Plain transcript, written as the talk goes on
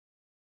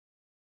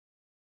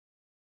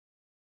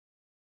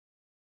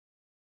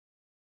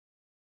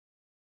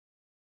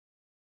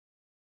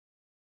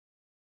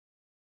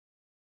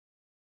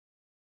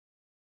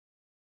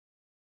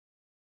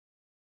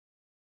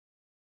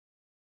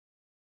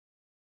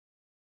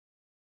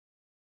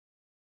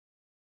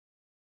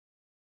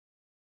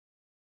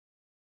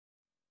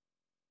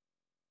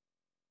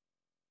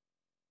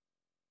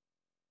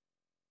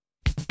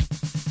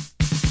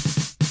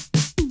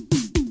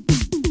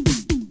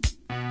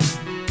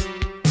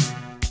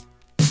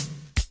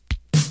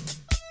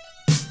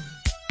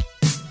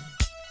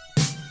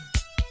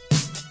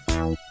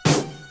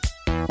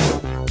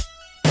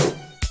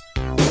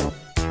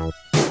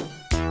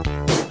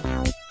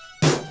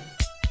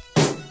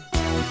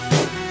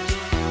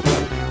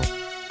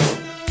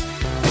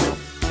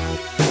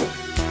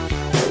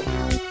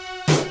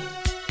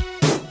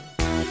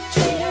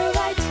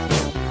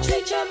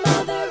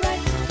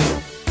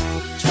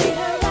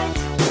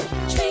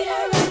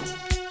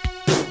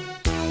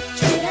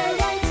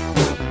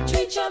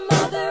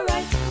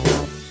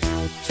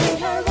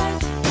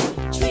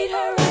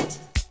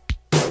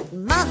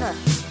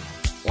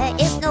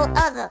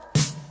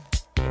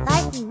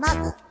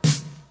mug.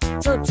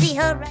 So treat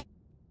her right.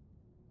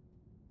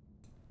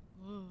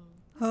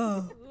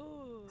 Bug.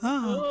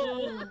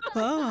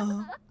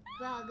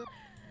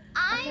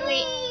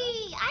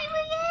 Wait. I'm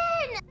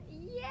in!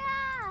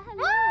 Yeah,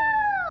 hello.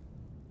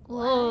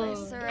 Whoa! I'm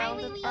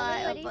surrounded by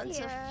a bunch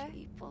of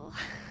people.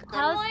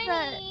 How's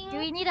Do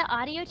we need an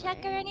audio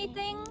check or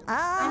anything?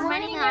 I'm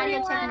running an audio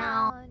check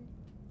now.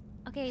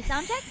 Okay,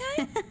 sound check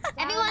time?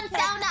 Everyone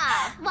sound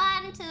off!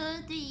 1,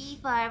 2, 3,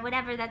 4,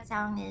 whatever that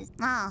sound is.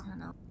 Oh. I don't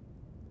know.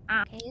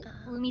 Okay,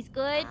 Lumi's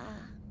good.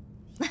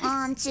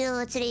 1,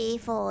 2, 3,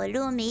 4.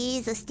 Lumi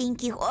is a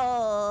stinky.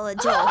 Oh,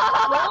 Joe.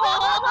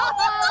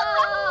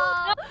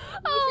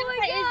 Oh my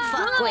god!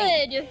 Fuck,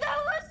 wait. Good! That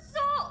was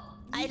so...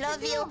 I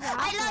love you.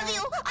 I love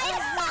you. I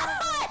love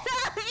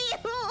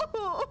you.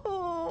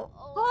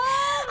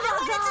 I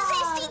wanted to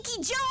say Stinky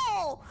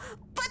Joe,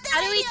 but then How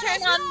do we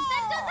turn on?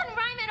 That doesn't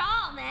rhyme at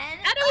all, man.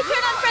 How do we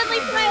turn on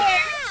friendly fire?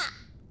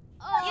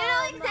 You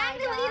know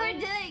exactly what you were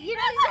doing. You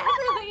know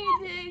exactly what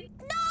you're doing.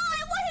 No,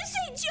 I want to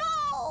say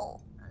Joe.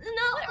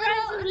 No, What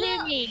rhymes with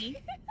Lumi?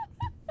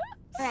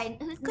 Right,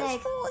 who's Because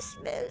next? four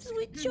smells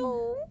with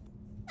Joe.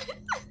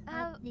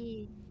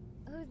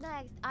 Who's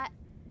next?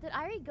 Did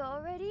Ari go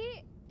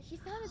already? She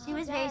sounded She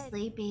was very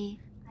sleepy.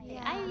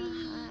 Yeah.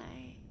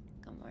 Hi.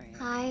 Good morning.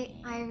 Hi,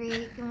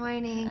 Irie. Good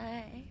morning.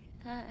 Hi.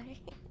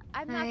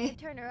 I'm not gonna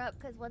turn her up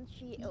because once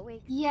she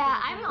awakes. Yeah,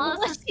 I'm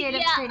also scared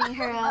of turning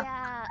her up.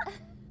 Yeah.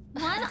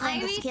 One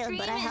I'm Irie scared, stream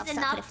but I have is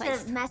enough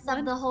sacrificed. to mess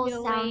up the whole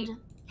sound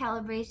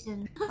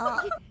calibration.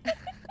 Oh.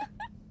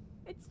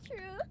 It's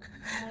true.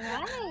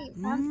 Alright.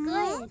 Sounds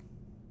good.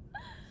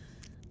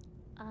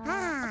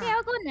 Okay,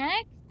 I'll go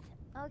next.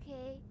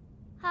 Okay.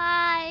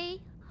 Hi.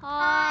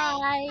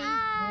 Hi.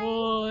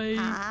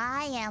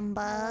 Hi,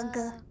 Ambug.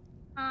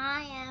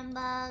 I am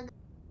Bug.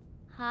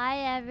 Hi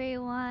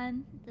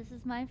everyone. This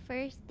is my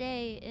first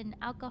day in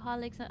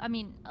Alcoholics. Oh, wow. I'm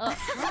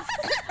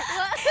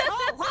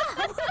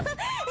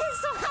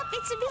so happy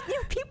to meet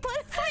new people,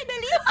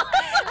 finally.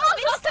 I've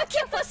been stuck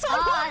here for so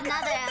long. Oh,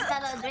 another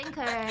fellow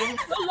drinker.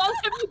 How long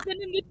have you been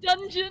in the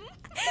dungeon?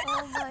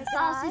 Oh my That's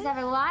all she's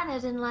ever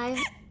wanted in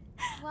life.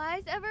 Why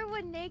is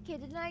everyone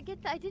naked? I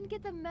didn't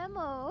get the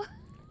memo.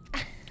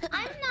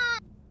 I'm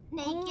not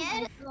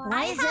naked.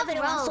 Why is have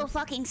everyone so robes.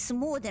 fucking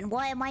smooth and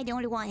why am I the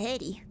only one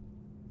hairy?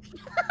 No,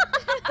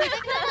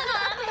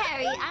 I'm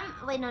Harry.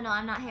 Wait, no,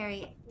 I'm not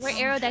Harry. We're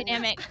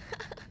aerodynamic.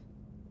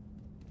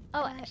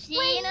 Oh, she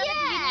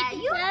yeah,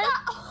 you got...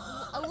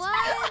 1,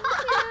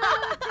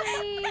 2,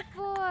 3,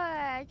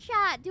 4.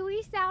 Chat, do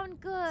we sound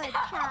good?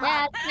 Chat.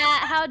 Yeah,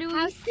 chat. How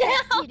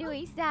sexy do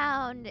we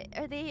sound?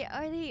 Are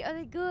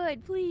they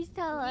good? Please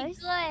tell us.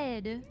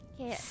 Good.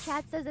 Okay,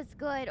 chat says it's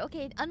good.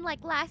 Okay,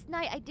 unlike last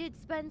night, I did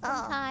spend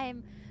some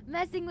time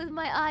messing with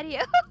my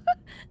audio.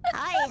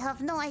 I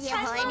have no idea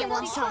how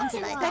anyone sounds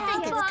like. I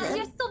think it's good.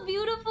 You're so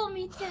beautiful,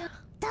 me too.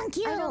 Thank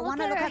you. know,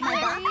 Wanna look look at at her my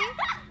back? hairy.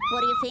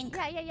 What do you think?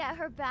 Yeah,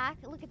 her back.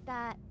 Look at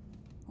that.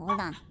 Hold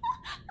on.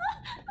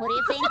 What do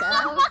you think?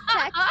 So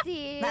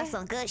sexy. That's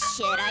some good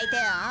shit right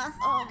there, huh?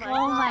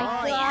 Oh my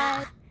god.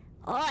 Yeah.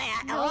 Oh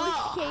yeah. No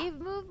Oh. shave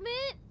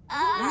movement?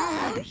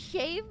 Mm. No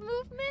shave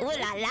movement? Ooh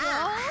la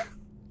la.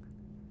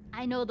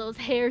 I know those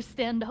hairs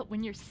stand up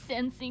when you're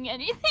sensing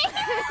anything.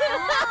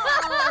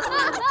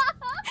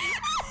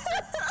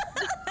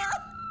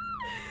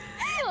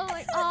 Oh,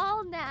 like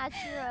all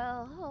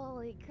natural.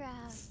 Holy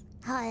crap.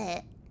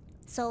 Hi.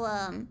 So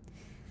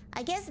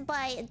I guess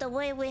by the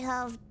way we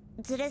have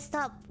dressed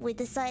up, we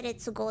decided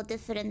to go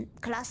different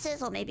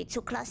classes, or maybe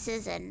 2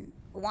 classes and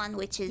one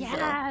which is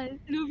Yeah,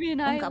 Luby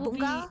and I Bunga will be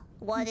Bunga.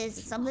 One is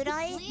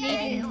Samurai. We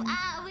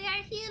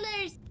are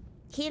healers.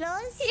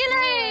 Healers?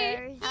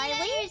 healers.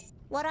 Healers.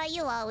 What are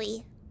you,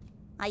 Aoi?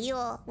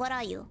 What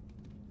are you?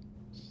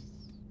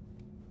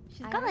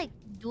 She's got like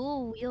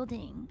dual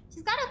wielding.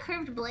 She's got a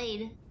curved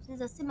blade.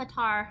 She's a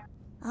scimitar.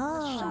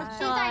 Oh.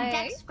 She's our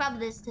deck scrub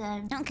this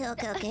time.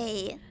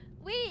 Okay.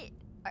 Wait,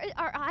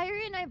 are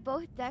Irie and I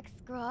both deck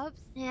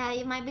scrubs? Yeah,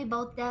 you might be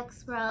both deck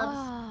scrubs.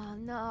 Oh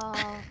no.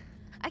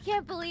 I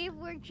can't believe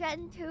we're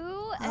Gen 2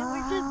 and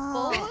we're just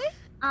both.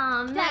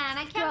 Oh man, Deck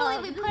I can't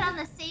believe we scrub. put on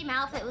the same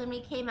outfit when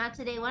we came out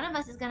today. One of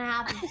us is gonna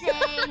have to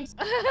change.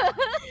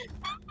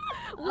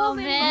 Oh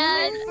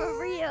man, Woman. for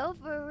real.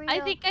 I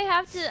think I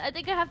have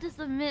to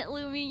submit,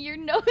 Lumi. Your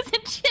nose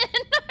and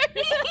chin.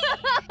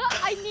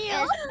 I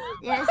kneel.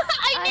 Yes.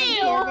 I Thank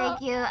kneel.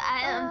 Thank you.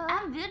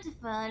 I'm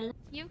beautiful.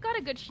 You've got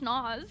a good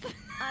schnoz.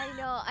 I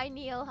know. I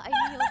kneel to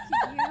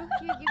you.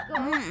 Here you go.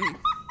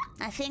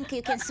 I think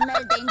you can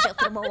smell danger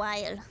from a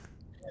while.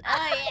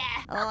 Oh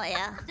yeah. Oh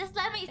yeah. Just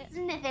let me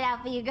sniff it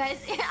out for you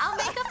guys. I'll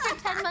make up for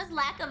Tenma's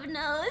lack of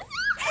nose.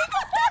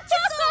 Thank you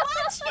so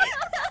much.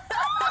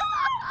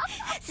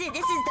 See,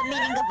 this is the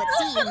meaning of a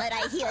team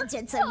right here,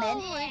 gentlemen.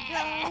 Oh my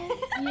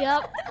god.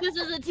 Yep. This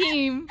is a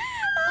team.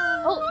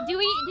 Oh, do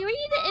we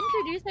need to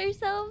introduce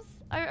ourselves?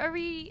 Are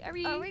we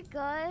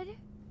good?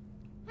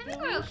 I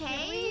think we're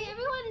okay.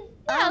 Everyone.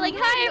 Yeah, like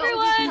hi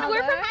everyone.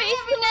 We're from Hi Face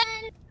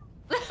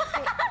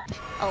everyone.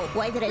 Oh,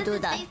 why did I do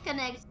that? Face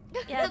Connect.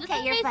 Yeah, It's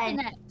okay, you're fine.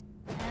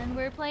 And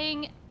we're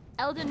playing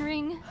Elden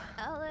Ring.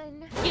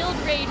 Ellen. Guild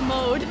raid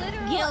mode.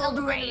 Guild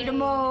raid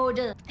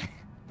mode.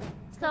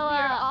 So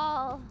we're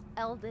all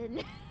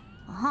Elden.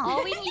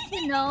 all we need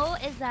to know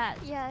is that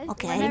Yes.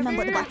 Okay, I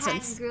remember the Tag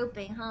buttons.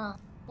 grouping, huh?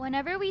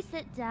 whenever we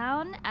sit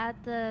down at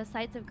the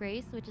sites of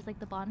grace, which is like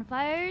the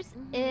bonfires,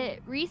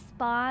 it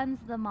respawns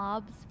the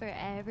mobs for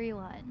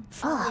everyone.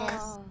 Fuck. Yes.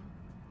 So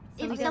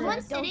If we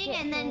someone's don't sitting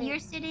get and then hit. you're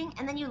sitting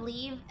and then you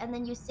leave and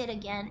then you sit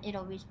again,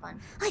 it'll respawn.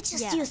 I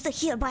just Yeah. used the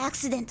heal by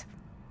accident.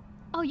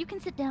 Oh, you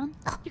can sit down.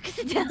 Oh. You can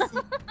sit down.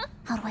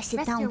 How do I sit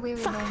Rest down? your weary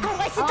Fuck, limbs. how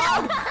do I sit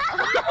down?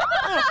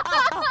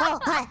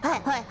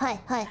 Hi.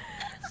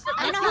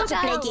 I know how to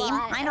play game.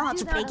 I know how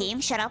to play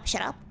game. Shut up.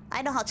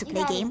 I know how to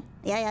play game.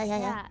 Yeah.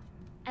 Yeah.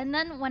 And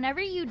then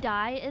whenever you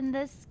die in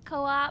this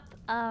co-op,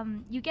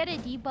 you get a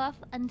debuff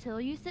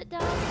until you sit down.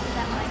 So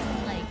that might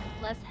be like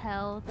less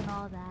health and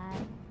all that.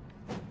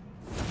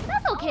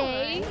 That's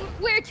okay.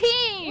 Alright. We're a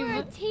team. We're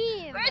a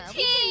team. We're a We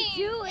team. can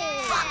do it.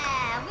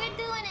 Yeah, we're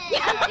doing it.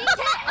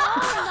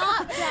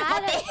 Not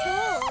bad at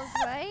souls,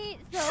 right?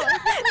 So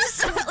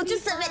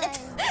Just a minute.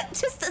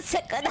 Just a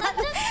second. I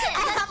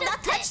have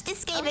not touched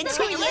this game in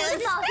 2 Okay, let's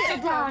years. just all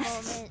sit down.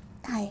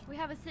 Hi. We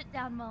have a sit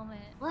down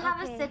moment. We'll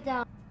have a sit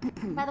down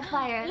by the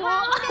fire.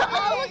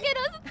 Oh, look at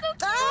us.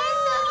 It's so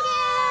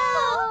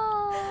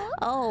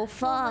Oh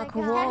fuck!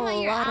 God. Whoa!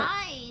 Tenma, your I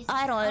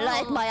eyes. don't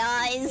like my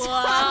eyes.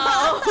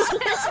 Wow.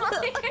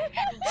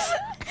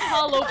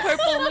 Hollow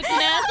purple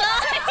looking ass.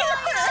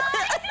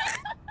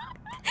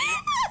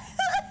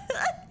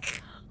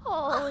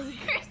 holy.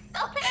 You're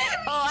so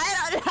Oh, I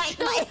don't like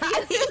my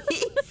eyes.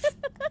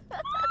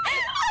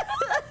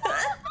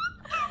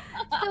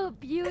 So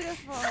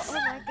beautiful. Oh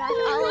my gosh,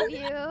 all of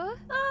you.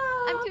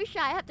 I'm too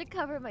shy. I have to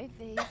cover my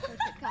face like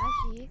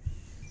Kakashi.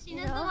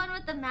 Sheena's the one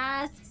with the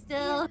mask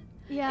still.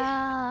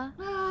 Yeah.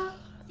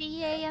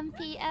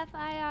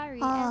 CAMPFIRE.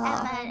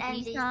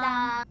 F-I-N-G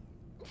song.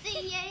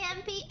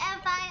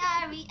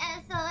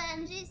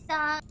 C-A-M-P-F-I-R-E-S-O-N-G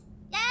song.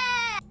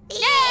 Yeah!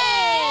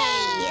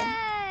 Yay!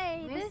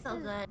 Yay! We're This so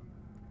is good.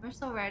 We're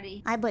so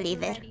ready. I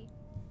believe it.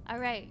 All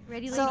right,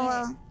 ready, So,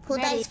 ladies. who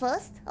Ready. dies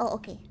first? Oh,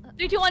 okay.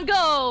 3, 2, 1,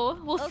 go.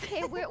 We'll see.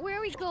 okay. Where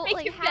are we go? Make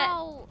Like your bet.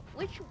 how?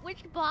 Which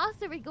boss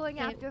are we going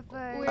Okay, after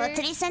first? We're,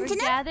 Three we're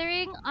Sentinel?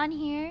 gathering on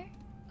here.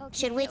 Okay,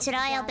 Should we okay,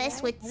 try our got best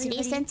it. with 3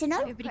 Everybody- Sentinel?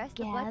 Everybody Press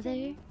the gather.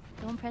 button.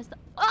 Don't press the.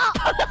 Oh!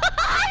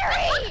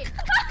 Harry! You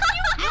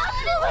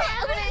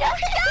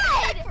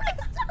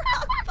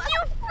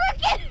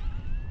freaking!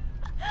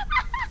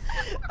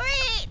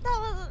 Wait, that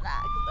was an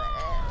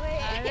accident.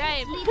 Wait. All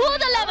right, pull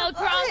the lever,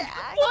 Kronk.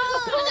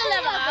 Pull the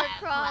lever.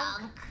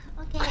 Kronk.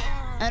 Okay.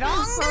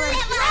 Wrong lever!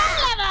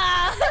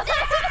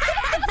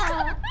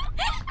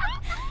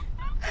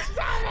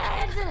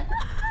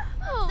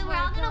 Oh So we're my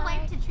all gonna God.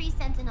 wipe to Tree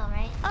Sentinel,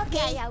 right?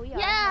 Okay. Yeah, we are.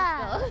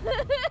 Yeah. Let's go.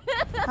 Should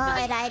we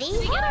Alrighty.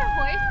 get our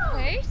horse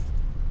first?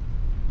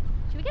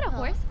 Should we get a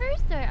horse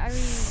first, or are we?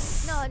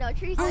 No,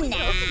 trees. Oh, are nah.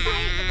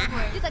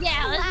 Do the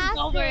Yeah, let's just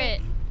go for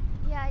it.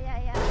 classic.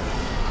 Yeah.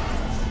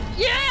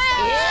 Yeah!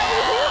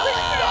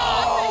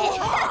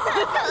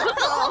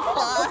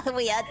 Oh fuck,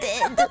 we are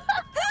dead.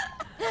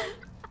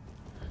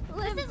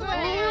 This is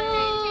right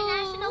after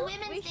International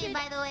Women's Day,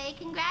 by the way.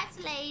 Congrats,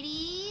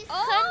 ladies.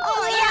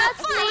 Oh yeah,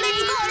 fuck,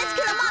 let's go, let's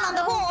kill them all on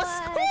the horse.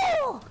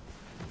 Woo!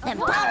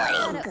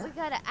 Empowering. We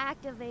gotta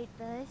activate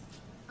this.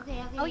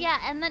 Okay. Oh yeah,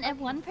 and then if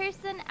one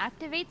person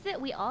activates it,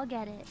 we all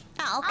get it.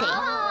 Ah, okay.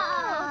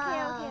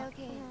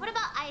 Okay. What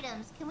about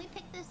items? Can we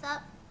pick this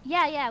up?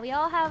 Yeah, we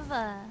all have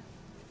a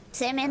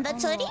Same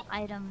inventory?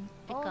 item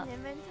pick Own up.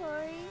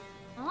 inventory.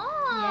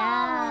 Oh.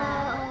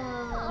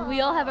 Yeah.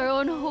 We all have our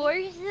own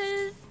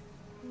horses.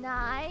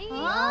 Nice.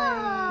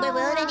 Oh. Wait, we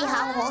already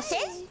have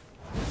horses?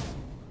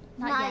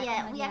 Not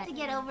yet. We have to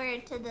get over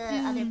to the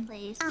other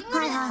place. Ah, We can go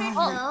to the ah, church,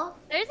 ah. though.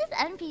 There's this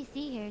NPC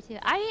here too.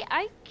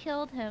 I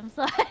killed him,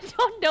 so I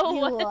don't know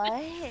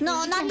what.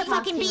 No, not the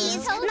fucking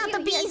bees. Told Not you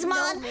the he has bees, no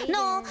man. maidens.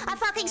 No, I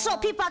fucking saw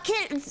people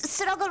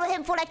struggle with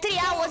him for like 3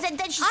 hours and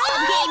then she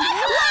stopped game.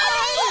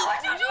 Why?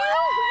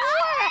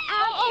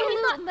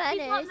 He's not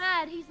menace.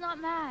 mad. He's not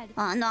mad.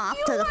 No,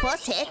 after the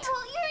first hit.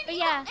 Well, you're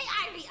Yeah. Hey,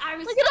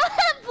 Iris. Look at all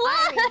that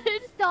blood.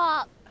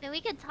 Stop. Then we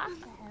could talk to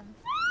him.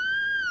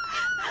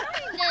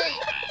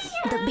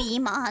 The bee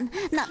man.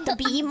 Not the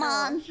bee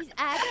man. She's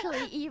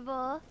actually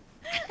evil.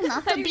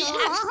 Not the bee She's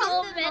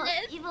man. the most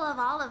evil of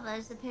all of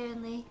us,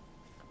 apparently.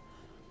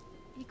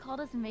 He called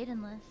us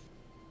maidenless.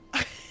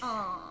 Aww.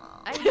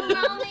 I We're know.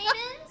 all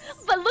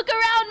maidens? But look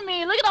around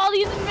me. Look at all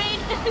these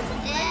maidens. We're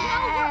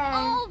Yeah.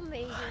 all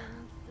maidens.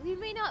 We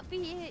may not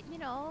be,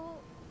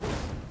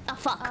 Oh,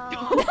 fuck.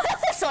 Oh.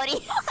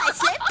 Sorry, I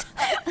slipped.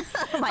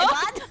 My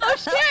bad. Oh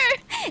sure.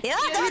 Yeah,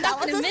 You're that not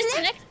was gonna a miss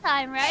slip. next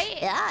time, right?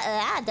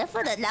 Yeah,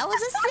 definitely. That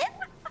was a slip.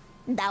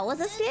 That was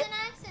a Just slip. an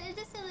accident.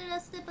 Just a little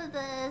slip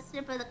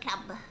of the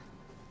club.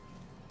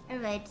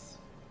 Alright.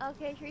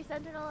 Okay, Tree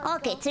Sentinel. let's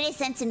Okay, go. 3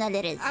 sentinel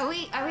it is. Are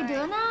we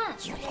doing that?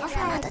 You live Okay,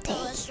 another let's go, day.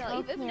 let's go.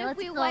 Okay, Even if let's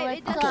we go, wipe, let's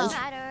it doesn't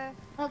go. matter.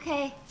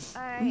 Okay.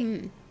 Alright,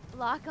 Hmm.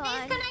 lock on.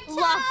 Please connect.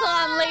 Lock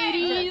on,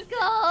 ladies. Let's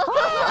go. Lock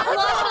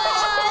on.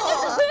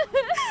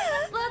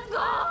 Let's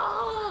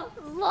go!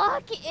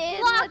 Lock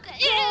in. Lock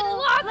in.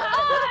 Lock on.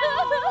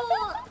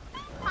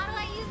 How do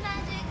I use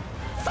magic?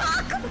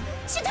 Fuck!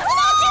 She does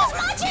not use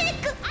magic!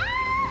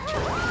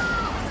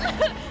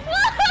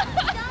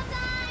 Don't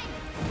die!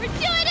 We're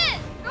doing it.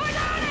 We're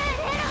doing it!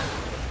 Hit him!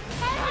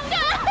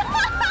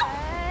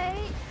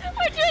 Alright.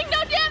 We're doing no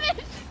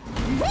damage.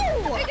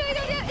 Woo! We're doing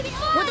no damage.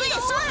 We're doing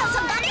a solo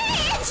some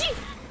damage!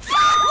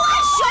 Fuck!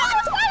 One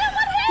shot! What?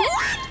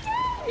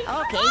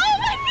 Okay. Oh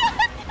my god.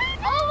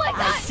 Oh my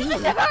god. I see.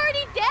 I'm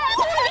already dead.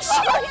 Holy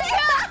shit! Oh my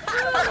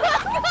god.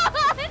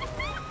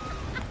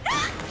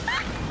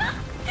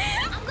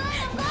 I'm good.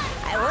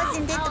 I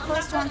wasn't it the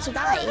first one to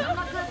die. I'm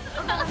not good.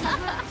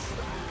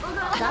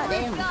 God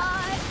damn.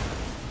 God.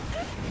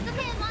 It's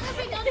okay, as long as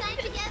we don't die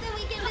together,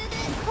 we can do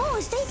this. Oh,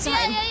 it's Yeah,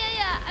 daytime.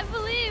 yeah. I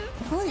believe.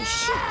 Holy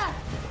shit.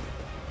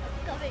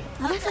 Coming.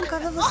 I don't think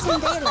I've ever seen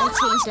daylight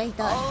change like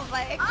that. Oh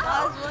my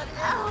gosh, what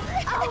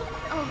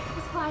Oh,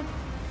 it's fine.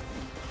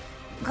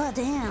 God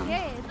damn.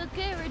 Okay, it's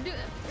okay.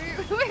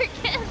 We're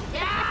working.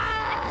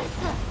 Yes!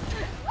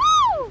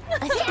 Woo!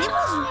 I think it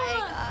was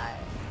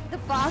The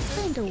boss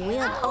kind of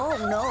weird. Oh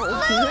no,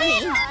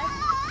 really?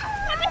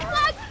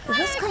 It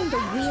was kind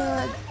of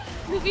weird.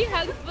 Movie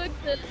has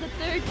booked the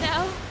third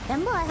now.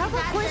 Emma, I have a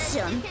You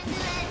question. can do it.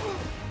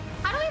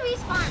 How do we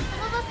respawn?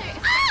 Some of us are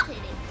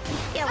spectating.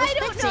 Yeah, I we're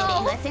don't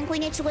spectating. know. I think we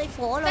need to wait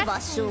for all of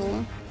us to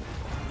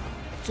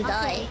Okay,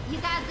 die. you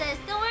got this.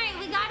 Don't worry,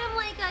 we got him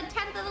like a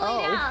tenth of the way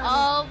Oh. down.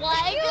 Oh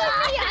my You and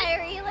me,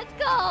 Irie. Let's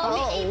go.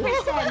 Oh.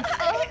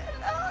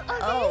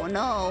 8%. Oh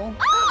no.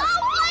 Oh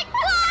my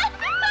god!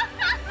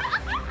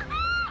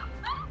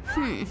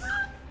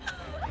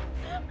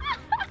 Oh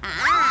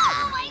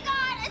Ah! my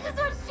god, I just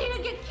watched Sheena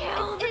get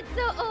killed. It's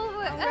so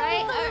over.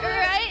 Right?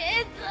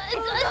 It's It's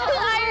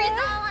Iris.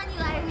 all on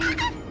you, Irie.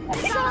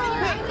 It's all on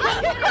you,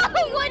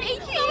 Irie. 1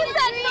 HP. What was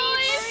that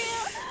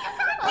noise?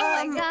 Oh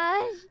my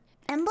gosh.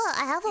 Emma,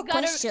 I have a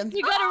question.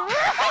 You gotta run.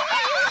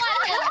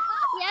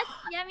 Yes,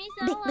 Yummy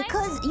sound like?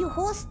 Because you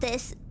host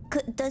this,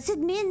 does it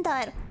mean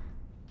that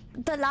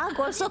the lag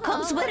also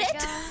comes Oh with my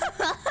it?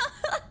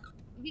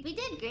 We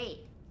did great.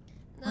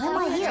 Why am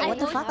I here? What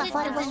the fuck? I hosted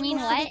thought it was doesn't mean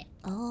supposed to what? be...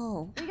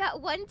 Oh. We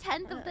got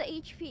 1/10 of the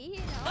HP, you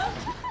know?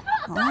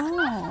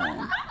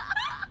 Oh.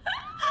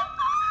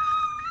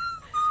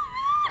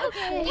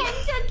 Okay.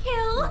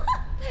 Pentakill.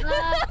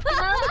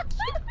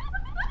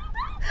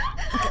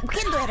 Okay, we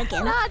can do it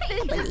again. Not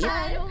this believe.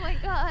 again. Oh my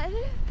god.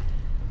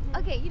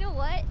 Okay, you know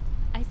what?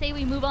 I say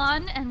we move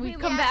on and we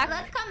come back.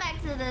 Let's come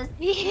back to this.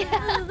 Yeah.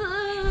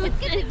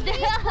 Cave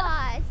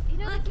boss. You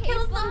know Let's the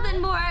kill cave boss?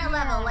 something more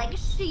level, like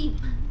sheep.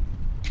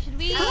 Should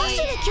we? I'm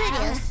actually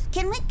curious.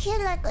 Can we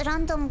kill like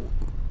random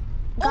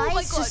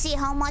guys to God. see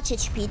how much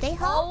HP they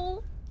have?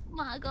 Oh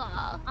my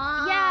god.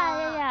 Ah.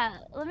 Yeah.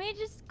 Let me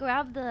just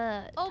grab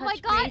the. Oh my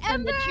touch god, base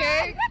from the Ember!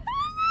 church.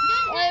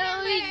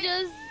 Let me Ember.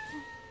 just.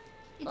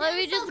 You're Let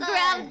me doing so just good.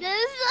 grab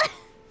this.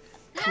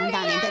 Come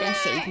down and didn't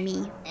save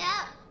me.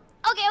 Yeah.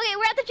 Okay,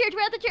 we're at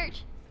the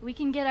church. We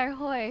can get our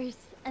horse,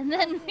 and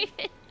then we.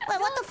 Wait,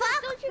 what the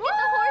fuck? Don't you get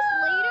the horse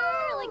later?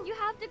 Like, you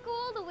have to go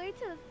all the way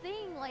to the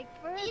thing, like,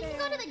 further. You can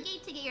go to the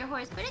gate to get your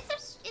horse, but it's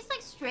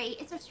like straight.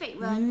 It's a straight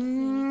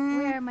run.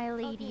 Where are my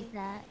ladies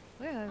at?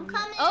 Where are I'm we?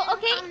 coming. Oh, I'm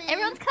okay. coming.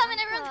 Everyone's coming.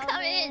 Everyone's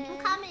coming. I'm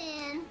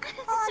coming.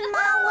 On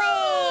my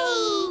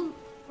way!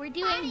 We're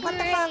doing What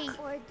the great.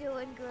 fuck? We're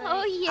doing great.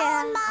 Oh yeah.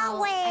 On my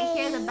Oh, way! I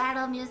hear the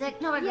battle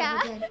music. No, we're good.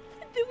 Yeah. We're good.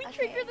 Did we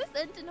trigger the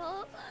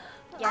sentinel?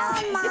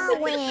 On my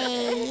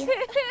way!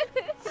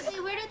 Okay,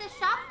 where did the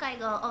shop guy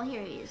go? Oh,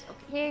 here he is.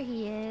 Okay. Here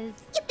he is.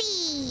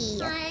 Yippee!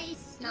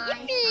 Nice.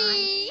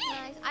 Nice.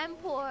 I'm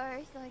poor,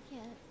 so I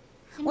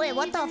can't. Wait,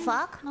 what the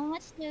fuck? How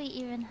much do we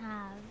even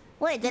have?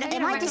 Wait, Can I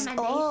get am a I just...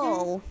 recommendation?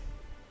 Oh.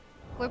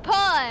 We're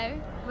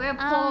poor. We're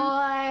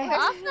poor.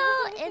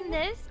 Also, in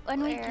this,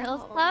 when we kill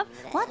stuff,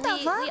 What the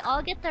we fuck?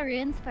 all get the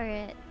runes for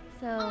it.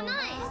 So Oh,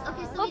 nice.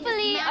 Okay, so hopefully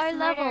we just our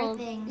mass murder levels.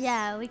 things.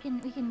 Yeah, we can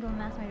go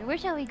mass murder. Where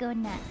shall we go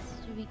next?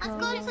 Should we Let's go?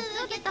 go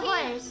to get the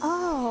horse.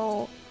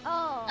 Oh.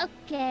 Oh.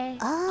 Okay.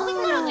 Oh.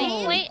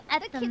 Should we wait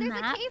at the There's a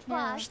map? cave Yeah.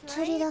 boss,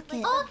 Story right?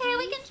 rocket. Oh, okay,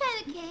 we can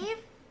try the cave.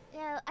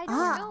 Yeah, I don't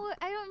Ah. know.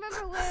 I don't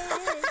remember where it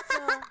is. So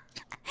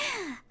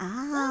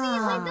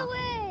lead the Ah.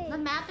 way. The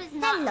map is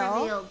not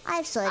Hello. revealed.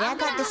 I'm sorry, I I'm got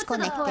gonna go to the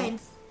disconnected.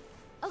 points.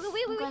 Okay,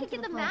 wait, I'm we going can to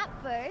get the the point. map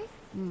first.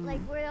 Hmm.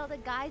 Like where all the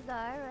guys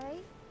are,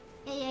 right?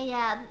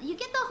 Yeah. You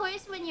get the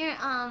horse when you're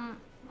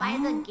by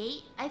the Oh.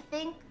 gate. I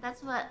think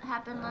that's what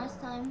happened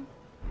last time.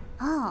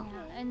 Oh.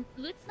 Yeah, and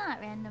loot's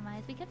not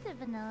randomized. We kept it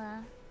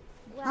vanilla.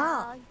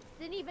 Wow.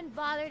 Didn't even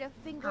bother to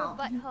finger Oh.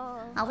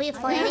 butthole. Are we I'm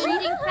fighting?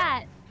 reading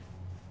chat.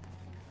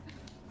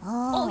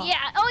 Oh. Oh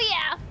yeah. Oh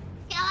yeah.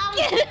 Kill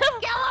him!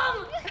 Kill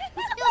him!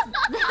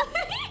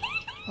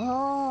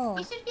 Oh.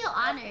 He should feel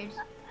honored.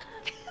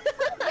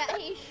 Yeah,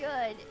 he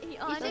should. He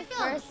honestly feel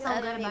first so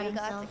said good we about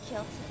got to himself.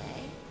 kill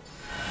today.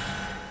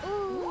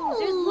 Ooh,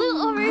 there's loot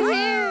over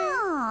here.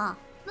 Ah.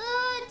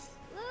 Loot!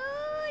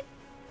 Loot!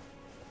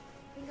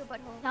 Finger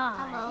butthole.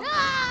 Hello.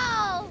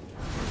 No!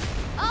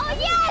 Oh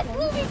yes!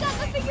 Ooh, we got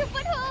the finger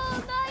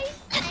butthole! Nice!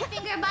 I my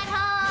finger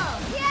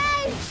butthole!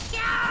 Yes!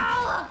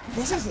 Go!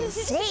 This is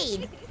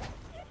insane.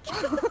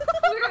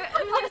 We're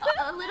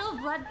a little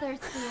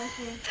bloodthirsty right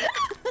here.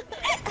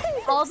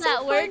 All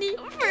that work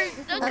for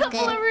a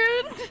couple of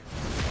runes.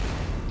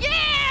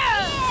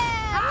 Yeah!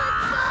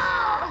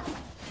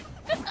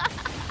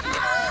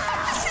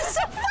 This is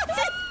so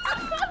funny.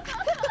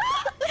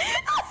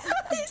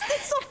 This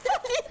is so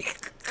funny.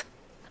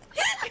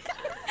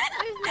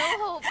 There's no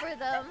hope for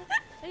them.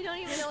 They don't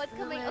even know what's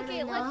coming. Literally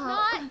Okay, no let's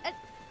hope. not.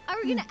 Are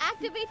we gonna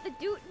activate the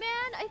Doot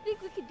Man? I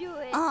think we could do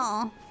it.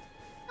 Oh.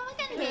 Oh, we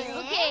can do it.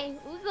 Okay,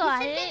 we We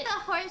got should it. get the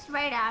horse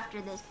right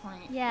after this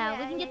point. Yeah, we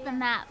Yeah, can get yeah, the yeah.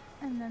 map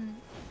and then.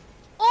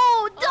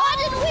 Oh,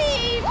 dodge and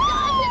weave!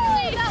 Dodge and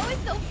weave! That was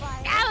so fun.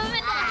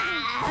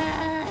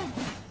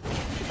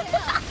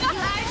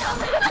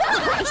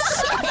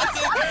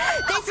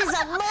 This is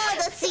a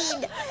murder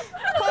scene.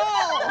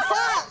 Oh,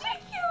 fuck.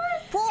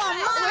 Poor We're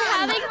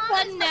mom. having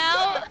fun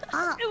now.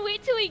 Ah.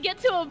 Wait till we get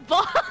to a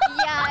boss.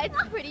 Yeah,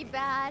 it's pretty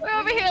bad. We're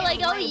over here like,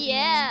 oh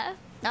yeah.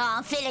 Oh,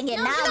 I'm feeling it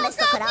No, now, no, Mr.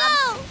 no,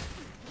 Krabs.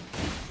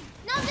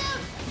 No,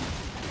 dude!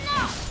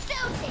 No!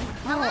 Dude!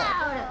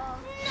 Allowed!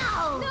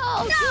 No!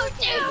 No,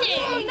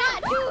 Dude. not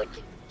Doot.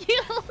 Okay,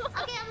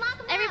 unlock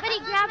the map! Everybody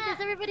unlock grab the this,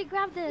 map. everybody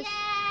grab this.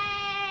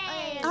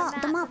 Yay! Oh,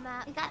 the map.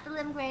 We got the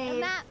limb The grave.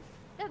 map.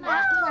 The Woo!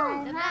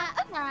 map. The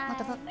map. What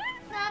the fuck?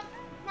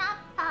 Map.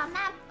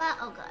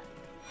 Oh god.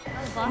 The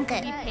boss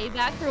Okay. need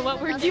payback for what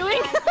we're Another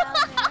doing. guy down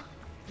there.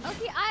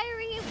 Okay,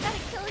 Irie, you've got to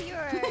kill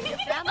your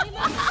family member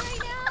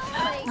right now.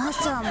 Like,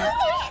 Awesome.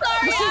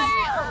 Sorry. This is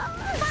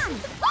fun!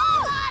 Oh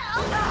god!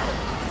 Oh god!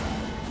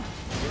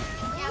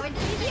 Yeah, we're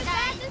doing maybe it, a bad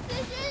guys.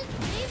 decision.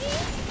 Maybe.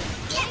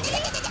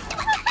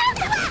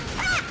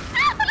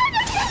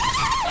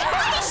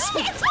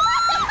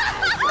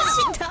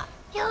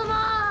 Kill them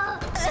all!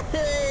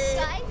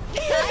 Guys.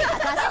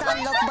 Cast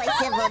unlocked by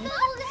 7.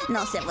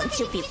 No, 7,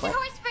 2 people.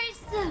 Horse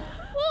first.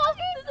 Oh,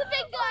 this is a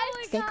big guy.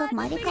 Stake of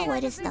Marika,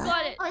 what is We that?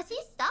 got it. Oh, is he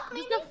stuck? Does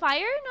Maybe. the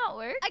fire not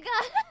work? I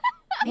got.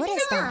 What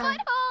is that?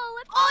 Butthole.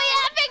 Let's Oh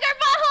yeah, finger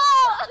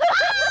butthole!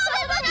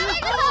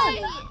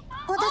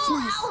 Oh, that's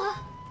nice.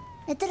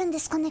 It didn't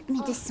disconnect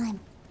me this time.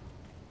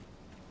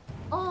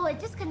 Oh, it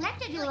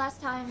disconnected you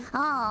last time.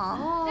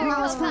 Oh, There we that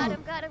go. was fun.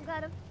 Got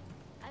him.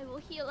 I will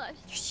heal us.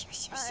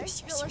 Oh,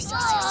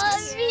 I'm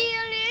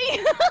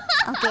feeling.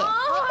 Okay.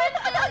 Oh, it's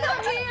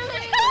so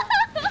healing.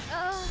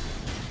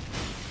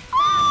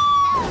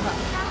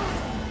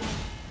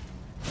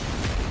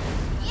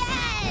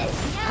 Yes!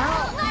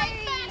 Oh.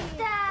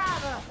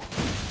 Stab!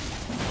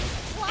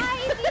 Why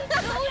is he so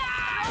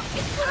strong?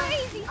 It's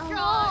crazy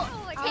strong.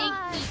 Oh my Take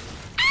god. me.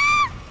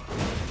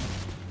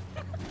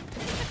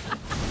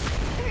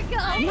 There we go.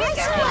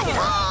 Nice one.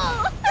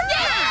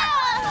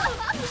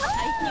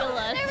 I heal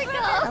us. There we go.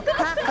 A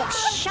pack of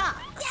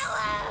sharks.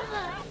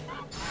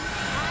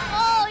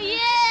 Oh yeah!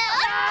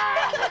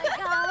 Oh my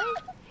god.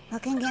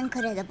 Fucking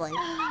incredible.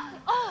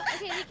 Oh,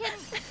 okay, we can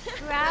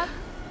grab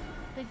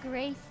the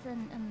grace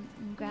and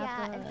grab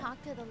Yeah, the. and talk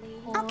to the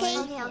lady. Okay.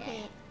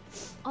 Okay.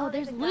 Oh,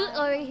 there's there's a loot guy.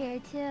 over here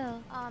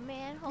too. Oh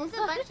man, hold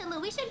There's a bunch of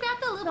loot. We should grab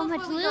the loot So before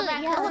much we go loot,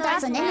 back yeah. to Oh, the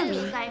that's an last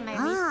enemy. guy in my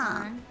Ah.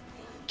 respawn.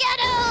 Get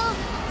him!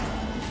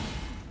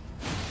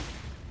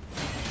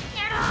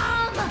 Get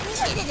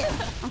him!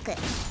 Okay.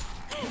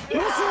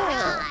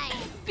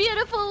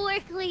 Beautiful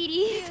work,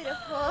 lady.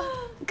 Beautiful.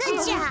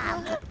 Good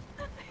job.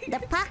 The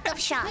pack of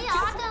We sharks. all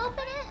have to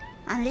open it?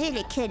 I'm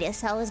really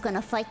curious how I was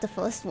gonna fight the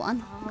first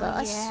one.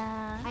 Gosh.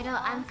 Yeah. I don't.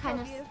 I'm So kind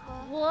of. beautiful.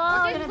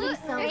 Whoa. It's There's, gonna be loot,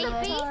 so there's a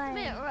good.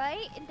 basement,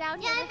 right? And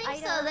down Yeah, here I there's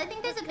think so. items. I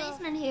think there's a Let's go.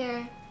 basement here.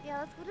 Yeah,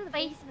 let's go to the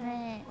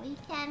basement. Basement. We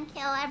can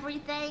kill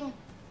everything.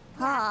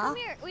 Huh? Come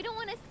here. We don't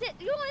want to sit.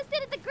 We don't want to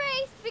sit at the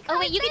grace because. Oh,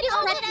 wait, you can just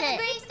Don't touch sit in the it.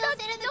 grace. Don't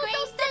sit in the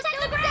grace. Don't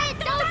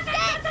Don't touch the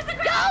grace. Don't sit.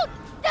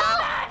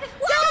 Don't.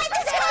 Why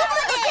discover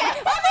it?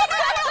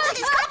 Everyone knows to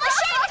discover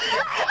shit!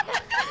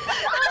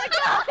 Oh my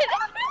god.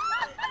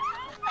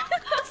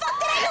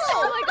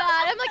 Oh my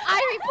god. I'm like,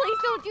 Irie, please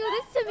don't do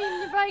this to me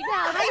right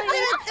now. Please.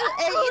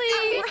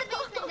 Here's the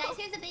basement, guys.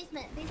 Here's the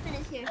basement. Basement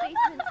is here.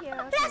 Basement's here.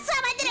 Okay. Last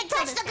time I didn't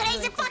touch the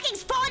grace, it fucking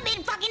spawned me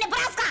in fucking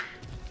Nebraska!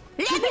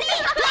 Let me play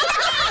the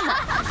game!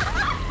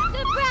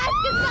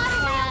 Nebraska's not a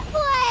real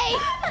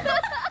place.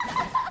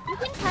 You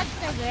can touch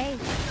the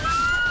grace.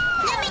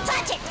 Let me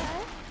touch it!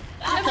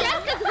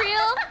 Nebraska's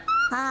real.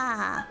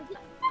 Ah.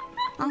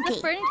 The Okay.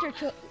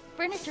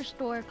 furniture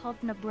store called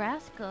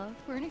Nebraska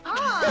Furniture.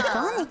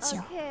 Oh.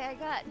 Furniture. Okay, I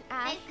got an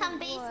Guys, ash come wood.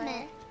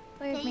 basement.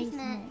 Where's basement.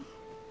 basement?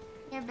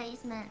 Your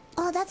basement.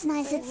 Oh, that's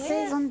nice. It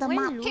says on the Where's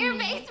map. Louis? Your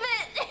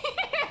basement.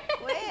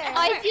 Where? Oh,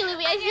 I see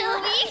Louis. I see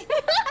Louis.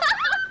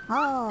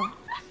 Oh.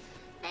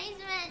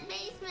 Basement.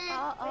 Basement.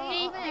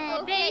 Basement,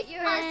 Go get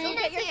your, basement.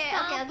 go get your Okay,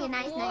 stuff okay,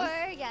 nice, before.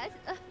 nice. Yes.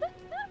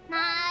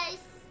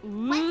 Nice.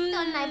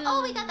 Whetstone knife.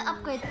 Oh, we got the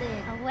upgrade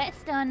thing. A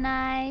whetstone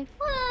knife.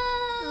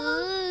 Whoa.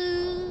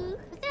 Ooh.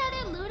 Is there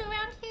other loot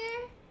around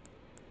here?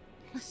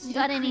 You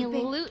got any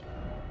loot?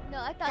 No,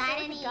 I thought Got there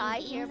was any a guy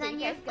here, games but on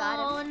you your guys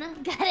got him.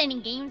 phone? Got any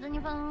games on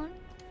your phone?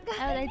 Oh,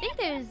 I think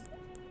there's.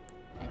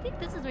 I think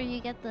this is where you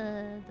get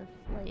the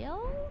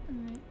flail.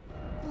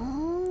 I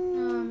don't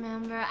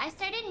remember. I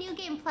started New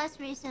Game Plus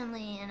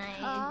recently, and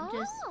I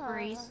just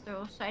breezed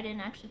through, so I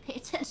didn't actually pay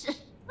attention.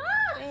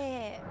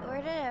 Wait,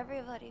 where did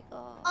everybody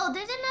go? Oh,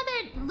 there's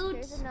another loot.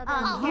 There's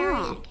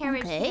another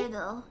carriage okay. here,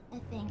 though. I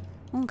think.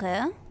 Okay.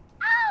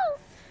 Ow!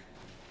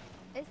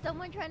 Is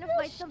someone trying to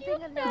fight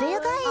something in there? Do you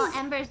Oh, guys...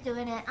 Ember's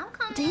doing it. I'm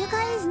coming. Do you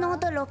guys know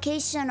the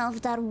location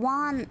of that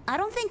one? I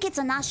don't think it's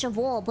an Ash of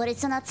War, but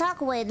it's an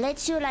attack where it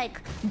lets you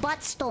like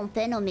butt stomp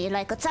enemy,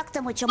 like attack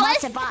them with your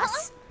massive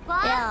ass.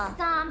 Boss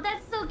Stomp,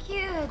 that's so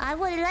cute. I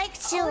would like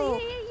to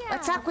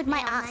attack with my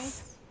ass.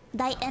 Nice.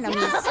 Die enemies.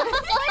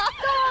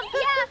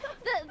 Yeah,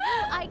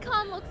 the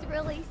icon looks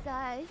really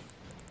sus.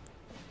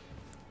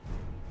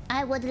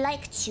 I would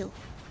like to.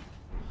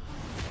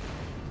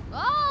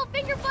 Oh,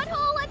 finger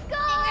butthole, let's go!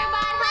 Finger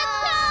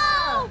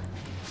butthole!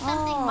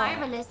 Something Oh.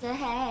 marvelous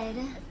ahead.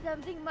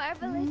 Something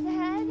marvelous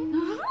ahead.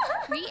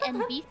 Free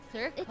and beat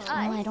circle. It's Oh,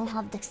 I us. don't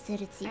have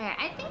dexterity. Alright,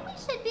 I think we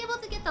should be able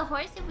to get the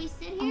horse if we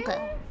sit here.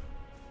 Okay.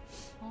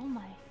 Oh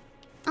my.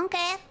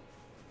 Okay.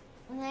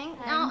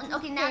 No,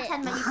 okay, now The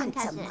 10 minutes you can hunter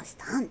touch it.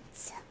 must hunt.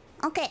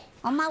 Okay,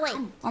 on my way.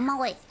 On my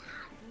way.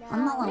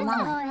 On my way. On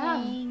my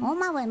way. On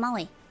my way. My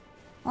way.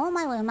 On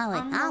my way. On my way.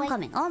 On my I'm way.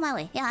 coming. On my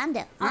way. Yeah, I'm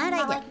there. On I'm my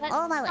right way. there.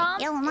 On my way.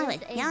 Yeah, on my way.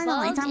 Yeah, on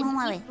my way. I'm on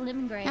my way.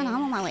 Yeah, no,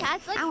 I'm on my way.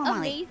 That's like I'm on my way.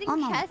 amazing On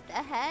my way. chest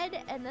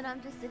ahead, and then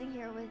I'm just sitting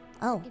here with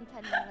Oh. fucking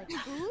Tenma like,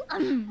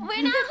 ooh.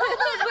 We're not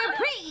hoodlums, we're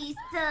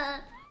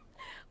priests.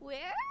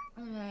 Where?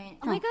 Alright.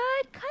 Oh my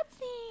god,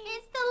 cutscene!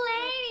 It's the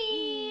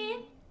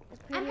lady.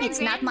 I'm her It's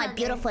not my grandmother.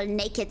 beautiful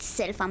naked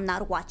self I'm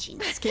not watching.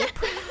 Skip.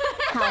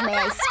 How may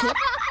I skip?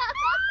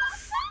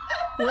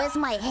 Where's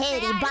my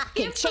hairy May I back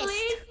and skip, chest?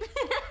 please?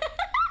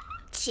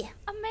 Cheh.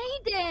 A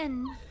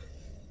maiden!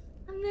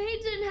 A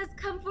maiden has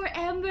come for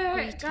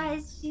Amber.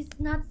 Guys, she's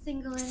not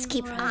single anymore.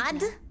 Skip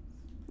ad?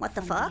 What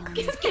the fuck?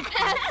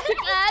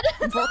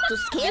 Ad. Vote to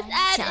skip? This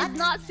ad Chat? is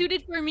not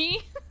suited for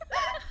me.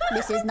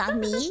 This is not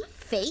me.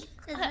 Fake.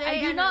 It's I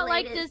very do not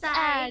like unrelated. this Sorry.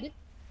 ad.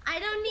 I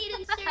don't need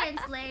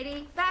insurance,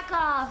 lady. Back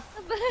off.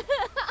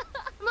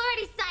 I'm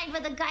already signed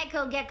with a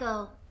Geico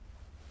Gecko.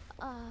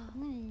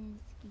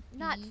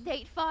 Not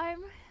State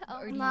Farm. Oh,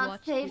 Or do you Not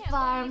watch State this?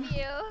 Farm. believe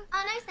you.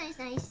 Oh,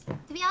 nice.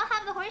 Do we all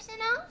have the horse in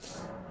now?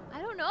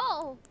 I don't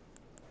know.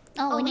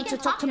 Oh, we we need to can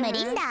talk to talk to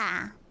her.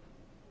 Merinda.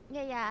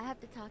 Yeah, I have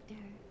to talk to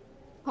her.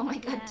 Oh my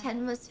god, Yeah.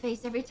 Tenma's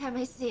face every time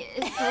I see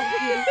it is so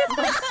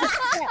beautiful.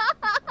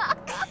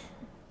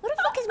 Where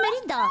the fuck is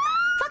Merinda?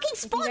 Fucking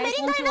spawn! guys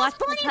Merinda want to not watch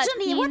the spawning to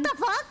me! What cutscene- the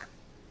fuck?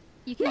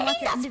 You can watch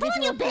Merinda, your spawn,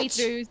 you individual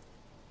bitch!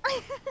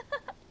 playthroughs.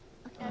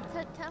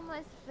 Yeah,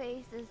 Tenma's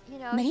face is, you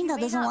know. Melinda she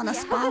may doesn't not wanna be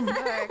a spam.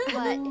 housework,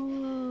 but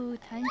Ooh,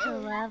 time to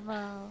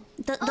level.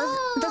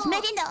 Does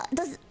Merinda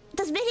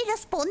does Merinda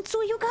spawn to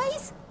you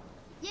guys?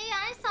 Yeah,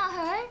 I saw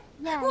her.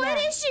 Yeah, Where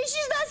is she?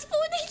 She's not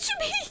spawning to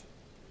me.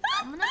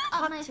 I'm gonna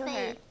up my to her.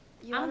 face.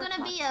 You I'm wanna gonna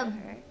talk be to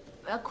her.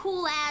 a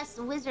cool ass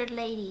wizard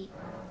lady.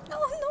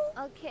 Oh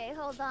no. Okay,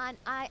 hold on.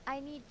 I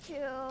need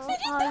to.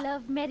 I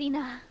love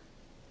Merina.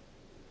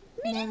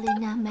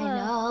 Melina, my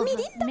love.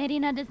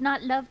 Merina does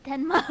not love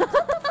Tenma.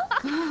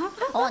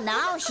 Oh,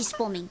 now she's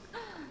spamming.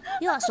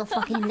 You are so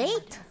fucking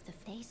late.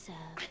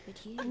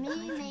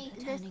 Me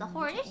make this the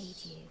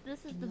horse.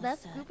 This is the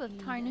best group of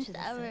tarnished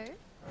ever.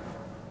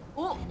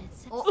 Oh,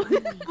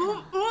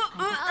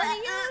 How do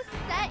you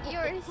set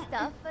your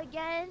stuff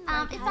again?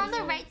 Like, it's how on do the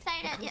you- right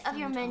side of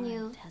your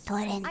menu.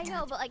 Torrent. I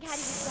know, but like, how do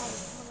you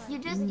set it? You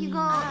Hold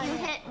on. just you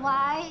hit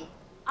Y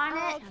on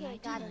Oh, it. okay,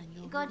 got it.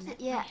 You go to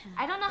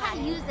I don't know how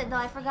to use it though.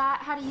 I forgot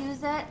how to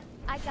use it.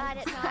 I got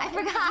it. I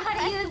forgot how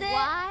to use it.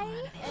 Why?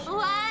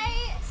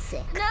 Why?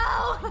 Sick.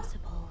 No.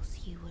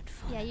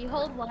 Yeah, you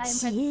hold Y and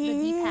press the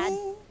D-pad.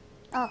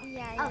 Oh.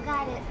 Yeah. Oh,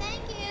 got it.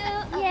 Thank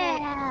you. Okay.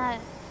 Yeah.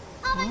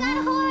 Oh my god,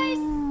 a horse.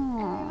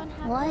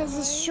 Oh, why is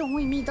this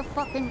showing me the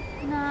fucking...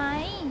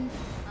 Nice.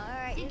 All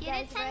right, Did you you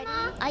get guys it, ready?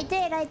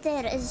 Tenma? I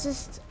did. It's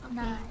just...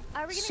 Nice.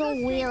 Are we gonna So go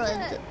straight weird.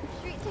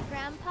 straight to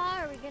Grandpa,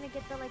 or are we gonna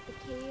get the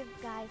cave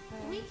guy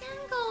first? We can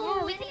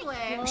go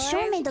anywhere.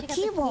 Show me the Check out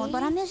the keyboard, but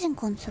keys. I'm using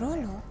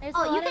controller. There's a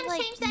Oh, you lot can of,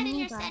 like, change that in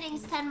your mini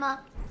settings, boxes. Tenma.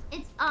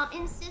 It's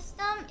in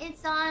system.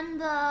 It's on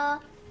the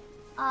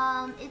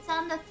it's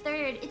on the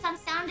third. It's on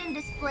sound and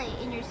display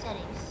in your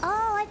settings.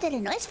 Oh, I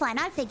didn't know. It's fine.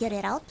 I'll figure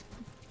it out.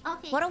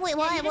 Okay. What are we? Yeah,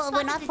 Why? you just We're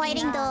want not it to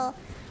fighting be- the...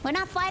 We're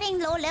not fighting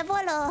low level,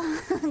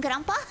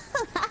 Grandpa?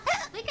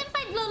 We can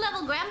fight low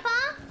level grandpa.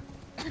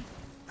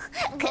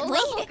 Can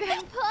Low-level we?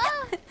 Grandpa?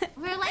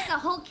 We're like a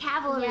whole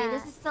cavalry. Yeah.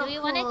 This is so Do we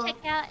cool. want to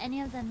check out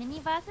any of the mini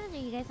bosses, or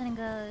you guys want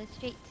to go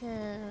straight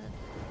to?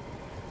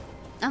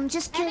 I'm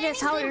just Are there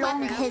curious any how good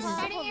long weapons? his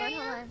Hold Hold on,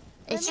 hold on.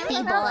 Let me HP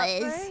look bar up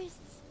is. first.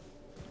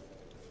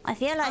 I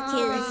feel like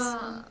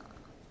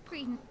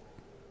Pretty.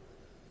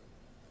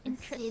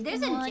 Let's see.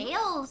 There's a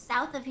jail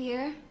south of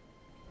here.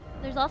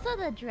 There's also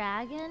the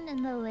dragon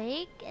in the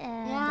lake,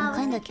 and Yeah. I'm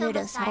kind we of can kill the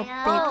curious how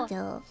Saya. big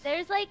the...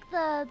 there's like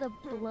the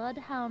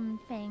bloodhound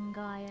fang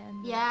guy.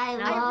 And Yeah, I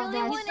I love really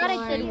that want got a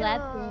a good shield.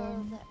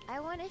 weapon. I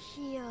want a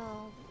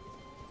shield.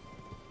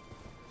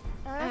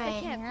 Or else I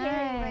Alright. can't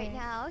parry right right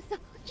now. So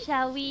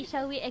Shall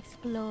we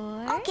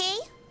explore? Okay.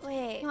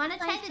 Wait. You wanna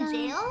try the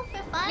jail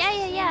for fun?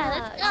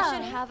 Yeah. Let's go. You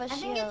should have a I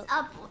shield. think it's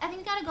up. I think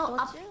we gotta go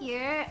up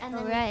here and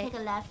then Alright. take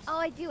a left. oh,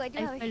 I do have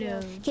a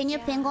shield. Can you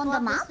ping on Go the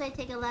up map? this way,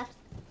 take a left.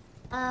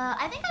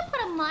 I think I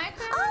put a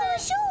marker on Oh,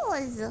 it.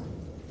 shoes.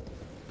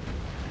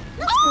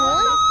 That's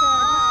good.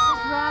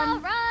 Just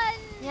run. Run!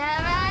 Yeah,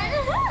 run.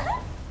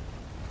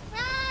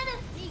 Run.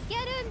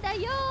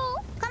 Igerundayo!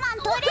 Come on,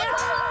 put it.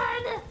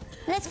 Run.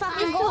 Let's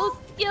fucking So go.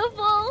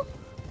 skillful.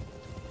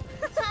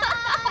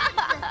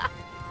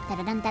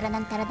 Taradan,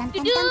 taradan, taradan,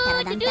 tan, Do-do, tan,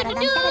 taradan, taradan,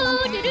 do-do-do-do, taradan,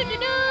 tan.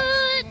 do-do-do-do.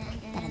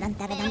 Taradan,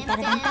 taradan,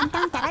 taradan, tan,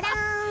 tan,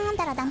 taradan,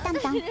 taradan, tan,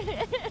 tan.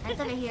 That's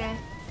over here.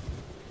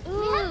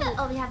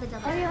 Ooh. We have the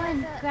double.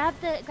 Everyone, grab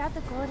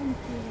the golden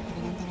seed.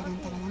 Taradan,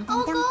 taradan, taradan, tan,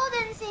 Oh, tan.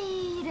 golden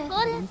seed.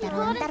 Golden seed,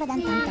 golden Taradan,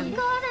 tan, tan. seed.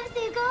 Golden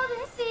seed,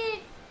 golden seed.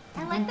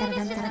 I like that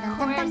it's just a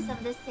chorus of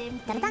the same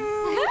thing. Taradan,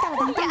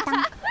 taradan, tan, tan.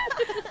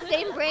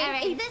 Same brain,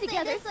 Alright, aims this way,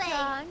 together this way.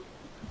 strong.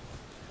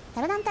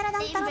 Taradan,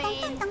 taradan, Same taradan,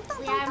 brain. tan, tan,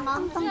 We tan, are tan,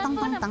 monks. tan, tan,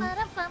 tan, tan.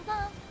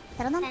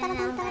 Taradan,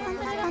 taradan, taradan, taradan,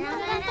 tan,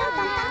 tan, tan,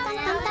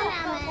 tan, tan,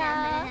 tan,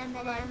 tan.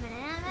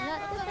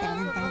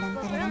 Taradan,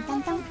 taradan, taradan, tan,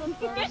 tan.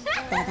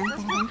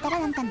 Taradan, taradan,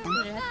 taradan, tan, tan.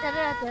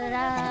 Taradan,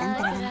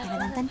 taradan,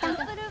 taradan, tan, tan.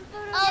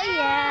 Oh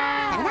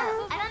yeah. Taradan,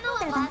 I don't know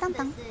what taradan, boss tan,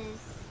 tan. this is.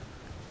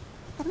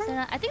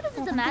 Taradan, I think this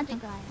is the magic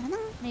guy.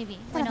 taradan, Maybe.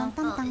 Wait, taradan, no.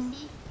 tan, Oh, tan. is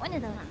he? One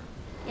of those.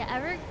 Yeah,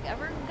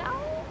 ever go?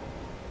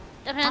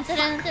 Dun dun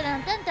dun dun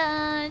dun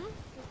dun.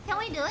 Can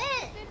we do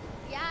it?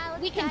 Yeah,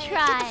 We can it.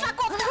 try.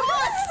 Fuck off the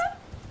horse!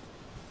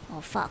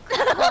 Oh fuck.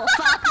 Oh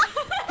fuck.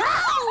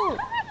 Ow!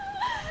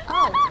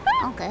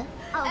 Oh, okay.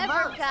 Oh,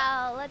 votes.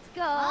 Evergo, let's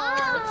go.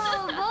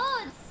 Oh,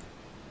 votes.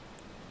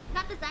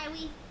 Got this,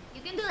 Iwi.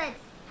 You can do it.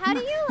 How do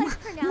you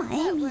pronounce that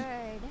Miami.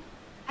 word?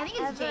 I think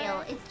it's Ever-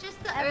 jail. It's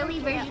just the Ever early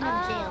version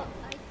of jail.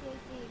 Oh, I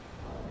see.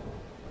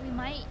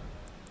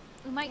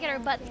 We might get our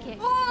Yeah, butts okay.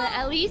 kicked, but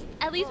at least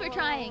Whoa, we're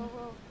trying.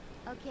 whoa.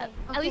 Okay.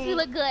 At least we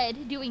look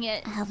good doing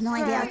it. I have no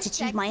idea how to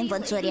change my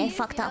inventory. I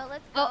fucked up.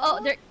 Let's go. Oh,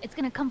 there! It's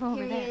gonna come from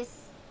over Here there. he is.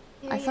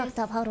 Here I he fucked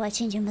is. up. How do I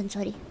change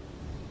inventory?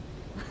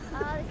 Oh,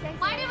 the sex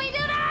Why did we do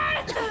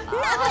that? Oh,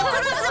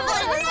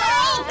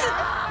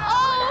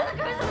 the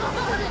crucible!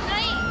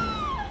 Nice.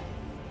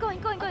 Going.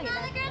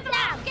 Another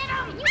crucible. Get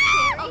him. You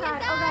Oh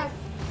god. Oh god.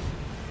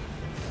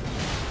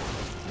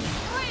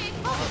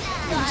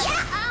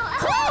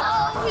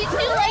 Oh, we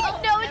do like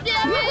no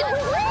damage.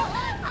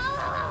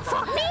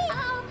 Fuck me!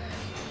 Hold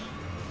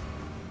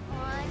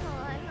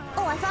on.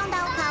 Oh, I found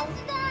out how.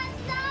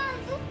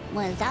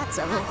 Well, that's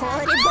a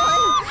horrible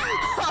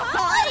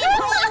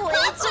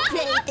way to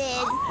play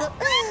this.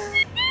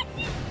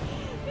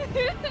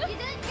 You're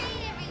doing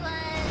great,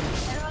 everyone.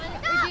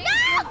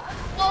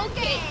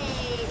 Okay.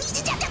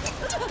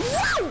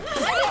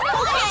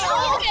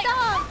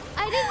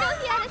 I didn't know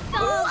he had a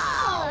stomp.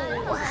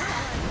 Wow.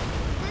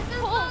 This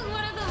is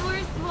one of the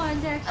worst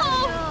ones, actually. Oh,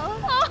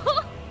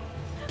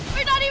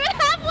 we're not even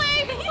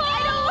halfway. I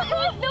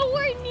know,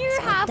 nowhere near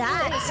halfway.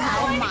 That's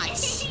how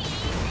much.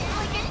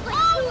 Like 2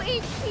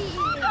 HP.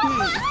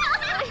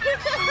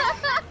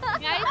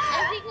 Guys,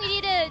 I think we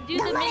need to do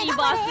the mini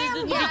bosses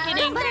in the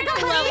beginning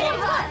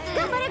level.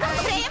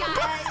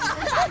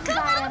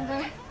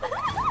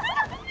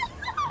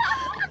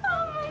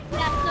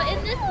 Yeah, so in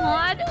this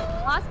mod,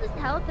 bosses'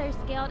 health are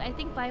scaled, I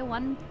think, by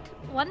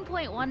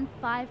 1.15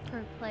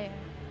 per player.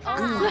 Oh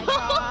my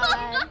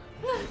god.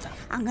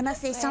 I'm gonna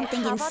say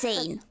something How about the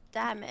insane,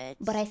 damage.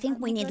 but I think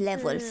we need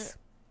levels.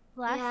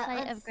 Last Yeah, Sight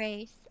let's- of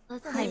Grace.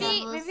 Let's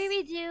Maybe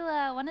we do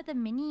one of the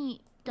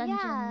mini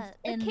dungeons Yeah,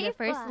 the in the cave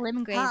first boss.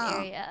 Limgrave Oh.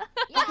 area.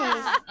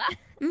 Yeah.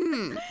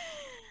 Hmm.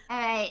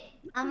 Alright,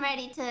 I'm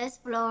ready to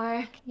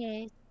explore.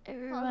 Okay,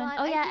 everyone. on,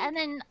 Oh I yeah, think- and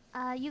then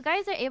you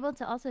guys are able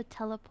to also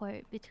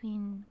teleport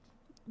between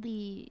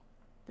the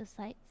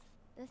sites.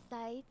 The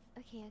sights.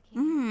 Okay.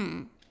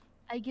 Hmm.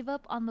 I give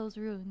up on those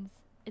runes.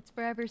 It's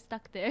forever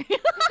stuck there.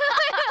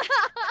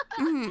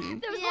 Hmm.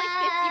 There was Yeah. like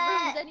 50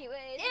 rooms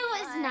anyway. It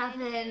was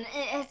nothing.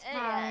 It's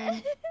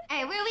fine.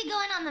 Alright, where are we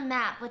going on the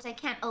map? Which I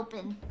can't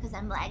open because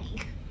I'm lagging.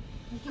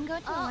 We can go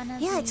to Oh. one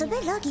of Yeah, it's a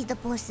bit the, laggy, the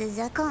bosses.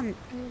 I can't.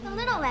 A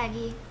little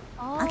laggy.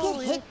 Oh, I get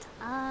hit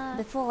Uh,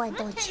 before I I'm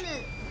gonna dodge. turn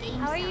the game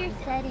how are your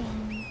sound down.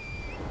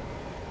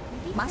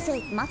 settings? My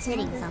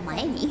settings are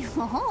Miami.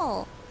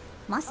 Oh,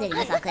 my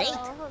settings are great.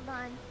 Oh, hold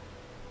on.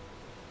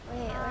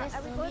 Wait, where's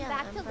Are we going Lumia,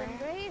 back to Ember?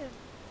 Limgrave?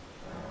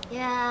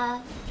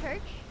 Yeah.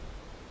 Church?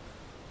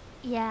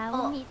 Yeah,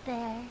 we'll Oh. meet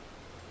there.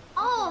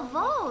 Oh,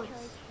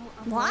 votes.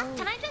 What?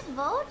 Can I just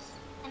vote?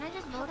 Can I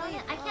just vote on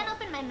it? I can't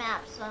open my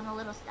map, so I'm a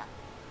little stuck.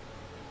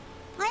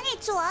 I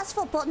need to ask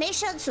for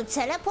permission to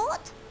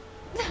teleport?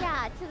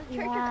 Yeah, to the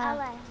Church Yeah. of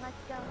LA.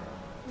 Let's go.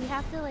 We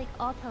have to like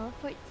all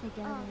teleport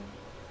together.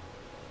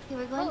 Okay,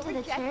 we're going Oh, to the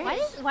reject-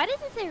 church. Why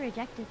does it say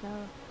rejected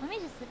though? Let me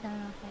just sit down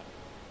real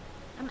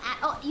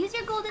quick. Use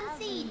your golden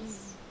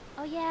seeds.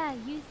 Oh yeah,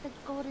 use the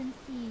golden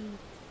seed.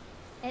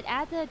 It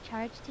adds a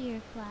charge to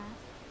your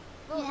flask.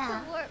 Well,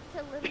 Yeah. to warp to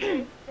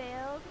Limgrave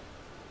failed.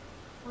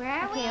 Where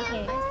are we? Okay, okay.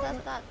 Amber? It says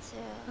that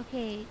too.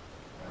 Okay,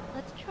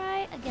 Let's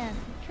try again.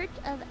 Church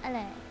of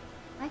LA.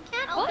 I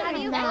can't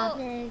open the map.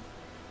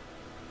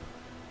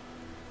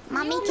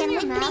 Mommy, can we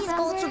please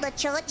go to the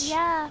church?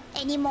 Yeah.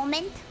 Any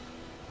moment?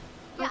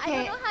 Yeah, Okay.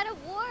 I don't know how to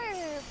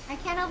warp. I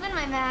can't open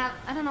my map.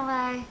 I don't know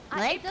why.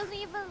 It doesn't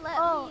even let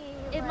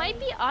me. It might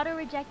be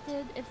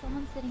auto-rejected if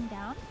someone's sitting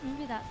down.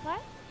 Maybe that's why.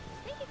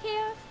 Thank you,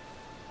 Chaos.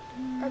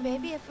 Or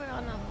maybe if we're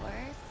on a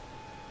horse.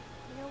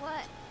 You know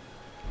what?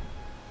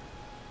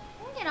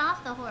 I can get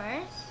off the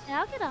horse. Yeah,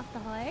 I'll get off the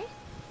horse.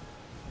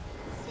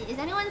 Let's see. Is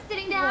anyone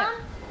sitting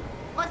down?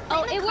 Let's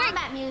play the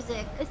combat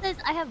music. It says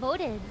I have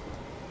voted.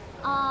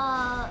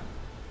 How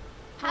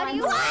do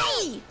you?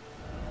 Why?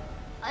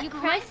 You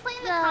mine's press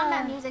playing the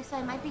combat music, so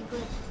it might be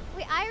glitched.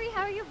 Wait, Irie,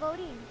 how are you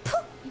voting?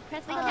 You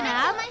press the Wait, can I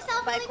map. kill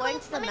myself By really going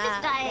quick? to the Let me just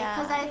map, die, yeah.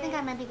 because I think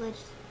I might be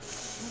glitched.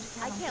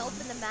 I can't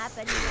open the map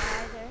anymore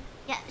either.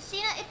 Yeah,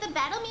 Sheena, if the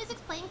battle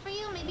music's playing for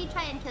you, maybe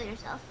try and kill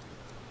yourself.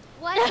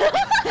 What?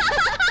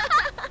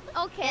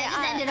 Okay, Yeah,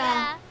 just end it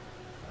yeah.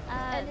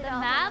 all. End it The all,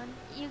 map,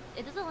 hold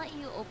it doesn't let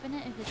you open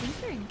it if it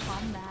thinks you're in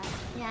combat.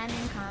 Yeah, I'm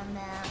in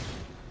combat.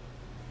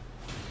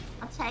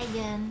 I'll try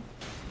again.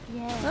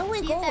 Yeah. Where are we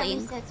See if that going?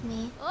 resets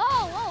me.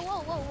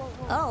 Whoa.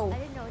 Oh. I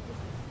didn't know it just...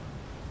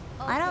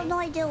 I have no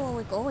idea where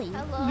we're going.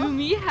 Hello?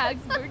 Lumi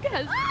Hagsburg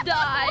has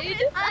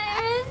died.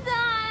 I'm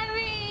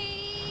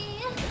sorry.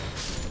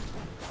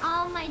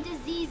 All my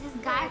diseases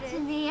got to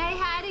me. I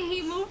had a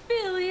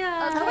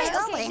hemophilia. Where are we Okay,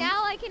 going?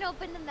 now I can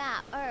open the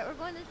map. Alright, we're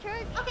going to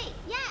church. Okay,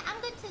 yeah, I'm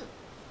good too.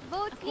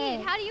 Vote Okay.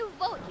 Pete. How do you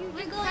vote? You We're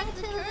just going press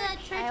to the the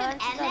church? Church I of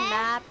went to the LA.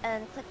 map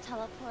and clicked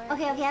teleport.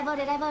 Okay, I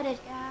voted.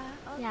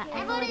 Yeah. Okay.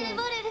 I voted.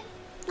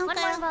 What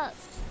Okay. about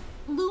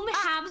Loom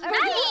Habsburg.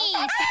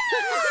 Right.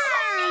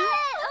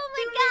 Oh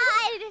my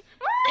god!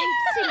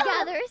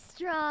 Together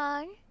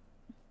strong.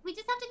 We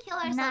just have to kill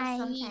ourselves Nice.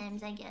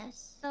 sometimes, I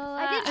guess. so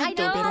I I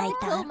do know be how like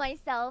to kill that.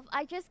 myself.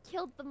 I just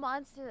killed the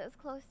monster that's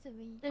close to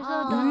me. there's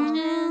Oh. a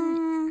dungeon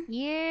Mm,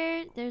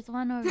 here. There's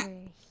one over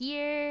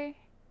here.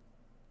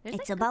 There's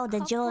it's like a about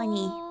the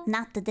journey, couple.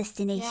 not the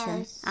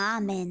destination. Yes.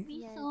 Amen.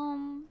 Maybe Yes.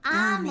 some.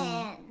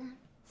 Amen.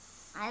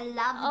 I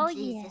love Oh,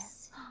 yeah.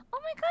 Jesus. Oh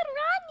my God,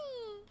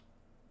 Ronnie!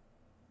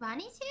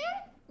 Ronnie's here?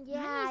 Yeah.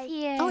 Ronnie's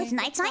here. Oh, it's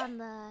It's nighttime? on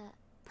the...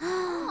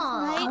 Oh,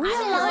 Are I'm we in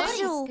the allowed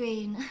loading to?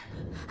 screen.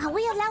 Are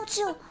we allowed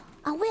to?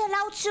 Are we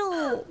allowed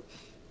to?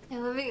 Yeah,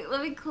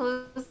 let me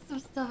close some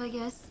stuff, I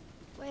guess.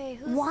 Wait,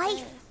 who's Wife?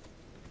 this?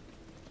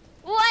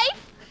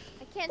 Wife!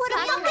 I can't What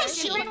talk about to her. this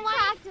She shit? wouldn't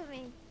talk to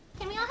me.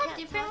 Can we all have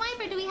different wife,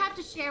 or do we have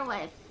to share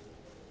wife?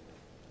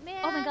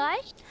 Man. Oh my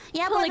gosh.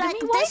 Yeah, but Polygamy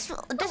like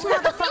this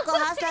motherfucker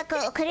has like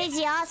a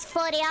crazy ass,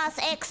 furry ass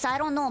ex. I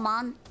don't know,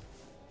 man.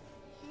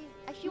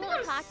 She won't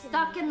I'm talk to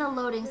stuck me. in the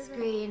loading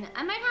screen.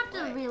 I might have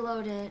to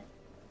reload it.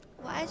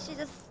 Why is she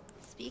just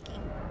speaking?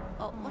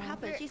 Oh, what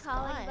happened? She's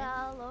Calling gone.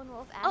 Bell, Lone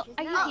Wolf, Oh, Ashes.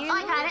 are you Oh, here?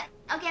 I got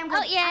it. Okay, I'm good.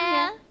 Oh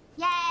yeah. I'm here.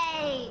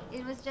 Yay!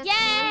 It was just Yay!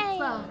 really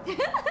slow.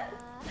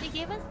 They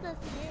gave us the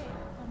spirit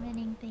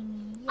summoning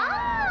thingy.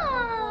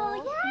 Oh,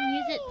 You yay! can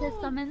use it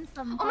to summon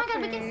some. Oh my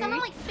god, we can summon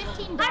fuckers. like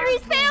 15 dogs.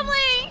 Iris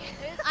family.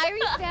 There's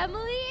Irie's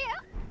family.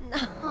 No.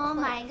 Oh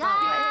my Not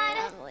god.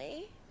 my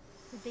family.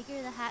 The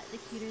bigger the hat, the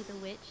cuter the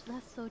witch.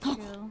 That's so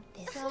true.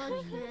 This So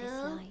screen true. is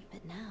light,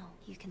 but now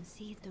you can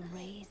see the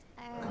rays.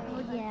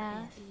 Oh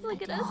yeah.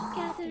 Look at I us don't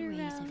have the gathered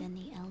rays of around.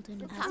 any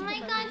Elden Oh my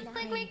Ring. god, it's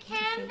like we're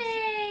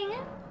camping.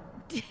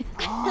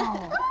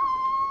 Oh.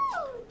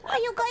 Oh,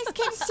 you guys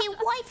can see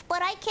wife,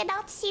 but I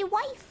cannot see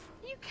wife.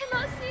 You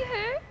cannot see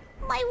her.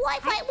 My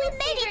wife, we can't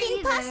made see it her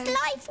in past either.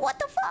 life. What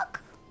the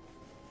fuck?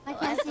 I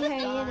can't see her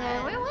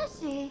either. Where was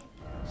she?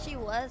 She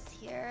was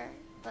here,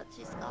 but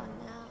she's gone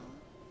now.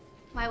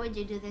 Why would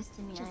you do this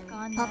to me, She's Iris?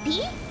 gone now.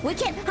 Puppy? We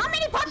can. How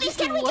many puppies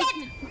can we get?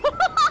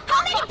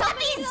 How many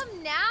puppies?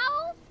 Them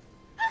now?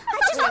 I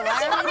just want to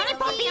see how many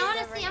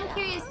Honestly, puppies. I'm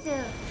curious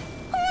too.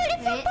 Holy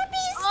fuck, Wait.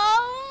 puppies!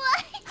 Oh my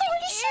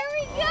Holy shit! Here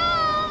we go!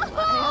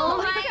 Oh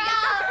my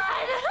god!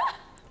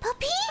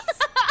 Puppies?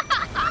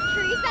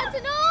 Tree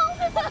Sentinel!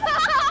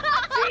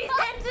 Tree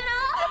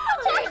Sentinel!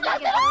 Seems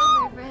like an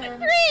over for him.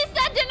 Three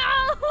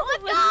Sentinel!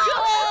 Let's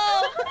go!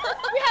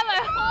 We have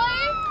our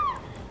horse!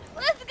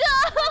 Let's go!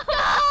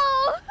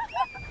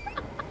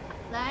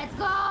 Let's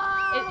go!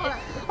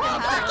 Oh,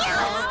 fuck you!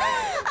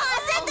 Oh,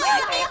 send me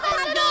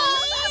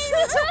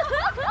puppies!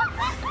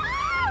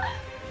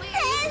 Wait,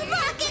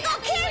 Let's fucking go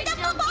kill you the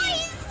were joking.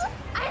 boys!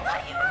 I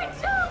thought you were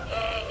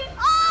joking!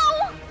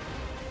 Oh!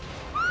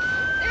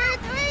 They're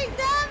doing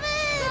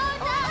damage!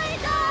 Oh my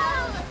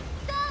god!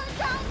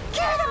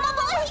 Kill them, my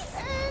boys!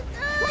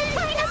 My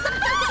finest of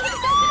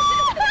puppies!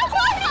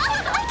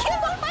 I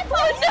killed all my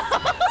boys!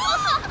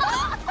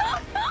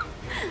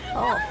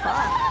 Oh,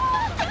 fuck.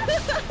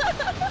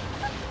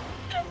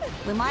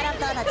 We might have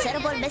done a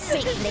terrible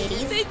mistake,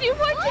 ladies. They do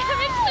more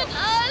damage than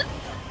us.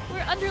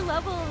 We're under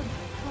leveled.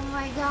 Oh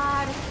my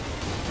god.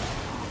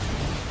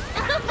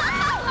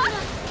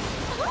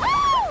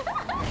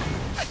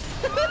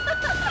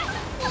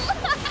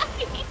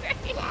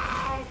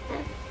 Yes!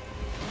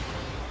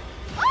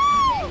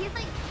 Yeah,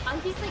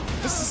 he's like,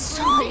 This is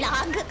so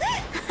lag.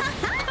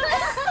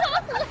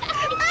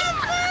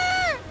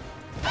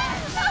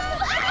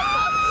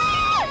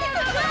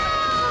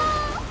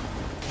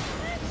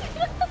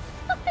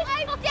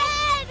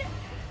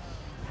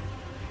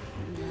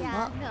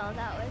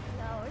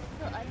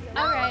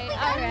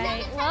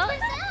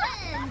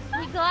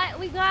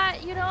 We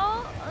got, you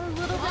know, a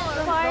little bit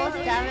farther. Oh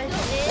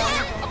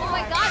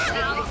my god,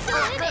 wait, we're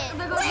still in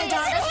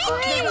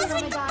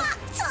it.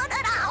 Turn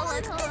it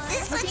out.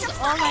 This is such a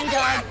All my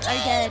dogs are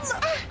dead.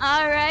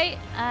 Alright,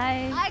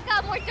 I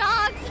got more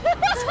dogs.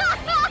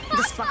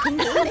 This fucking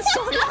game is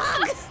so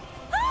long. Wait,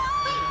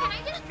 can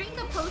I just drink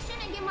a potion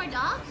and get more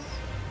dogs?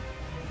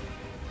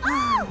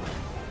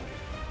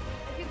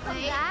 If you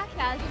come back,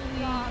 casually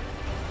dogs.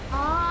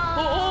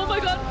 Oh my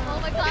god. Oh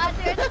my god,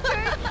 there's a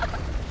turd.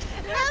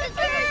 There's a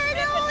turd.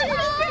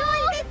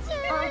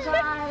 Oh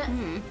god.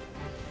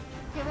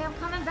 Okay, wait, I'm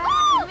coming back.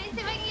 Let me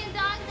see if I can get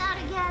dogs out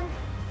again.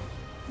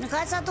 You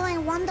guys are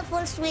doing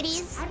wonderful,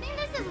 sweeties. I think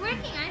this is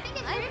working. I think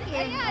it's working.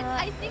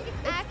 I think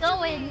it's actually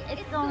going.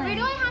 It's going. Where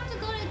do I have to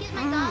go to get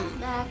my dogs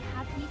back?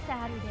 Happy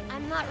Saturday.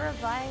 I'm not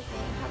reviving.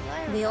 How do I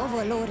revive? We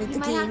overloaded the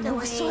might have game. to It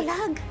was so wait.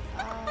 long.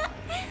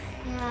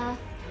 Yeah.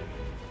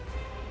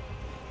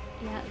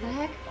 Yeah, The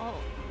heck? oh,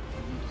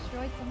 you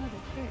destroyed some of the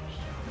church.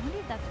 I wonder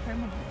if that's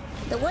permanent.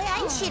 The way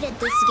I cheated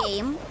this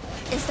game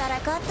is that I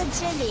got the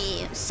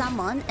jelly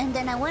summon, and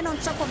then I went on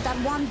top of that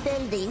one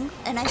building,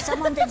 and I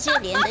summoned the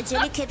jelly, and the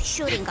jelly kept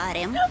shooting at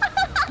him.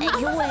 And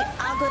he went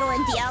aggro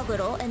and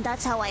diaggro, and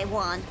that's how I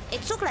won.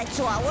 It took like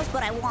 2 hours,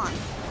 but I won.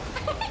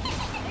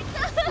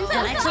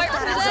 And I took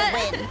that as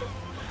a win.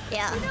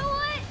 Yeah. You know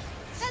what?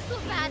 That's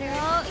what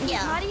matters. He's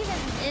Yeah. not even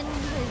in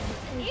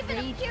his Even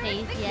rage appearance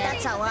phase victory. yet.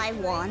 That's how I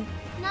won.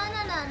 No,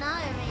 not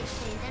a rage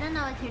phase. I don't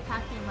know what you're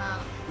talking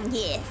about.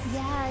 Yes.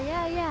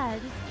 Yeah.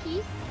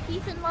 Just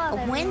peace and love.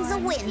 A win's a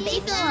everyone. win, Peace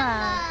baby. and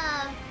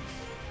love.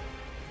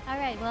 All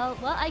right. Well,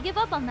 I give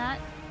up on that.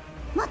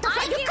 What the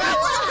fuck, you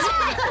cowards!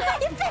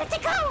 You filthy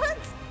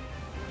cowards!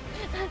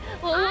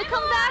 Well, we'll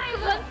come back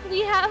once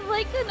we have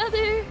like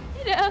another,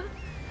 you know.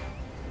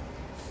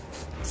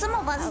 Some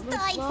of us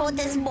died for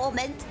this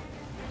moment.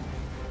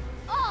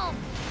 Oh,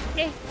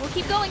 Okay, we'll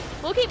keep going.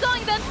 We'll keep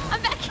going then.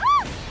 I'm back.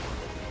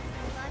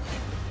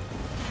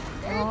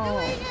 they're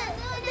doing it.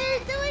 They're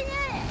doing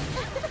it.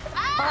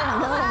 Oh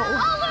no.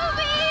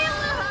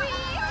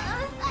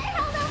 I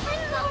held out for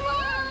so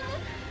long.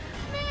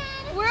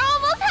 Man. We're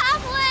almost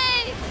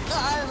halfway.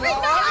 We're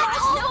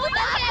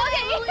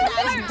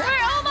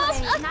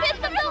almost a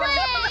fifth of the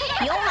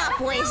way. Your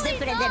halfway is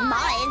different than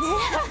mine.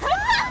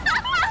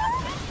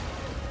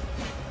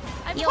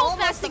 I'm You're pole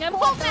almost maxing. a I'm pole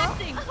quarter.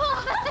 maxing.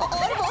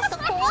 Almost a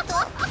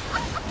quarter.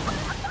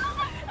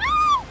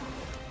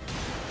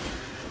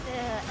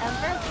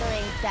 Ember's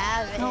doing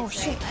damage. Oh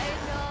shit. I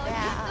know.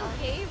 Yeah. You're so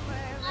gamer.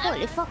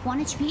 Holy fuck,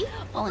 1 HP?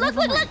 Oh, Look, never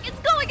mind. look! It's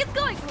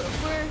going.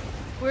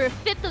 We're a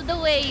fifth of the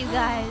way, you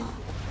guys.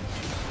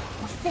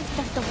 A fifth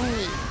of the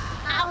way.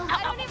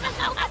 I don't even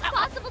know if it's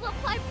possible to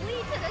apply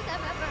bleed to this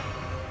ever.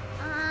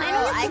 I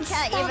know you I can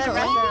can't even stagger.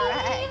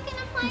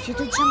 resurrect. You should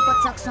do jump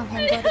attacks on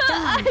him, got it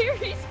done.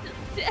 Iris is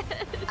dead.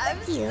 I'm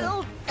You.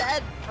 still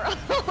dead, bro. I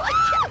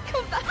can't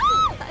come back to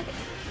life.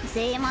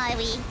 Same,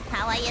 Ivy.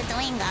 How are you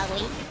doing,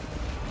 Ivy?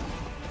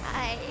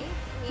 Hi.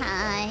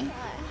 Hi.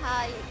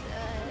 How you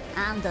doing?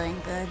 I'm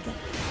doing good.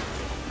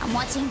 I'm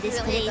watching these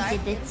Really crazy dark.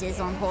 bitches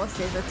on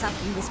horses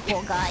attacking this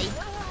poor guy.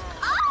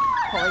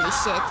 Holy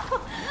shit.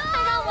 I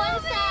got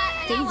one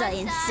shot. Things are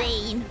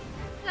insane.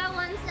 Got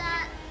one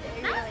shot.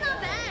 That's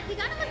not bad. We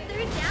got him a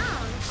third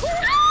down.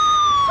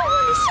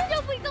 Holy shit,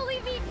 no, please don't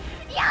leave me.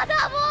 Yeah,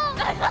 double.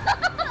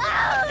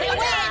 Wait,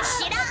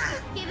 shit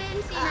up! Give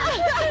in, Tina.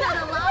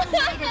 The long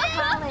night is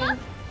calling.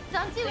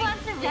 Don't you want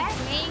to rest?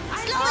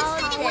 Slow and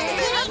steady wins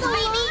the race,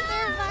 baby!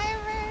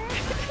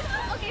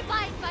 Okay,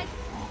 fine.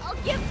 I'll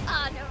give.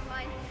 Ah, never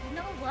mind. You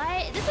know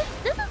what? This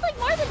is like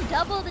more than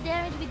double the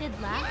damage we did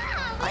last.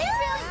 Oh, yeah.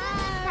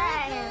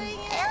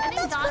 Yeah,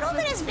 that's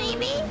progress,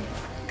 baby.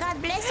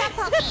 God bless our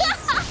puppies.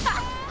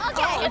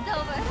 Okay, it's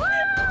over.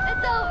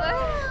 It's over.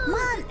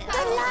 Man,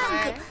 the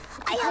lag.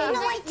 I have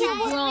no idea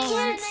what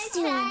killed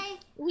still.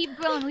 We've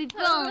grown. Release.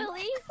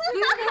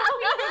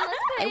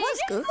 It was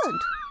good.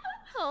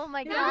 Oh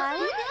my That god.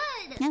 was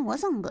good. It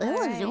wasn't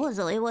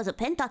good. It was a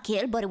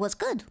pentakill, but it was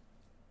good.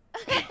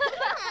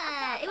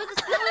 Yeah, it was a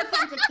slower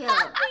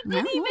pentakill.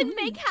 Didn't even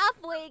make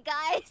halfway,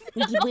 guys.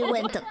 We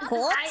went to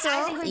quarter.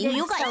 I think we You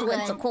did guys so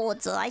went to good.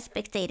 quarter. I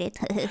spectated.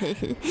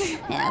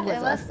 Yeah, it was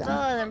It was awesome.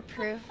 still an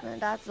improvement.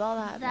 That's all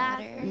that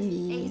matters.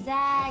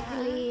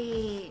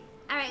 Exactly.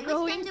 Alright,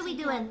 which game do we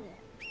do in?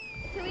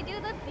 Can we do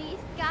the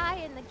beast guy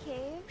in the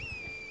cave?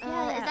 Is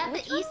that the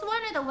which one? east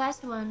one or the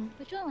west one?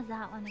 Which one was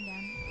that one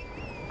again?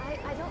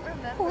 I don't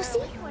remember Horsey?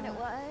 which one it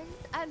was.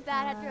 I'm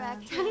bad at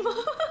directions.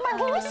 My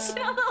horse.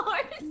 The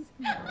horse.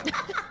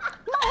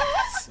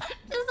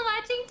 Just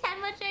watching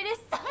Tenma try to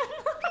summon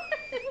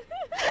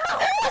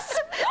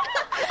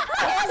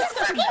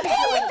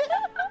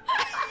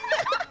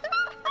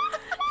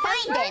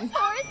Fine then.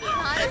 Horsey,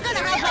 I'm gonna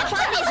have my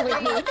puppies with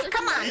me.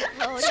 Come on.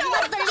 Show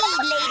us the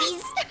lead,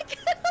 ladies.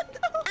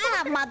 I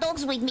have my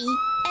dogs with me,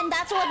 and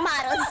that's what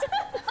matters.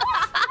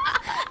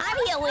 I'm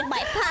here with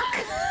my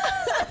pack.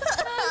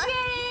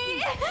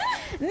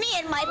 Me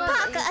and my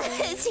pack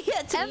is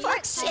here to Ember,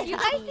 fuck shit can you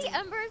up. guys see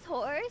Ember's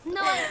horse?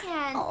 No, I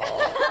can't. Oh.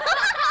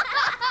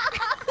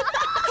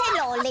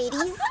 Hello,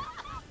 ladies.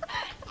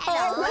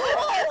 Oh,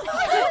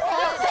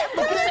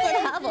 it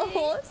doesn't have a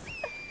horse.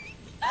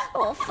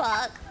 Oh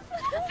fuck.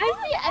 I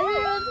see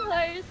everyone's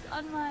horse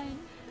on mine.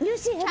 You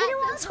see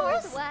everyone's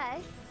horse?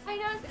 Northwest. I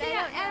don't see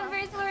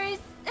Amber's horse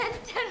and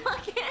Tenma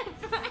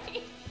can't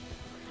ride.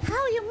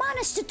 How you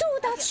managed to do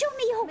that? Show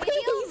me your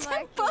baby's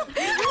temper.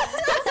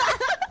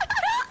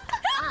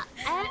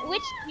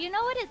 Which, you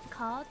know what it's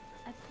called?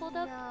 I pulled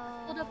up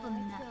a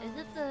map. Is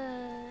it the...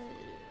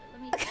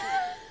 Let me see.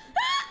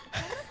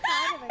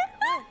 Side of a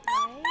cliff,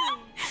 right?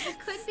 It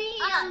could be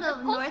on the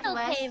coastal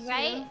northwest cave,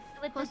 right?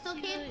 With coastal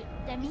the cave?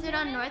 demi Is it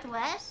on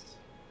northwest?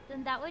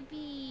 Then that would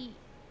be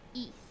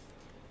east.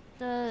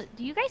 Do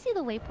you guys see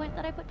the waypoint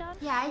that I put down?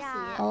 Yeah, I see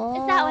it. Oh.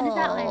 It's that one, it's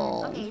that one.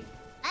 Okay,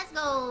 let's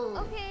go.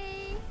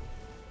 Okay.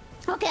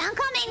 Okay, I'm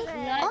coming.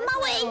 On my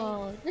way.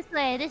 Oh, this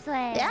way, this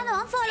way. Yeah, no,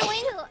 I'm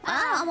following.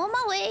 I'm on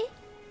my way.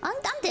 I'm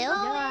there.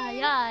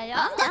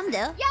 Yeah. I'm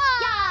there. Yeah.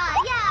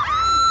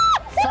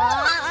 Fuck.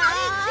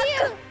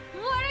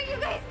 What are you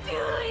guys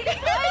doing?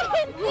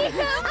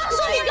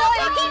 So you go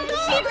fucking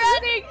dogs. Keep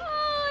running. Oh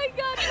my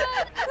god,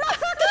 run. My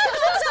fucking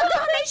dogs are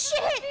dumb as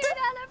shit. Dude,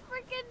 out of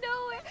freaking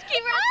nowhere.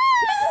 Keep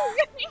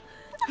running.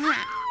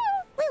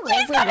 We will.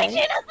 He's coming.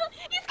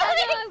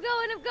 I'm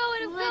going.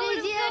 What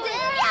did you do?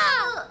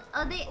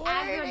 Oh, they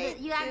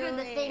aggroed you aggroed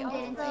the thing,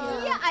 didn't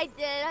you? Yeah, I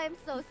did. I'm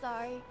so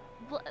sorry.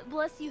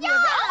 Bless you, Yeah.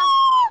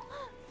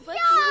 whoever. Bless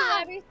you,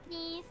 whoever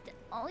sneezed.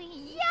 Oh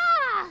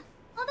yeah.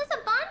 Oh, there's a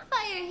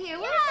bonfire here.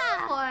 What is that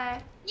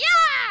for?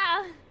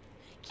 Yeah.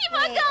 Keep on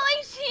Wait.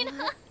 going,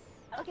 Sheena.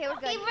 Okay, we're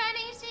good. Keep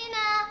running,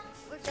 Sheena.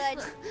 We're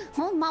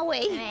good. On my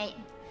way. Alright.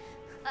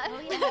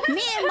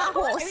 Me and my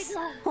horse.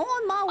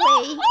 On my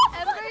way.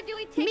 Ember, do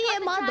we take Me on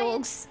and the my giant?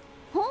 dogs.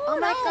 On Oh my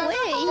my god,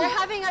 way. they're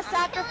having a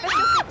sacrificial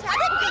Okay,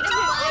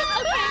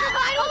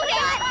 fine. What was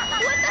that?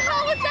 What the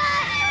hell was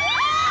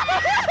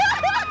that?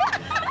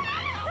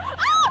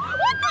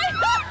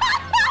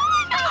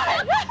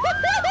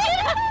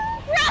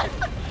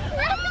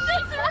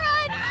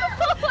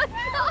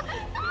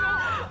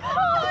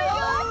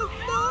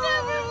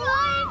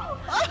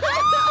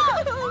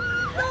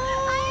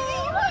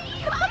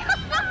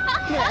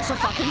 You're so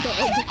fucking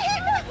dead.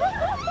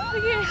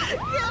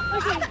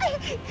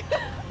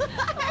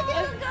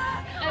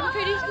 I'm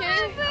pretty sure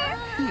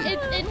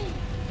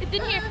it's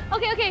in here.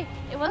 Okay.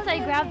 Once I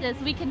grab this,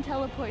 we can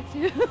teleport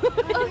to.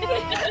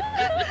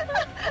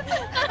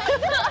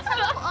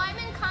 I'm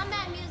in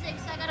combat music,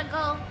 so I gotta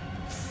go.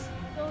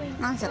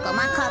 One second,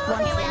 my cup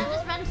wants Okay, wait, in. I'll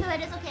just run to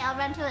it. It's okay, I'll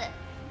run to it.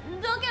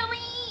 Don't kill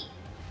me!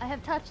 I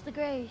have touched the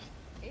grace.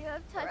 You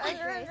have touched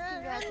the grace.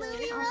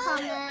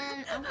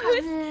 Congratulations. I'm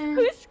coming.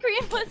 Whose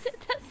scream was it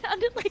that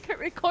sounded like a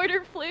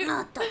recorder flute?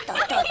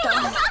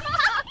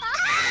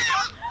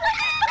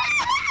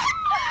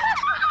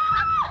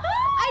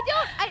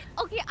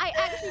 I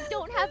actually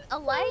don't have a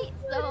light,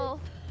 so...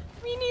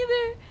 Me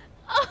neither.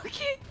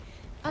 Okay.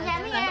 Okay,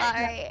 I'm here.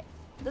 Sorry.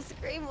 The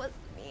scream was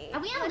me. Are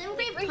we on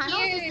Limgrave We're Tunnels?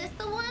 here. Is this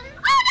the one?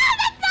 Oh no,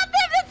 that's not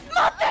them. That's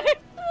Mother.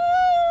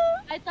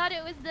 I thought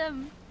it was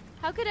them.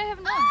 How could I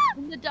have known?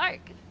 In the dark.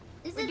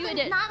 Is We're it doing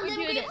the it. not We're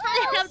doing Limgrave it.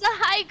 They have Tunnels? the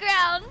high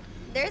ground.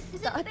 They're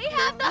stuck. They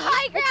have the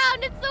high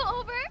ground. It's so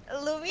over.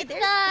 Lumi, they're It's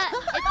Is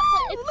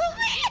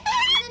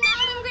it not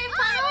Limgrave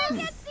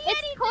Tunnels?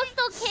 it's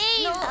coastal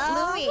cave. No,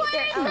 Lumi,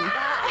 they're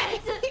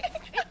outside.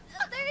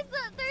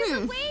 There's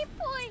a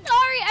waypoint.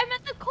 Sorry, I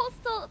meant the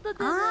coastal. The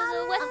west.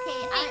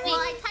 Okay,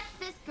 I touched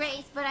this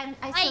grace, but I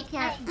still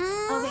can't.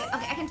 Okay,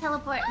 I can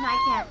teleport. No, I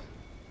can't.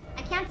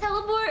 I can't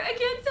teleport.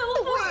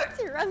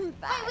 To run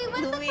back. Wait, we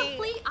went the Lumi.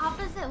 complete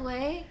opposite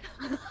way.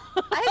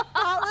 I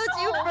followed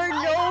you for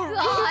no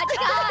God,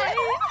 reason. guys.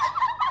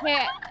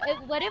 Here,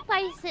 what if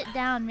I sit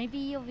down? Maybe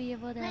you'll be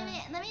able to. Let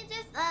me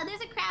just.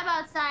 There's a crab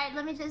outside.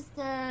 Let me just.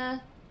 Oh,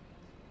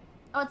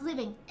 it's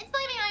leaving. It's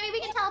leaving. I mean, we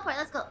can teleport.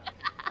 Let's go.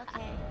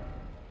 Okay.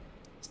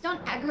 Just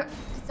don't aggro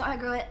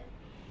it.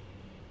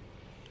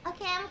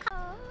 Okay, I'm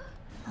coming.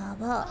 I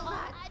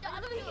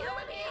don't feel it.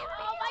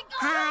 Oh my god.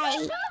 Hi.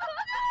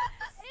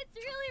 It's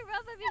really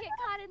rough if you get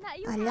caught in that.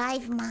 You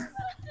Alive, ma.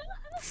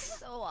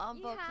 So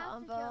wombo have to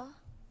combo.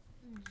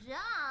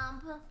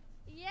 Jump.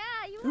 Yeah,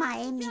 you have My to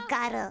Amy jump.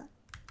 got her.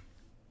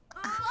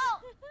 Oh.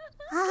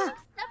 Ah,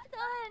 Stepped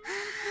on.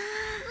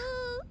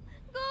 Ooh.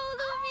 Go,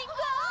 Lumi, go.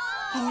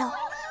 hello.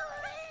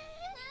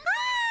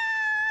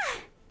 Ah!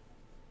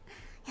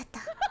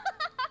 Yatta.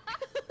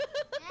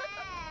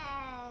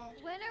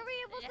 Yay. When are we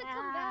able to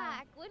come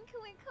back? When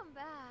can we come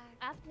back?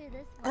 After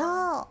this one.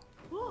 Oh,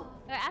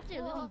 Or after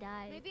Well, Lumi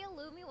dies. Maybe a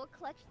Lumi will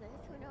clutch this.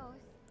 Who knows?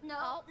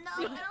 No,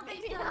 I don't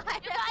think so. You got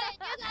it.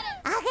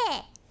 okay.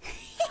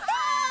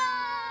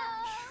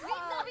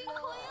 Wait, the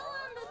recoil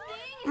on the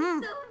thing is Mm.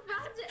 so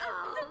fragile.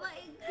 Oh my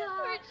god.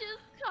 We're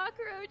just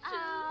cockroaches.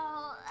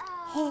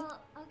 Ow.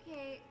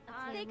 Okay.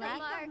 Take a Bank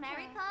mark. of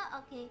America?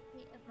 Okay.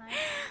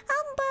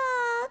 I'm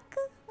back.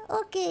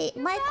 Okay,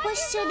 my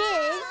question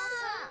is,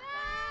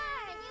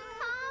 Can you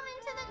come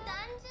into the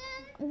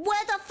dungeon?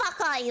 where the fuck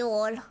are you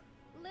all?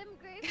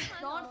 Limgrave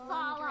Don't tunnel.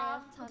 fall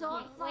off.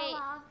 Don't fall Wait.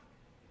 off.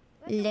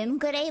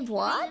 Limgrave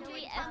what? Should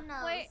we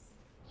Tunnels. escort?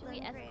 Should we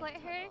escort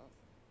her?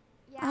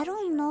 Yeah, I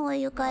don't know where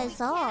you guys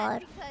are.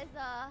 Because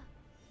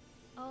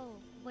Oh,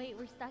 wait,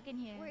 we're stuck in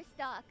here. we're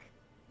stuck.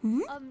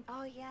 Hmm?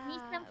 Oh yeah. Meet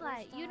we're Senpai,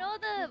 you stuck. know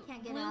the We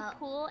can't get blue out.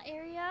 pool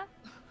area?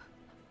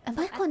 Am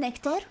I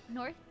connected?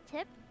 North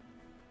tip?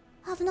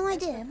 I have no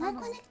idea. the Am I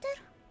tunnel. connected?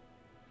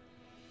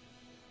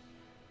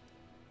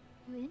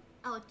 You in?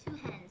 Oh, two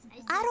hands. I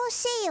see. I don't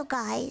see you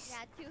guys.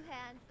 Yeah, two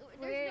hands.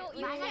 We're- There's no.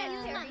 You I gotta can't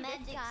use my parry this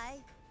magics. guy.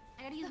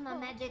 I gotta use my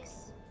magics.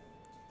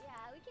 Yeah,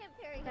 we can't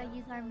parry We gotta him,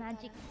 use our so we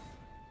magic.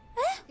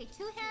 gotta- Okay,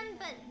 two hand,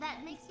 but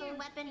that makes your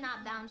weapon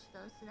not bounce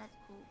though, so that's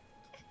cool.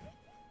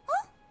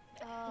 Oh,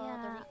 the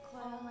Yeah.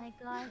 recoil. Oh my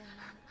god.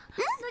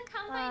 The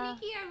Kanpai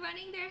Nikki are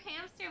running their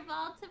hamster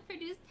ball to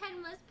produce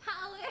Tenma's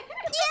power.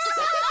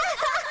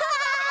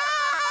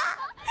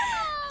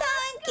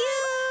 Thank you.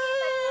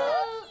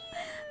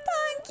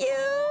 Thank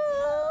you.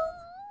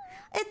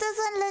 It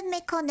doesn't let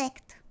me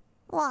connect.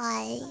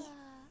 Why?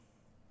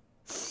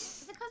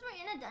 Is it because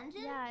we're in a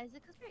dungeon? Yeah, is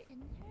it because we're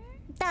in here?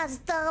 That's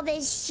dumb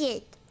as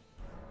shit.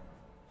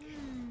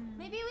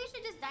 Maybe we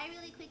should just die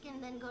really quick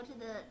and then go to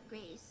the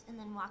grace and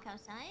then walk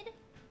outside.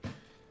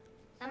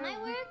 That Or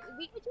might work.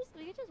 We could just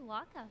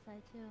walk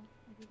outside too.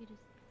 Like we could just.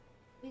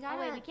 We Oh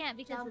gotta wait, we can't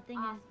because the jump thing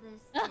off is.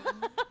 this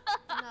thing.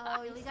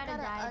 No, we gotta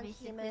die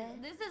basically.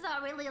 unhuman. This is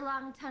a really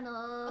long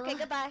tunnel. Okay,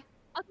 goodbye.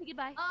 Okay,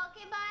 goodbye.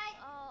 Okay, bye.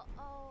 Oh,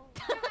 oh.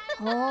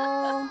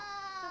 Oh.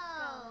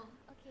 Oh.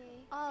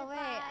 Okay. Oh wait,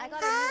 I Goodbye.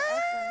 got a new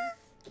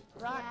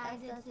essence. Rock Yeah, I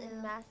did essence too.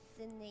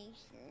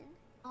 imagination.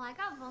 Oh, I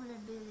got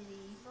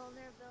vulnerability.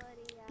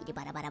 Vulnerability. Yeah. Okay,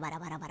 let's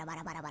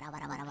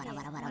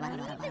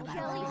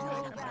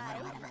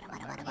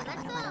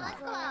go. Let's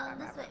go out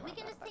this way. We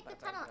can just take the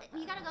tunnel.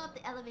 We gotta go up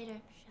the elevator.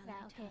 Yeah,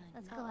 okay,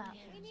 let's go out.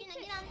 We need Sheena, to.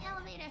 get on the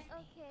elevator.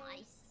 Okay.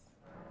 Nice.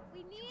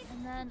 We need.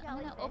 And then I'm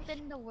gonna jellyfish.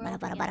 open the world.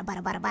 again.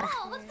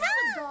 Oh, what's wrong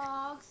with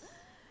dogs?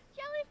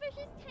 Jellyfish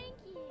is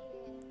tanky.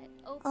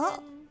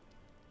 Open.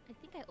 I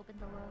think I opened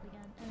the world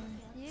again. And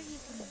see if you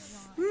can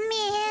join.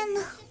 Man.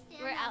 Just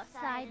stand We're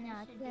outside and it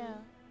now should too.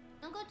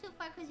 be- Don't go too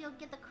far because you'll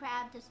get the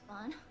crab to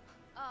spawn.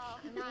 Oh,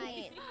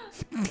 Nice.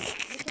 nice.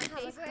 We can have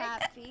a Favorite?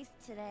 crab feast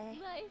today.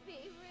 My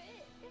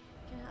favorite. We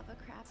can have a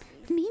crab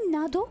feast. みん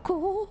など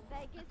こ?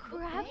 Vegas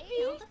crab buffet?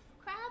 Kill the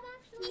crab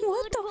actually?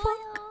 What the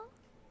fuck?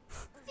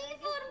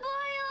 Seafood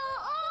boil!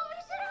 Oh, we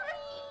should have a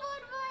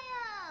seafood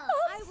boil!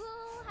 I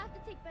will have to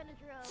take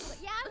Benadryl, but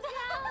yeah, I'm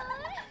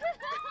down.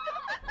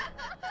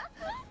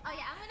 Oh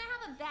yeah, I'm gonna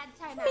have a bad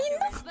time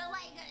afterwards, but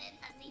like, it's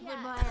a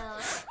seafood boil.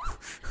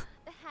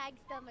 The hag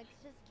stomachs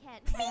just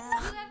can't You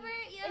handle.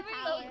 ever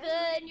so eat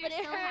good, and you're but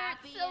it so hurts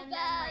happy so and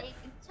bad. then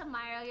like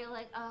tomorrow you're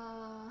like,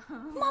 oh.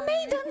 My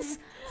maidens.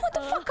 What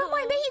the fuck are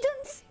my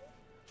maidens?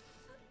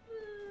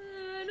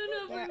 I don't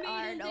know if There we're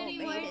are maidens no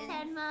anymore, maidens.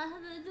 Tenma.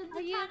 The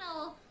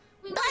tunnel.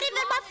 We Not went even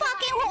all my the way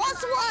fucking back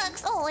horse inside.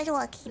 works. Oh, it's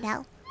working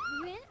now.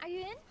 You in? Are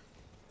you in?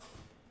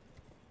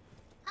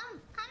 Come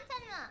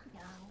Tenma.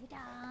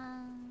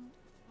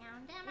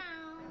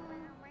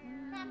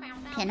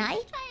 Can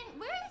I?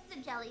 Where is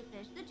the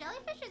jellyfish? The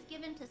jellyfish is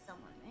given to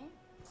someone, right?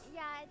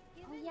 Yeah, it's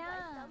given by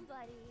yeah.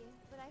 somebody,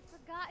 but I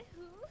forgot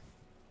who.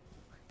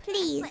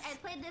 Please. I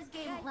played this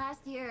game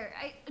last year.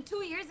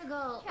 2 years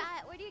ago.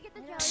 Chat, where do you get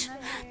the I don't jellyfish?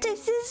 remember.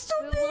 This is so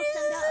We'll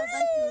send out a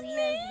bunch of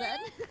Leahs then.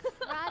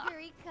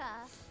 Roderica.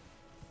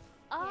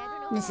 Oh. I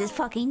don't know. This is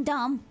fucking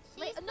dumb.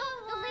 She's No,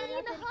 the lady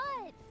in the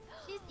hut.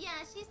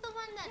 She's the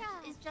one that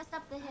Yeah. is just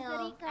up the hill.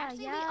 Federica, Actually,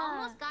 we yeah.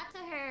 almost got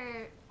to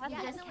her. That's We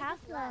the just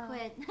castle.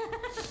 quit.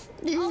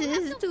 This Oh, we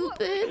have is to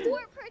stupid.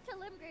 warp her to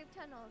Limgrave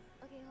tunnels.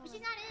 Okay, hold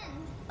She's on. not in.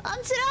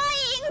 I'm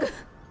trying.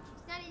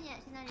 She's not in yet.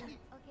 She's not in yet.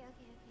 Okay.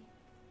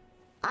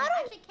 I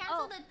don't. Actually,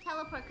 cancel the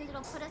teleport because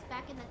it'll put us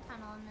back in the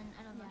tunnel, and then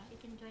I don't know. She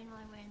can join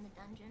while we're in the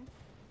dungeon.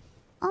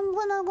 I'm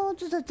gonna go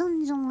to the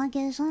dungeon, I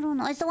guess. I don't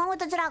know. It's the one with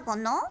the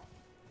dragon, no?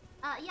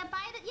 Yeah,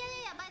 buy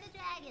the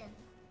dragon.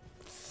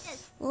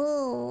 Yes.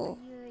 Oh.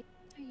 Are you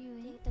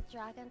in? Dude, the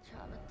dragon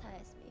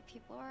traumatized me.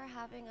 People are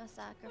having a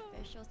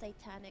sacrificial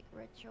satanic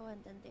ritual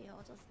and then they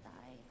all just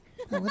die.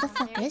 What the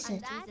fuck Very is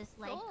it? Jesus,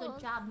 like, good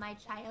souls. job, my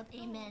child.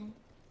 Amen.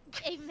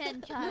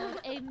 Amen, child.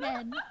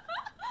 Amen.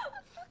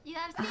 You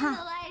have seen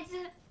the light.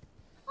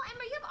 Oh,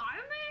 Ember, you have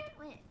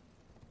armor? Wait.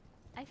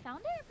 I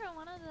found it from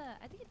one of the.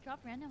 I think it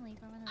dropped randomly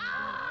from one of the.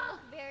 Ah!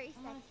 Very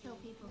I wanna sexy. kill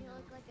people You now.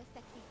 look like a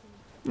sexy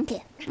queen.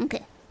 Okay,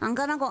 okay. I'm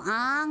gonna go.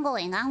 I'm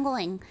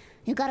going.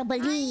 You gotta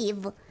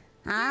believe.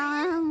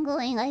 I'm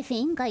going, I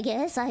think. I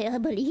guess. I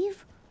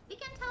believe. We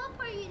can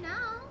teleport you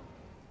now.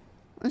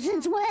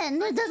 Since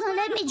when? It doesn't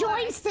let me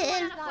join still.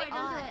 Don't do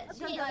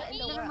it. Okay, Don't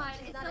do it. Never mind.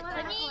 It's the one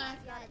Let me-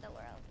 Not in the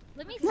world.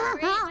 Let me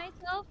separate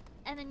myself,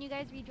 and then you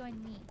guys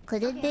rejoin me.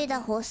 Could it be the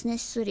host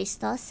necessary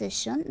start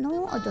session?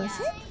 No, or does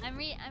it? I'm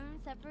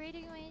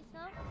separating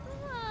myself.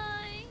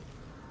 Bye.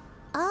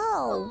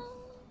 Oh.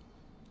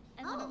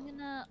 And then I'm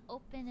gonna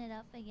open it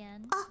up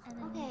again, Oh. and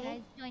then Okay. you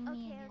guys join me.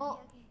 Okay, again. Oh.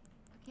 okay.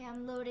 Okay,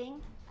 I'm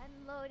loading.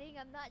 I'm loading.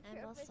 I'm not I'm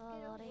sure if it's also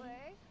gonna loading.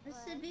 work. This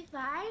but- should be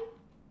fine.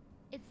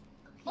 It's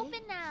Okay.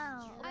 open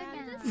now. I'm Open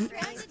in now. the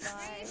stranded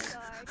Graveyard.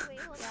 graveyard. Wait,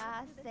 hold on. Yeah,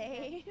 let's do this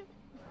same.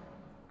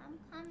 I'm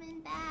coming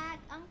back.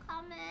 I'm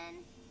coming.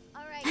 again.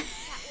 All right.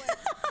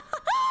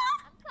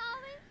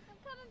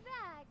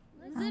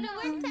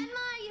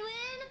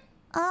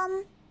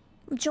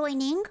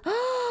 joining.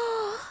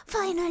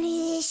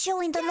 Finally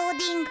showing the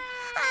loading.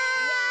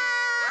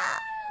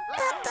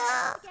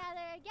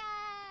 Together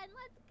again.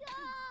 Let's go.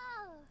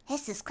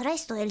 Jesus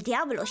Cristo, el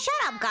diablo. Shut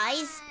up,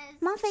 guys.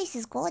 My face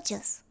is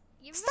gorgeous.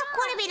 Stop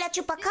calling me la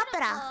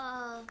chupacabra.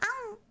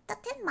 I'm the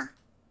Tenma.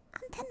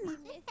 I'm Tenma.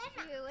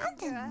 I'm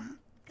Tenma.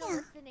 Yeah.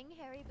 Listening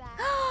Harry back.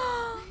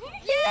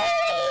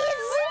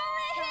 Yes!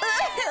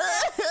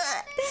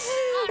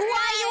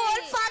 Why you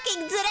all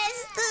fucking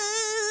dressed?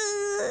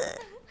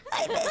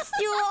 I missed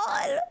you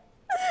all.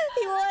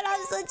 You all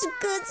have such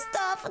good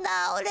stuff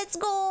now. Let's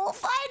go.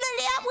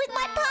 Finally, I'm with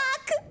my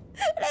pack.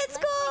 Let's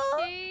go.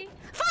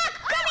 Fuck!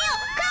 Come here!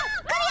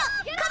 Come here!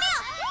 Come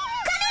here!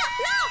 Come here!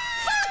 No!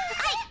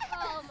 Fuck!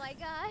 Oh my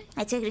god.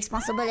 I take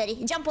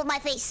responsibility. Jump on my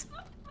face.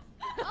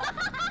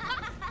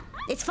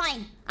 It's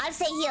fine. I'll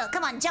stay here.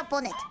 Come on, jump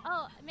on it.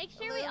 Oh, make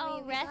sure we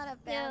all we rest got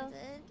still.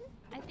 abandoned.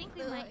 I think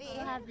we might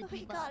still have the We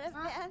debuff. got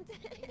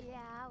abandoned.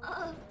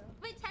 Yeah.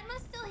 Wait,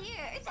 Tenma's still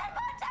here.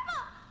 Tenma!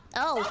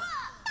 Oh.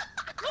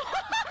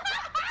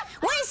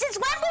 Wait, since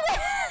when we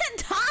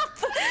went up?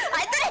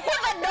 I didn't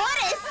even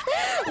notice.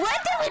 When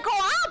did we go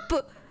up?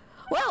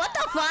 Wait, what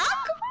the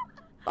fuck?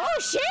 Oh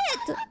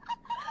shit.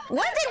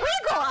 When did we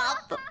go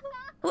up?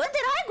 When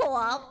did I go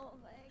up?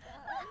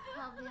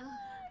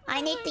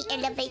 I need the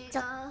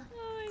elevator.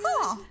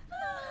 Oh.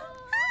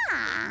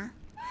 Ah.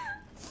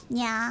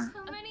 Yeah.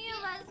 How many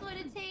of us would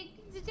it take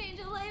to change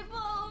a light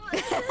bulb?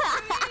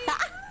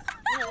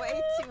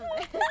 Way too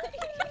many.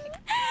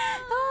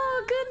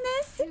 Oh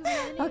goodness.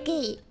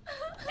 Okay.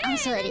 I'm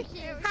sorry.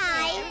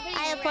 Hi.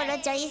 I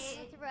apologize.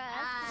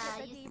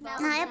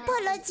 I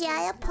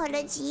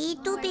apologize.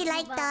 It do be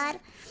like that.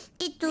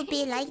 It do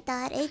be like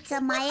that. It's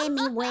a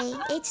Miami way.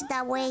 It's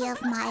the way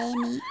of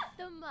Miami.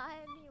 The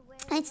Miami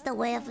way. It's the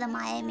way of the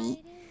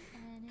Miami.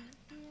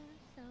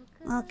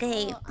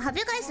 Okay. Have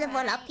you guys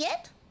leveled up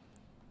yet?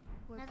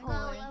 Let's go.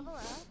 Level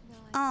up.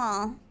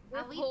 Oh.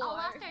 We all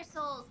lost our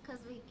souls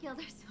because we killed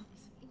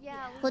ourselves.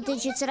 Yeah. Who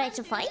did you try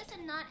to fight?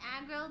 And not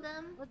aggro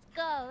them. Let's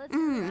go. Let's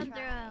Mm. run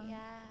through 'em.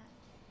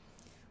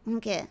 Yeah.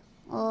 Okay.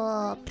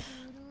 Up.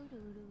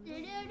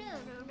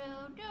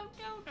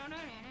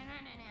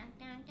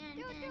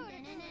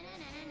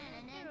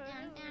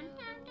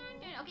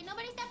 Okay,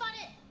 nobody step on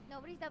it.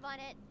 Nobody step on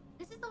it.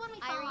 This is the one we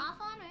fell Irene. off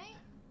on, right?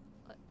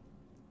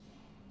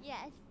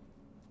 Yes.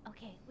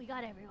 Okay, we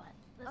got everyone.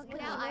 Let's Okay, go.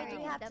 now I Irene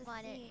do have step to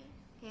on it. see.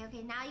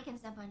 Okay, now you can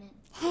step on it.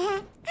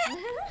 There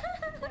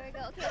we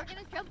go. Okay, we're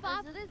gonna jump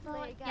off this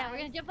way, guys. Yeah, we're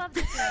gonna jump off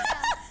this way.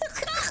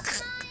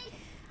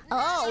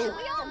 Oh. Did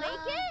we all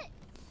make it?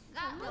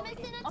 We're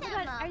missing a Oh my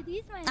god, Tenma. are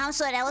these my... I'm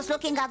sorry, I was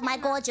looking at my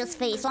gorgeous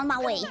face on my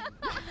way.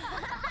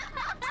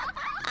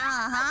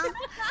 Uh-huh.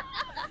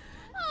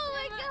 Oh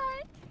my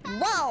god.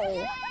 Whoa.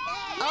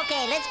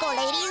 Okay, let's go,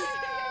 ladies.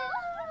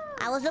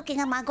 I was looking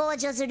at my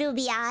gorgeous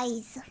ruby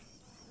eyes.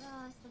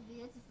 Oh, so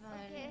beautiful.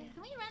 Okay.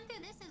 Can we run through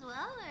this as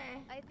well,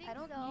 or I think I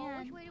don't so. know.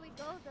 Which way do we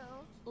go,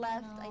 though?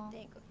 Left, No. I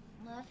think.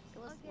 left? It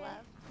was Okay.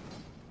 left.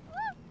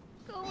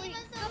 Going. Leave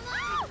us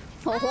alone!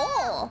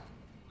 Oh.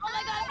 Oh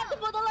my god, I have to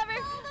pull the lever!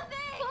 Pull the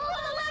thing! Pull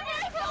the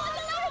lever! Pull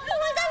the lever! Pull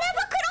the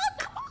lever, crook.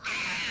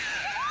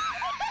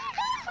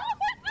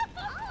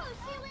 Oh,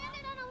 she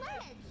landed on a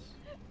ledge!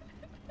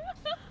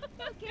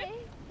 Okay.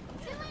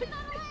 She landed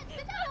on a ledge!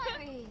 Good job,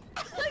 Ari!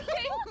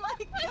 Okay. Oh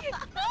my god!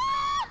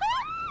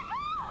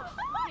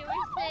 Okay,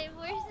 we're safe,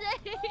 we're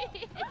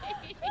safe!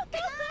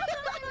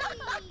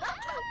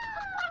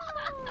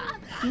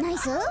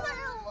 Nice.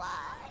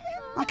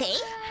 Okay,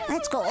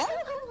 let's go. Alright,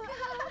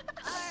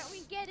 we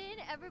get in.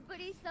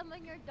 Everybody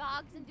summon your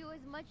dogs and do as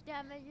much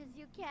damage as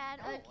you can.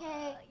 Oh,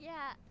 Okay.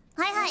 yeah.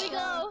 Hi, Here we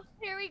hi. go!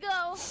 Here we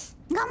go!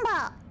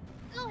 Gamba.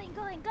 Going!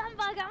 Gamba,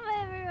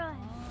 everyone!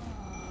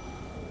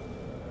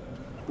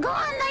 Go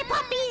on, my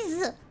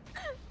puppies.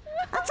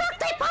 Attack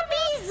the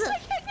puppies.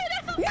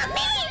 Not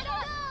me.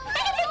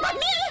 Anything but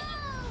me.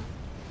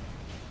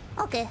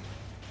 Okay.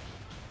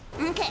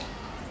 Okay.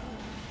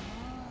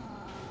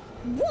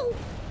 Whoa.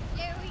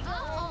 There we go.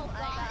 Oh my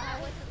god. I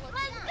wasn't looking.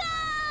 Let's go!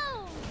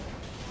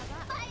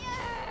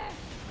 Fire!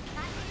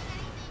 Not doing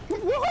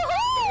anything.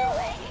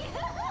 Woohoo!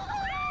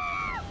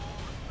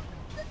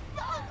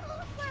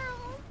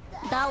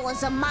 That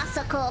was a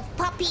massacre of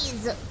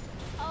puppies.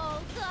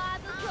 Oh god,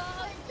 the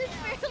dogs just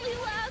barely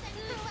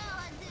lasted!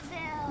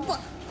 Whoa.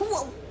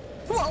 Whoa.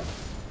 Whoa.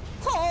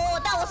 Oh,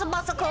 that was a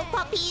massacre of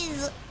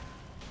puppies.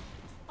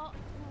 Oh,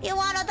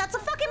 Iwana, that's a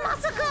fucking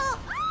massacre. Oh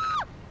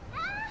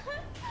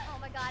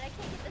my god, I can't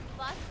get this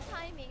boss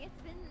timing. It's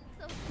been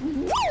so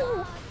Woo!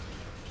 long.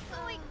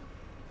 Going.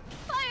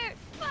 fire!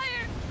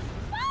 Fire!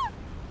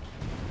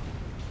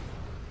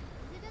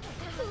 Is it just a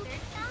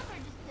third stop or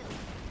just two?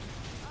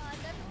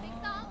 That's a big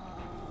stop.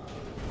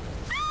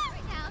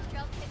 Right now,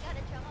 jump. They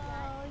gotta jump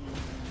that.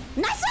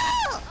 Nice!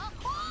 Oh,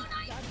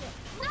 nice!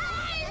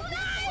 Nice!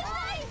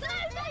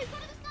 Go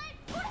to the side!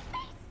 Go to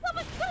space!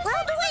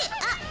 How do we?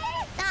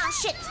 Ah,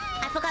 shit!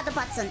 I forgot the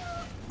button.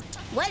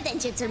 Well then,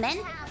 gentlemen.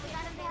 We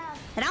got him down.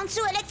 Round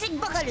 2 electric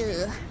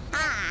boogaloo.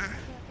 Ah.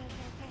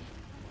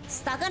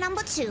 Stagger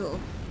number 2.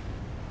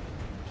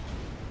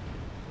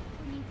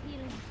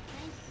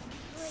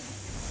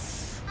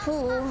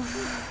 Ooh.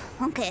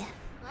 Okay.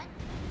 What?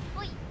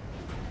 Oi.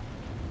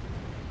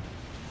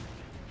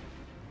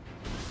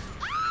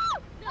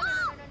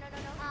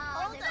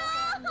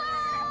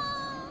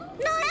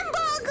 No, I'm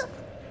bug!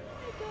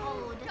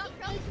 Oh, does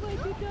he face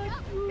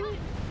you?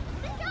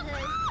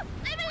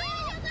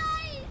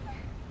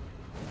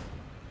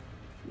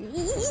 No!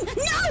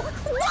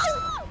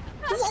 Whoa!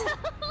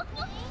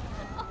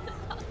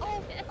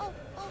 Whoa!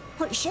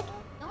 Holy shit.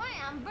 Don't worry,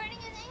 I'm burning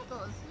his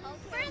ankles.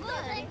 Burn Good.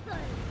 those ankles.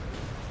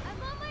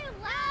 I'm on my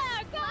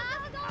leg. Go,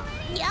 let's go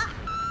already. Yeah.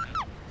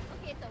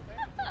 Okay, it's over.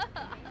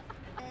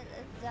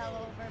 It's all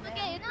over, man.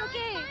 Okay, it's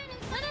okay.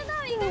 It's No,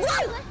 you guys Whoa!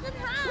 are less than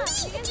half.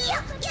 You guys are Yeah,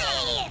 less than yeah,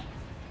 half. yeah,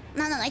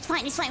 yeah. No, it's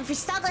fine, it's fine. If we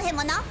stagger him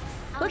enough,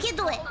 we can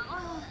do it.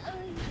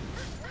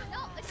 No,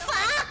 it's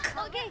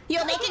Fuck! okay.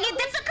 You're making it I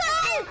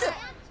difficult!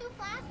 have 2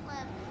 flasks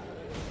left.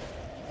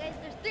 You guys,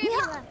 there's 3 of you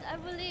left. I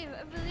believe.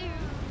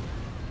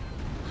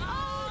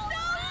 Oh,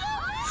 no!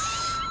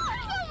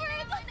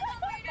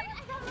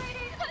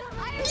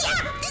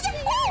 Yeah!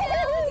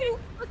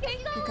 Okay,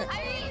 so Okay.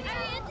 Irene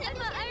and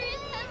Tenma.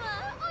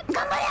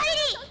 Ganbare,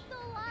 Irene!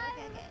 Still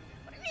alive.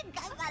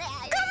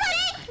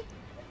 Ganbare!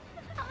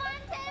 Come on,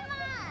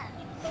 Tenma!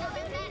 Show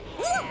him that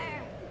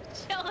hair.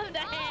 Show him the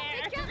hair.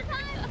 Good job,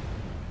 time.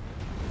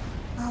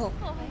 Oh.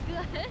 Oh my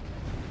god.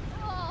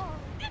 Oh.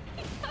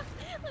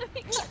 Let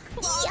me get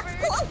Yeah,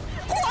 clobbered.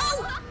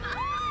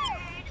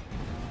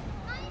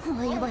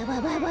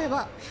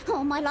 Whoa!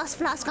 Oh, my last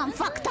flask, I'm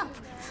fucked up.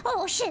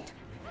 Oh, shit.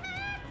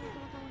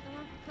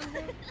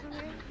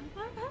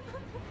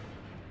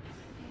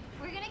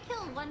 We're gonna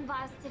kill one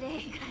boss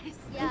today, guys.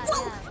 Yeah,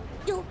 Whoa! yeah.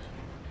 You.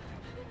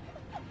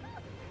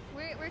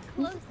 We're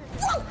close at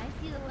this Whoa! one. I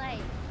see the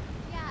light.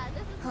 Yeah,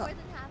 this is Huh. more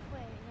than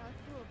halfway.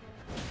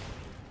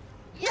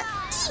 It's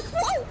doable.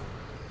 Whoa!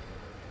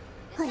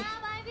 Good Hey.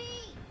 job, Ivy.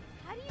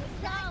 How do you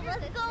stagger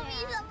let's this go, man?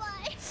 Whoa!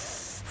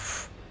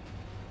 Nice.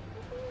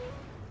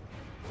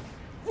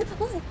 Nice.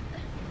 Whoa!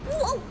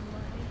 Oh!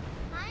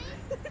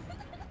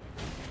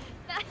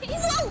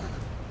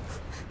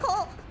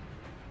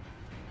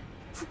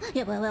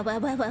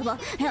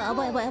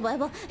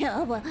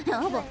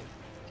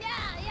 Yeah,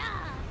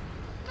 Yeah.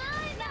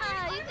 Nice.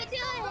 You can do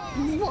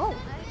it. Whoa!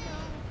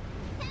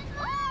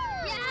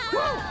 Yeah.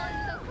 Whoa.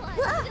 So close.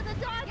 Whoa. To the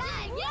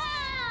dodging.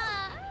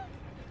 Yeah.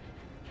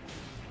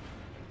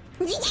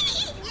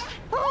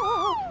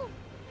 Oh!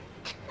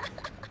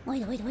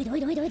 Wait.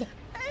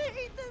 I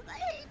hate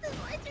this.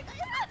 Why'd you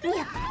guys have to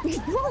Yeah.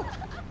 Whoa!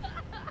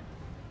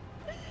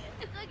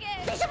 It's okay.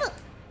 Visible!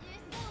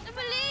 I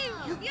believe.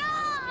 Yeah.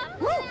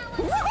 Whoa!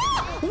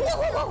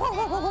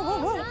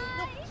 Whoa!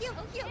 Nice. Heal.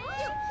 Here!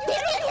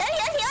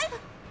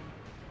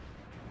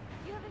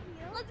 You have a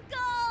heal? Let's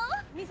go.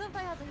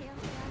 Misunpai has a heal.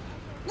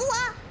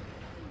 Whoa!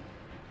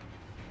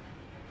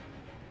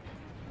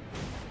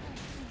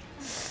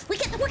 We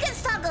can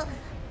stagger!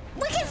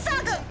 We can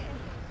stagger!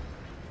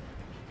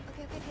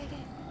 Okay.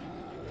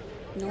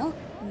 No.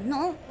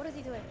 What is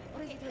he doing?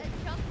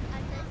 Jump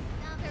at this.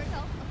 There we go.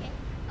 Okay.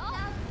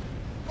 Oh.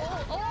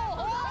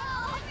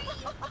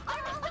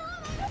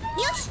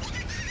 Yes!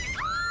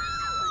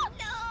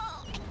 No.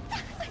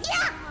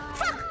 Yeah!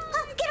 Fuck!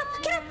 Oh, get up!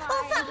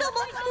 Oh, fuck, no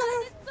more!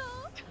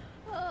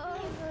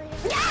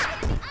 Yeah!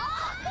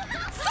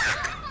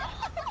 Fuck!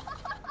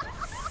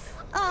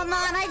 Oh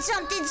man, I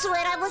jumped into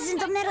it. I was in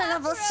the middle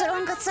of a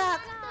strong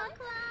attack.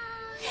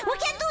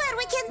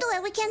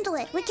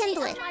 We can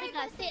do it.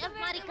 Marika, stay up,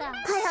 Marika.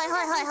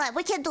 Hi.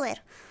 We can do it.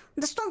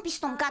 The Stompy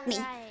Stomp got me.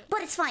 Alright.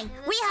 But it's fine.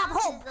 We have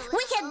hope.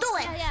 We can do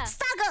it. Yeah.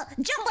 Stagger!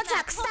 Jump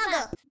attack!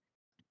 Stagger!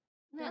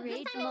 No, this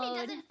Rage time if he mode.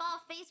 doesn't fall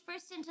face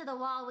first into the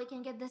wall, we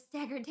can get the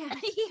stagger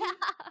damage. Yeah.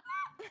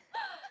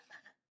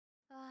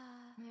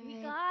 We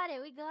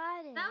Alright.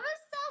 got it. That was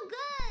so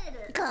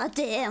good. God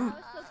damn. That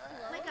was so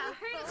close. Like a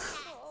herd of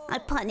cats. I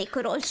panic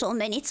roll so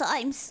many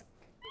times.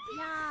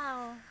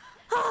 Yeah.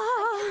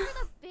 Ah.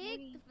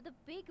 For the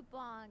big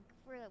bonk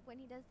for when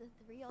he does the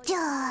 3 all you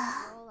Yeah.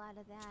 can roll out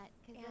of that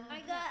because then I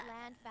you got- can't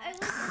land I fast.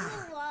 was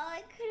in the wall.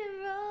 I couldn't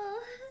roll.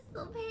 So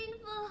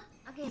painful.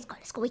 Okay,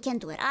 Let's go. We can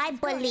do it. I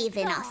believe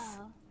in us.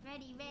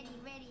 ready.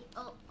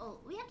 Oh,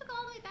 we have to go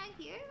all the way back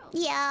here? Oh.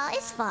 Yeah,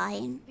 it's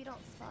fine. We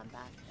don't spawn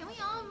back. Can we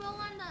all roll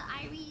on the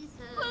Iris?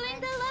 Pulling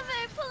the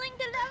lever. Pull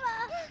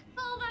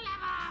the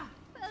lever!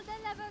 Pull the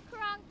lever,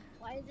 Kronk.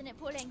 Why isn't it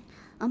pulling?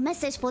 A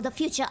message for the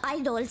future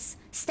idols.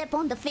 Step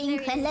on the thing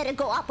and let it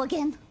go up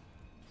again.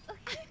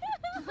 Okay,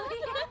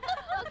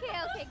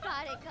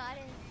 got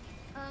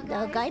it.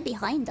 The guy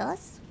behind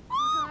us.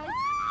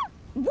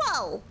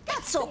 Whoa,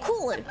 that's so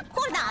cool.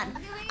 Hold on.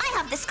 I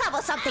have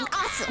discovered something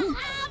awesome.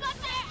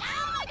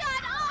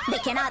 They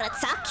cannot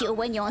attack you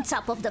when you're on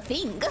top of the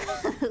thing.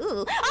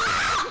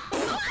 Ah!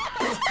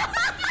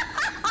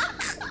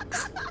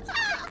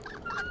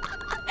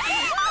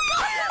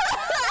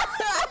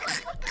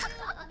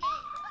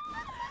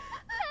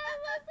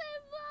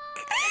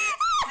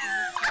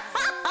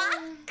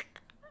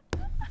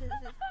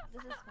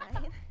 This is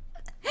fine.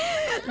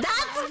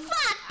 That's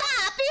fucked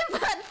up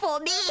even for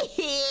me.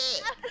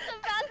 I was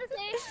about to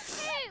say,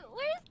 hey,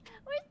 where's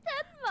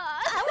Tenma?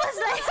 I was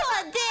like,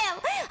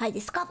 I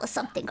discovered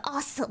something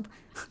awesome.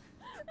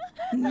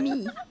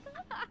 Me.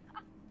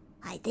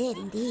 I did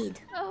indeed.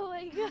 Oh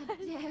my god.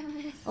 Damn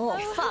it. Oh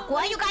fuck,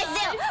 why are you guys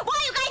there? Why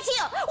are you guys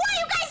here? Why are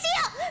you guys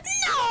here?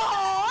 No!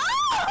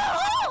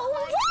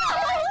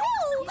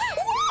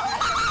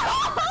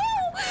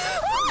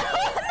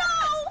 No!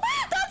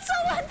 That's so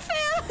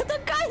unfair! The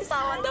guys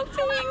are on the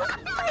pink!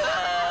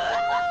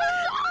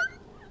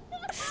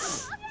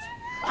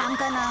 I'm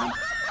gonna...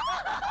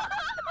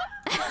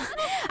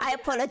 I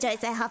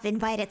apologize, I have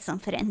invited some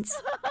friends.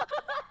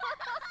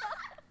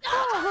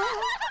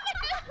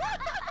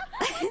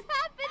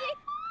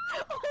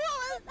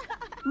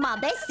 My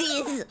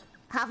besties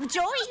have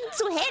joined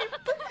to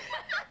help.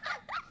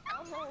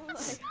 Oh my god.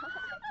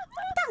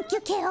 Thank you,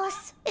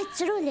 Chaos. It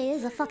truly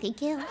is a fucking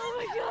chaos. Oh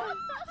my god.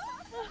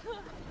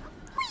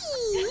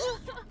 Whee!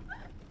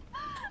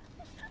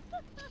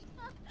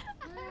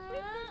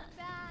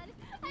 Bad.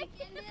 I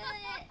can do it.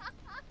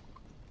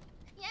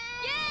 Yay!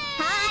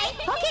 Hi.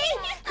 Okay.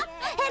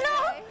 Hello.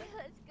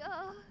 Let's go.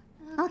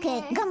 Okay,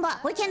 Gamba,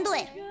 we can do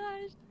it.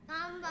 Gosh.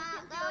 Gamba,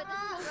 Go,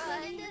 Gamba, just we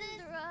run. can do this.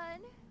 Just run.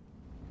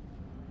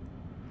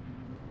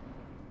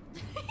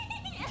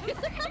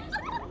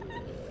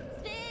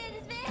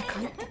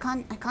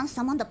 Spin! I can't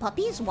summon the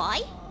puppies.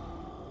 Why?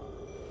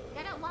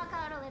 Gotta walk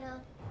out a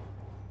little.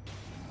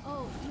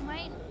 Oh, you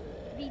might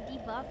be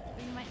debuffed,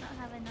 or you might not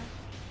have enough.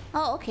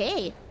 Oh,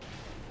 okay.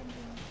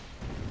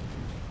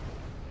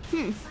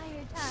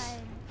 Fire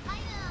time.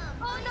 Item!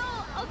 Oh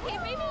no! Okay,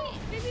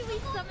 maybe we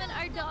summon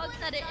our dogs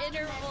at an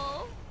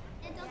interval.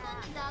 And don't go in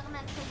the dog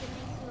mess because it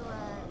makes you,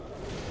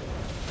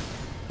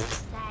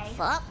 die.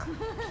 Fuck.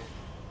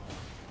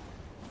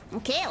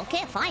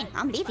 Okay, fine.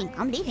 I'm leaving.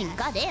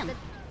 Goddamn.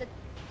 The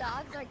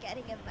dogs are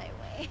getting in my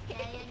way. Yeah,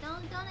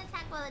 don't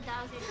attack while the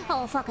dogs are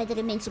trying. Oh fuck, I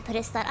didn't mean to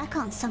press that. I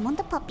can't summon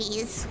the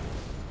puppies.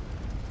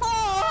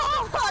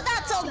 Oh,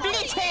 that's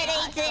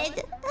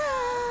obliterated.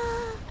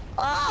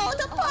 Oh,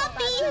 the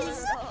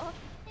puppies.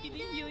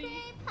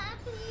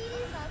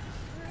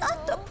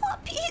 Not the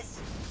puppies.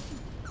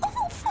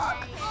 Oh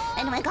fuck.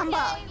 Anyway, come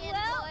back.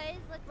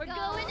 We're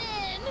going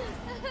in.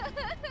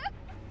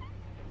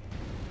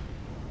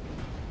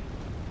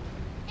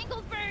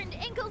 Ankles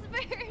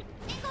burned.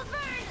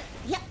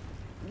 Yeah.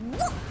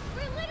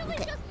 We're literally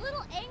just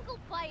little ankle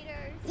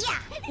biters. Yeah,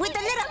 with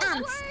the little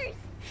ants.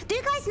 Do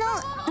you guys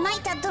know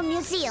Night at the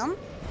Museum?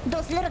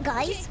 Those little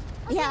guys?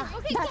 Yeah,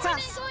 that's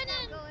us. Going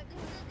in.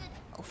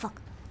 Oh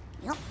fuck.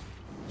 Yup.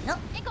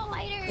 Ankle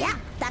biters. Yeah,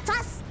 that's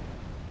us.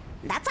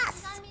 That's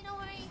us. Got me, don't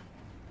worry.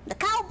 The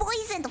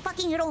cowboys and the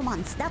fucking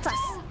Romans. That's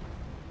us.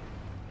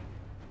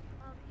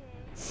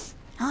 Okay.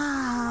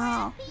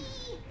 Ah.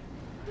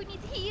 Who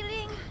needs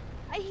healing?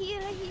 I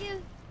heal.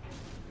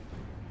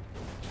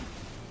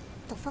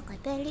 The fuck, I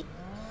barely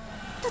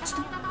touched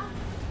them.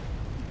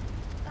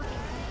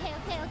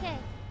 Okay.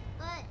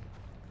 But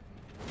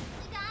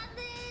we got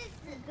this.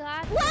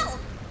 God. Wow!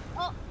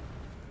 Oh.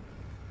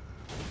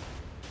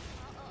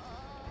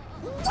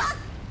 What?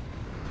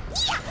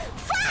 Yeah!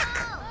 Fuck!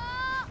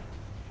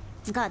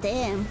 God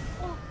damn.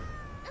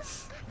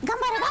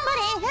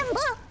 Gambare,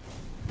 Ember!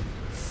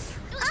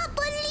 I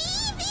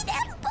believe in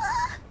Ember!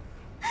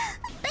 I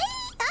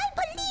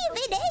believe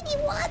in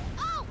anyone!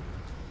 Oh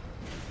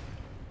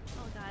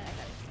god, I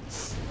got it.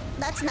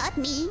 That's not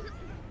me.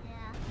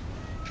 Yeah.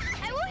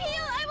 I will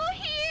heal.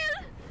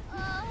 Oh,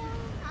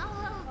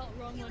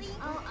 Wrong one.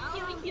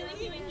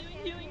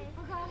 healing.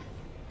 Oh god.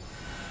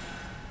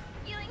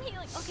 Healing.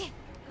 Okay.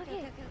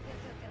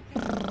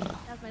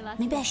 That was my last.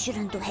 Maybe I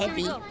shouldn't do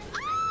heavy. I don't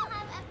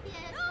have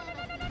FPS.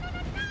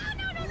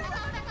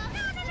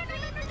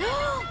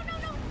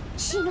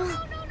 Shino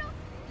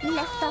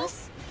left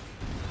us.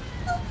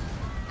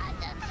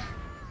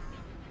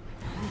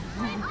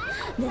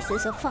 This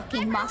is a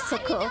fucking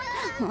massacre.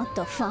 What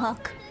the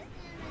fuck?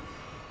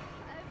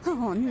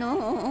 Oh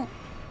no.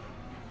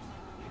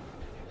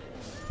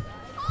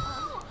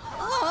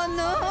 Oh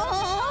no.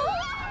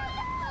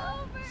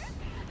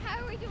 How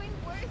are we doing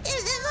worse?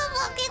 This is a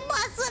fucking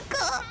massacre.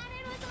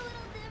 It was a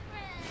little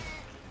different.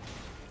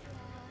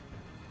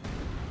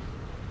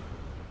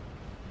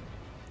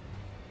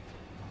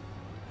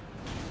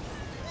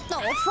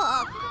 Oh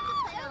fuck.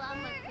 Play a lot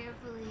more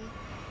carefully.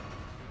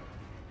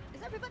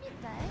 Is everybody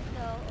dead?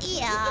 No.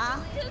 Yeah.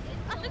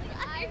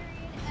 Irene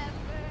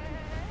Ember.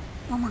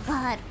 Oh my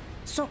god.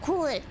 So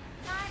cool.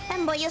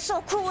 Ember, you're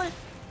so cool.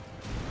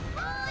 Oh,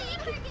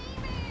 you're a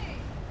gamer.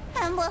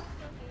 Ember.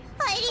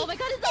 Heidi, Oh my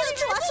god, is you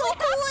two are so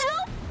cool.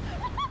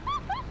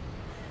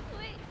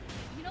 Wait,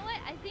 you know what?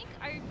 I think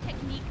our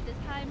technique this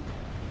time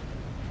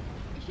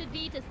should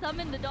be to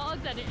summon the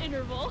dogs at an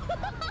interval.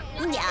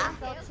 Yeah.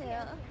 So too.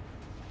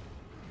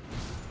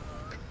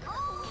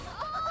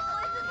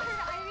 Oh, it just hurt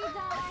Irie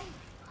die.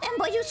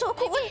 Ember, you're so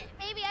cool.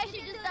 Maybe I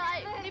should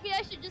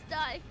just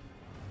die.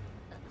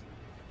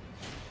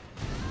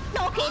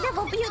 Okay,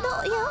 never be you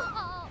know, yeah.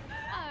 Oh,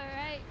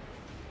 alright.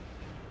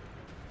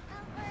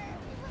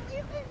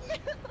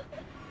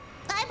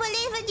 I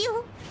believe in you.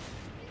 You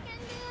can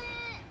do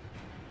it.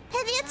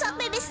 Heavy, it's up,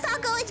 maybe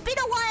Stago. It's been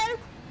a while.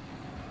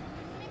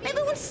 Maybe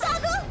we'll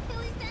Stago.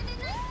 Till he's dead.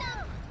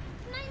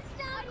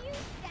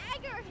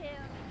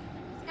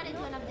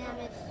 enough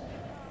damage.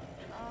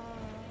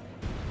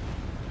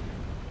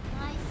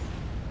 Nice.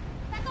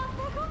 Back off,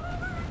 back off,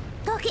 back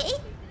off. Okay.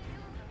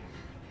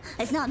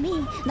 It's not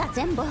me. That's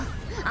Ember.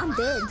 I'm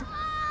dead.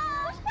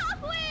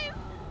 Shockwave!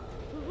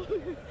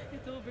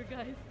 It's over,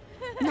 guys.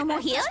 No more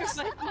heals?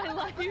 Sacrificed my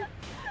life.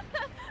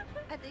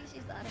 I think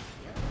she's out of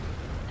heal.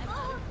 I'm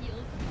out of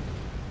heals.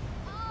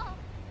 Oh.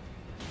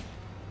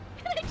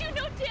 I do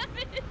no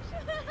damage.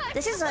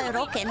 This is a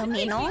rock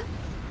enemy, no?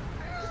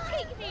 Just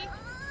take me.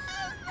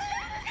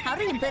 How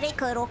do you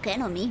break a rock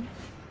enemy?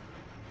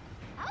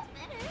 That was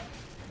better.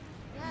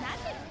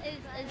 Magic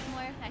is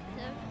more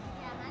effective.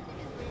 Yeah, magic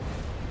is good.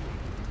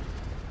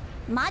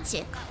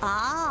 Magic.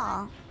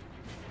 Ah.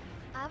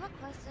 I have a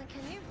question.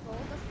 Can you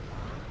roll the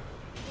slot?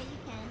 Yeah, you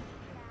can.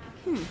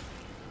 Hmm.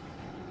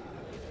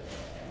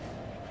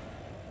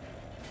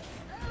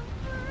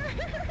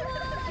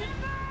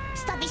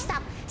 Stop.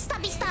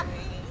 Stop.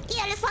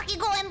 Yeah, let's fucking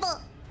go,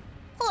 Ember.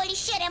 Holy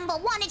shit, Ember.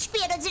 1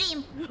 HP at a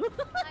dream.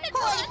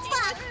 Holy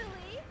fuck.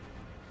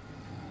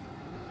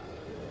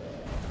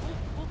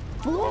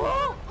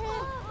 Oh.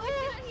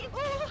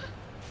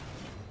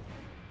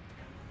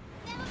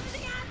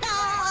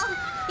 Oh,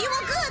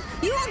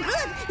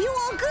 you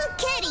were good,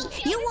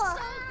 Katie. You were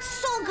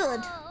so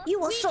good. You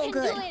were so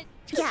good.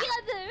 Yeah.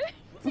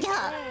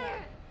 Yeah.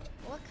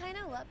 What kind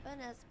of weapon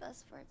is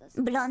best for this?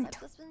 Blunt.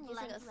 I've just been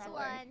using a sword.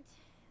 Blunt.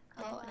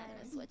 Oh, I'm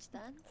gonna switch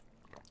then.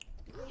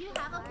 You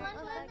have a blunt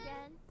weapon?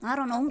 Again. I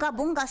don't know. Unga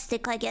bunga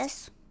stick, I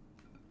guess.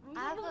 I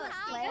have a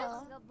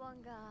flail. Bunga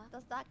bunga.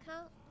 Does that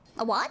count?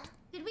 A what?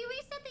 Did we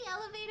reset the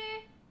elevator?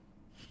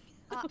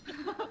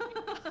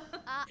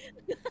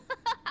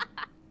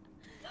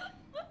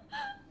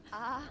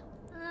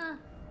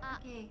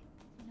 Okay.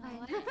 Fine.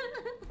 Let's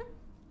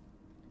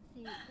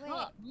see. Wait,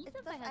 Oh, it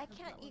does, I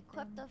can't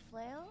equip the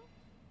flail?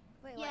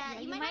 Wait, Yeah,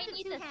 what? you might have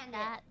to two-hand it.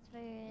 stats for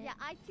it. Yeah,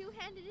 I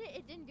two-handed it.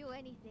 It didn't do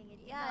anything. It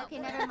Yeah, Okay,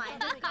 never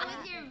mind. Just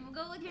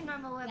go with your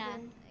normal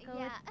weapon. Go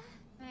Yeah.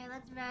 Alright,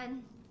 let's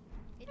run.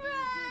 It didn't do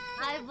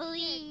I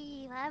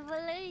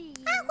believe.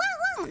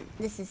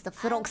 This is the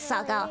Frog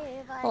Saga.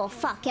 Oh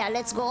fuck yeah,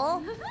 let's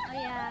go. Oh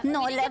yeah.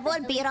 No level,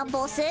 beat up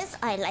bosses.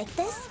 I like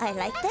this. Put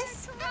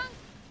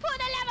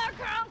a lever,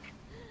 Kronk!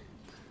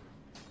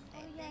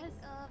 I think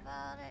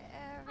about it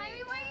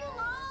every Irie, why are you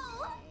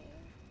low?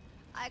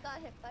 I got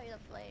hit by the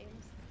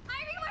flames.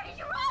 Irie, where did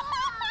you roll?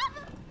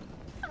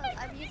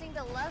 I'm using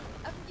the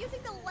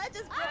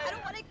ledges, bro. I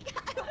don't wanna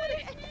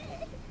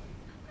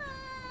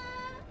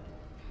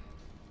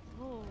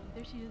Oh,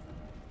 there she is.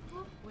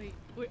 Wait.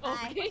 I-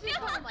 Okay.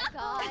 Oh my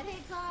god. Oh,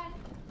 thank God.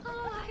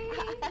 Oh,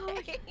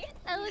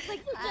 That looks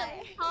like such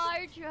a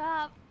hard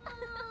drop.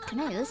 Can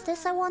I use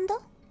this, I wonder?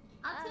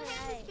 I'll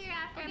two-hand the spear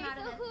after Okay, I'm out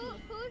so of the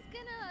who's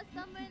gonna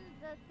summon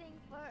the thing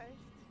first?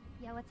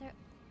 Yeah, what's her?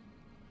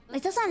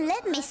 It doesn't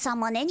let me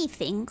summon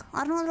anything.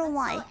 I don't know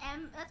why.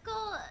 Let's go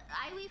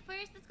Iwi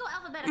first. Let's go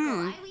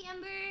alphabetical. Iwi,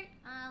 Ember,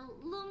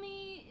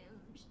 Lumi,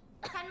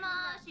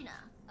 Tenma, Shina.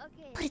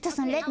 Okay. But it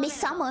doesn't let me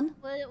summon.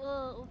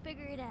 We'll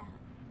figure it out.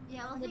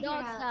 Yeah, we'll The figure it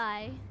dog's out.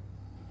 die.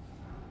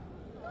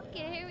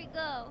 Okay, here we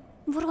go.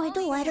 What do I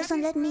do? Why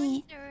doesn't let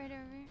me?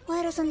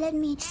 Why doesn't let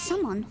me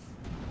summon?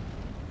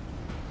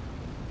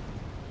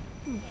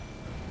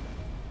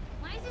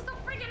 Why is he so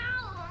freaking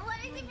out? Why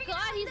is he freaking God,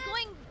 out? he's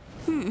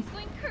Hmm.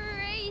 going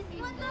crazy.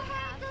 What the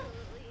heck?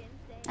 Absolutely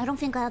insane. I don't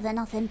think I have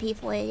enough MP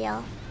for it, yeah.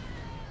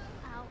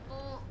 Ow.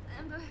 Oh,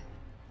 Ember.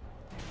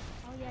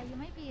 Oh yeah, you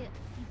might be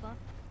debuffed.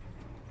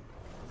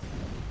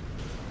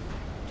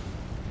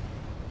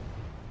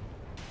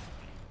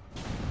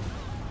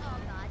 Oh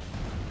god.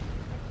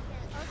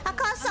 I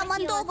can't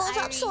summon heal us, doggos,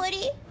 I'm Irie.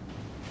 sorry.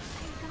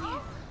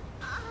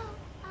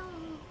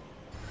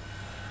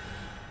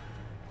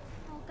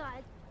 Oh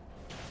god.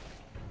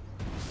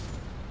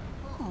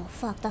 Oh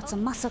fuck, that's a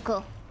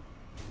massacre.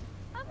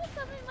 I'm gonna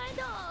summon my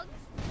dogs.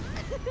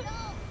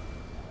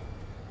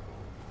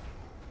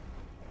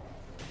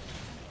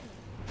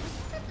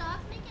 The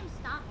dogs make him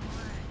stop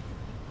more.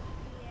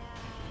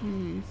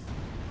 Hmm.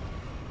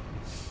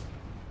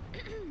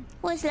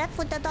 What's left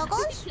with the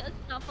doggos? He does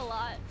stop a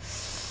lot.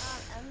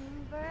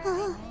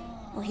 Ember.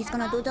 Oh, he's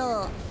gonna do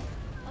the...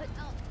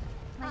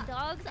 My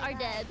dogs are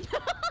dead.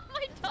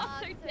 My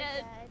dogs are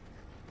dead.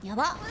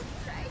 Yaba. I was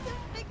trying to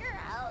figure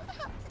out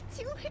how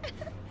to do it.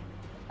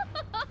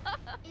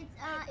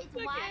 It's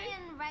Y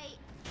and right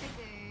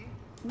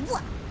trigger.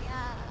 What?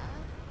 Yeah.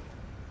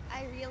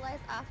 I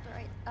realized after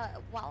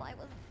while I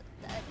was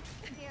dead.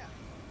 Here.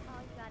 Oh,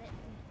 you got it.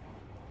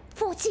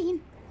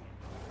 14.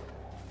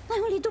 I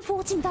only do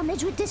 14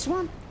 damage with this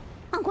one.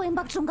 I'm going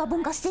back to Unga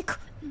Bunga stick.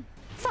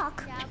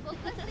 Fuck. Yeah,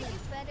 Bunga stick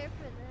is better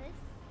for this.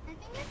 I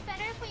think it's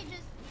better if we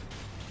just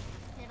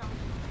hit on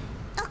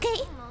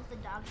Okay. most the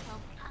dogs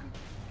help.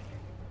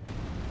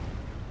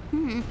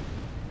 Hmm.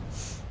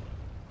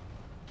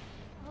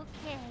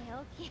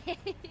 Okay.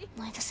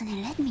 Why doesn't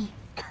it let me?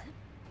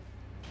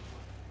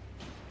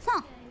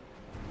 Huh.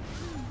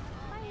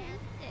 Fire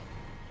stick.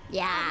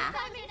 Yeah.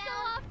 Time is so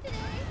off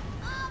today.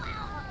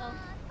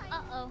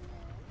 Uh-oh.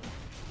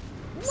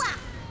 Wah.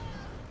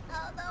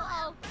 Oh no,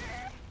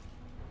 Ember.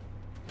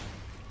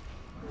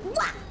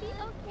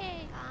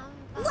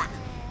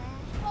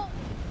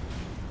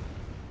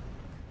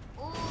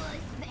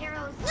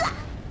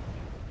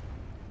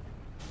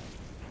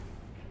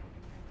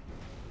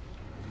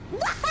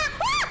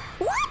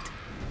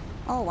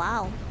 Oh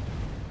wow.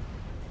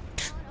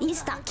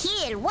 Insta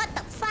kill. What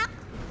the fuck?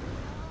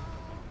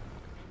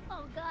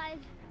 Oh god.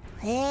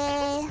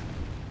 Hey.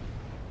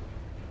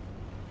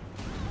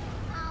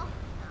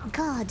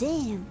 God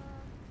damn.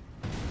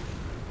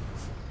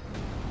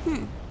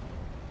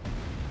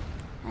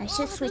 I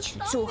should switch to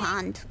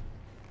two-hand.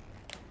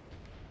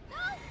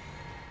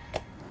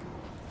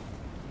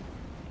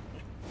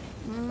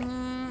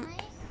 Nice.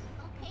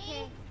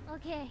 Okay.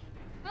 Okay.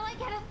 We're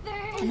like at a third.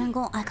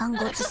 I can't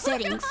go to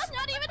settings.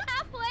 Not even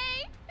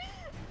halfway.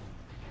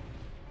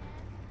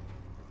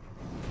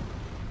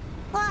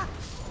 What?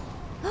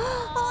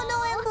 Oh no,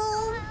 Embo!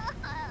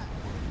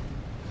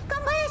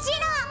 Come on,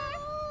 Shina!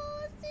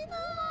 Oh,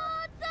 Sina,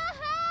 what the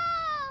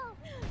hell?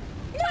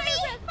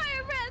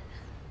 Fire breath.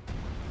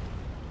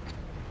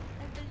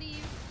 I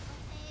believe.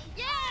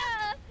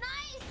 Yeah.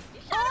 Nice.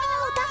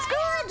 Oh, that's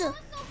good! That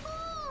was so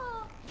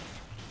cool.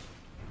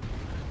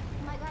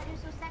 Oh my god, you're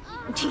so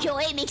sexy.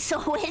 You're aiming so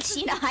well,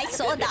 Shina. I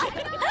saw that.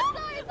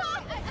 Sorry.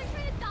 I'm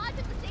trying to dodge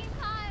at the same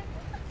time.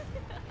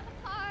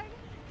 It's hard.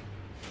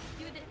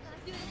 Doing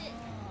it.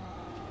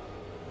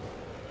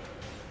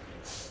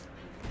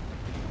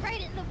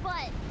 Right in the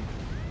butt.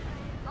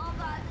 Oh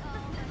god.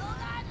 Oh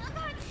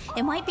god.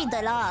 It might be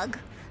the lag,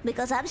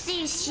 because I've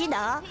seen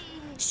Shina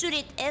shoot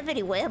it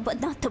everywhere, but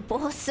not the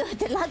boss.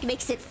 The lag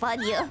makes it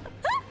funnier.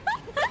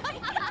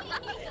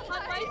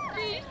 On my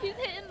screen, she's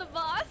hitting the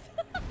boss.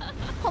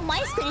 On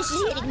my screen,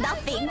 she's hitting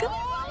nothing.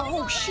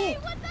 Oh shit.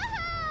 What the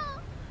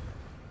hell?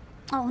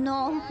 Oh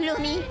no,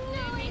 Lumi.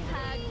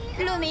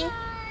 Lumi.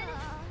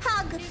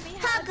 Hug.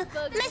 Hug.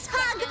 Miss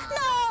Hug.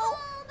 No.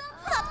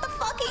 Not the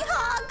fucking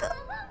hug.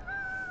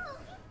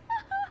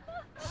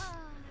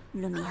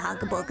 Lumi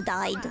Hugbug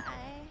died.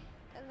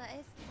 A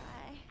nice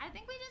try. I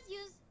think we just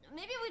use.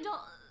 Maybe we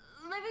don't.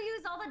 Maybe we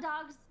use all the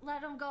dogs,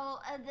 let them go,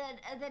 and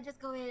then just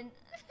go in.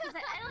 Because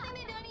I don't think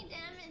they do any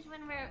damage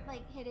when we're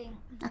like hitting.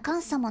 I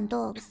can't summon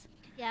dogs.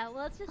 Yeah,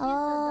 well, let's just use the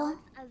Oh.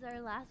 dogs as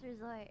our last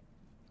resort.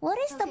 What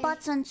is the Okay.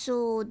 button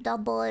to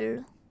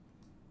double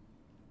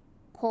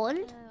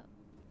hold?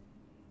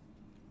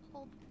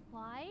 Hold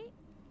Y.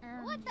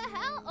 And What the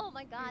hell? Oh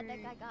my god,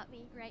 that guy got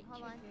me. Right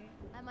Hold on.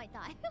 trigger. I might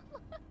die.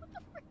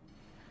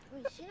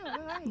 Wait, Shina,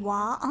 where are you?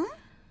 What?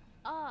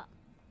 Oh,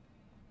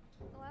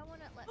 I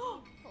wanna let me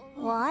pull.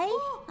 Why?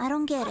 I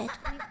don't get it.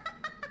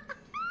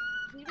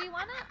 Do we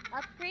want to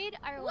upgrade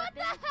our What the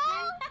weapons?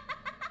 hell?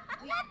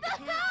 We can't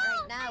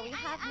right now. We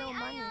have no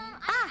money.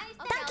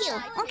 Thank you.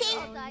 Okay.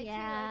 I'll die too.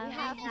 Yeah. We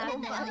have Yeah. no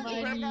money.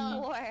 Money.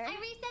 We're poor. I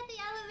reset the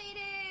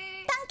elevator.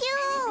 Thank The you.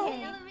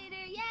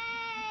 elevator. Yay!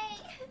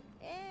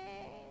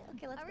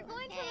 Okay, let's Are we go.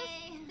 going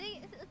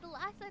Okay. to the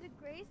last side of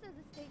grace or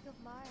the stake of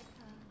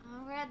Marika?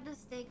 Oh, we're at the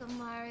stake of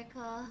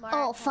Marika.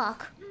 Oh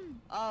fuck.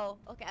 Oh,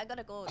 okay. I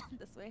gotta go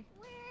this way.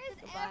 Where's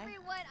Goodbye.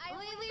 everyone? I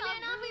Wait, almost we saw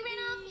ran off. We ran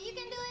off. Ruby. You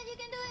can do it. You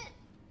can do it.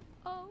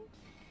 Oh.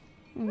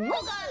 Whee!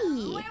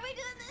 Where are we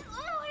doing this? Oh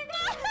my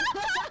god!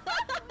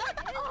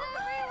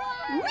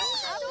 Everyone.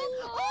 Whee!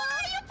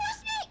 Oh, you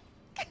pushed me!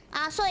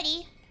 Sorry.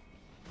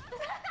 I'm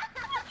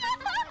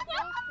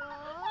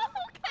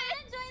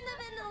gonna join them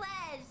in the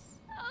ledge.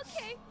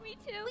 Okay, me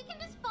too. We can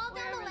just fall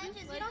down the Where are ledges.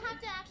 these You don't ledges? have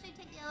to actually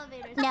take the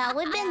elevators. Yeah,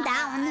 we've been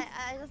down.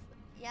 I just,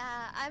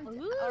 I'm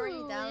Ooh,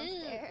 already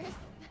downstairs.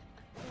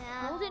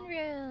 Yeah. Golden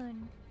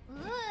rune.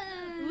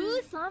 Ooh.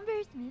 Ooh,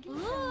 somber smoothie. Ooh.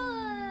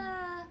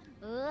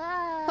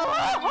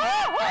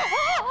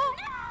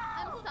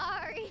 I'm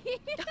sorry.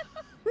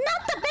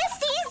 Not the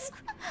besties.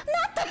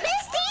 Not the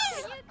besties.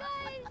 You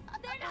guys.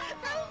 They're not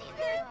bronies.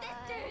 They're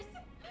sisters.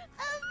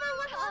 Esmer,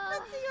 what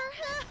happened to your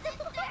head?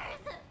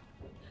 Sisters.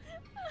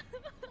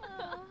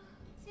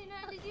 Tina,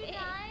 did you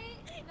die?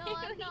 No,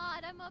 I'm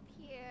not. I'm up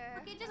here.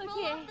 Okay, just roll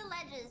Okay. off the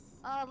ledges.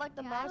 Oh, like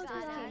the Yeah, bombs I just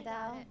got came it.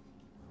 down.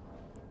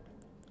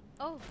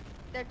 Oh,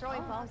 They're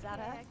throwing bombs at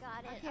okay, us. I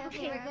got it. Okay, I'm okay,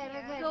 here, we're good, I'm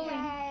we're here, good.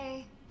 Going.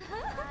 Yay.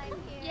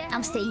 I'm here. Yeah.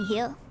 I'm staying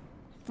here.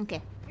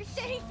 Okay. You're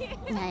staying here.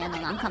 Yeah,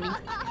 I'm coming.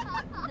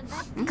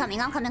 I'm coming.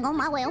 On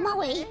my way. Oh,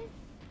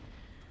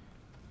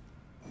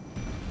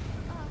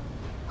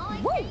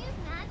 I Woo. can't use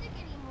magic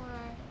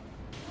anymore.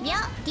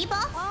 Yeah,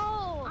 debuff.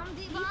 Oh, I'm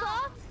debuff?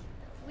 debuffed.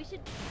 We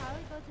should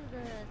probably go to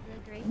the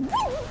Drake.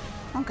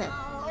 Woo. Okay.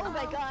 Oh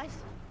my gosh.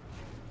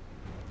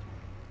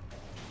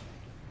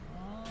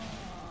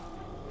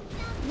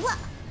 What?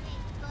 Okay,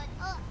 good.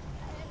 Oh.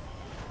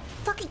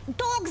 Fucking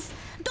dogs.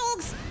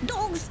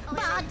 Oh, wait,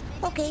 Bad.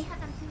 maybe Okay.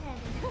 because I'm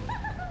two-handed.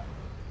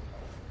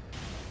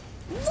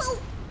 Whoa.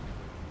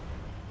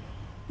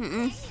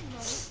 Mm-mm.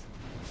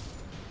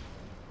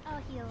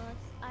 I'll heal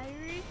us.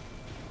 Iris.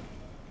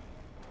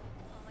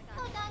 Oh my Oh,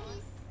 god.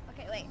 doggies.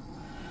 Okay, wait.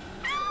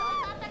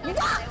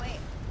 What? Wait.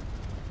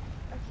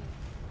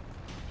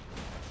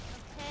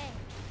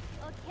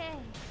 Okay.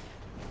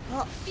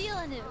 Oh.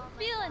 Feeling it.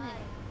 Feeling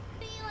it.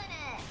 Feeling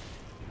it.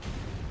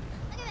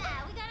 Look at that.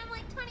 We got him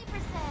like 20%.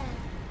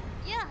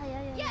 Yeah.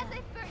 Yes, I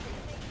burned his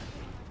face.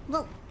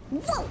 Whoa. No,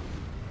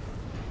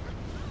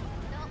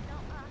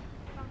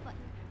 wrong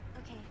button.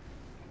 Okay.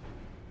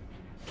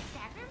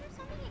 Stagger or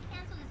something? He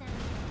canceled his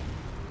animation.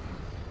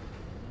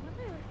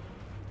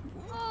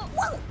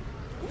 Whoa.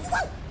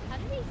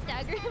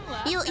 stagger him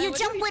last You time.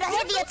 jump with a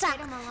heavy attack.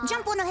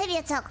 Jump on a heavy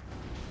attack.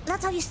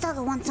 That's how you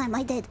stagger one time.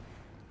 I did.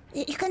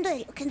 You can do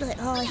it. You can do it.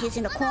 Oh, he's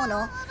in the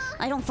corner.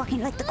 I don't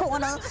fucking like the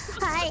corner.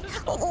 Hi.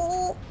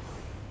 Oh.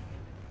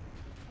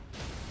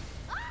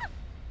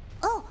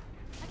 Oh.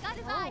 I got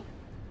his eye.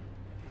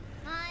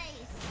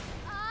 Nice.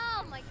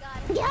 Oh my god.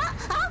 Yeah.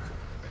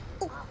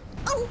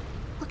 Oh.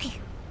 Okay.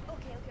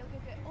 Okay.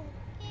 Oh.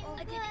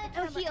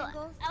 I'll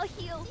heal. I'll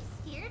heal. Is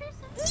he scared or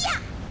something? Yeah.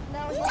 No,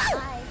 his Whoa.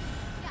 eyes.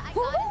 Yeah, I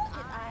got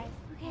his eyes.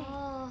 Okay.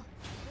 Oh.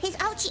 His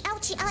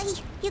ouchie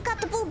eye. You got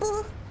the boo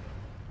boo.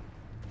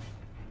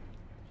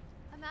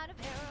 I'm out of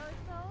arrows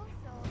though,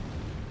 so.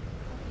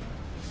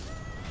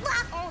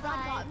 Ah. Oh,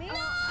 that got me. No! No. No,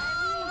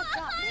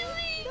 I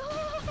already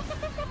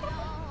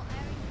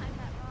timed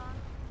that wrong.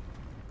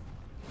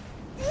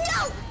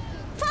 No.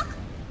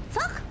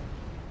 Fuck.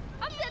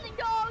 I'm sending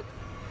dogs!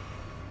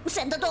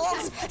 Send the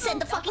dogs.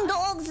 Send the fucking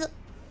dogs. Get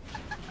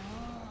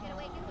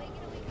away.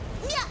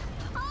 Yeah.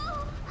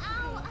 Oh.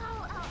 Ow.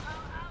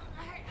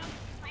 That hurt. Oh,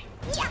 it's fine.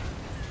 Yeah.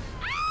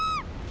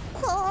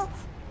 Oh.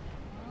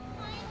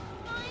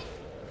 Fine.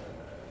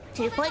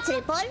 Triple. 1,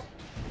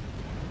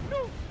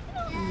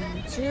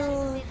 2,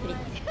 3.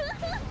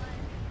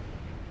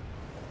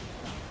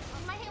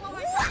 My hit one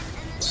more time,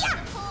 and then Yeah.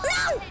 pull.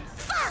 No.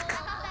 Fuck.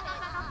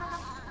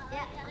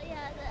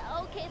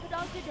 Yeah. Okay, the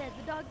dogs are dead.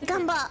 The dogs are dead.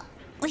 Gamba,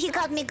 he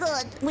got me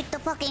good with the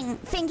fucking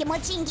thingy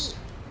machingy.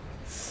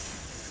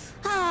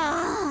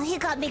 Ah, he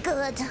got me good.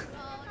 Oh, no,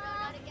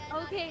 not again.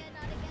 Okay.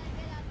 Not again.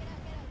 Get out.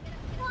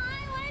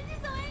 Why is he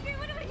so angry?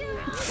 What do we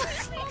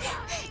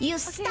do? You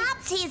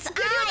stopped his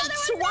eye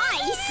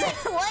twice.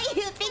 Why do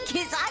you think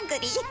he's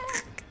angry?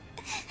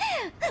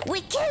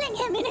 We're killing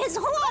him in his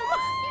home.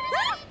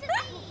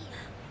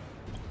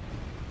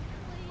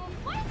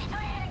 Why is he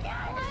doing it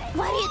again?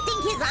 Why do you think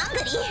he's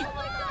angry? Oh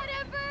my god,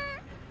 Ember!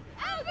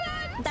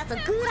 Ember! That's a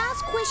good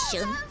ass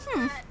question.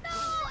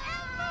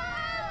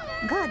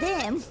 God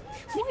damn.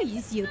 Why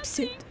is he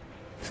upset?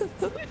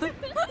 Green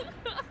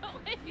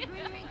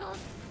wrinkles.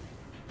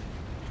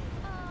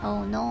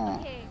 Oh no.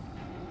 Okay.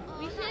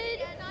 We Not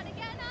should.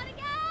 again.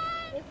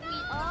 If we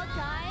all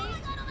die.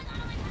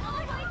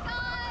 Oh my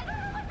god!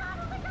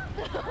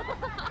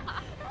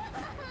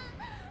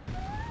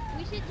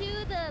 We should do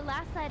the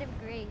last side of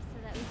grace so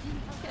that we can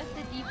get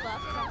the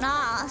debuff.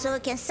 Ah, so we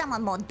can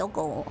summon more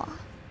doggo.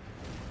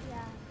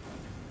 Yeah.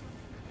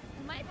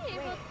 We might be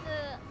able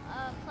to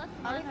plus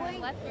Are we one our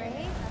going weapon.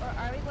 Grace or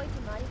are we going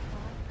to Naughty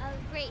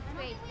Grace.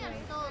 We have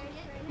sold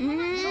yet. We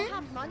Mm, don't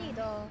have money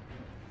though.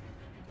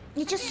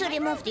 you just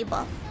remove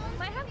debuff. We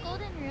might have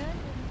golden runes and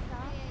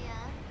stuff.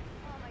 Yeah.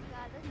 Oh my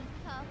god, this is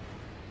tough.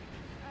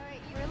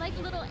 Alright, We're like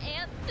little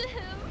ants to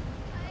him.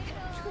 I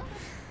know.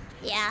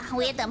 Yeah,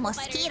 we're the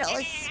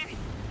mosquitoes.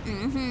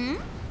 Mm-hmm.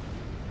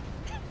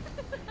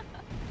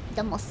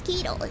 The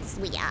mosquitoes,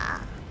 we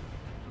are.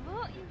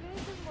 Oh, you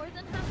guys are more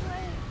than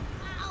halfway.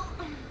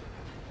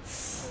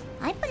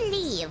 I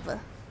believe.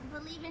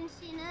 Believe in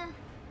Sheena.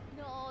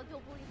 No,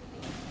 don't believe in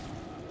me.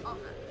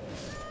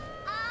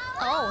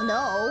 Oh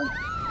no.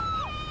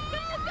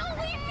 Don't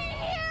leave me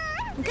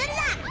here! Good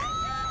luck!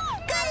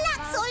 Good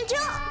luck,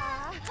 soldier!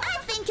 I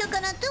think you're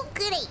gonna do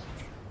great.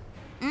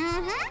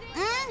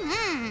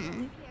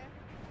 Mm-hmm. Here.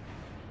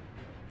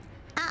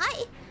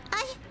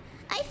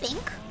 I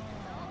think.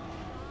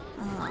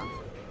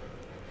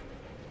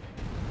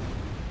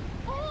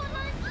 Oh,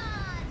 nice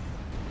dance!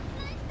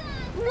 Nice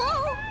dance!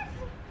 Whoa!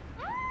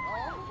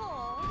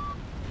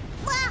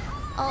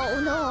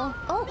 Oh no!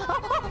 Oh,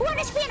 one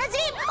HP in a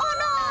dream! Oh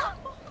no!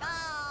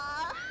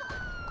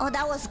 Oh,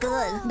 that was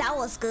good. That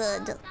was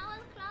good. That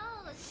was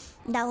close.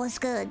 That was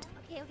good.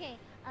 Okay.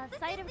 This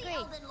Side is of the grace.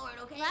 Elden Lord,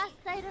 okay? Last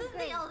side this of is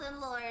grace. the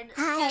Elden Lord.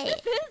 Hi.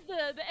 This is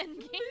the end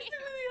game. This is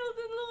the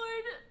Elden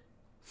Lord.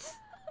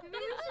 Maybe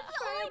we should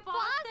try a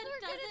boss that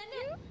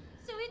doesn't.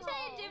 Should we try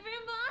a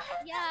different boss?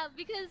 Yeah,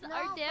 because No,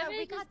 our but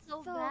we damage got is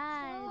so so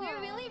bad. close. We're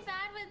really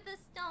bad with the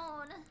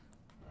stone.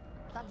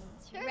 That's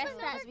There's Rest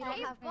another that we don't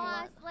cave have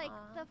boss, more. like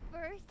the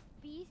first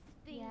beast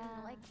thing,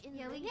 Yeah. like in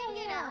Yeah, the we can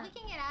get game. out. We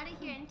can get out of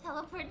here and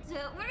teleport to.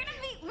 We're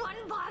gonna meet one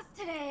boss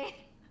today.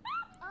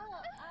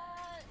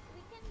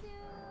 We can do.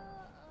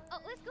 Oh,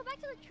 let's go back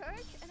to the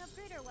church and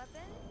upgrade our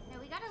weapons. No,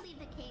 we gotta leave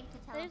the cave to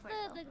There's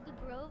teleport. the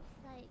Grove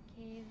site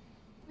cave.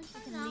 Which We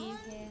one's can that leave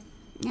one? here.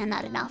 Yeah,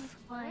 not enough.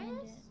 Find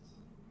it.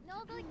 No,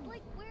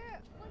 like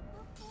where, like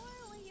before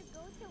when you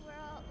go to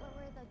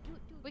where the doot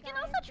We can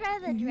guy also is. try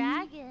the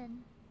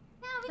dragon.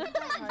 Yeah, we can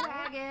try the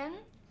dragon.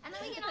 And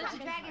then we get all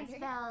the dragon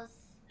spells.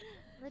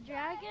 The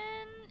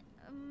dragon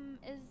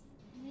is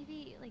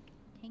maybe like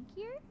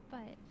tankier,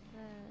 but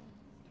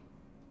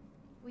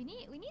we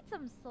need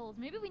some souls.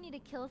 Maybe we need to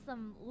kill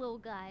some little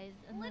guys.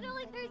 And then-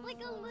 Literally, there's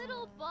like a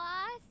little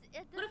boss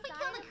at the What if we side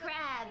kill the of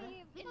crab?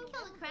 cave We in can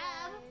kill the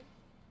crab. Woodland.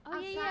 Oh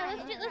yeah,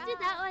 let's do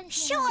that one.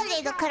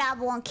 Surely the crab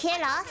won't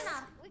kill us.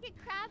 We can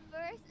crab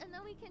first, and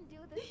then we can do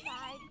the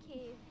side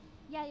cave.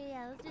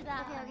 Yeah, let's do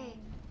that.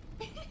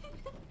 Okay.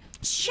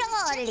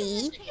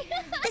 Surely.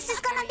 This is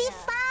gonna be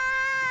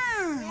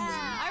fun.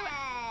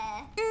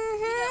 Yeah.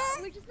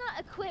 Mm-hmm. We're just not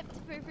equipped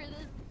for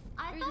this.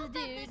 I Where's thought the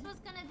that dude? this was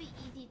gonna be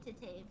easy to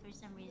tame for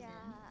some reason.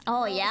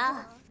 Oh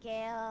yeah.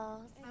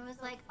 Scales. I was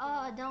like,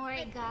 oh, don't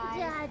worry, guys.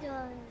 Yeah, I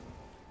don't.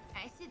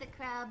 I see the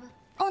crab.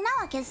 Oh,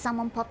 now I can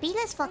summon Puppy.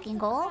 Let's fucking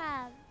go.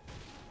 Crab.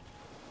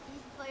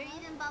 He's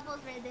breathing bubbles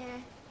right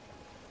there.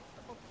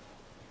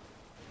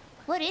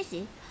 What is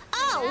he?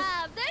 Oh!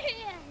 Crab, there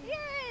he is.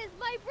 Here is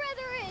my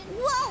brethren.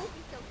 Whoa!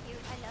 He's so cute.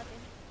 I love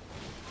him.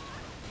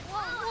 Whoa!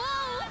 I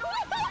don't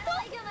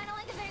like him. I don't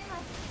like him very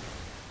much.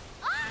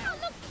 Oh,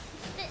 look.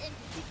 He's spitting.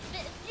 He's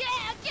spitting.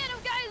 Yeah, get him,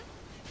 guys.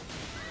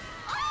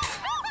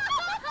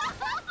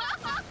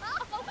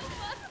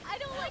 I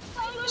don't like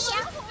fighting with a horse.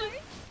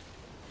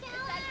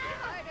 It's actually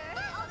harder.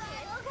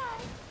 Okay.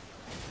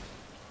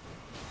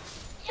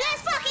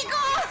 Let's fucking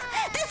go!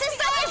 This is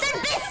Stars and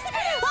Beast!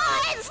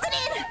 Wow, end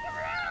screen!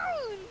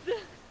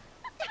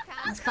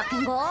 Let's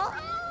fucking go.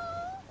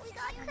 We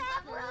got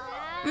crab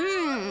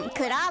rolls.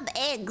 Crab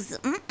eggs.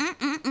 Okay.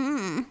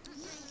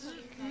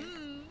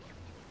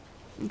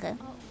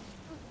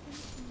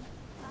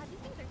 These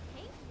things are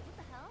tanky. What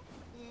the hell?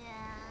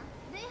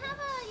 Yeah. They have a.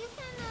 You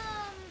can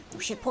Oh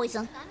shit,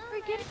 poison.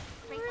 We're getting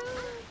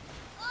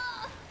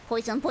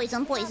Poison.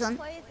 Poison.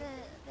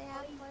 They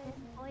have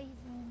poison.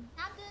 poison.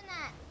 Not doing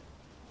that.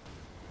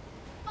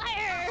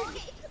 Fire!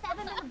 Okay, stab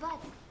him in the butt.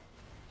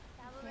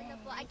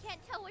 I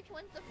can't tell which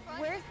one's the front.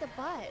 Where's the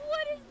butt?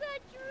 What is that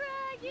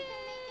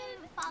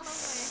dragon? Make him follow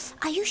her.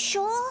 Are you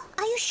sure?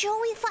 Are you sure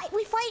we fight?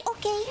 We fight?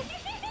 Okay.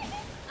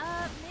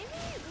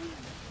 Maybe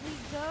we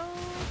go.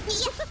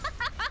 Yeah.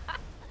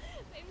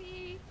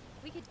 Maybe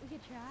we could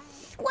try.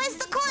 Where's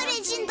the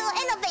courage in the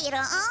elevator,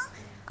 huh?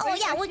 Oh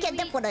yeah, we can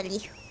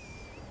definitely.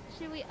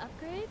 Should we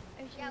upgrade?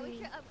 Or should We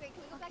should upgrade.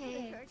 Can we go back to Okay.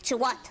 the church? To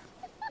what?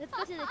 Let's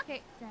go to the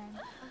church then.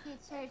 Okay,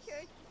 church.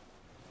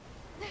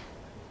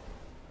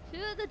 To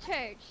the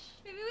church.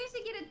 Maybe we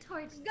should get a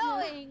torch.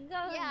 Going.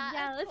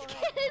 Yeah, Let's torch.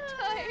 get a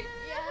torch.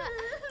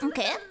 Yeah.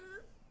 Okay.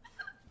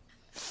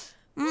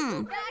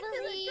 Back to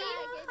the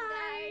dragon,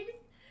 guys.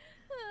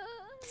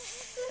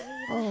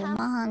 Oh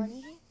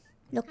man.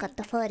 Look at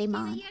the furry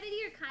man. You gotta do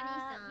your Kani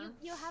song.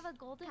 You have a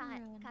golden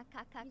rune. Use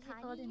a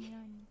golden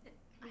rune.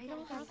 I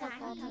don't have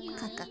Kani.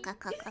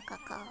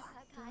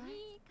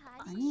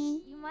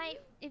 Kani. You might,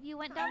 if you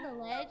went down the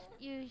ledge,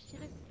 you should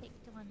have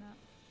picked one up.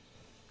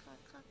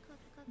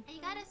 You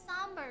got a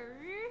somber.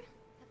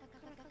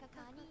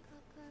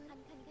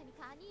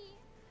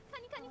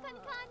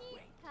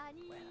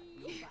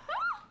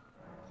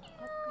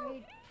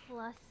 Upgrade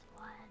 +1.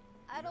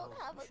 I don't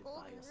have a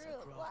golden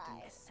root.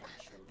 Why?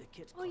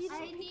 Oh, you I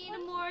didn't pick need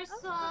one? more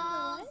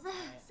souls.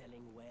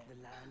 Selling where the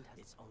land has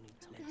its own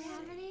Do I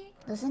have any?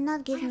 Does it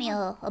not give me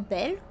a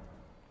bell?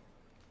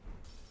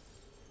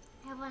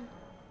 I have one.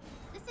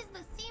 This is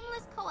the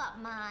Seamless Co-op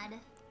mod.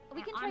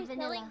 We can On try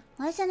vanilla. selling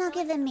Why is it not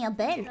giving me a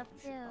bell? stuff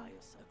too.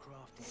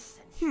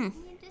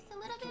 Need just a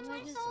little bit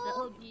more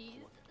souls.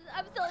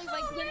 I'm selling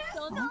my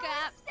glintstone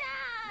scrap.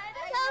 Sad.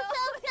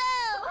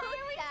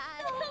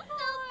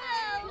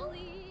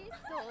 Actually,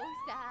 so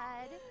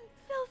sad.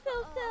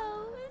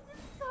 This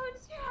is so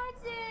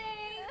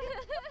tragic.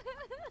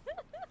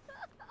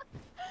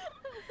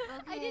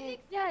 I didn't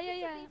expect it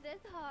to be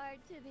this hard,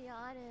 to be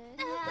honest.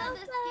 Yeah,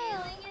 the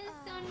scaling is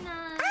so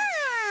nice. I Ah!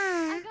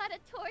 got a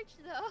torch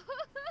though.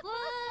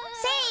 What?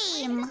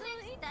 Same. Next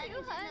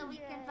dungeon that we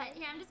can fight.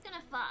 Here, I'm just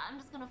gonna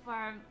farm.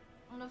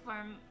 I'm gonna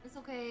farm. It's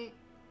okay.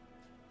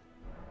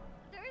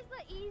 There's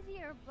the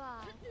easier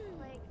boss.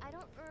 Like, I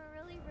don't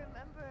really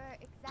remember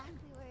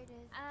exactly where it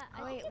is. I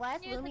Wait, think why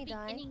it's is near the Lumi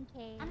dying? beginning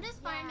cave. I'm just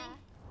farming.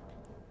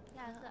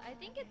 Yeah, so I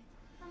think it's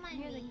Don't mind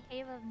near the me.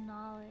 cave of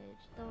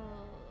knowledge.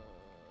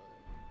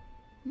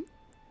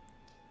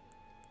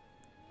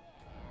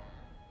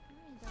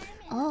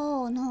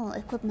 Oh no,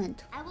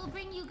 equipment. I will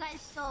bring you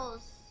guys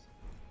souls.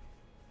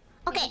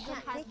 Okay. Maybe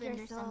good husband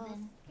or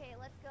something. Okay,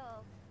 let's go.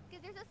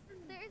 There's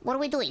What are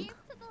we doing? cave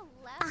to the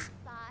left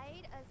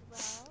side as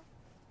well.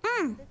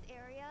 Mm. This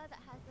area that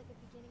has like a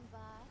beginning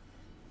boss.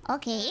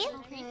 Okay. And I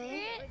think it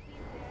would be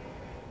very,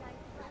 very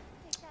nice for us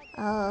to take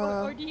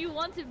that. Or do you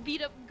want to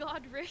beat up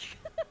Godric?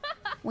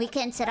 We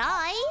can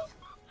try.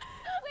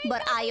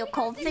 But are you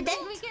confident?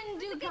 We can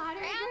do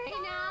Godric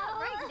right now.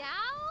 Right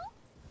now?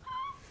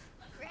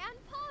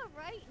 Grandpa,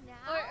 right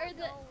now? Or the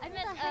No I way.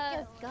 meant What the heck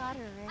is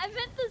Godric? I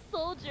meant the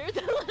soldier,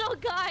 the little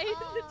guy in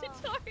the Oh.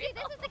 tutorial. See,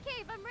 this is the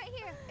cave. I'm right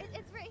here.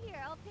 It's right here.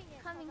 I'll ping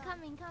it. Coming.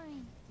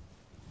 Okay.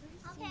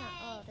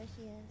 Oh, there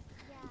she is.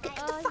 Get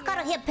the fuck out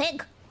of here,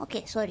 pig.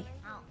 Okay, sorry.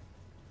 Ow.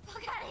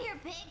 Fuck out of here,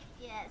 pig.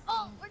 Yes.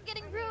 Oh, we're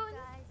getting ruined.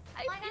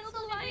 I Oh, I feel got the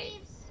soldier light.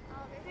 leaves.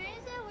 Where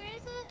is it? Where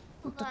is it?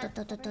 Oh, Do, God. do,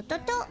 do, do, Right do,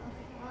 here. do. Oh,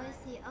 I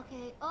see.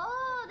 Okay.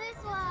 Oh, this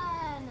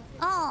one.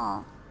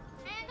 Oh.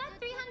 Hey, I got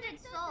 300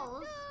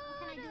 souls. What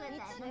can I do with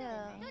that? too. Nothing,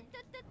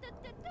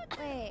 right?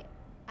 Wait,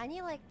 I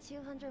need like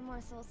 200 more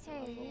souls to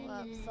level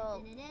up,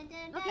 so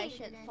I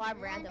should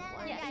farm random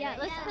ones. Yeah.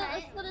 Let's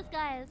kill this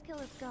guy. Let's kill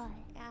this guy.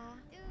 Yeah.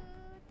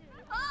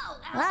 Oh!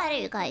 Where are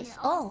you guys?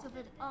 Oh, Oh. I'm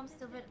stupid. Oh, I'm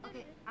stupid.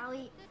 Okay, I'll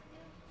eat.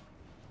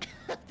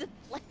 The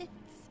flints.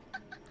 Are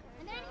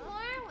there any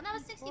more? That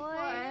was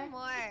 64.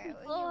 More.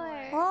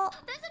 Oh.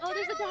 There's a Oh,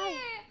 there's a turtle guy. here!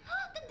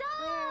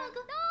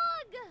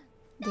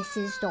 This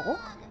is dog.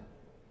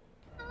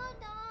 Hello,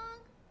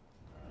 dog.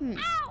 Hmm.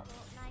 Ow!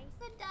 Nice.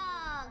 Good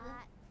dog.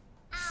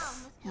 Ow,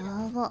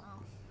 mosquito. Dog.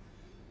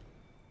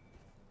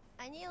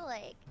 I need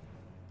like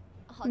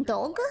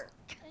Dog?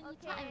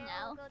 Okay,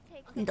 now. Go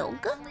take Dog?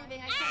 I'm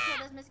leaving. I can't kill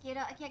this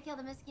mosquito. I can't kill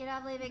the mosquito.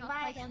 I'm leaving.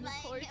 Bye.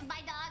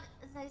 Bye, dog.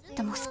 It's nice seeing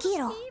The you.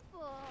 mosquito.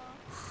 People.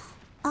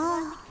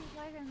 Oh.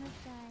 Fly from this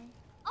guy.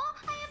 Oh,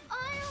 I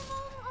have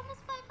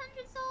almost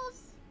 500 souls.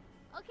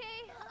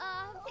 Okay,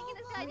 I'm taking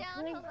this guy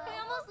down. Hold on. We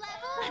almost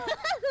leveled.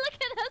 Look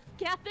at us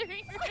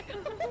gathering. There we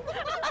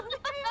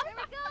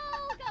go.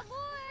 Got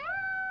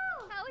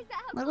more. How is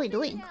that? How What are we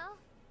close doing? now?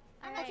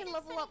 I can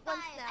level up once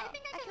now. I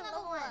think I can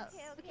level once.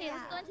 Okay,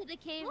 let's go into the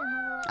cave and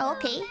level up. Oh,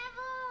 okay.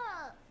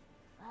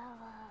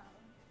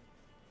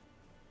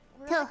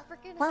 We're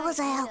Why was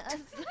I out?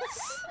 hyenas.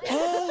 Hey.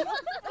 I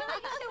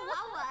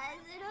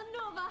don't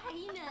know about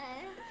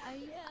hyenas.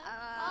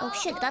 Oh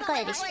shit, that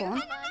guy respawned.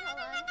 Hold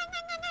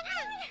on.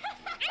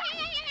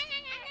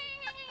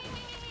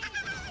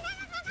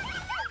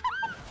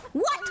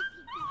 What?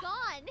 He's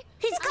gone.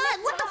 He's gone.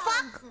 What the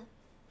fuck?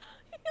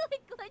 He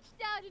like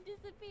glitched out and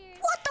disappeared.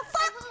 What the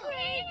fuck?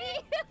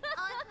 Crazy.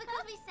 Oh, it's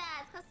because we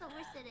sad. It's because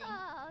we're sitting.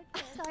 Oh,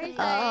 okay. Sorry,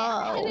 Oh.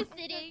 I was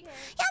sitting.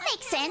 That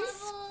makes sense.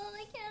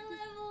 I can't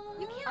level.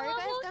 You can't Are you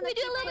guys level. gonna We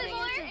do keep a little putting bit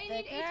more. into I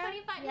need vigor?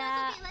 825. Yeah.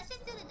 No, it's okay. Let's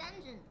just do the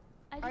dungeon.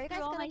 I Are you just guys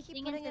threw all gonna my keep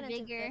thing putting into it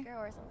into vigor. vigor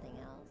or something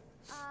else?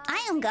 I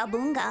am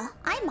Gabunga.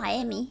 I'm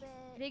Miami.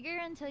 Vigor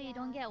until you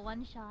don't get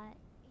one shot.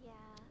 Yeah.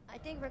 I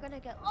think we're gonna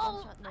get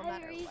Oh, one shot no I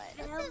matter reached what.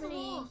 This is Family.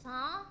 wolves,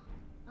 huh?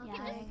 You Okay.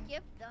 can just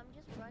skip them.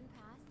 Just run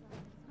past them.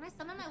 Can I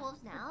summon my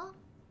wolves now?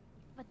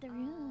 But the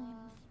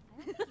runes.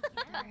 I don't think you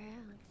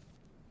can.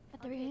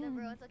 But the Okay, the runes.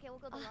 ruins. Okay, we'll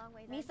go the long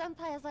way then.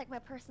 Mi-senpai is like my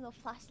personal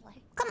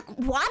flashlight. Come,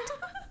 what?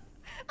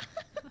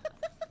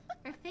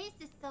 Her face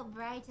is so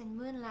bright and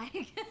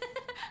moon-like.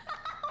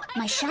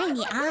 My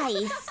shiny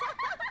eyes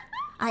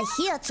are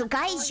here to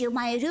guide you,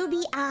 my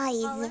ruby Oh,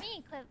 eyes. let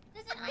me equip.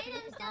 There's an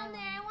items down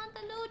there. I want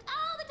the loot.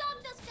 Oh, the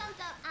dog just jumped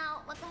up.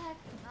 Ow, what the heck?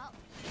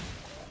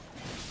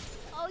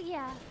 Oh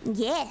yeah.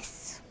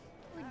 Yes.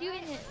 We're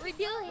doing it. We're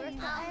doing Where's it.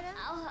 the item?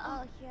 Oh,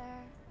 Oh,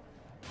 here.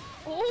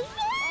 Oh,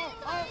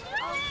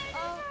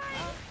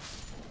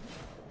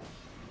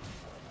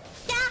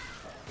 Yeah.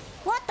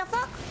 What the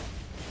fuck?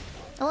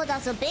 Oh,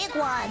 that's a big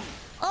one.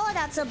 Oh,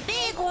 that's a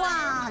big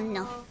one.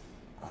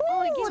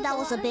 Ooh, that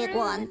was a big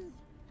one.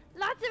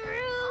 Lots of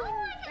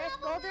runes. There's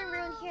golden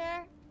rune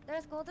here.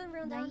 There's golden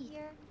rune down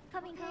here.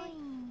 Coming,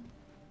 coming.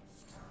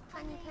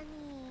 Honey.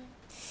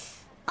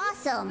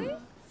 Awesome.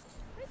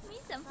 Where's me,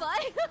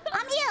 senpai?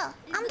 I'm here.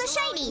 I'm the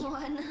shiny.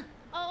 One.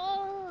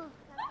 Oh.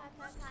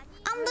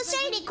 I'm the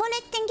shiny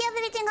collecting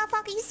everything I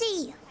fucking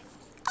see.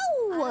 I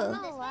don't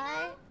Oh. know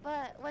why,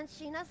 but when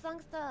Sheena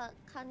sings the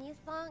Kani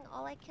song,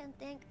 all I can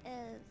think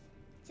is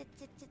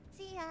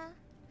Tia.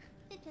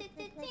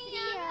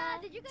 Yeah.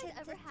 Did you guys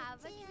ever have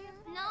a tree?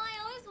 No, I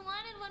always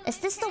wanted one. Is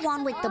this the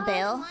one with the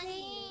bell?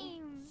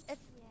 Money.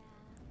 It's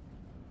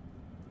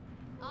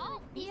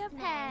Oh, Be a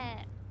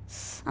pet.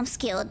 I'm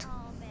scared.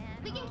 oh man.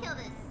 We can kill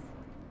this.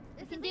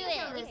 We can do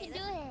it. We can do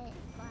it.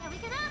 Yeah, we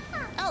can.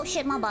 Oh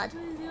shit, my bad.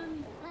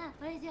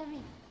 What is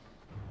yummy?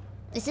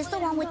 Is this the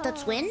one with the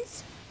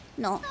twins?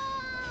 No.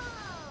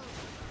 Oh!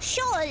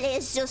 Sure,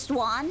 it's just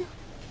one.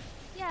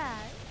 Yeah,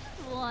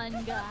 just one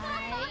guy.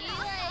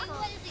 Like,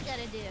 what is he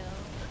gonna do?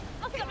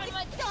 I'll summon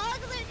my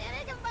dogs and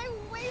get in my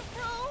way,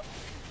 bro.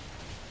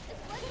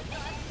 It's like a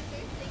dog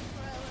thing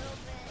for a little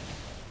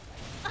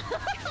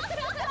bit.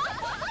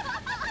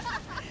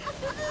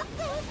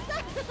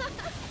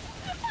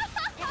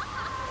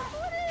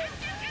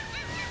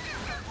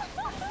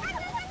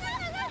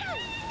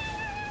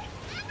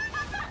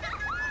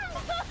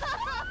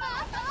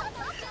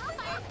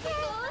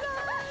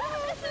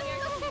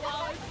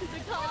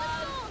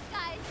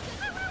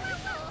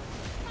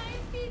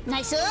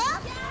 Nice.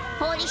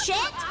 Holy shit.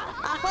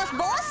 Our first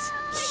boss.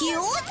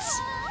 Huge.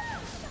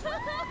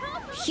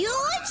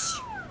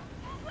 Huge.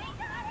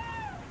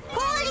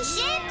 Holy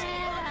shit.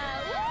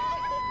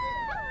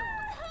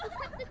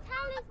 The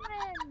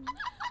talisman.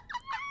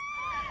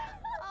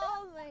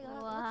 oh my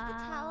god, what's the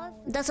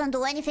talisman? Doesn't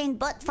do anything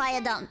but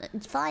fire down.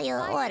 Fire,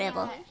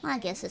 whatever. I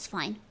guess it's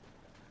fine.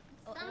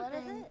 What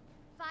is it?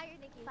 Fire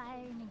negation. Fire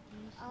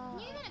negation. Can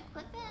you even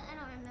equip it? I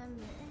don't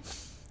remember.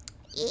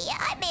 Yeah,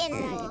 I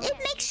mean, it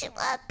makes you.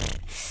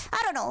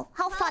 I don't know.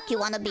 How fuck you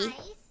wanna be? Nice.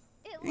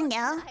 It looks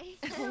Yeah.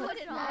 nice. Put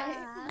it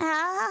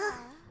on.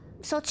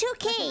 So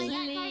 2K.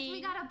 Yeah, guys,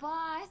 we got a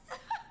boss.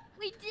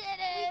 We did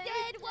it.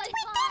 We did one Wait,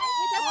 boss.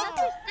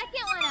 that's the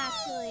second one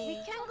actually. We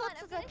can go on,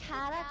 to I'm the gonna sit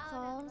down and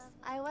catacombs.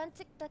 I went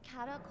to the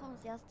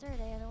catacombs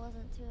yesterday and it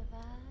wasn't too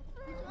bad.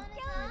 Which one is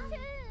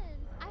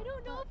Skeletons. I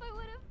don't know if I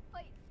would have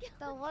fight skeletons.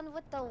 The one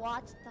with the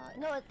watchdog.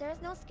 No,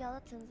 there's no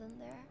skeletons in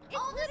there.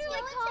 Oh, the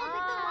literally skeleton,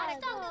 like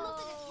the called- watchdog that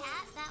looks like a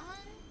cat. That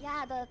one.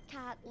 Yeah, the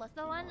cat looks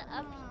The one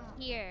up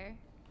here.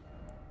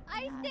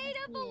 I stayed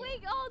up Yeah.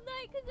 awake all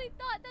night because I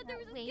thought that there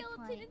was a That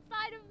skeleton waypoint.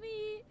 inside of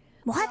me.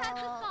 What? I had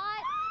the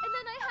thought, and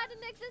then I had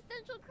an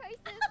existential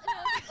crisis, and I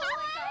was like, oh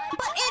my god.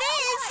 But it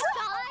is.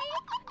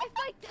 If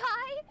I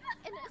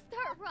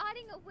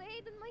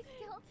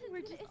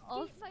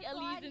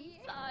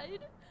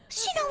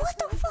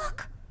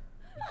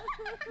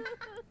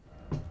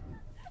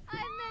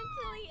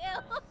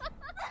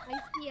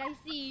I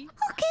see.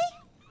 Okay.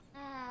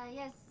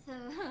 Yes.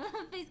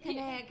 Please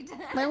connect.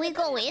 When we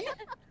go in?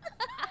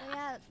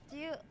 Yeah, do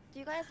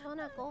you guys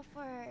wanna go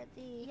for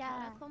the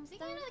catacombs We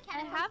then? can go to the I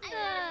catacombs. have I'm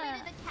afraid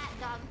of the cat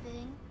dog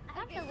thing. I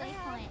have the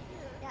waypoint.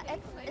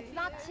 Yeah, it's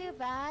not too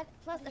bad.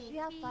 Plus, if you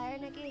have fire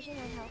negation,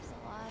 it helps a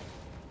lot.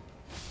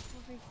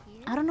 Over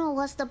here. I don't know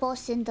what's the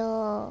boss in the...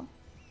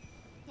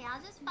 Okay,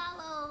 I'll just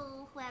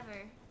follow whoever.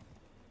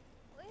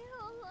 Wait,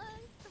 hold on.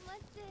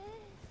 Someone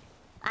did.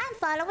 I'm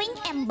following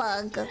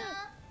Mbug.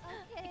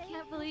 I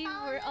can't believe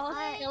we're all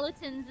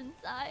skeletons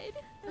inside.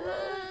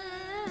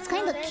 It's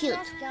kind of There's cute.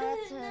 no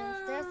skeletons.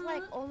 There's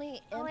like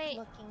only wait.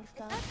 imp-looking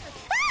stuff.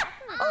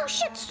 Oh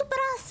shit, stupid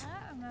ass.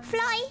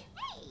 Fly.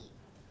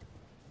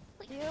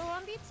 Do you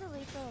want me to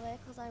lead the way?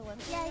 Cause I went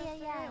there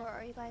yesterday, or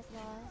are you guys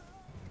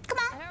lost? Come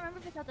I on, don't remember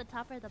if it's at the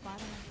top or the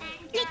bottom.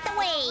 lead the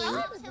way.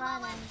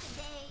 Chihuahua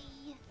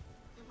today.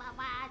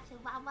 Chihuahua,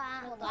 Chihuahua.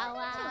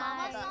 Chihuahua.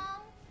 Chihuahua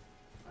song.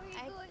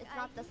 It's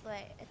not this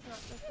way. It's not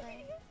this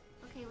way.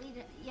 Okay, lead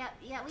it. Yep,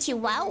 yeah. We can do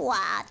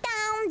Chihuahua,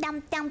 dum dum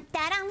dum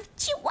dum.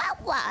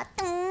 Chihuahua,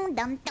 dum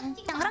dum dum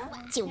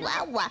dum.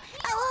 Chihuahua.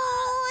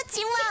 Oh,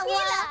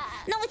 Chihuahua.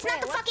 No, it's not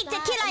Wait, the what's fucking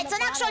that tequila. in It's the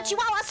an actual bottom?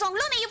 Chihuahua song.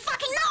 Luna, you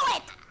fucking know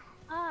it.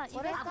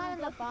 What is that in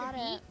the to the bottom?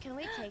 beat? Can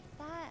we take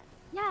that?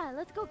 Yeah,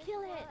 let's go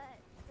kill it.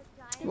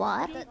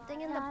 What? The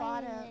thing in the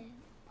bottom.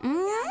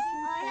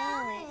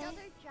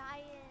 Another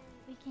giant.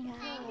 We can Yeah.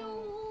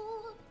 kill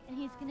it. And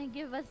he's gonna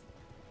give us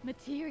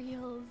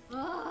materials.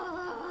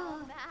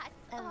 Mats.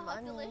 And Oh,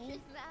 money. delicious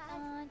mats.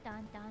 Dun,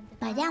 dun, dun,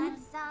 dun, Badam. dun.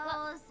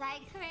 Souls, I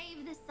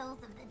crave the souls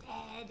of the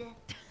dead.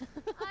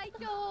 I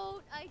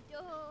don't.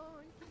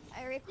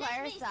 I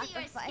require Let me see your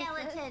sacrifices.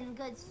 skeleton,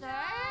 good sir.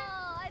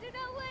 Oh, I do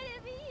not want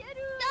to be. I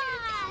don't want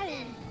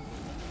Skeleton!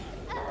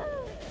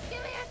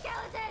 Give me your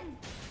skeleton!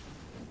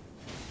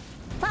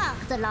 Fuck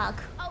the log.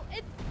 Oh,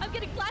 I'm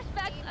getting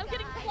flashbacks. I'm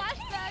getting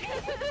flashbacks.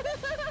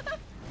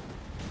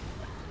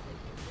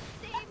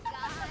 Same At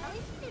guy.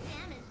 least you do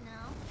damage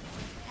now.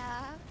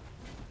 Yeah.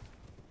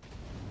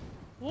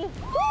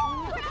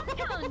 Ground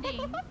pounding.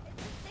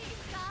 Same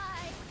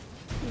guy.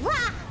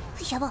 Wah!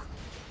 Yabba.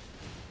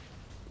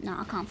 No,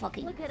 I can't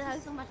fucking. Look at This us.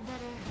 is so much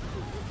better.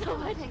 So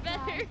much my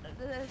better.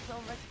 This is so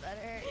much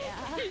better.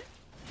 Yeah.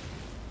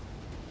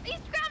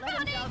 He's ground Let him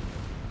pounding. jump.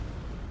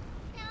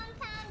 Ground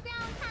pound,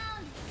 ground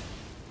pound.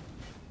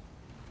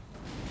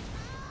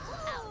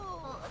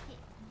 Oh, okay.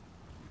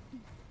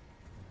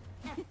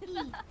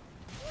 F-E.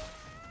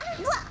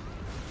 Wah!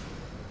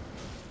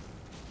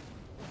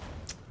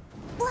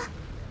 Wah!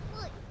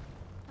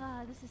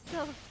 This is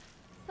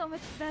so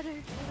much better.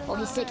 Oh,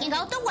 he's taking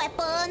out the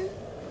weapon.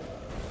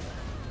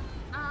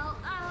 Ow,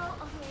 ow,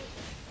 okay.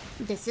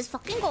 This is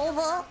fucking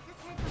over.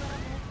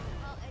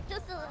 This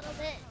hurts a little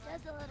bit.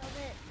 Just a little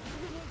bit.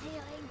 It's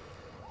healing.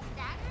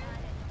 Stagger?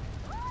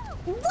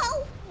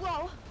 Whoa!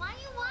 Whoa. Why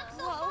you walk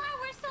so far?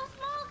 We're so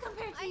small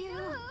compared to you.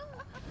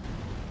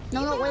 No,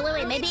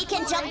 wait. Maybe he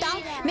can jump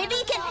down. Maybe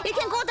he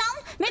can go down.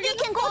 Maybe he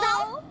can go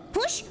down.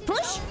 Push. Whoa,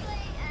 that's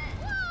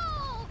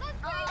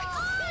great.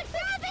 Oh,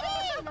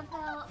 gravity.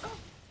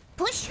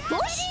 Push.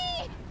 Push.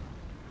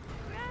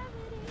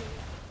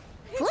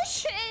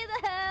 Stay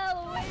the hell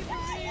away from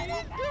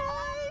me.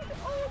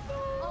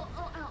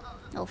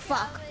 Oh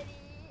fuck.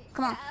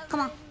 Come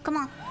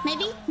on.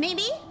 Maybe.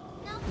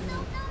 No.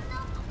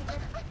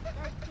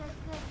 Okay, good.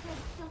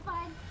 Still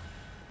fine.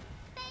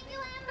 Thank you,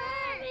 Amber.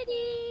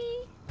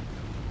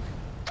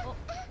 Oh.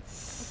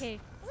 Okay,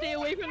 stay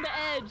away from the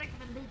edge.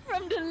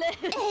 From the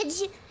ledge.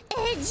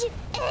 Edge.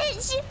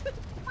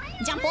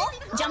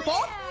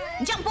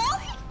 Jump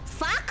off.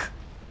 Fuck.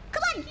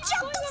 Come on,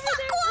 jump the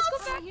fuck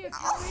off. Here,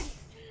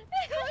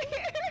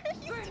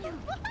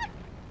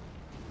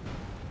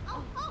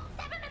 Oh. Oh,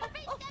 stab him in the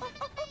face.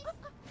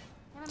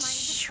 Never mind, it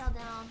just fell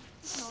down.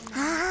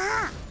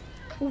 Ah.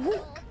 Ooh.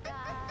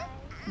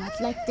 Not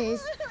like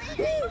this.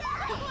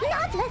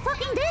 Not like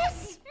fucking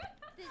this.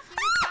 Did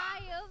you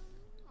die of...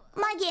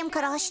 My game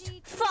crashed.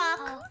 Fuck.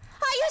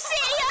 Are you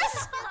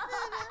serious?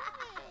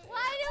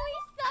 Why do we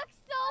suck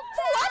so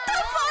bad? What the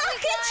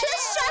fuck? It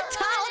just shut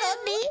down on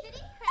me. Did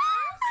he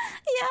crash?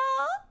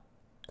 Yeah.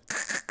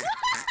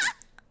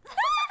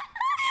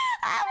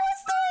 I was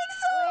doing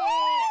so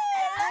well.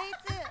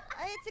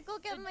 I need to go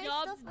get my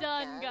Job's stuff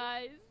done, again.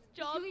 guys.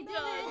 Job's We did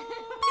done. it.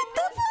 What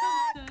the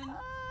fuck? Done.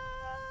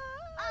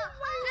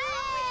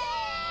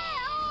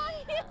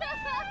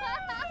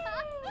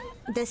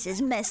 This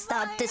is messed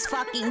up. This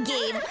fucking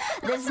game.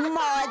 This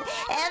mod.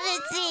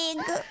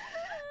 Everything.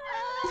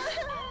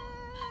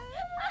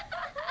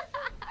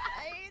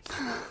 I need to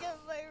go get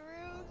my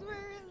rooms.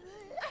 Where is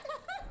it?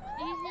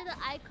 Do you see the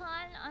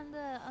icon on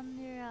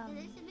your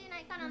There should be an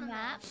icon on the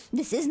map.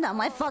 This is not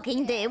my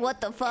fucking day. What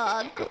the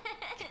fuck? This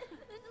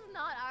is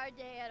not our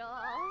day at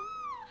all.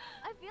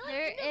 I feel like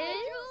There is-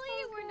 individually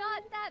we're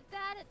not that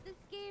bad at this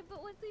game,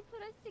 but once we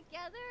put us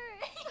together,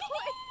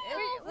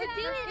 We're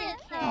doing it.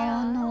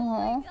 Oh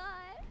no. God.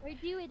 We're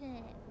doing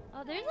it.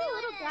 Oh, there's a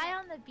little guy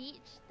on the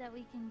beach that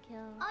we can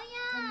kill. Oh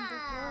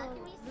yeah. And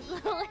Can we this see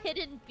little him?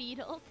 hidden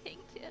beetle thing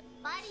too.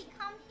 Buddy,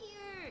 come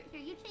here.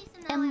 Here, you chase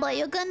him. Ember,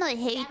 you're gonna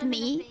hate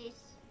me.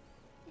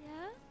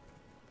 Yeah?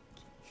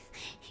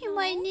 You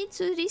might need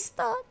to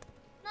restart.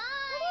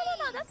 Nice.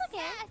 No, that's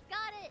okay. Yes,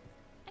 got it.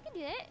 I can do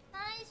it.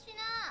 Nice,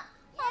 Shina.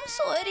 I'm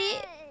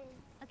sorry.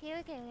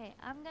 Okay.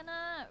 I'm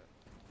gonna...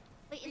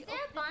 Wait, is there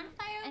a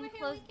bonfire and over here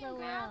close we can the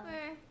grab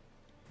world.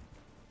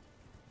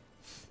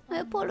 or... I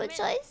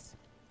apologize.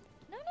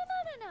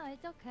 No,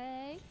 it's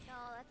okay. No,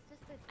 that's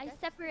just a. I that's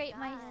separate just a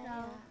guy.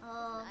 myself.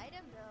 Oh,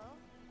 Item though.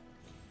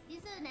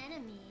 he's an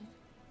enemy.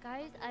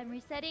 Guys, I'm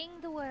resetting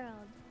the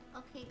world.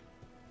 Okay.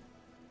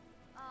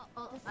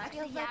 Oh, This Actually,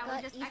 feels yeah,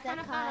 like I a kind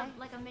of isekai. found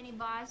like a mini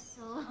boss,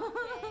 so...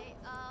 okay.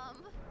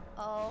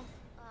 Oh.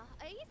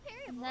 He's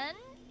And parryable. then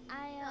No,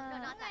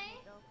 not that Okay.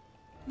 though.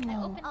 I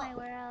No. open my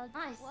world.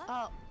 Nice. What?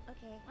 Oh.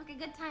 Okay. Okay,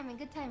 good timing,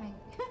 good timing.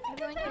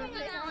 Everyone can Look at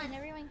that rejoin. one.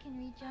 Everyone can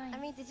rejoin. I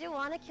mean, did you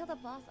want to kill the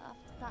boss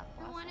after that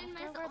I boss? wanted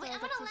myself... afterwards, Wait, or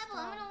I'm was it gonna too level,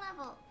 I'm strong? gonna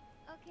level.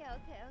 Okay.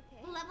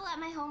 I'll level at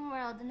my home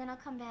world, and then I'll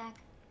come back.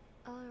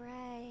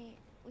 Alright.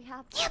 We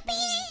have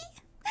Yippee!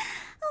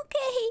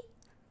 Okay.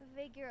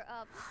 Vigor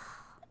up.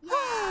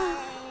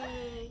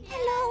 Yay!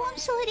 Hello, I'm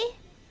sorry.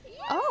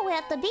 Oh, we're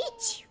at the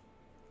beach.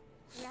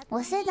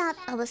 Was there not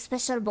a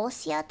special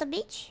boss here at the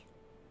beach?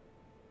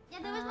 Yeah,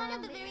 there was one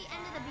at the very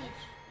end of the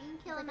beach. You can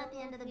kill him at the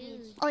end of the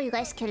beach. Oh, you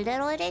guys killed it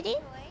already?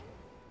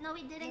 No,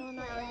 we didn't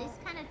kill it. It's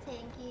kind of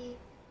tanky.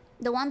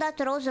 The one that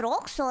throws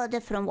rocks or a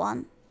different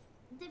one?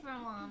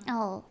 Different one.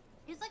 Oh.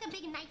 He's like a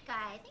big night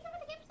guy. I think I'm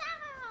gonna give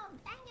some.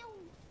 Thank you.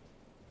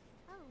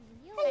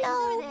 He's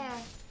Hello. over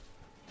there.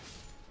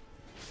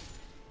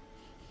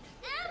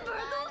 Amber,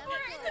 those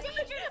were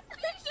endangered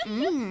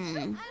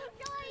species.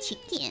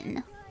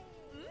 Chicken.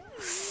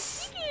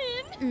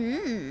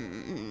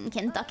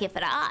 Kentucky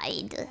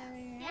Fried.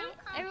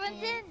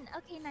 Everyone's in.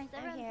 Okay, nice.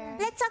 Everyone's in.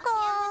 Let's I'm go.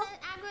 gonna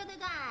aggro the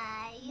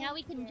guy. Now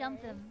we can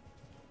jump him.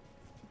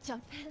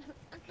 Jump in.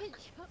 Okay,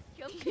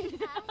 jump.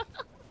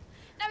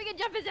 Now we can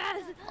jump his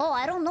ass. Oh,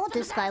 I don't know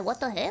this guy. What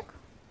the heck?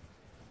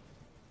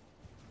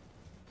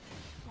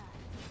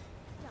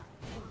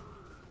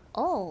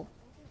 Oh.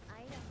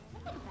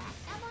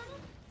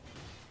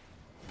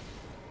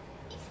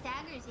 He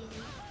staggers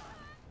easy.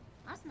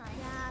 That's nice.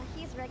 Yeah,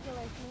 he's regular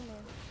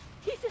human.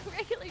 He's a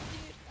regular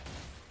dude.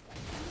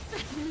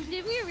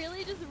 Did we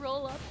really just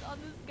roll up on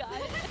this guy?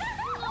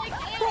 Like,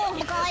 Oh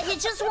my god, he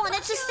just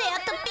wanted to stay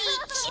at the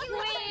beach.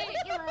 wait.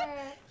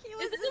 He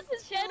Is this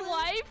his dead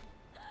wife?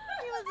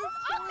 He was just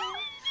chilling.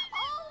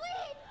 Oh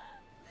wait.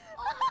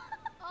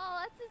 Oh,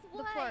 that's his The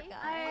wife. poor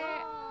guy.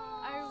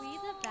 Are we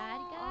the bad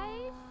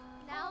guys?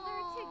 Now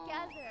they're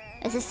together.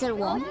 Is it still Oh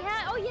warm?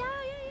 yeah. Oh yeah.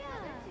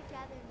 They're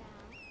together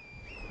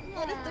now.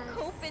 What is the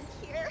cope in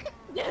here?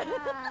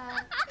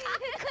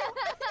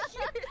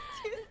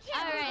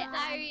 Alright,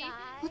 Ari.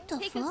 What the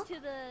Take us fuck? to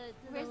the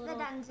Where's the little-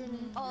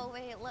 dungeon? Oh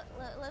wait,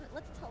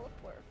 let's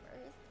teleport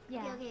first.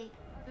 Yeah. Okay.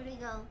 Where do we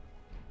go?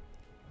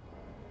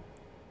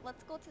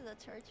 Let's go to the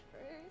church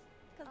first,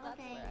 because that's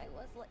Okay. where I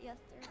was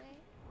yesterday.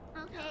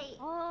 Okay.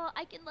 Oh,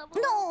 I can level.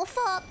 No,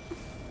 fuck.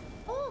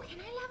 Oh, can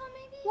I level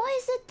maybe? Why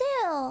is it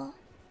there?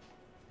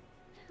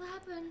 What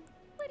happened?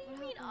 What do you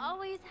mean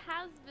always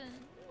has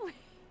been?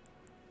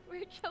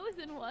 We're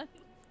chosen ones.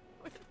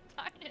 We're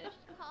tarnished.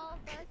 Call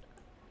us.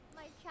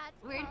 My chat's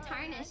We're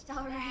calling tarnished us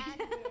already.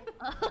 bandits.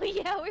 Oh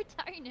yeah, we're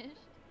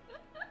tarnished.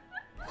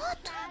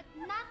 What?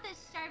 Not the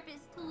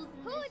sharpest tools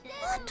in Who the did?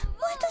 shed. What?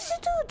 Why does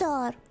it do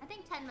that? I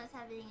think Tenma's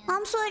having it.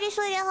 I'm sorry,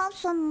 I have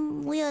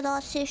some weird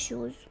ass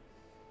issues.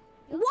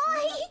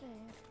 Why?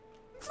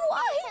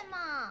 Why?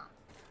 Tenma!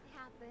 It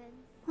happens.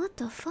 What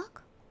the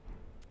fuck?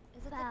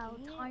 Is it Foul, the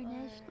game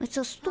tarnished. It's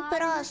a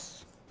stupid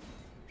ass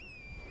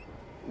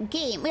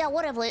game. Yeah,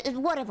 whatever.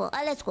 Whatever.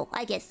 Let's go.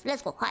 I guess.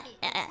 Let's go. Hi.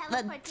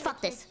 Teleport to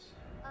Fuck the this. church.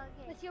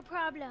 Okay. What's your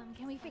problem?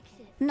 Can we fix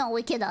it? No,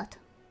 we cannot.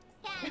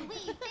 Can we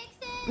fix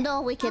it?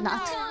 No, we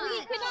cannot.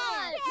 We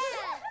cannot.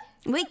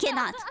 We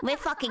cannot. We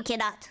fucking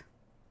cannot.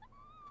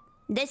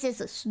 This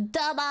is a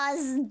dumb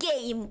ass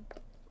game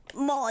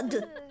mod.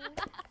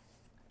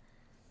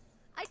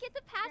 I get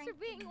the pass for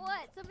being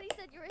what? Somebody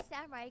said you're a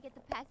samurai. I get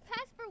the pass.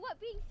 Pass for what?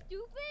 Being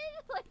stupid?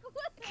 Like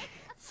what?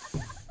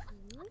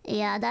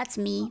 Yeah, that's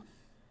me.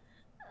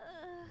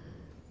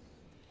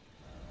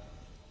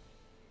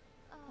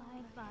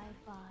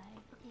 Bye.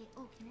 Okay,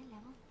 oh, can I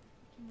level?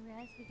 We can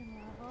rest. We can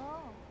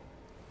level.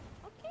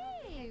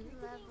 Okay.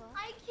 Level.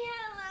 I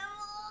can't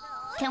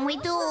level! Can we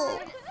do?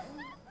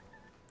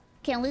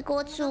 Can we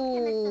go to?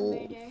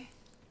 Okay,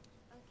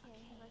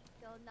 let's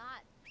go.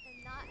 Not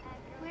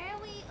aggro. Where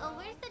are we? Oh,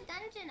 where's the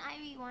dungeon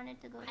Ivy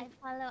wanted to go to? I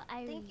follow I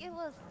Irene. think it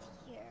was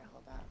here.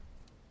 Hold up.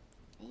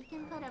 You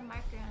can put a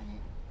marker on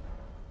it.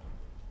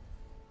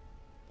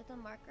 Did the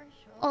marker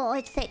show? Oh,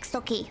 it's fixed.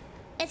 Okay,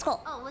 let's go.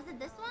 Oh, was it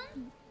this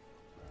one?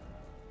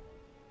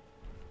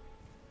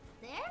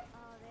 There?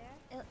 Oh,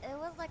 there. It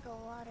was like a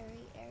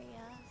watery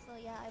area. So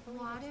yeah, I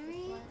believe it's Watery?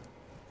 this one.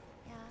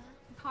 Yeah.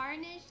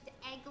 tarnished,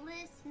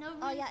 eggless, no room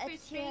Oh, yeah, for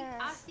it's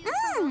strength, here.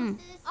 osteoporosis.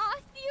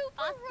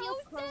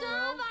 Osteoporosis. Some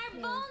of our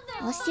bones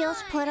are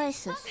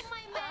Osteoporosis. gone. Fuck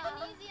my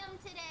magnesium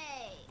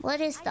today. What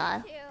is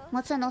that?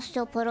 What's an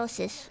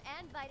osteoporosis?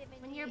 And vitamin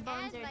When D your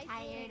bones and are vitamin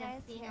tired D.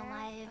 of being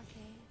alive.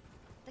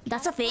 The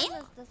That's a calcium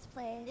thing? is this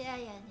place. Yeah.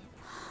 It's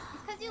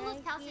because you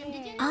lose calcium.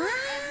 Did you Ah. know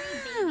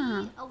every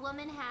baby a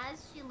woman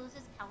has, she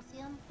loses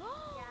calcium?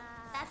 Yeah.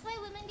 That's why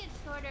women get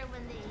shorter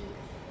when they age.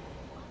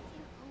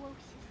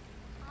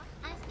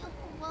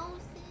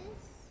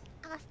 Osteoporosis.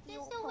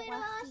 There's no way to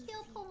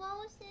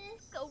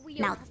osteoporosis.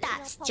 Now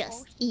that's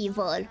just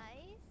evil.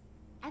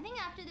 I think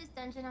after this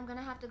dungeon, I'm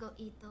gonna have to go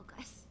eat though,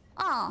 guys.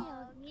 Oh,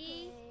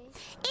 Okay.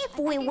 if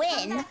we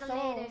win, Later.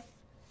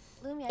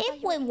 Lumi,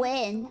 if we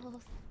win,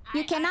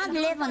 you cannot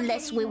live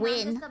unless we I'm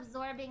win. just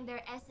absorbing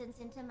their essence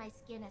into my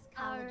skin as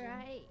collagen.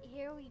 Alright,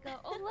 here we go.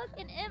 Oh, look,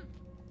 an imp.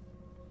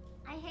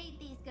 I hate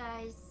these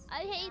guys.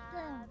 I hate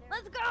them.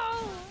 Let's go!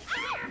 Ah,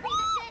 piece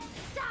of shit!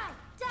 Die!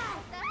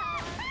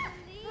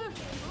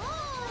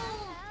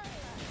 Oh!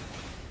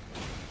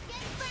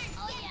 Get burnt!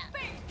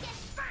 Get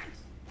burnt!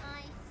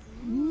 Nice.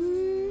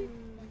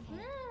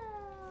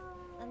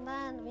 And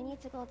then we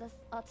need to go this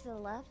to the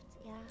left.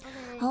 Yeah.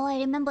 Okay. Oh, I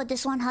remember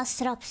this one has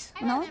straps.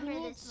 I No? remember We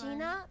need this one.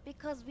 Sheena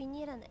because we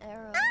need an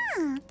arrow.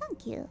 Ah,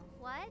 thank you.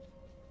 What?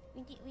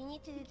 We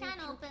need to do Can't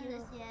pew open pew.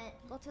 this yet.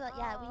 Go to the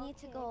we need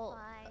to go.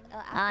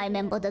 I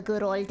remember the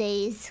good old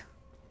days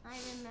I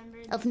remember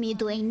of this me one.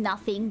 doing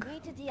nothing. We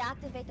need to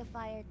deactivate the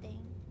fire thing.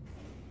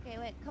 Okay,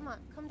 wait, come on,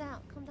 come down,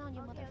 you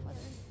motherfucker.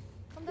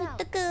 Come down.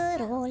 The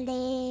good old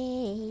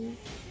days.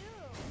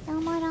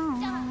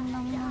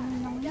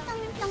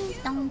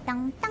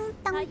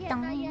 Not yet,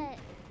 not yet.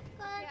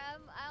 Good. Yeah,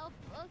 I'll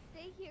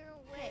stay here and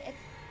Okay, wait.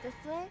 it's this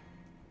way.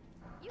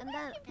 You And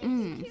guys then can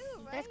pick too,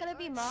 right? there's gonna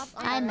be mobs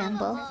on I the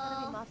remember. There's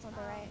gonna be mobs on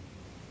the right.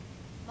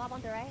 Mob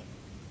on the right.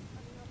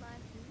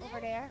 Over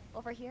there.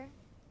 Over here.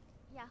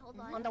 Yeah, hold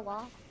on. On the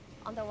wall.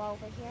 On the wall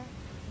over here.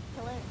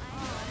 Kill it.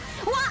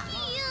 What?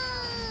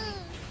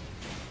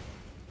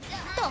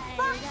 The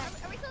fuck? Are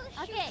we supposed to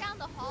shoot down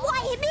the hall?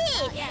 Why me?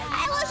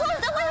 I was all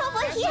the way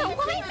over here.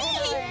 Why me?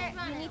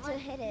 You need to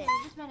hit it.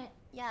 Just run it.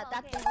 Yeah,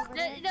 that Okay. thing over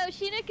there. No,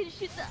 Sheena can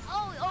shoot the.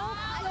 Oh, I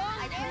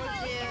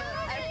told you.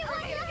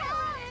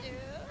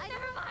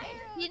 Never mind.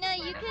 Sheena,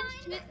 you can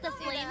shoot the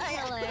flame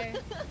killer.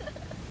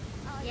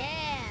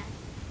 Yeah.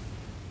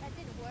 That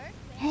didn't work.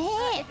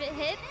 Hey. If it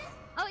hits.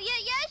 Oh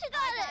yeah, she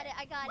got it.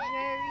 I got it.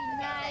 Very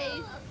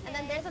nice. And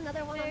then there's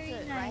another one on Very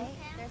the nice. right.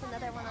 There's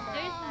another one on the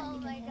There's- right. Oh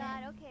my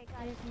god. Okay,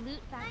 got it. There's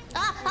loot back.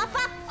 Fuck.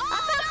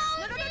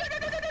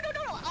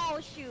 No. Oh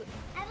shoot.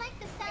 I like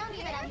the sound of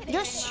it. I'm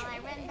Yes. while I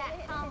ran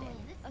back calmly.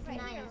 This is Okay,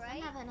 nice.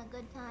 right? I'm having a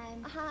good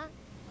time. Uh-huh.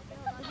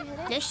 Did you hit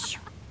it? Yes.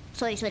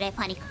 Sorry, I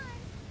panic.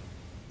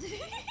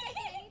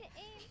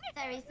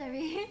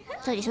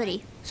 Sorry.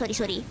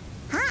 Sorry.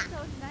 Ha! So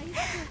nice.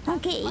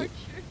 Okay. Okay.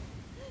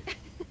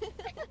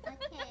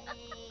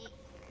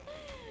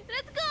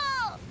 Let's go.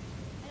 I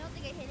don't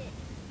think I hit it.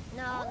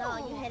 No,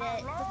 you hit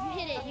it. Just You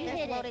hit it. You There's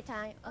hit it. loaded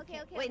time. Okay.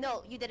 Wait,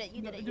 no, you did it.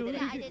 You did it.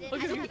 Yeah, I did it. I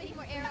don't have any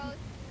more arrows.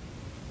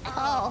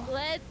 Oh.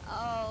 Let's.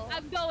 Oh.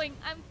 I'm going.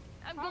 I'm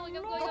going.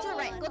 Go to the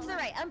right. Go to the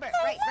right. Ember.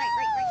 Right. Oh.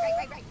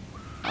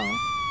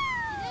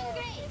 You're doing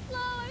great. Slow.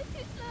 I'm too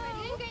slow.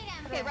 You're doing great,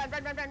 Amber. Okay, run.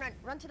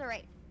 Run to the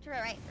right. To the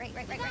right. Right.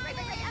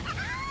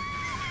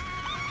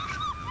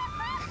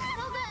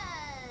 So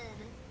good.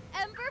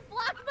 Ember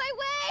blocked my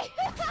way.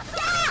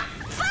 Ah!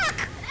 Fuck!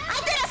 I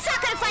did a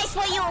sacrifice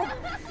for you!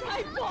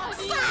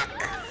 Fuck!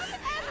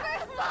 Ember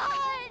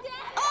spawned.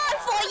 All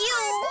for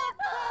you!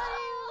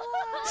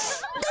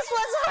 This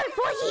was all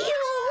for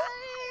you!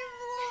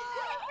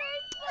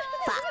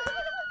 Fuck.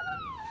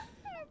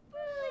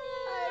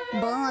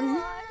 Burn.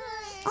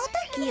 Oh,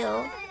 thank you.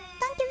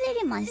 Thank you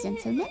very much,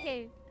 gentlemen.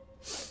 Okay.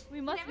 We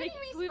must Can make.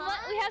 everybody We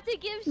respawn? have to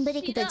give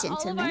Break the Sheena all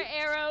of gentleman. our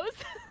arrows.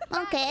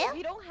 Okay.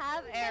 We don't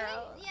have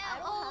arrows. Yeah, I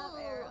don't have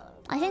arrows.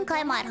 I think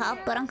I might have,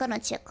 but I'm gonna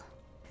check.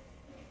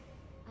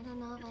 I don't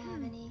know if I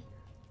have any.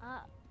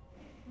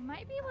 We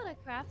might be able to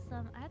craft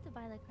some. I have to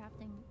buy the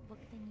crafting book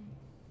thingy.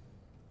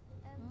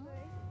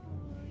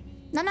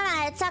 No,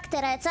 I attacked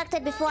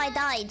it before I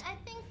died. I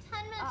think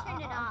Tenma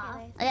turned it off.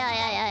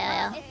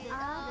 Yeah.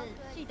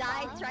 She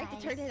died trying to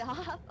turn it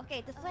off.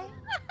 Okay, this way.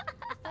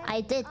 I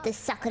did the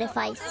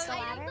sacrifice.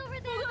 Items over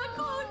there. I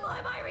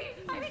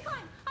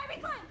recline. How do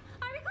I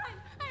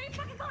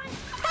climb?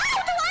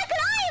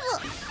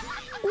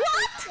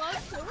 What? Why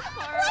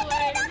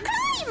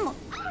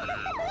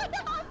did I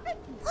climb?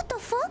 What the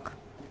fuck?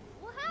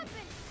 What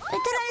happened?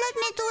 It didn't let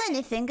me do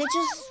anything. It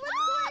just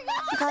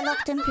got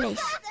locked in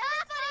place.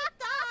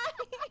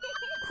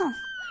 Huh.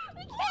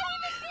 We can't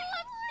even go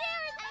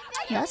upstairs.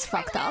 That's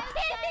fucked up. I'm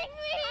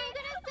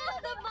gonna set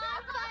the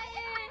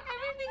bonfire.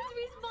 Everything's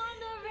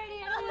respawned already.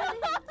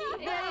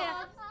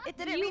 Yeah. It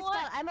didn't You respawn.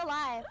 want- I'm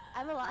alive.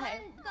 Go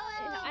ahead.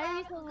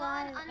 Iris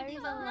alive, On Iris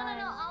debuff. No.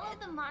 alive. All of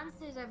the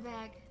monsters are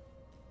back.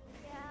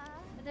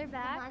 They're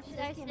back. monsters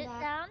Should I came sit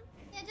back. down?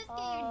 Yeah, just get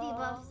your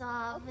debuffs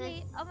off.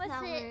 Okay, It's I'ma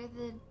not sit. worth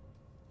it.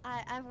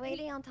 I'm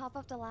waiting on top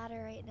of the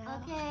ladder right now.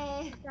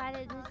 Okay. Got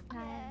it this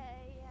time.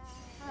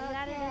 We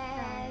got it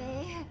this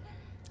time.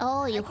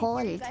 Oh, you I can hear you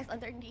hold. guys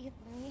underneath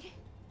me.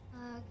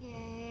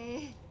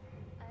 Okay.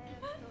 I am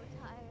so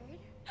tired.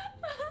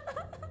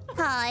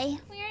 Hi.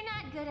 We are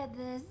not good at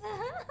this.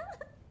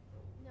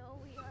 No,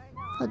 we are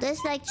not. Oh,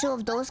 there's like two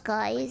of those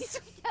guys.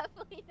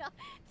 Definitely not.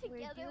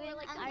 Together doing we're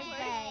like the our worst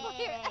best.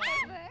 player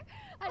ever.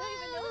 I don't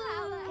even know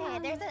how that Okay,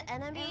 happened. there's an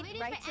enemy I'm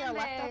waiting right for to the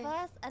left of Ember.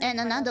 us. And in front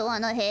of another us.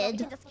 one So we ahead.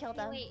 can just kill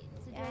them. Wait, so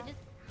do I Yeah. just...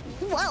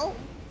 Whoa.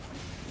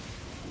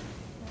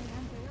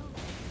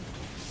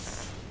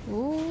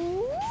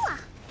 Ooh.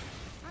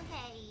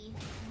 Okay.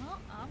 Well,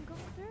 I'm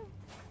going through.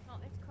 Oh,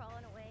 it's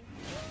crawling away.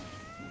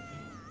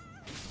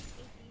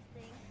 Hate these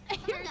things. I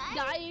hear died?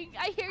 dying.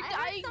 I hear I heard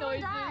dying someone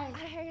noises. die. I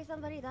heard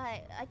somebody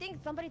die. I think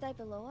somebody died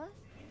below us.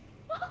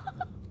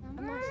 I'm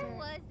not Who sure.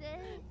 was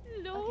it?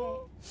 No. Okay.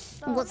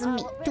 So, Wasn't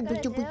me. what we're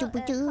gonna do is come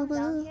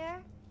down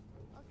here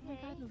Okay.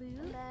 and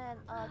then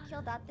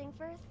kill that thing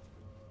first.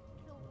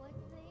 Kill what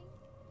thing?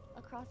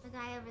 Across The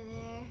guy over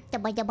there.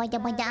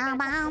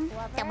 Tabadabadabadabam.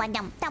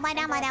 Tabadam.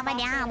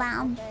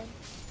 Tabadabadabadabam.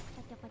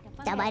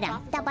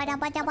 Tabadam.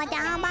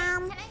 Tabadabadabadabam.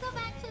 Can I go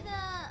back to the?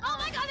 Oh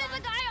my god, there's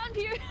a guy on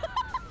here.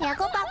 Yeah,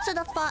 go back to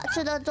the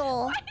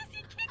door. Why is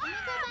he kicking I'm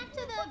gonna go back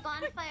to the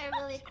bonfire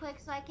really quick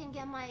so I can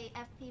get my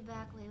FP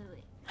back. Wait.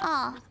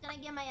 Oh. I'm just gonna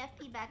get my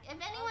FP back. If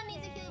anyone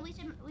needs a heal, we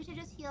should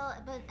just heal,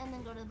 and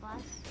then go to the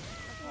boss.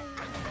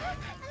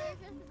 They're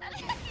just moving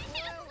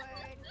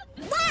forward.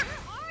 Where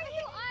are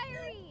you,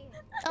 Irie?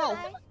 Oh,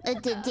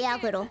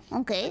 Diagoro.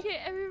 Okay. Okay,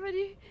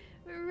 everybody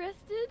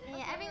rested.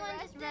 Yeah, everyone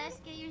just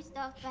rest, get your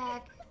stuff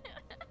back.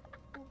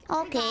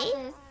 Okay. We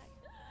got this.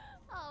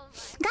 Oh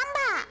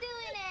Gamba. We're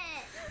doing it.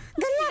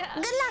 Good luck. Yeah.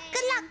 Good luck.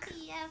 Good luck.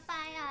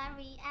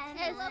 T-F-I-R-E and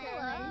my. the Level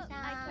up. I sound.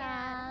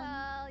 can.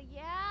 Well,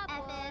 yeah, F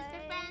is for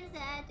boy. friends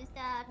that do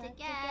stuff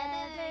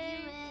together. U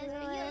is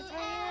for you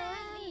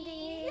and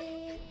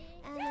me.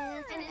 And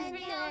is for no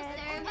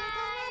survivors.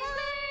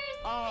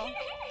 Oh.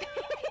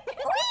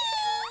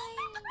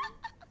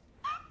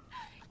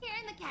 Here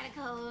in the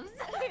catacombs.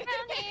 Here in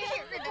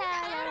the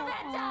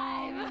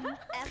Time.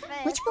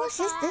 Which boss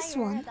is this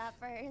Fire one? that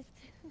first.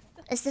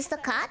 Is this the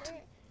cat?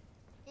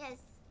 Yes.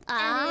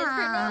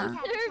 Ah.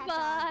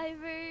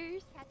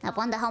 Survivors. I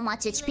wonder how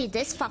much HP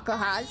this fucker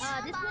has.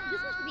 This one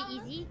should be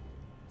easy.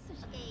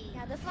 Okay.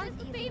 Yeah, this one's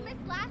easy. Famous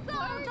last Go,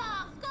 word.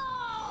 dogs, go!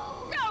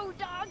 Go,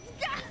 dogs,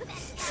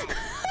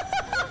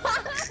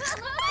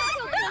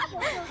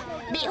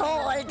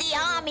 Behold the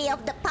army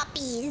of the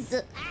puppies.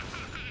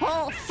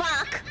 Oh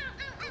fuck.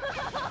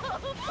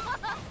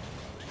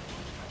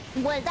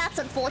 Well, that's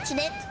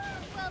unfortunate.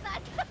 Well,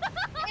 that's.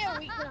 There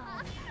we go.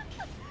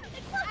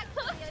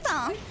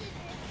 Oh.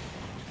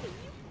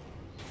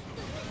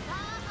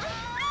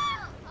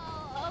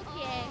 Oh,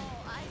 Okay.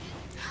 I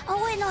just. Oh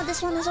wait, no,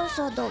 this one is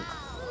also a dog.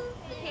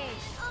 Okay.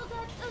 Oh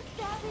god, so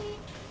stabby.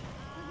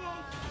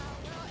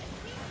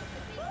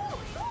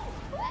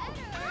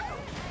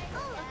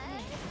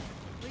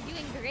 We're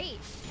doing great.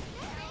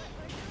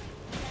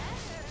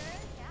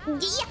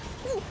 Yeah.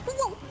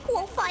 Whoa,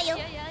 whoa, fire.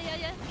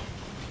 Yeah.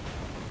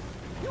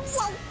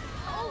 Whoa.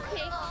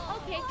 Okay.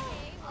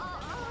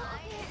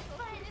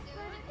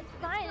 It's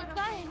fine. We're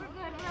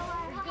good, we're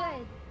alive. We're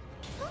good.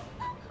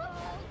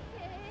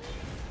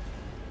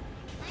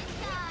 Nice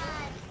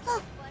shot.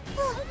 Oh,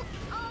 oh.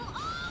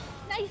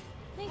 Nice.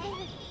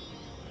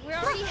 We're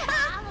already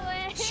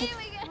halfway. Shit.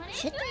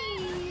 Shit.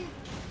 I'm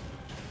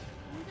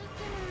just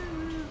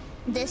gonna...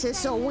 This is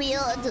so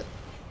weird. This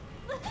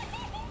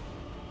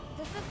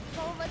is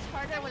so much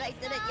harder when I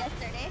did it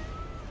yesterday.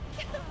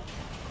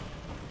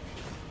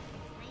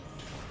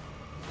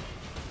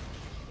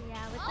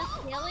 Yeah, with the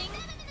scaling.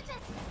 Stab him in the chest.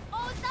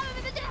 Oh, stab him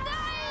in the chest.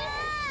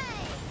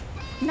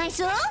 Nice,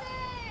 huh?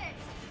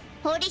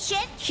 Holy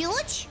shit,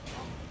 huge?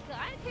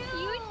 God,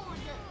 huge.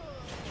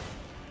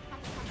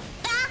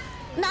 Ah,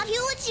 not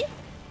huge.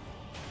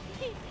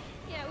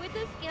 Yeah, with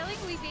the scaling,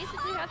 we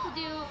basically have to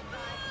do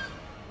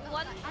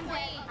 1 I'm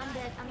dead.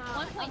 I'm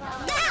out. 1.9 I'm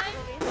out.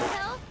 times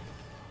health.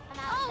 I'm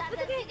out. Oh, Stab but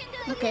them. okay. You can do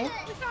it. Okay. You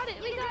can do it.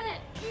 We got it.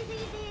 Easy.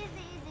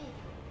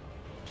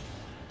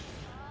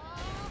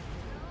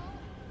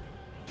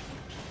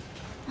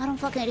 I don't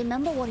fucking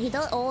remember what he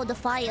does. Oh, the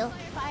fire.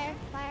 Fire.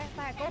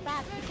 Go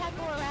back. You can't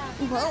go around.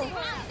 Whoa.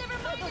 Never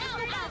mind. Go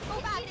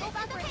back. Okay.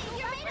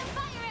 You're made of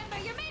fire, Ember.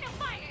 You're made of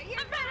fire. I'm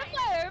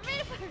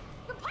made of fire.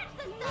 You punch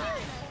the sun.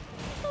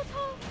 So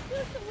tall.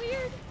 This is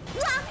weird.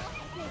 Wah.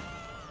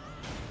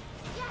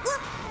 Yeah. What?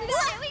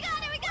 We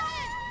got it. We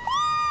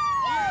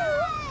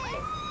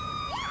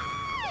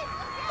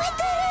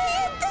did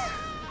it!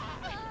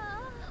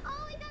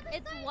 Oh, we got the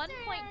It's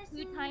sorceress. 1.2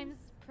 times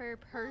per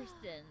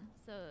person.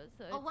 So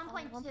it's Oh,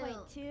 1.2. 1.2.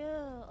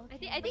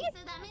 Okay. I think Wait, it's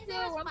so that means two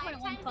there or was 5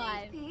 times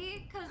 1.15. HP?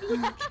 Because we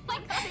have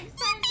like 6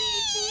 times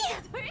HP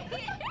because we're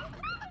here.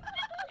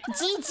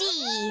 GG!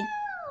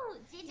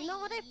 You know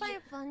what I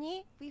find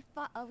funny? We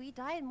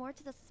died more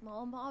to the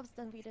small mobs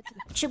than we did to the...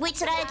 Should we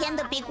try again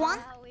the big one?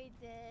 Yeah, we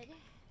did.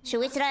 Should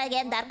we try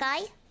again that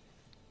guy?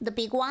 The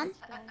big one?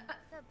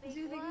 Do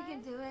you think we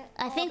can do it?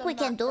 I think we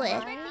can do it.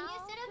 Can you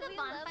sit at the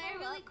bonfire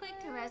really quick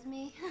to res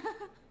me?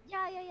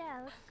 Yeah.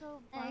 Let's go.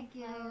 Thank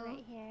you.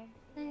 Right here.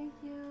 Thank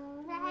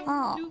you.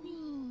 Oh,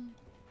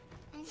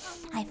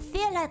 I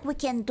feel like we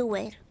can do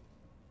it.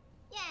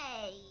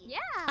 Yay! Yeah.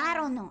 I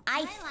don't know.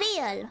 I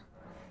feel.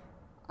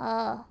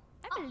 I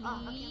Okay,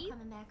 believe.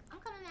 I'm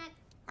coming back.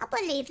 I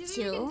believe Do you think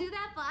we can too. do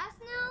that boss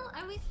now?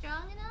 Are we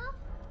strong enough?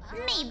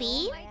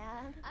 Maybe.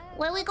 Man.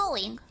 Where are we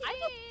going? I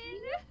believe.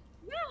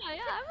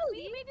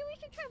 Maybe we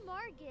should try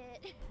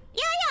Margit.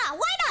 Yeah.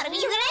 Why not? Are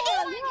you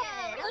ready?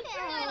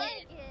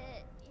 Okay.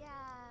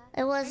 Yeah.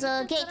 It was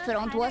a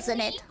gatefront,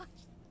 wasn't it?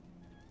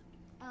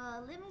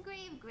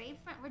 Limgrave,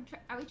 Gravefront.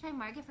 Are we trying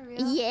Market for real?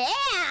 Yeah.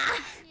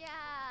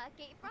 Yeah.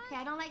 Gatefront. Okay,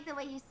 I don't like the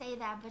way you say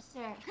that, but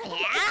sure. Yeah.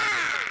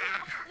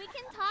 We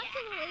can talk to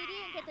the lady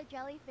and get the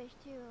jellyfish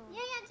too.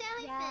 Yeah,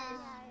 jellyfish.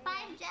 Yeah. 5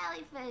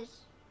 jellyfish.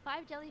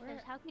 5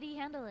 jellyfish. How could he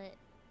handle it?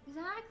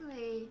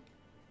 Exactly.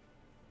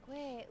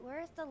 Wait,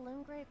 where's the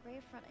Limgrave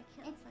Gravefront? I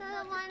can't It's find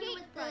the it. one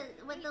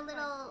with the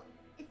little.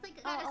 It's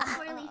like got a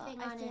swirly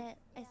thing on it.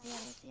 I see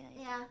it.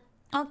 Yeah.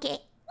 Okay.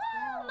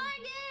 Woo,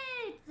 Margit!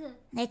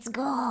 Let's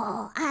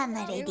go. I'm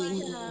ready. It's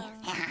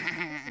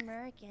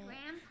American.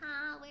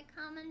 Grandpa, we're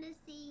coming to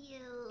see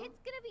you. It's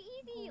gonna be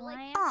easy.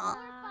 Like Aw.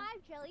 4 or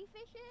 5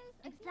 jellyfishes.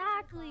 I think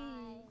Exactly.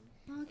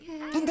 we'll be Okay.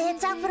 And they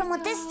attack from a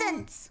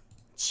distance.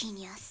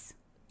 Genius.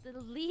 The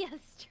Leah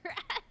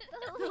strat.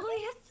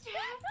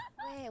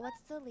 Wait,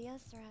 what's the Leah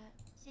strat?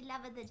 She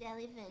loved the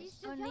jellyfish.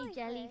 fine. Only I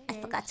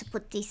jellyfish. forgot to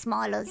put these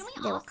smallers. Can we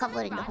They were all summon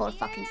covering the whole Roger,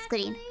 fucking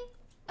screen. actually?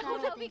 Oh,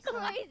 that'd be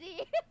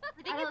crazy.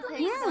 I think I it's don't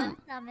only think so. one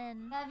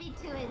summon. That'd be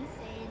too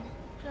insane.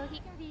 So he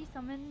can be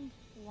summoned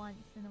once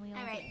and then we all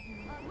Alright. get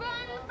him.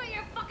 Run for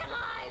your fucking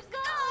lives! Go!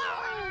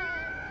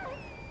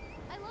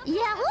 I love Yahoo!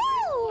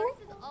 the horse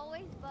is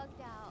always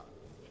bugged out.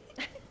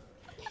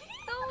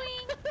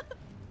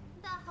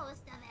 The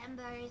host of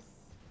Embers.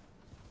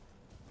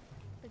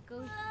 The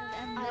ghost of I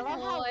Ember love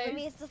how Wars.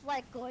 Rumi is just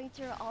like going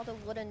through all the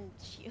wooden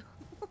shield.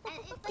 And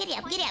it's like Giddy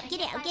up, points, giddy up, like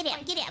giddy up, 5 giddy up,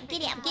 points giddy up, for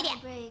giddy up, the giddy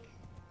up. break.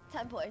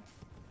 10 points.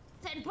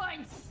 10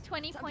 points!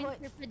 20 Some points for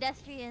points.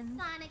 pedestrians.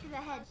 Sonic the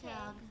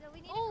Hedgehog. So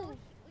we need Oh.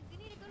 we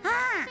need to go to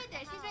Ah.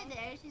 She's right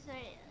there. She's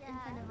right in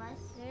front of us.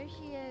 There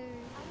she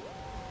is.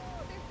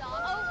 Oh, there's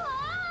dogs.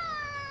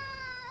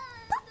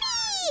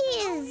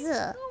 Puppies!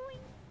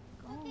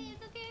 Okay,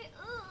 it's okay.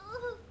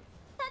 Ooh.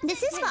 Touch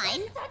This it. is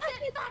fine. Touch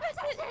it.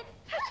 Touch it.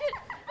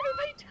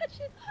 Everybody touch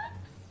it.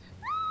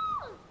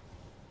 Ooh.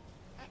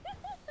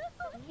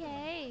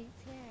 Okay.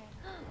 It's here.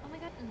 Oh my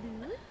god,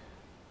 loot?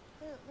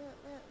 Look.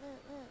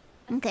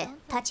 Okay,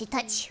 touchy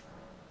touch.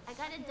 I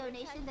got a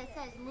donation that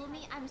says,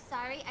 Lumi, I'm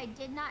sorry, I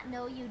did not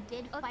know you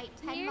did fight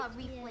here's Tenma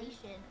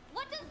reflation.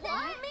 What does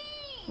that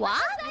mean?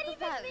 What? What does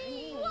that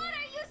mean? What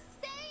are you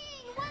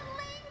saying? What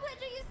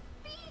language are you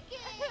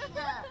speaking?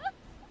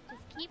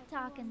 Just keep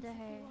talking to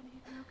her.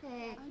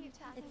 Okay.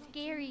 It's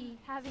scary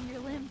having your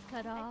limbs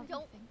cut off.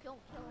 Don't kill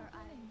her.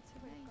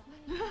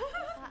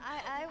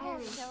 I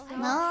won't kill her.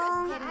 No. I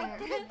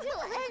didn't do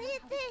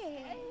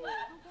anything.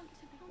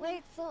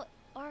 Wait, so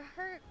are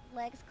her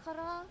legs cut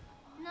off?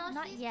 No,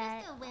 Not she's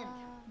yet. just a wimp.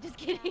 Just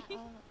kidding.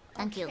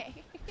 Thank you.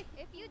 Okay.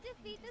 If you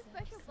defeat the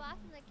special boss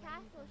in the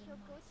castle, she'll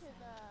go to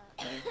the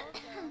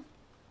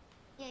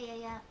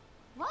Yeah.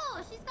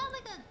 Whoa, she's got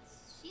like a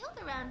shield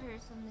around her or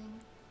something.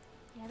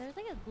 Yeah, there's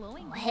like a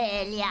glowing. Oh,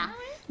 hell yeah.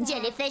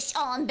 Jellyfish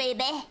on,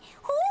 baby. It's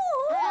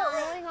Woo!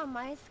 rolling on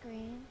my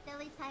screen.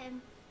 Jelly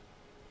time.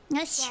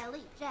 Yes.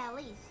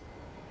 Jellies.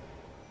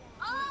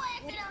 Oh, I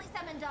accidentally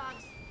summoned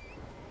dogs.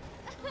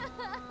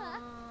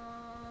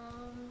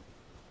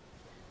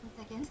 1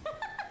 second.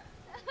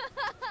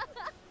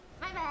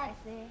 My I bad.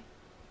 see.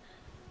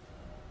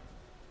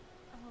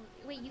 Oh,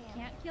 wait, you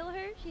can't kill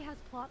her? She has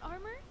plot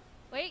armor?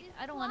 Wait,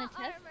 I don't want to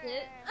test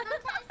it. Don't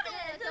test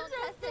it. Don't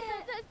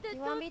test it.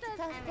 You want me to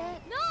test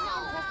it? No!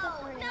 I'll test it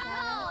for you.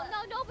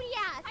 No, nobody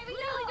asked.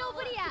 Literally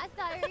nobody asked,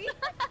 Diary.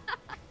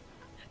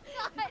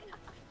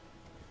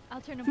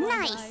 I'll turn a blind eye.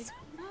 Nice.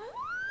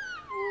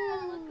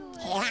 Someone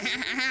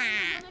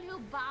who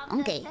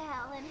bombed Okay. us to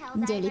hell in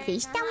Helldivers.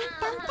 Jellyfish. Dum, dum,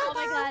 dum, Oh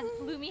my god,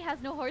 Lumi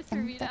has no horse for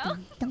me now.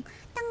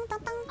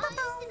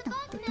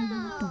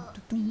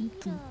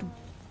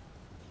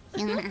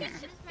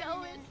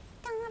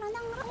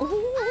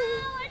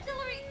 Oh,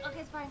 artillery. Okay,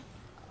 it's fine.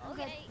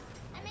 Okay.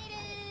 I made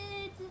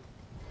it.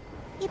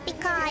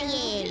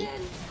 Yippee-ki-yay.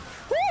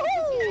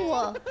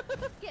 Woohoo!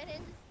 Get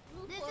in.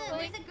 Move There's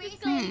forward. a grace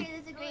right here.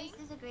 There's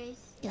a grace.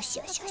 Yosh,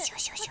 yosh, yosh,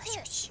 yosh, yosh, yosh,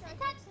 yosh. I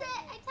touched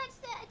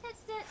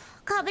it.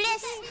 God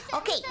bless.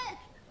 Okay.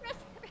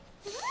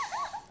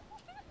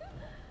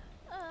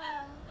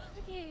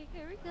 Okay,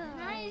 here we go.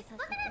 Nice.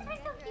 Look at us.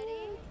 We're so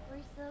cute.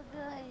 We're so Is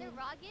good. there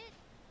Rocket?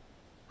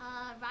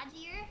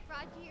 Rogier.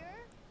 Rogier?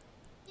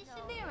 He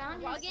should be around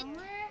here Rocket?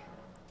 somewhere.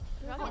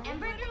 Rocket? Oh,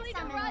 Ember Literally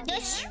can the summon. Roger.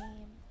 Yosh.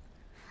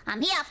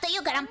 I'm here after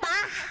you, Grandpa. Is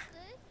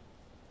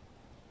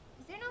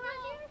there no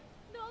Rogier?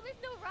 No,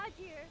 there's no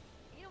Roger.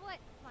 You know what?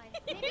 Fine.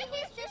 Maybe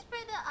he's just for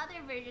the other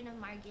version of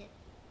Margit.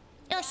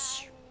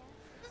 Yosh.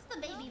 Just the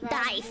baby?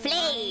 Die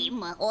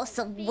flame!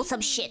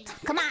 Awesome shit.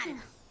 Come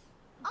on.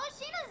 Oh,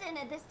 Sheena's in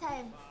it this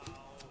time.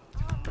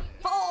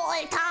 Full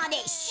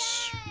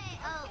tarnish. Yay!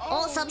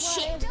 Awesome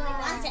shit.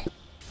 That's it.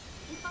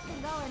 He's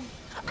fucking going.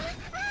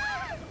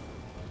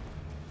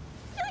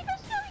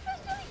 Jellyfish,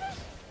 jellyfish, jellyfish!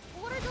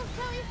 What are those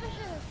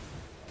jellyfishes?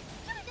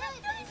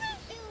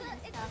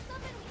 It's the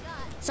something we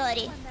got.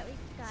 Sorry. One that we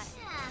got.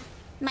 Yeah.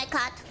 My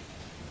cat.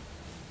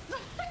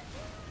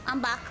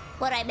 I'm back.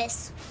 What I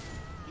miss?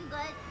 You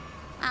good?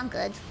 I'm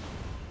good.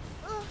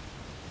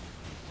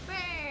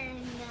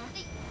 Burn.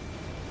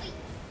 Wait.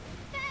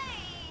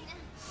 Burn.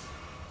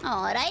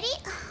 Alrighty.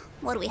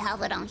 What do we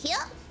have around here?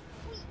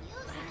 Wait, you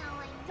smell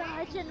like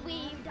Dodge and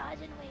weave, dodge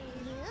and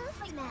weave. You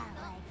smell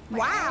like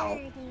Wow.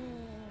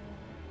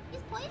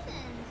 He's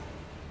poisoned.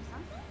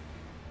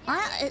 Or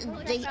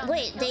something?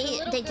 Wait,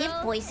 they give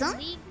poison?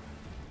 And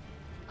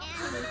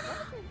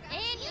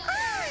you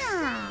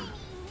Ah.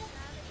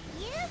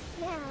 You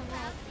smell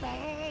like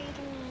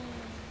birdie.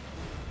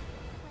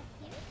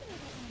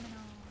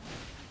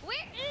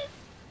 Where is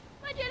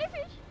my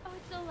jellyfish? Oh,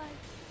 it's still alive.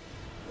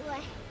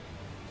 What?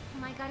 Oh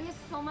my god, he has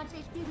so much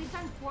HP. We've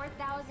done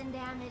 4,000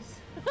 damage.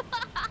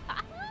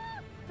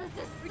 This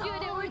is We're so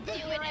doing it, we're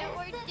ridiculous. doing it,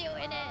 we're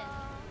doing it.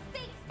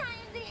 6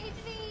 times the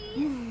HP.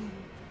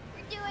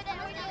 We're doing it,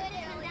 we're doing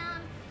it. One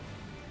down.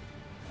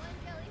 One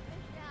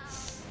jellyfish down.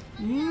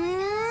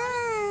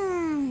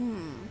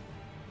 Mmm.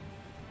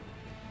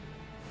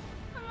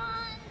 Come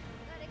on.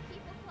 Gotta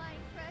keep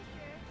applying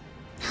pressure.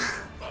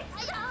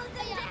 6,000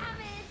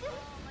 damage.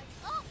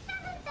 Oh,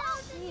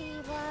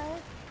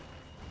 7,000.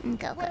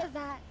 Okay, What okay. is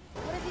that?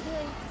 What is he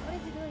doing? What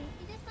is he doing?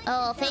 He just like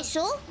Oh,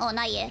 facial? Oh,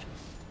 not yet.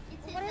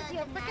 It's What his, is he, a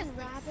freaking gymnastics.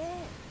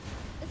 rabbit?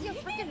 Is he a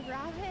freaking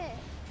rabbit?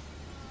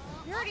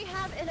 You already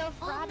have enough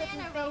Oh, rabbits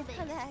man, in Phase aerobics.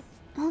 Connect.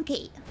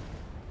 Okay.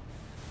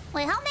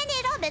 Wait, how many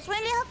rabbits? We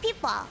only have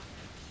Pippa.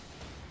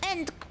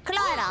 And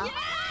Clara. Yes,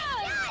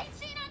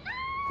 Sheena, no!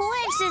 Who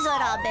else is a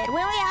rabbit?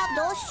 We only have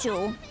those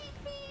two.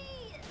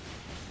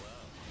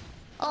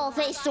 Oh,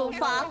 facial,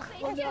 fuck.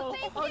 Oh no!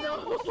 Oh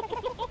no!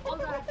 Oh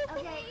god!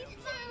 Okay.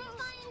 It's fine.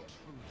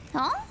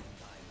 Huh?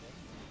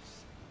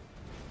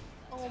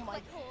 Oh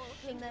my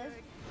goodness.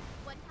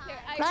 one time.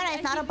 Clara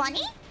is not a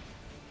bunny?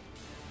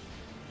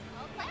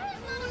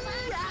 Clara's not a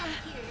bad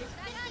here.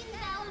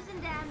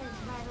 15,000 damage,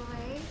 by the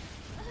way.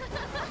 Oh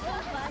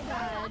my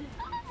god.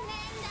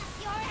 Man, that's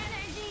your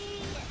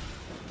energy.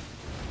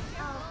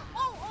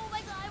 Oh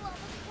my god, I love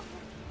this.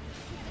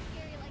 It's kind of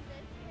scary like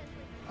this.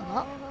 Oh, Oh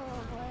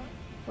boy.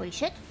 holy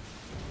shit.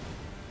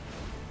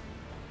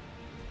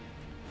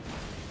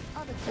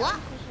 Oh, the What?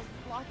 jellyfish is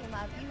blocking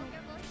my view.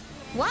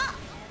 What?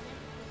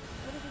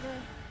 What is he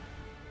doing?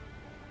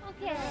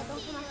 Okay.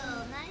 Heal.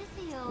 Nice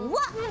heal.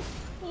 What?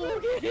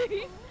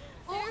 Okay.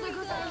 Oh, there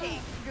goes our Okay,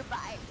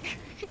 goodbye.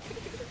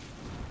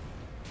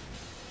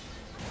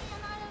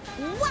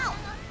 Wow.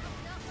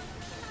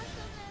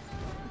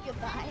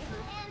 Goodbye.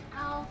 And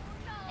ow.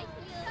 I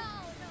heal.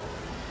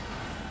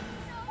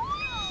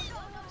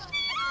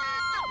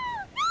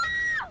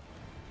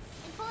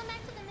 And pull him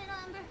back to the middle,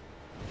 Ember.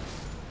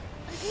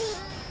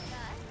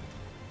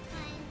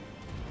 Fine.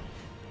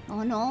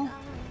 Oh no.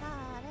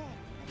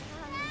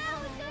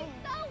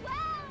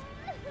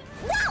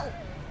 Wow! I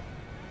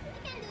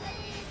can do it.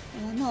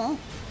 Oh no.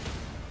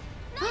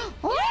 No!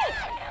 Oh!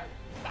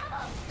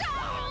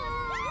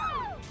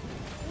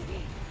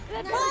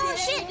 Oh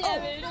shit! Oh!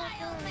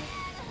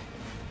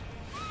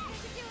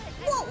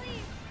 Whoa!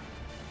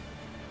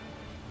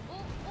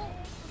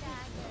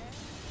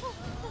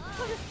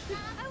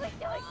 I was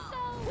doing so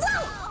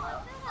Whoa!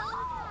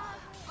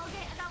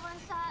 Okay, I got one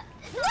shot.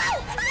 Whoa!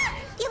 Ah!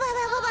 Give up!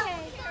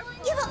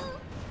 Give up!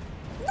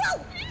 Whoa!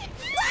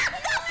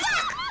 What the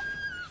fuck?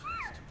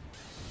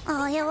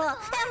 Oh, yeah, well,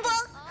 Ember!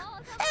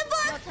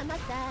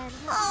 Tenma's dead.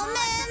 Oh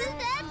man!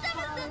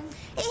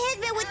 He hit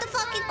me with the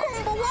fucking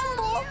combo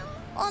wombo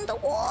on the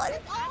wall. I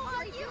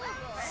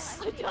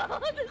think it's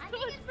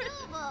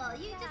doable.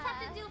 You just have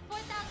to do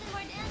 4,000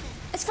 more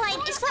damage. It's fine,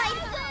 it's fine.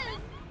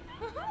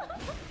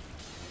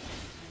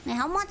 Now,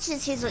 how much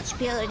is his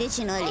HP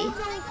originally?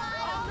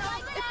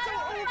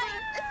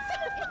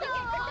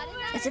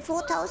 Is it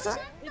 4,000?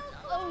 It's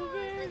over.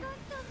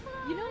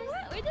 You know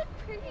what? We did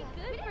pretty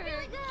good for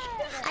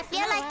I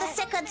feel like the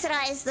second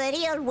try is the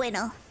real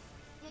winner.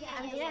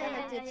 I'm just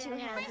gonna do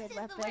two-handed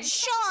weapon.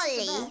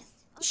 Surely.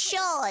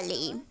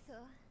 Surely.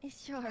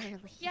 Surely.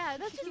 Yeah,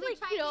 that's just Should we like,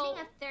 try you know,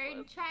 getting a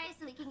third try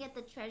so we can get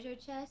the treasure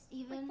chest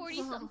even?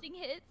 40-something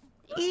hits.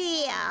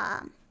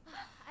 Yeah.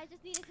 I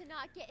just needed to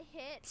not get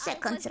hit.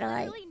 Second I was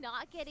try. literally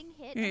not getting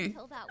hit Mm.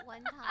 until that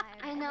one time.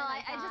 I and know,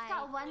 then I just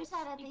got one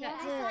shot at the You end.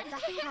 got I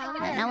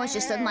thought, And I was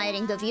just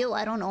admiring the view,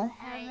 I don't know.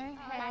 Alright,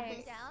 got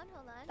this. Down,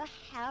 hold on. The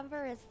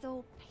hammer is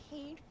so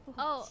painful.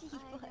 Oh, Jesus.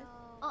 I know.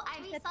 Oh, I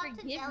You said resolved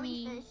to forgive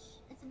me. jellyfish.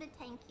 It's a bit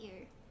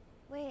tankier.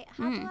 Wait,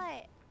 how do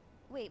I...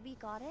 Wait, we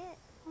got it?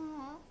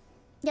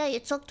 Yeah, you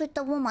talked with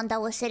the woman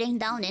that was sitting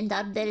down in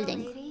that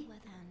building. Lady.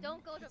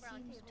 Don't go to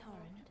round table.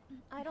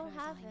 I don't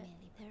have it.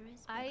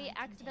 I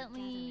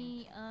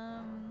accidentally,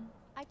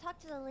 I talked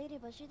to the lady,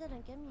 but she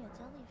didn't give me a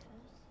jellyfish.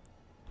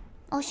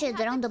 Oh shit,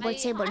 the roundable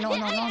table. No, no,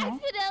 no, I no.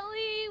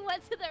 accidentally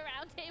went to the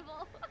round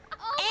table.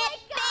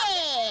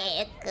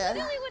 Epic!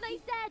 Literally when I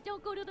said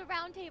don't go to the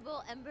round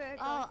table, Ember.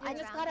 Oh, goes to I the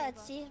just round got an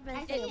table. achievement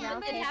I for see the him.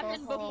 round It table.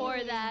 happened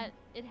before that.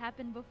 It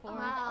happened before.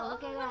 Wow,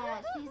 look at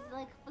that. She's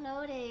like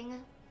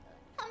floating.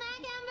 Come back,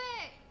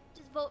 Amber!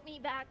 Just vote me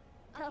back.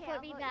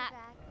 Teleport me back.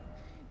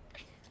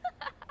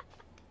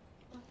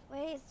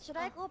 Wait, should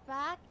I go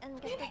back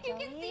and get the You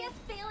jelly? can see us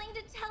failing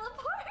to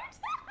teleport.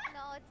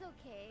 No, it's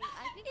okay.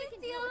 I think You we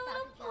can see do all it the without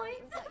little the jelly.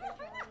 points? Without your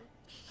jelly.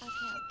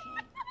 Okay.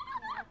 Yeah,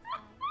 it's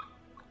fine.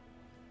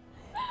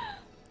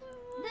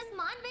 This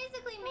mod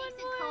basically makes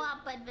it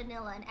co-op but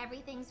vanilla and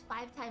everything's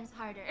 5 times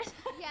harder.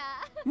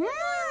 Yeah.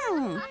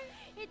 Hmm.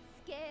 It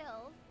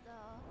scales, so.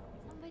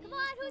 Somebody Come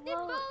on, who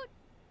didn't vote?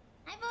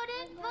 I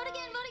voted. Vote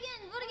again. Vote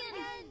again. Vote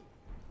again.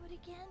 Vote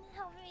again.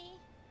 Help me.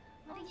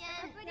 Vote again.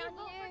 Everybody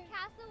vote for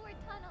castle or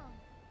tunnel.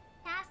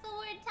 Castle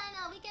or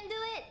tunnel. We can do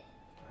it.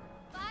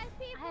 5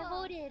 people. I have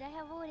voted. I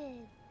have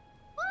voted.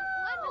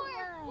 One more.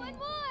 Nice. One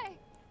more.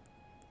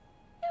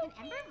 Can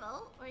Ember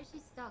vote or is she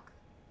stuck?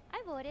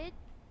 I voted.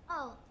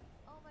 Oh,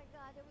 Oh my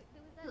god, was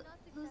that who- not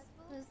who's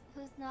successful?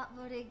 who's not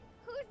voting?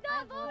 Who's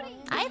not voting?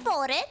 I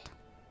voted.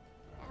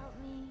 Help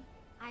me.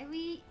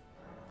 Irie,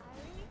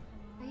 Irie?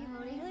 are you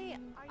voting? Really? Are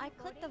I you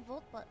clicked the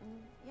vote button.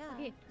 Yeah.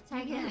 Okay.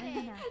 Try again.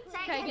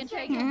 Try again.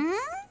 Try again. Hmm?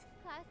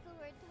 Castle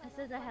or tunnel? It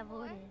says I have One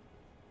more? voted.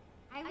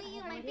 Irie,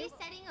 you might be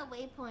setting a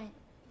waypoint.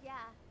 Yeah.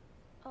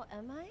 Oh,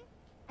 am I?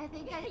 I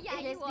think Yeah,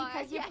 it is you are.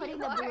 because you're Yeah, putting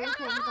you the are. blue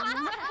things on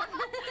the map.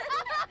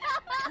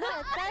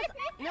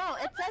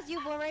 It says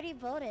you've already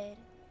voted.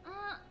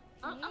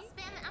 I'll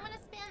spam it. I'm gonna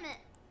spam it.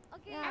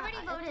 Okay. I already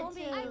it voted told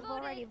me too. I you've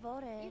already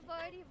voted. voted. You've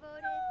already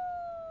voted.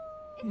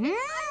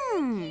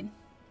 Hmm.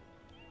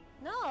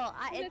 No,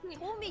 it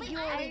told me Wait, you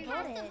I already already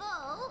cast a voted.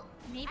 vote.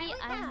 Maybe I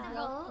I'm cast a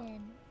vote.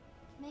 broken.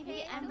 Maybe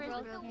Okay, Ember's so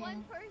vote the broken.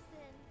 one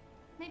person.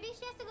 Maybe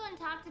she has to go and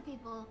talk to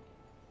people.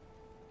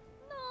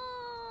 No.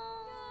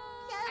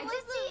 I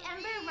just see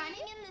Ember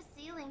running in the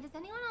ceiling. Does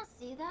anyone else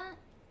see that?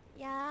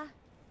 Yeah.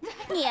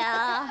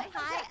 Yeah.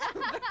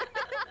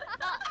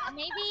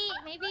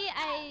 Maybe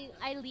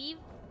I leave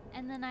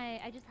and then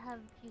I just have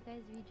you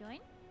guys rejoin.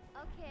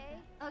 Okay.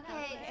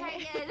 Okay, try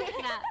again.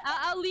 Yeah,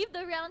 I'll leave the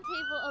round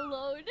table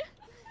alone.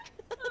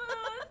 Oh,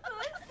 so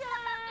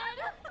sad.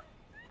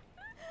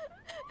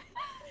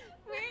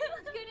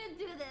 We're gonna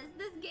do this.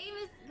 This game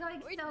is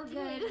going so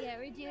good. Yeah,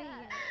 we're doing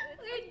it.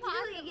 We're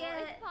doing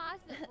it. It's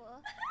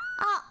possible.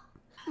 Oh.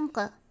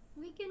 Okay.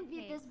 We can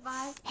beat Okay. this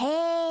boss.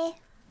 Hey.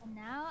 And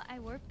now I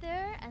warp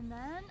there and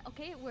then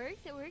okay, it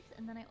works,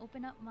 and then I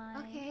open up my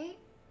Okay,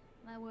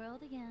 my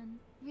world again.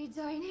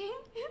 rejoining.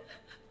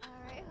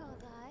 Alright,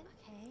 hold on.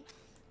 Okay.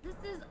 This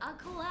is a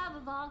collab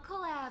of all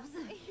collabs.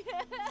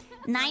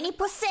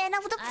 90%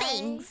 of the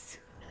things.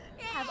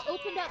 Have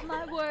opened up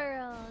my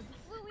world.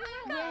 I'm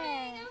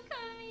coming.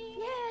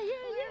 When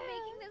we were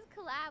making this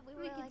collab, we We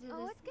were could like, do oh,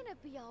 this. it's gonna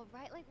be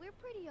alright. Like, we're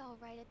pretty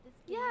alright at this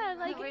game. Yeah,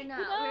 like No, we're you not.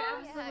 know,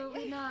 We're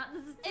absolutely not.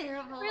 This is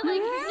terrible. we're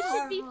like this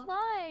should be Horrible.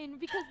 fine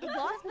because the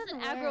boss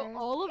doesn't aggro worse.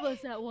 all of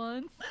us at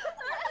once.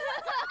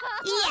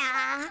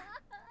 Yeah.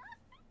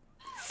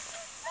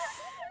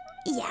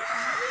 Yeah.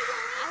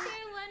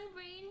 Share one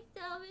brain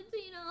cell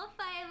between all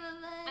 5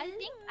 of us. I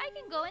think I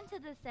can go into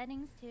the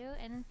settings too,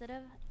 and instead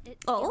of it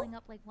Oh? scaling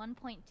up like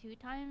 1.2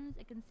 times,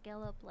 it can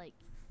scale up like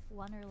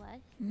 1 or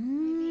less.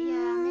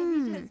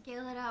 Maybe just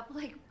scale it up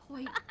like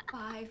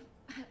 0.5.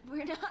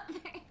 We're not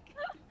there.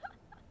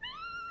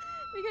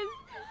 Because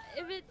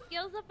if it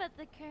scales up at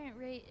the current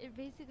rate, it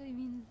basically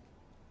means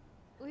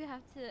we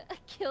have to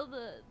kill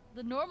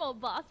the normal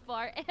boss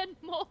bar and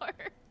more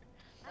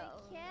I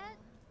can't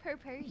per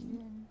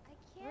person.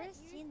 use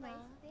Sina? my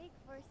stick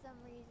for some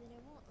reason.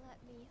 It won't let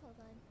me. Hold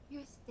on.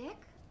 Your stick?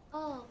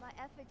 Oh, My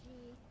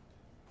effigy.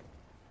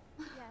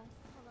 Yes,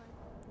 hold on.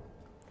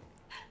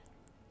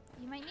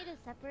 You might need to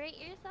separate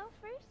yourself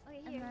first. Okay,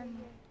 and here, then...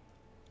 here.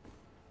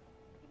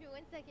 Give me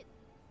 1 second.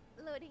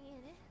 Loading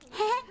in.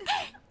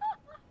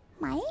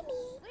 Miami.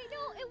 Wait,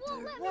 no, it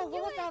won't let Whoa, me what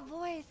do was it. that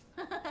voice?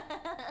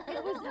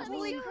 It won't let me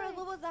Holy do crap, it.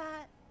 what was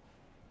that?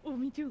 Oh,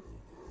 me too.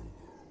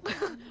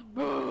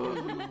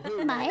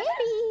 Miami.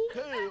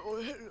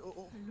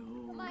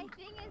 My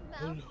thing is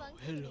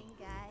malfunctioning,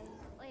 guys.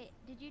 Wait,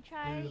 did you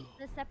try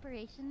the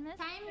separation mist?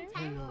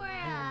 time for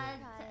Got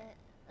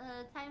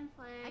it. time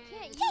for. I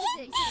can't use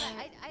it. 'cause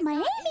I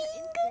Miami. thought in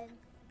instance.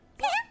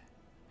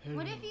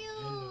 What if you?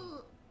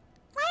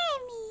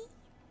 Miami.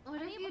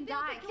 What if mean, you we'll be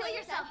able die? to Kill play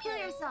yourself. that Kill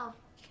though. yourself.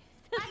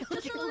 That's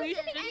the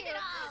solution. End it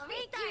all.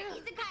 Restart.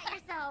 Isekai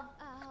yourself.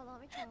 Hold on,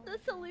 let me try. The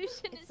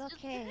solution is It's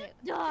okay.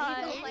 just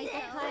die. We've been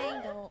End it.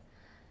 playing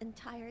the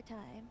entire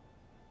time.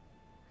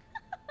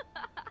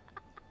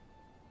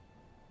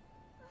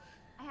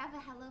 I have a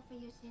hello for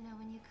you, Shina.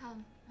 When you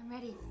come, I'm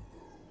ready.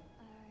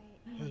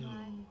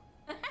 Alright.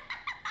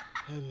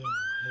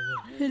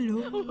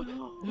 Hello.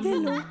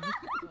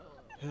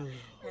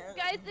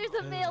 Guys, there's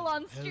a male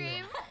on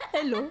stream.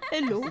 Hello.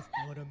 This is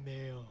not a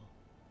male.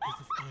 This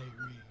is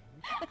Irene.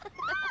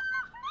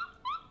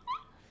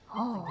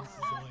 Oh. This is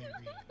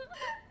Irene.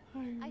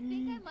 I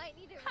think I might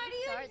need to How do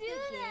you restart do the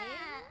game.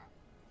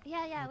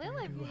 that? Yeah, we'll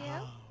wait for you.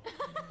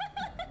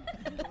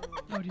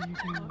 How do you do?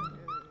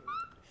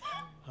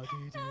 How do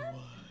you do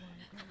what?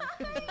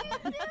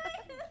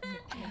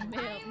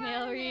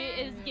 Mallory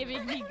is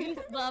giving me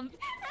goosebumps.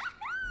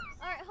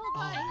 Alright, hold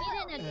on.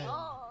 I need an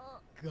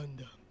adult.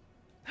 Gundam.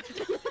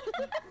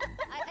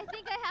 I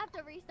think I have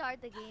to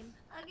restart the game.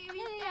 Okay,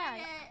 restart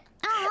it.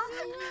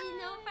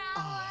 No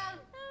problem.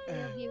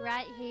 We'll be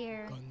right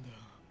here.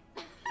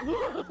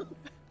 Gundam.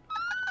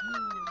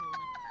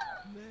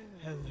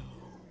 Hello.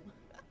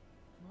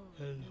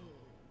 Hello.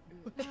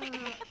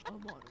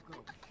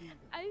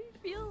 I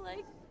feel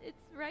like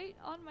it's right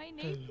on my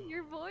name. Hello.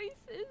 Your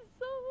voice is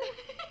so.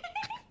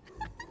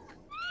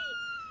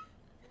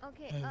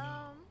 Okay,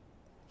 Hello.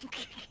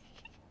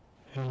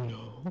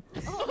 Hello.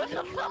 Oh my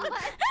god.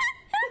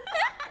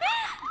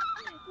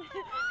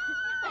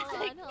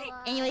 Hold on.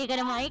 Anyway, you got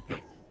a mic? So...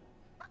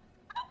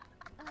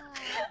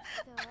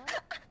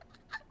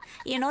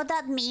 You know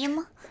that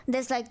meme?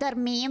 There's like that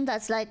meme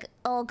that's like,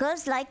 oh,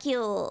 girls like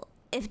you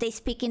if they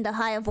speak in the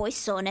higher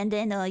voice tone, and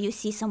then you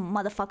see some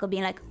motherfucker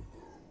being like,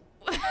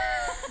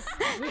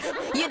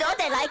 you know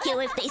they like you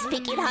if they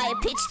speak in higher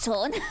pitch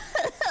tone. Yeah.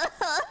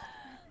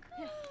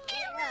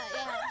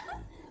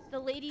 The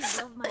ladies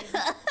love my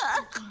voice.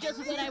 Just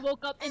when I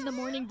woke up in the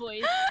morning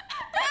voice.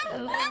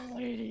 Hello,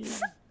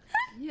 ladies.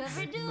 You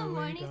ever do a my way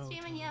morning down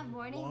stream and to you have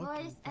morning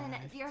walking voice and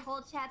fast. your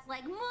whole chat's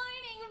like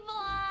morning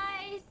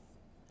voice?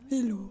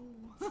 Hello.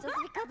 Just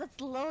because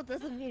it's low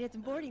doesn't mean it's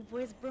morning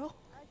voice, bro.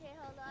 Okay,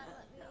 hold on.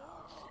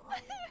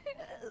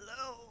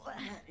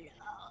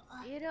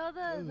 You know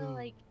the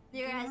like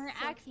You're as gamer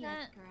silky as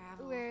accent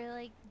gravel. where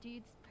like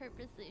dudes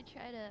purposely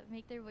try to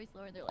make their voice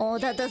lower. They're like, Oh,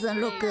 that doesn't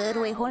look good.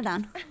 Wait, hold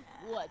on.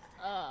 what's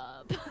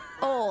up?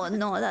 Oh,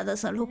 no, that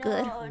doesn't look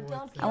good. No,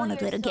 don't I wanna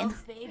do it again.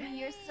 yourself, baby,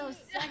 you're so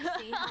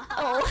sexy.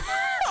 Oh,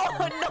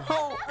 oh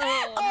no.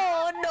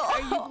 Oh no.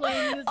 Are you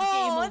playing this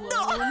Oh, game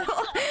no. alone?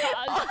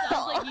 It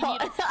sounds like you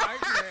need a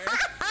partner.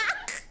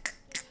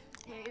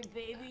 Hey,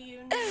 baby, you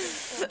need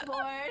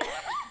support.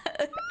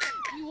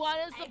 You want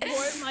to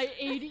support my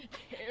 80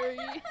 carry?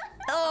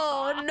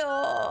 Oh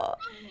no.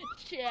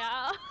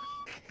 Ciao.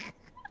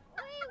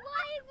 Wait,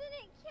 why isn't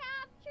it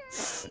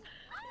captured?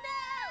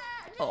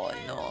 Oh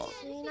no.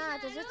 Sheena,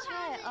 did you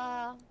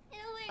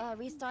try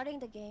restarting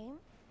the game?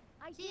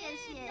 I She did. is,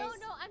 she No,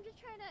 is. I'm just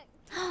trying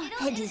to.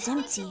 Head is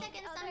empty. It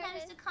takes Oh, there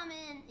sometimes it to is. come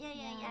in.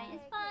 Yeah,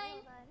 it's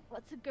fine.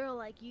 What's a girl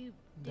like you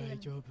doing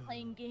Daijoubu.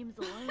 playing games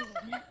alone?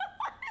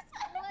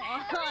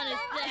 What's On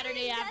a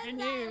Saturday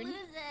afternoon. Lose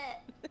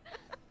it.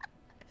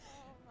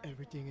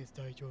 Everything is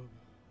Daijoubu.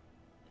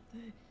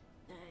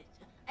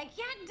 I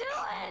can't do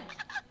it.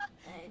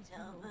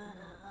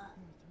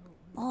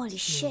 Holy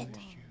shit.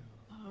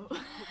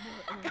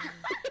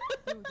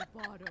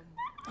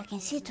 I can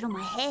see through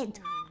my head.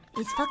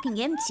 It's fucking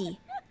empty.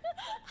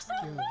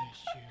 Skill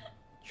issue.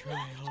 Try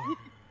harder.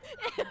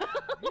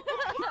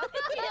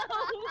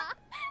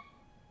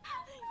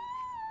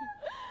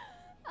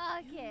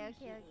 Okay.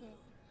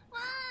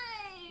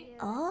 Why?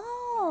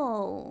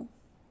 Oh.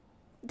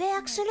 They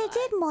actually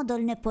did model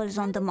nipples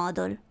on the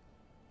model.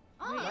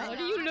 Oh, What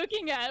are you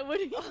looking at? What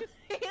are you?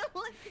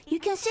 You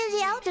can see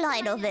the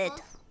outline of it.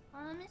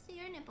 Let me see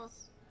your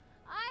nipples.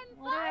 I'm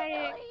What are you-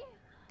 finally.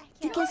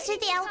 You can see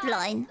the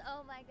outline.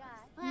 Oh my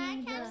god.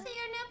 I can't see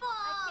your I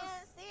nipples.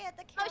 can't see it.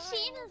 The Oh, camera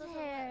Sheena's doesn't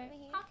hair. let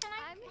me. How can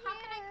I I'm clip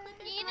it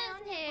to my Nina's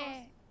own hair.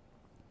 nipples?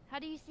 How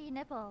do you see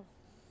nipples?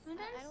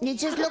 You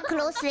just look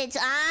closely. It's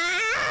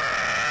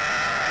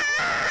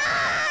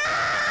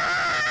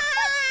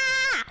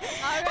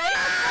All right,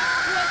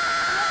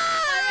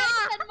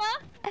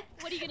 Tenma.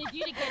 What are you gonna do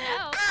to get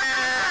out?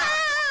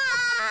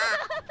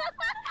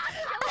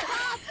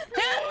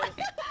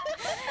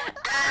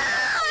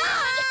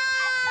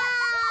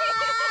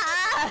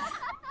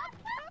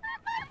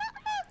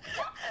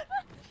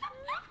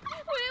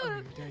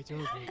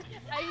 Daijoubu.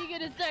 Are you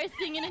gonna start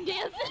singing and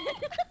dancing?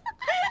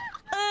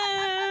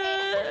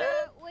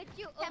 Would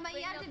you Emma, you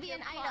open have up to be your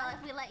an idol phone?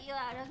 if we let you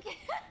out, okay?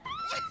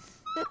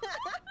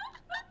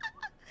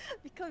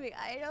 Becoming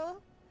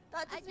idol?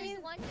 That I just just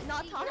means want to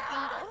not see talking your-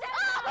 though.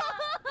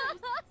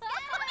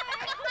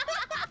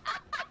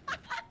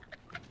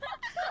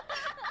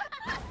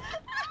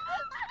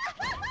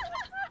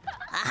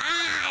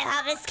 Aha! I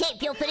have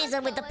escaped your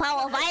prison with the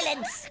power of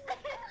violence.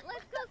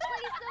 Let's go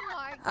play some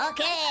more.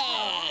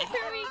 Okay.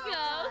 Here we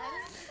go.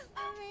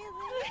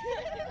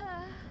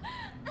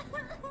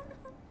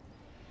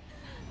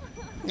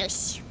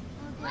 Yes.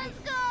 Let's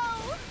go.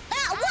 Ah,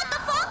 what the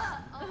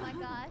fuck? Oh my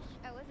gosh,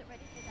 I wasn't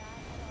ready for that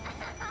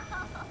at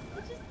all.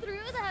 You just threw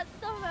that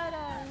stuff at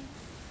us.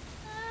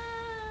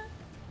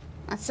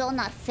 That's so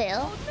not fair.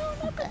 Oh no,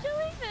 not the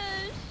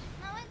jellyfish.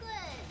 No, we're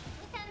good.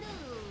 We can do.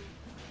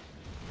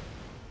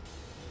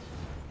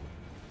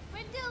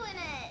 We're doing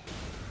it.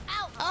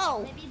 Ow.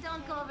 Oh. Maybe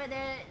don't go over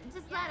there.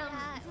 Just let them.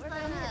 yeah, Just we're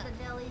let them gonna- hit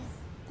the jellies.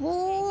 Ooh.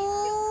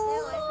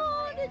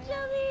 Oh, the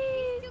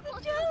jelly. Too The close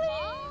to the jelly.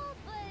 ball,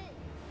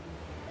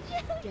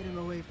 but Get him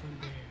away from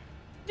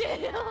there.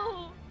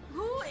 Damn.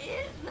 Who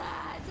is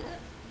that?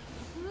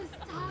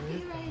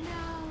 talking right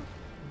now?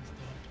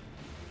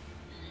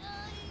 Who's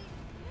talking?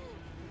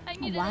 I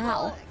need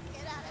Wow.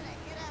 Get out of there,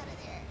 get out of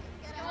there.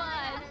 Get Come out on.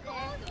 of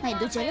there. Wait,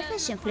 do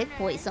jellyfish inflict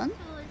poison?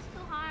 It's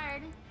too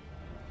hard. We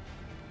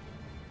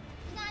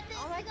got this,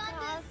 Oh my we got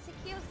god, this.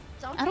 Sikio's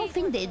jumping. I don't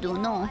think they do, Oh,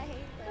 no. I hate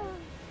this.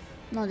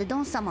 No, they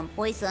don't summon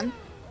poison.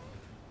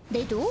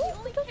 They do?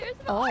 Oh.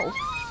 Oh!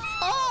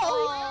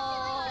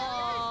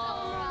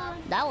 Oh.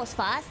 That was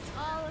fast.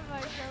 All of our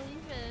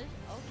jellyfish.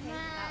 Okay,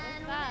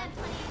 Man, that we was had fast.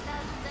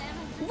 28,000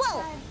 damage. Whoa!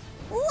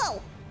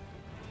 Whoa!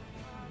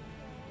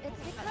 It's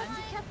because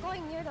he kept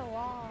going near the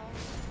wall.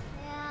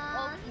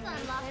 Yeah, he's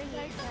unlucky.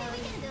 It's okay, we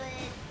can do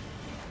it.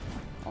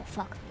 Oh,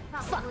 fuck.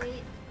 Probably.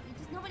 You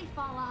just nobody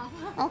fall off.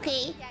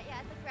 Okay.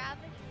 Yeah, the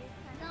gravity is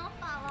kind of... Don't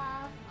fall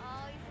off.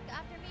 Oh, he's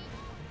after me.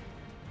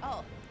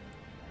 Oh.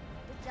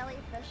 The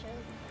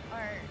jellyfishes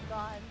are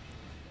gone.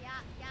 Yeah.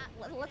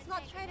 Let's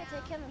not try to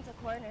take him into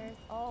corners.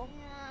 Oh.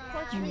 Yeah.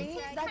 Poor tree.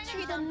 He's That kinda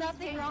tree did jumpy,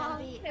 nothing very wrong.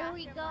 jumpy. Here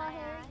we go,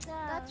 here we go.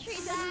 That tree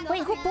did nothing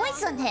Wait, who wrong.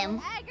 poisoned him?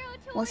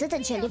 Aggro Was it a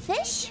towards me.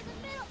 jellyfish? In the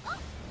middle. Oh.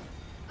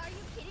 Are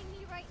you kidding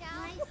me right now?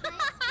 Nice, good.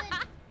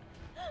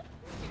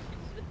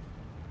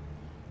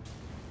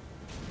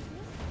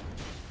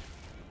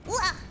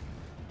 Wah!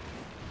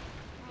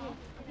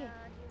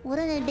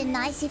 Wouldn't it be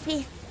nice if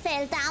he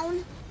fell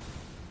down?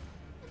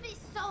 It'd be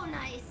so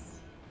nice.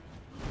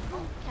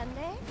 Can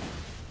they?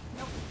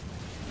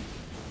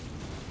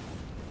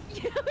 we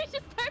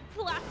just start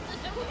blasting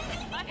him with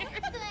fire. So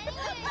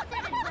anyway, I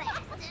started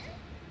blasting.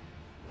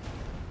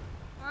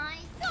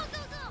 Nice. Go, go,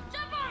 go.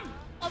 Jump on.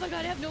 Oh my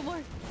god, I have no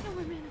more. No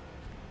more mana.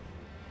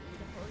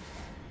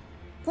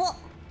 Whoa!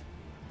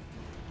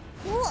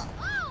 Whoa!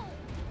 Oh!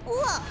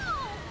 Whoa!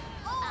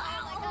 Oh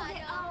my god.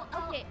 okay,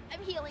 oh. Okay,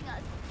 I'm healing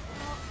us.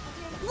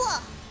 Whoa!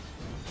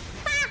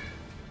 Ha!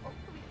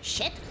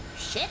 Shit!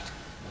 Shit!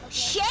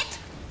 Shit!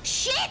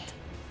 Shit!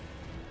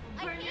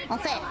 Burn Okay. We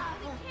can't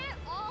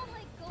all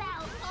like go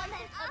Foul.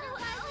 together,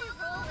 otherwise we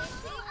roll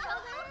into each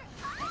other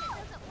and it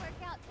doesn't work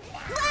out too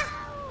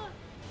well.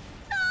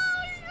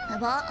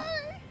 About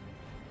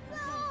No,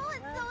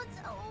 it's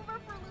over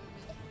for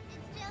Luby.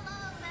 It's still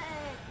over.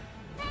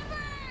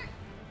 Never.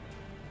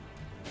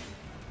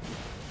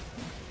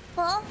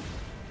 oh?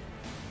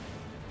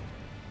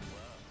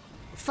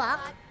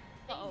 Fuck!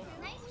 Uh-oh.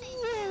 Nice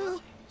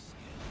face.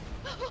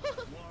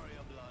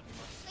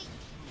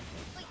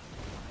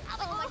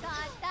 Oh my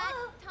god, that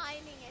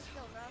timing is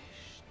so rough.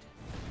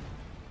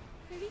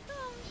 Here we go.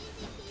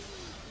 Easy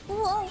peasy.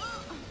 Whoa!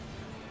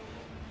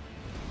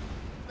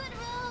 Good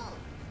roll.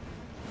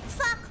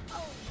 Fuck!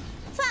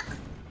 Fuck!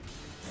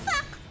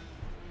 Fuck!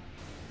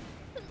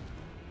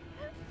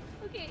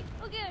 Okay,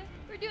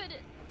 we're doing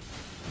it.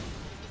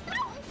 Is that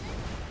poison?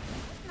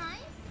 That's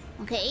nice.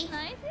 Okay.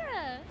 Nice,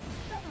 yeah.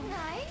 That's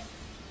nice.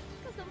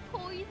 Got some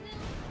poison.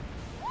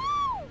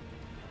 Woo!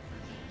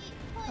 Eat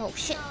Oh, poison,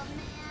 shit. man.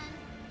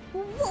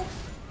 Whoa!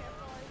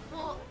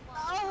 Oh,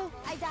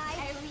 I died. I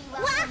Wah!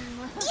 re-welcome.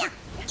 Yeah!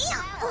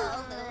 Yeah! Hello,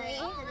 Louis,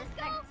 to the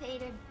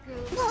spectator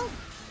group. Whoa!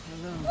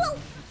 Hello. Whoa!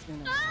 What's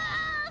going on?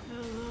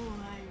 Hello,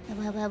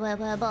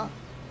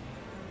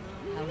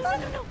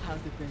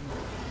 How's it been?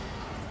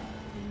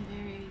 been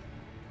very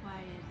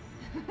quiet.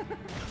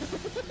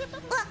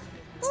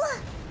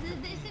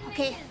 They should make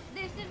Okay. it.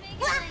 They should make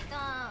it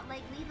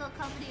like Lethal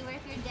Company, where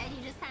if you're dead,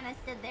 you just kind of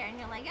sit there and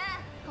you're like,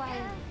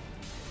 quiet.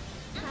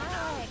 Kind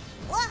of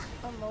Wah! like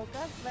Among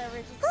Us, where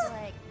we're just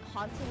like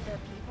haunting their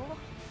people.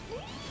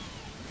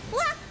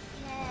 Wah!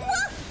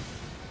 Yes.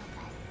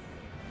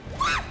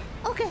 Wah!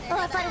 Okay. Oh,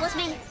 I thought it was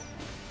me.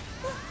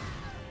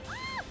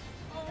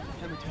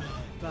 Hammer time.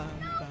 Bam,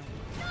 bam.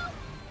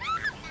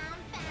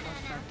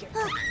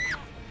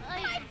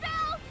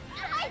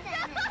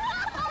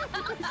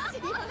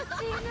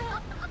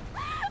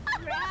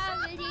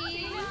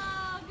 Gravity.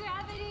 Oh,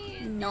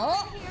 gravity. No.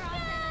 Here on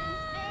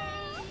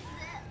space.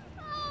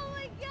 Oh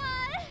my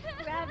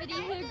god. Gravity,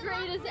 the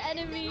greatest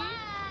enemy. Good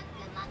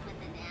luck with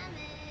the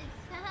damage.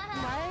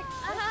 Mark,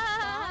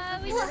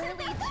 we we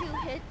literally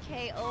 2-hit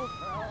KO,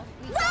 bro.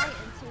 We die in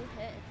 2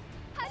 hits.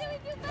 How do we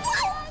do better?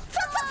 Whoa! Fuck!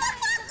 Fuck! Fuck!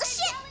 Fuck!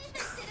 Shit!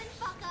 Jellyfish didn't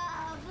fuck up.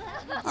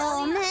 Oh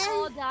All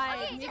man. died.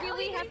 Okay, Maybe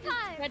we have to next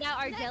time. spread out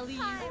our Next jellies.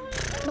 time,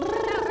 spread out our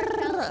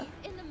jellies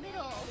in the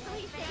middle. So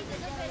he stays in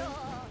the middle.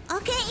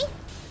 Okay.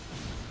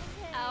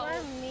 Ow.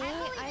 For me, I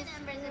believe I in Ember's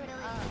screwed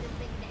ability up. to do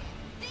big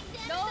damage. Big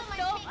damage Nope, on my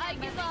nope, ping I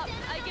Ember. give Big up.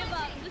 damage I on give my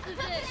up. ping. This is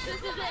it.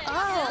 This is it. Oh.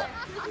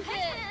 This is it.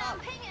 I'm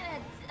pinging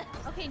it.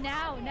 Okay,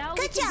 now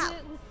Good we can job. do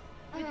it with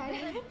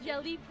Alright.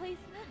 jelly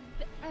placement.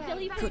 Alright,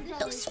 Jelly back Put to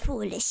those jelly.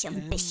 foolish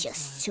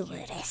ambitions to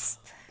rest.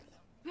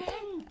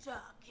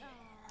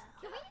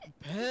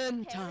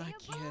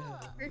 Pentakill.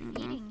 We're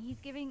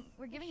feeding.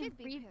 We're giving him should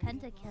be free careful.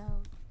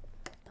 pentakills.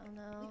 Oh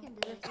no, We can do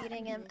we're this.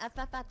 feeding him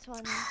FF at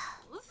 20.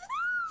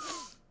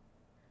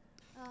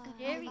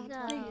 Here we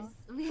go.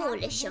 We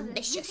Foolish have to do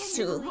this. ambitious We can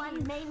do Sue.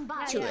 one main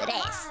boss. To Come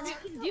rest. on. We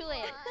can do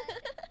it.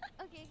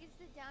 Okay, you can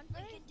sit down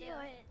first. We can do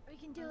it. We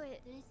can do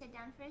it. Do we sit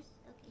down first?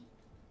 Okay.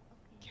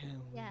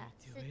 Can Yeah, we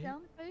do sit it?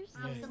 down first.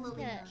 Yes, Absolutely we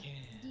Get not. can.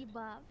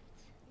 debuffed.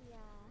 Yeah.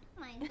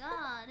 my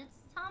god, it's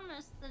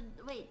Thomas the...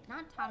 Wait,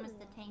 not Thomas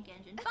the Tank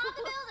Engine. Bob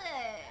the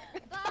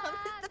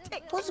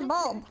Builder! Who's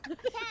Bob?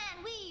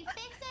 Can we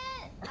fix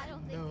it? I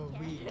don't think No,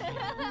 we we.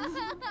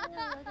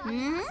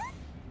 Hmm?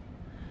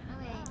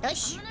 Okay,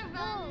 Yosh. I'm gonna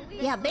run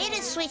this Yeah, bait and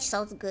way. switch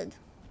sounds good.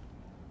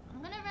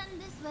 I'm gonna run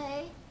this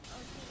way.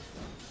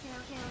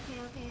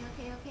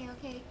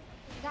 Okay.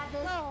 Got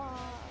this.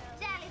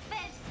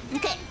 Jellyfish!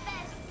 Okay.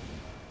 Jellyfish!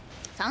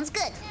 Sounds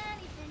good.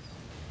 Jellyfish!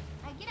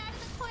 Alright, get out of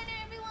the corner,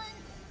 everyone!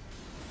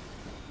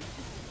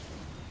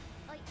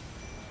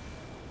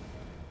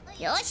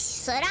 Yosh,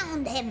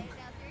 surround him.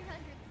 Now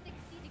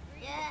 360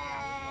 degrees.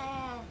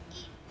 Yeah!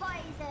 Eat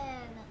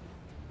poison!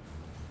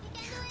 You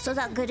can do it! So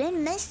that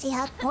green mist, he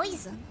had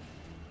poison.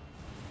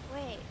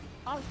 Wait.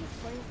 Oh, he's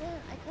poison?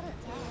 I couldn't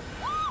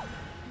tell.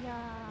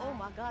 Yeah. Oh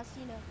my gosh,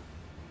 Sheena.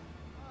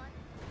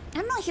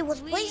 I know he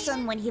was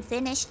poisoned when he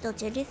finished the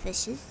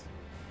jellyfishes.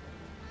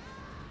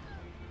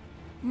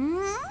 Hmm?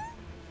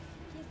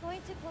 He's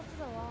going too close to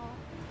the wall.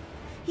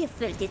 You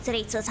filthy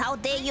traitors, how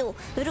dare you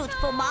root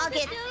for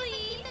Margaret? If we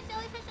keep the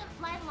jellyfish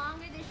alive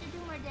longer, they should do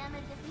more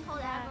damage if we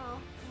hold aggro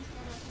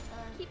instead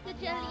of Keep the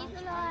jellies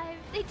alive.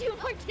 They do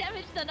more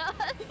damage than us.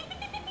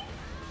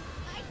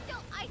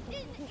 I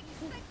didn't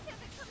expect him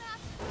to come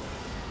after.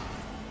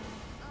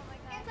 Oh my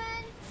god.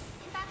 Kevin,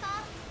 get back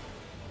off.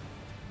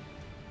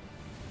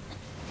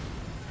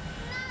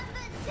 Not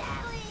the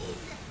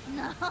jellies!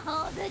 No,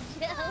 the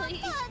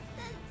jellies. Not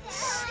the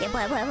jellies! Yeah,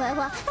 boy.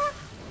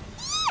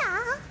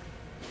 Yeah.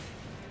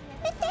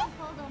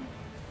 Hold them.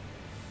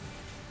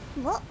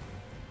 What?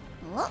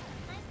 What?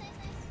 Nice.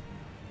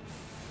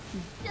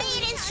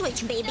 Bait and switch,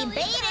 baby.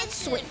 Bait and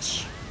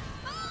switch.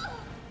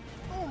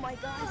 Oh my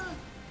gosh.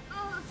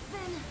 Oh,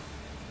 spin.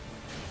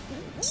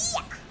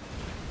 Yeah.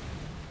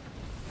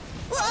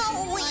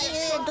 Oh,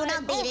 yeah. Do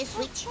not bait and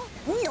switch.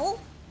 No.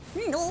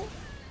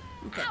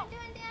 Okay. I'm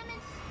doing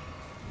damage.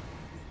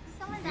 Is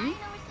someone dying? No,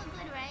 we're still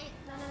good, right?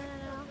 No.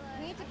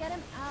 We need to get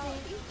him out.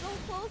 He's so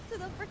close to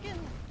the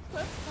freaking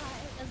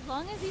cliffside. As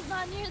long as he's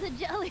not near the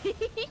jellies.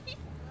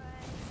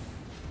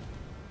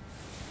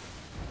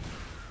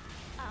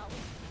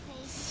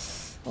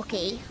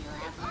 Okay. Heal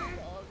after.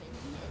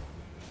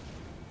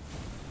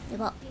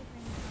 Diba?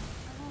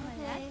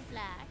 Okay.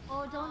 Flash.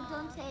 Oh,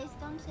 don't chase.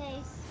 Don't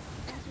chase.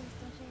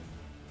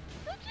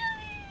 The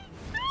jellies!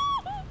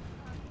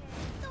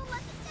 Don't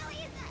let the jelly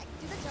attack.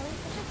 Do the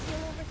jellyfishes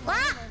heal over time? Ah!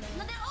 or No,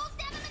 no? they're all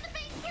stab him in the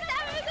face.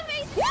 Stab him in the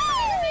face!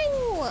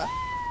 Woo!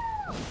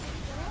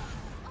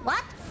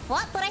 What?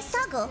 What? But I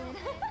stagger.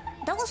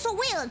 That was so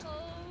weird.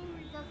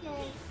 It's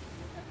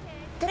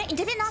okay.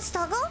 Did it not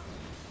stagger? Oh,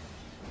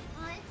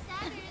 it's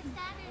staggered. It's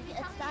staggered. You It's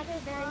tell me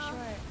staggered very it's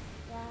short.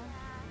 Yeah.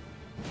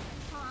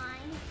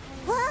 fine.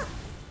 What?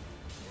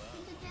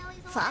 Think the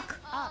jelly's all Fuck.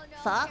 Oh no.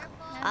 Fuck.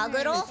 Careful.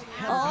 Aggro.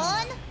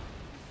 On.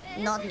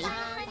 Not me.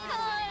 right.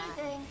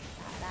 Anything.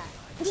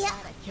 Yeah.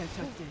 Can't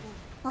touch this.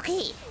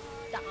 Okay.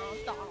 Did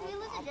we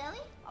lose a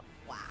jelly?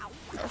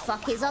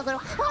 Fuck his aggro.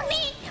 On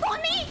me! On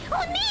me!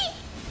 On me!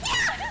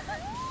 Yeah!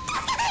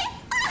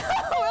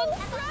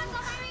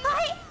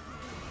 Hi!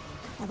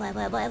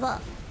 Bye.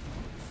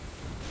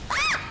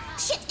 Ah!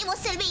 Shit, it was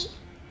still me!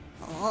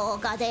 Oh,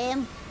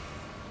 goddamn.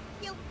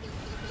 I heal.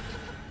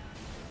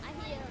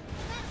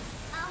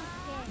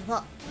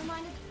 What? Never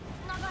mind.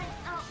 It's not going.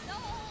 Oh. No,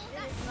 It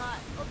that's is not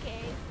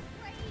okay.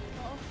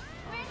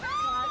 We're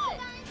having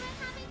guys. We're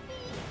having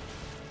beef.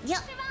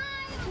 Yeah.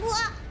 Survive.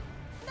 What?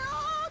 No,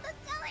 the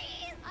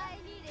jellies. I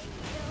need a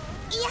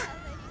heal. Yeah.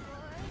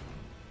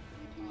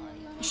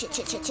 Shit.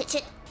 It's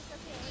okay.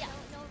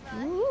 No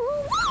rush.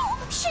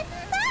 Ooh, shit.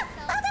 Ah!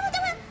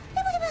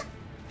 Diba.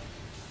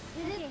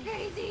 It is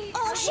crazy.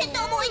 Oh, shit,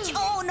 no more.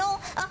 Oh, no.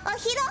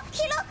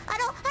 Healer. I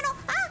know.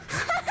 Ah!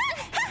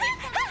 Come here.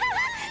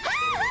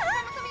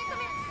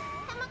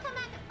 Emma, come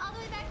back. All the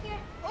way back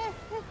here.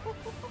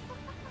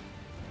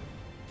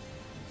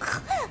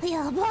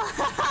 Yeah,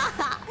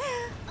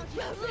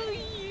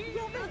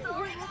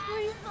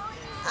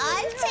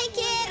 I'll take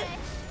it.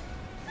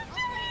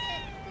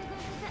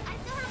 I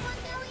still have one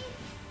jelly.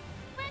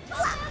 We're at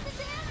 12,000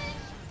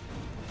 damage.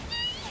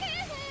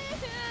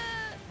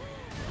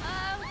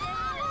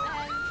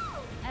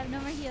 I have no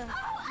more heals. I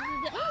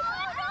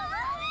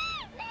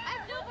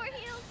have no more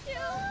heals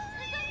too.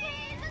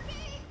 It's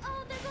okay. Oh,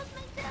 there goes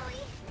my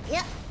jelly.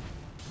 Yeah.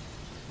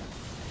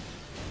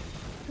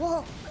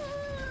 Whoa.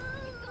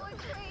 He's going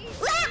crazy.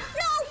 Ah,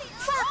 no!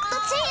 Fuck the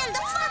tail!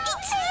 The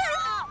fucking tail!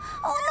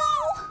 Oh no!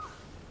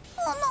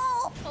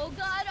 Oh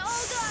god.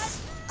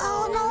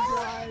 Oh no!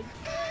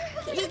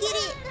 Get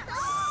it!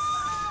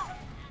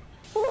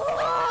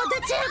 Whoa! The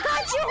tail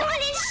got you!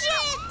 Holy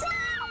shit!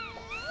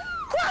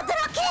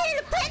 Quadra kill!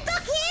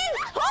 Pentakill!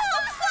 Oh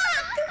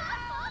fuck!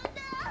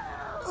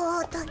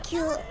 Oh, thank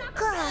you.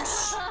 Gosh.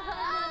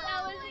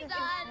 That was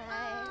done.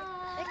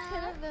 It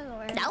could have been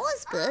worse. That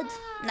was good.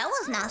 That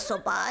was not so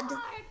bad.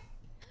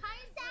 Hi,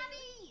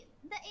 Sammy.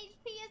 The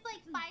HP is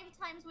like 5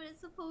 times what it's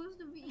supposed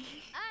to be.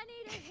 I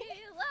need a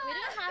heal. We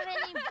don't have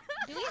any.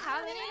 Do we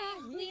have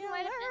any bleed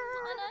white on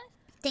us?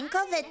 Think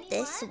of it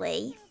this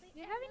way. Do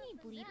we have any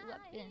bleed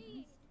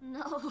weapons.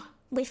 No.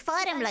 We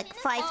fought him like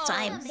 5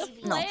 times.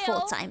 No,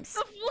 4 times.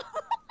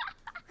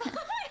 We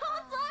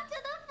hold on to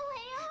the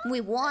flail.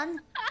 We won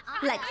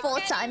like 4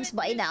 times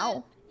by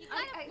now.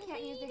 I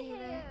can't use it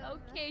either.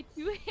 Okay,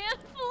 2-hand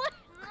flip.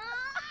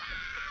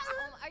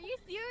 Are you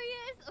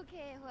serious?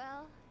 Okay,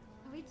 well.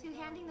 Are we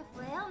two-handing the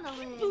flail? No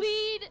way.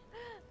 Bleed.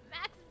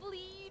 Max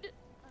bleed.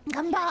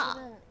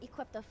 Gamba.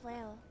 Equip the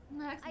flail.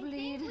 Max I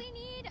bleed. think we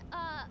need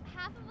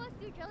half of us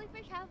do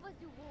jellyfish, half of us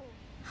do wolves.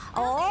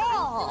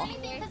 Oh.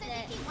 Anything because I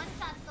think he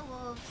one-shots the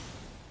wolves.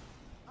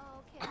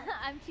 Oh, okay.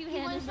 I'm He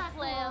two-handed the one-shots the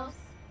flail. wolves.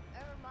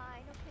 Never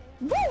mind. Okay.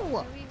 Woo.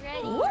 Are we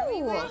ready? Woo.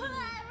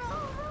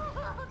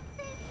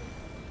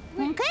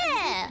 Okay.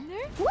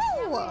 Woo.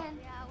 Yeah, we're.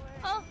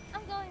 Oh,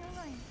 I'm going.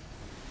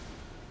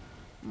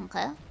 Okay.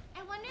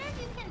 I wonder if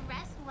you can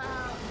rest while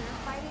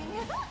you're fighting. I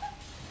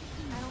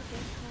don't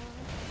think so.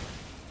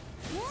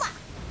 Mwah.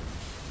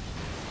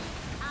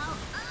 Ow,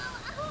 ow,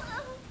 ow,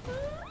 ow.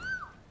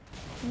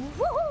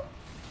 Woo.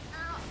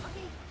 Ow,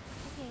 okay.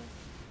 Okay.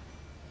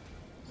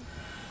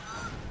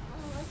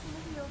 Oh, let's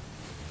heal.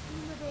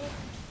 Heal a bit.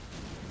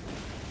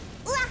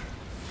 Wah.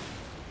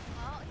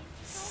 Oh,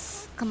 he's so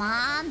close. Come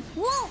on.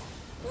 Whoa.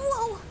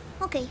 Whoa.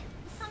 Okay.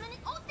 He's coming in.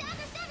 Oh,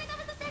 stagger, stagger. That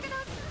was the stagger.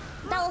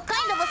 That was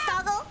kind of a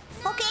struggle.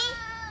 Okay.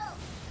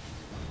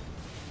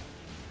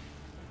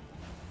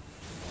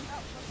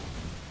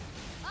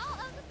 Oh,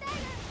 that was a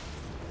stagger.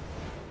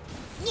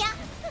 Yeah.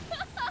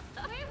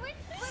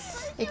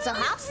 It's a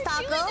half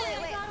struggle.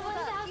 Wait, hold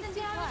up. He's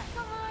too far.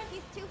 Come on.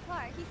 He's too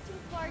far. He's too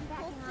far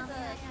close to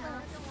the.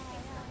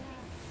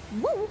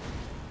 Woo.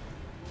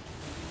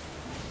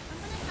 I'm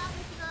gonna drop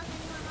if you guys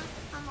anyone wants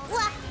to come over.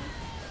 Wah.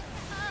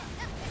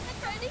 I'm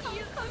trying to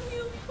heal. Come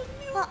heal.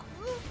 Wah.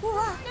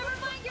 Never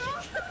mind, you're all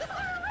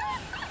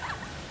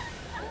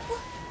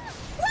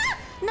Wah.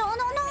 No,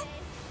 no, no.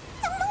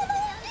 No, no, no.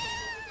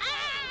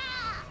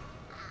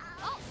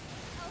 Oh,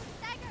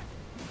 stagger.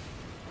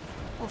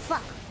 Oh,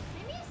 fuck.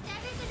 Maybe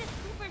staggers are just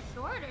super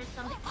short or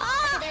something.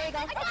 Ah. There we go.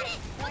 I got it.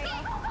 Okay.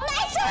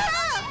 Nice.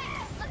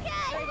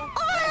 Okay.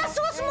 Oh, that's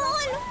so small.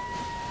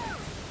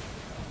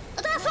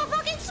 That's so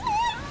fucking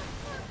small.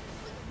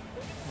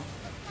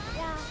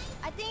 Yeah,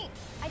 I think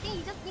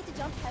you just need to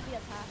jump heavy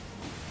attack.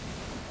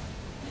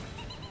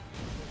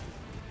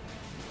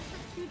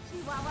 Choo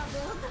chihuahua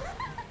build.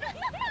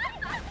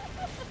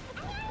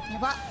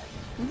 Yaba.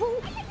 Woo.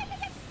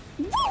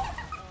 Woo.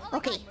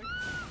 Okay.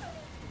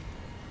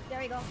 There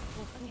we go.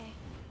 Okay.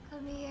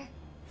 Come here.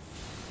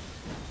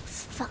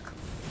 Fuck.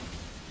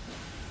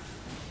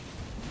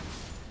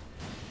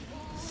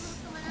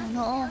 Someone Oh else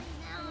no. is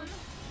down.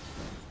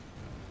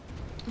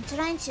 I'm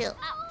trying to.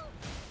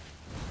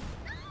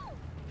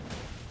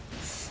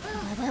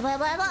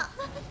 Bye.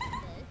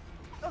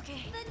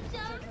 Okay. The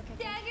jump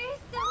stagger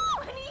is so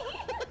funny.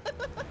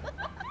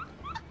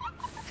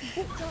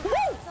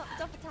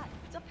 Jump attack.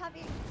 Jump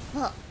heavy.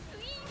 Oh.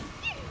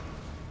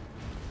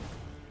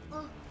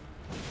 Oh,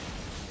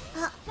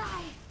 Ah.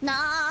 die.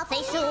 Nah,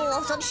 face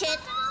or some shit.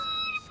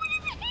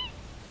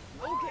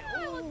 Okay.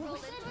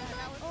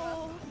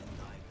 Oh.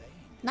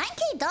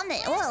 9k done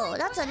it. Oh,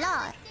 that's a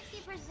lot.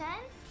 60%?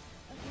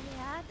 Okay,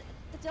 yeah.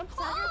 The jump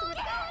staggers with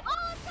that.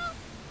 Oh, no.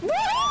 Woo!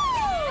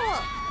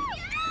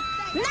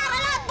 Not a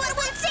lot, but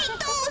we'll take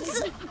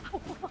those.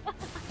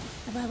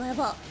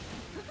 Bye.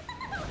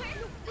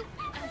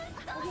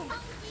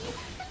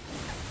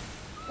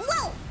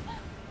 Whoa!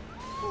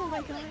 Oh my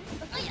god.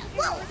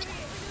 Whoa!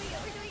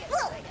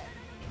 Whoa!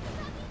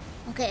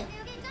 Okay.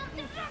 Okay, jump.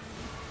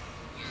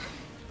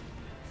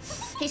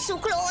 He's so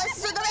close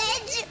to the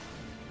edge.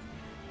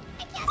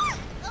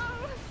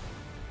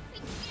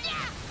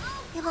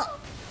 Yaba.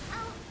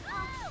 Ow.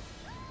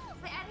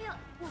 Wait, I feel.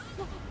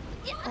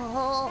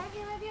 Oh. I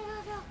feel.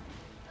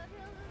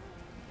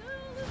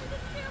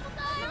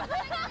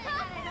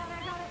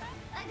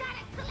 I got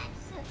it.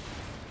 Collection.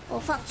 Oh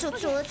fuck, to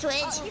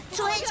edge.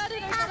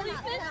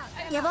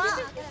 Yaba.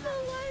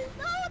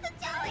 No, the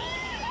jelly.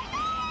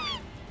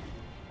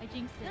 I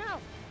jinxed it. No,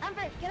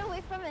 Amber, get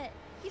away from it.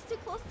 He's too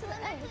close to the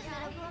edge.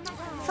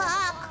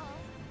 Fuck.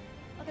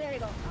 Okay, there we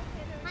go.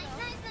 Nice.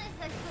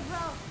 That's good,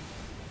 bro.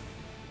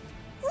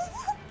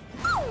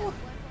 Oh.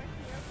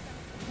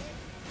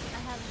 I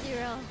have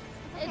 0.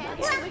 It's Okay,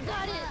 okay. We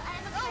got it. I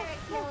have a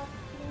pirate kill.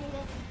 You need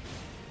it.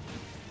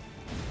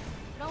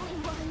 But only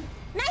one.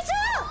 Nice!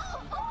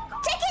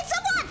 Take it,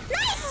 someone!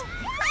 Nice!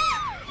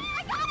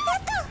 I got it!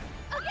 What the?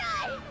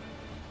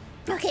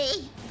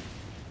 Okay.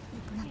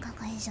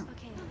 Nakakaisang.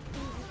 Okay.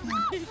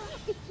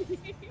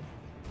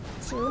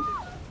 2.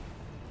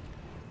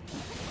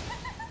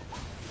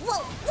 Whoa!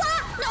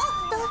 Wah! No!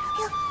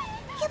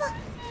 Yaba!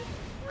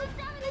 I'm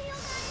dropping the heal,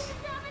 guys. I'm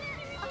dropping it.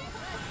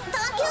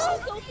 Thank you!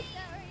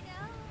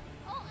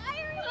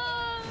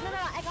 No,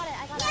 I got it.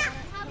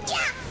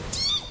 Yeah!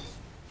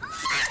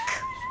 Fuck!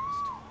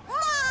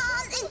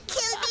 Man! It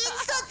killed me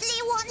instantly,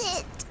 one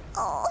hit!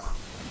 Oh.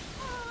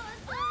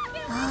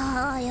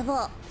 Ah,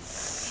 yaba.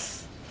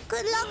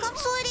 Good luck, I'm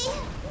sorry.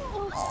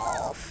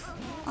 Oh.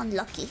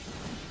 Unlucky.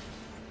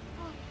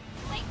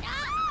 Wait, no!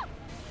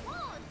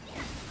 Oh,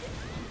 shit.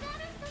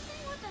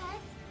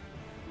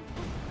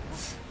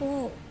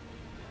 Oh.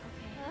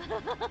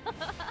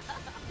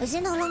 Is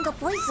it no longer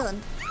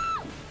poison?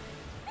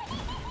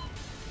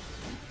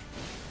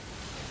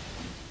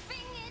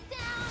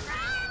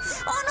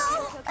 Oh no!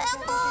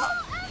 Ember!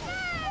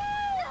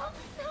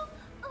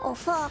 Oh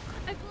fuck!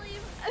 I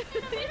believe.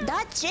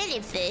 That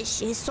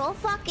jellyfish is so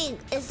fucking.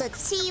 Is the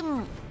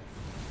team.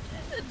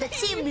 The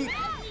team.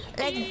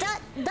 Like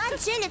that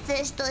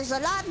jellyfish does a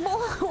lot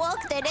more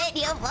work than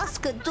any of us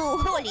could do.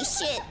 Holy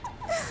shit!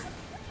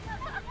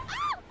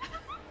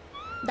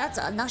 That's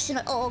a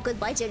national. Oh,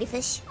 goodbye,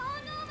 jellyfish. Oh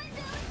no, my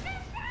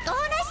jellyfish!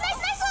 Oh, nice!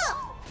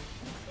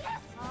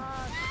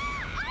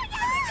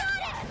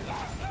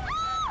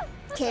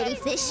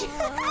 Jellyfish.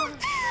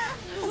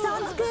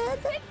 Sounds good.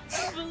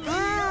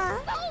 Ah.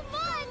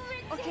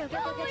 Okay.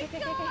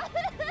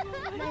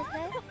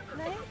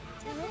 Nice.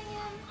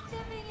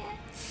 Tipping it.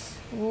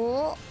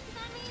 Oh.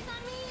 He's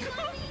on me.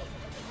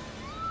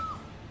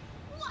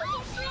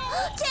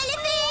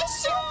 Jellyfish!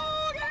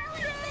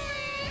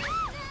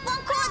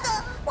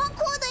 One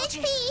quarter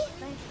HP.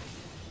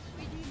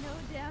 We do no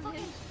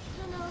damage.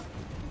 No,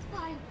 it's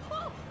fine.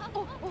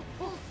 Oh.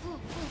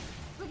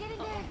 We're getting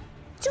there.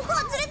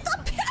 200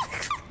 top. Hit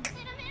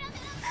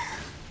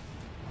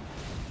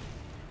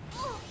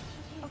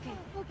him.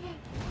 Okay.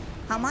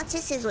 How much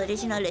is his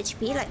original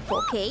HP? Like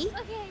 4K?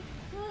 Okay.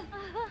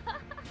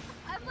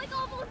 I'm like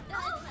almost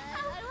done, man.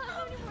 I don't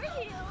have any more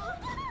heals.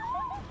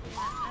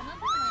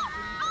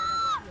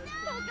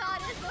 Oh god,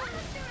 it's so much.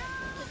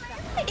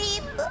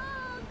 Rip.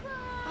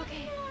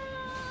 Okay.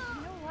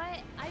 You know what?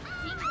 I've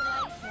seen the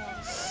light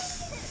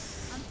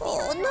though.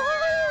 Oh no.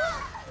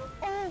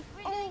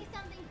 We're doing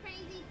something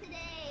crazy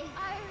today.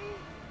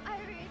 I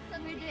read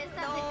something. We did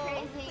something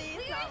crazy. Please,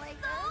 We not were like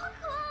so that.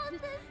 close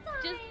this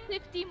time. Just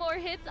 50 more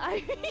hits.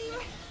 I.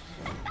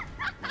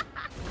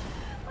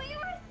 We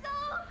were so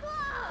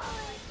close. Oh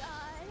my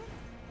god.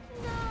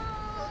 No,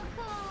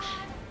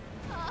 God.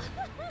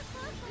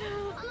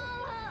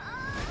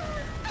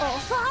 Oh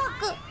fuck.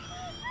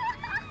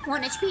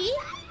 1 HP?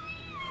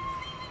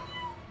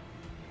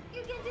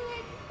 You can do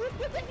it.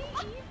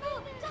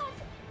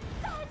 Dodge.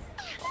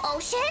 Oh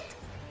shit.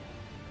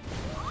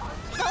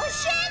 Oh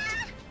shit.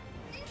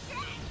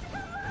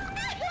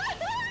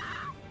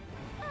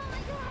 Oh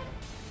my God.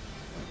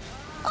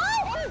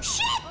 Oh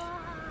shit.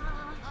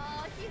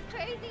 Oh, she's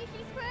crazy.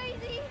 She's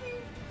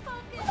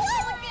fucking.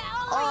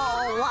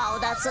 Oh wow,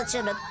 that's such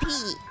an OP.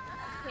 So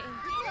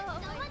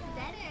much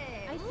better.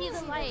 I see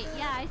the light.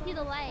 Yeah, I see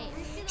the light.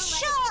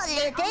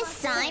 Surely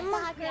this time.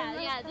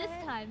 Yeah, this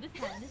time.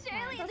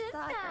 Surely this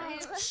time.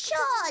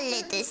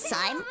 Surely this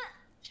time.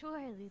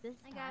 Surely this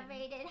I time. got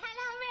raided.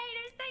 Hello,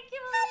 raiders. Thank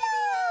you.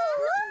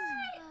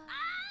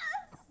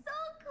 So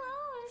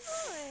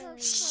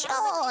close.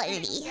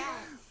 Surely.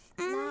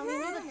 Now we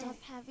need a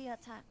jump heavy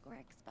attack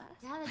works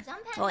best. Yeah, the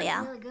jump Oh, head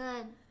yeah. is really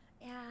good.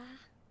 Yeah.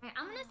 Alright,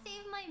 I'm gonna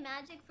save my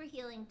magic for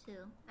healing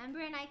too. Ember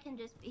and I can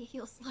just be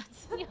heal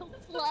sluts.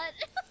 Slut.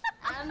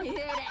 I'm here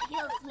to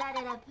heal slut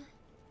it up.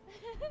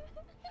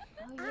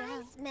 Oh I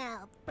yeah.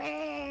 smell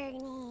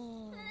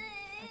burning.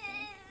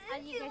 How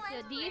do you guys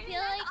feel? Do you feel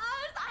like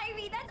Oh, it's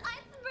Ivy. That's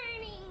ice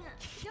burning.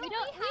 we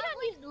don't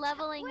need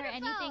leveling or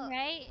anything,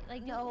 right?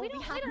 Like No, we we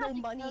don't have have no to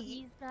kill money.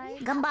 these guys.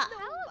 Gamba. How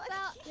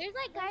about There's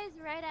like guys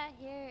right out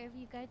here if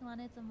you guys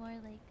wanted some more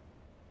like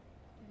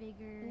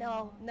vigor.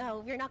 No,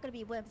 we're not gonna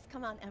be wimps.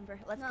 Come on, Ember.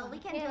 Let's No, go. we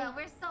can do it.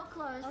 We're so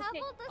close. How about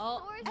the Oh,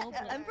 swords? no,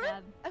 but Ember?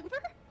 stab.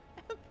 Ember?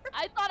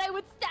 I thought I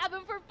would stab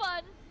him for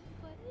fun.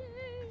 But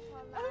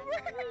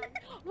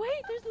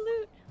wait, there's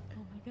loot.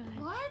 Oh my god.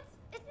 What?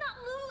 It's not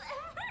loot.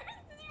 Ember.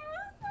 It's zero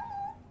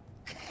souls.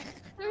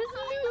 There's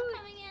I'm loot.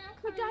 coming in.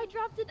 The guy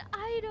dropped an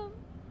item.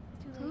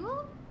 It's too late.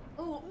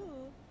 Who? Oh.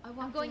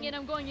 I'm going in.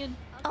 Okay.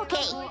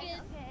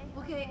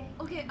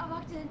 Okay, I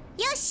walked in.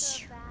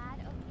 Yosh. Bad.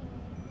 Okay.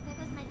 There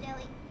goes my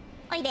jelly.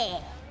 Oi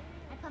there.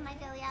 I put my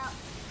jelly out.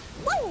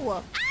 Woo.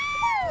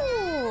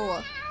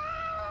 Ow.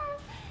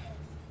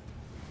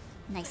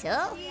 Nice.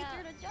 Oh.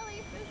 You're the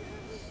jellyfish.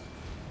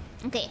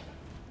 Okay.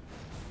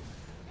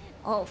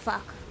 Oh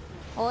fuck.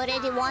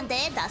 Already one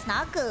dead? That's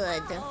not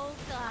good. Oh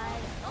god.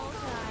 Oh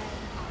god.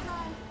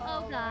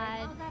 Oh god.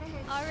 Oh god, it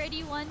hurts.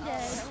 Already one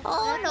dead.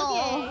 Oh no.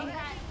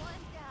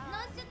 No,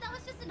 that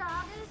was just a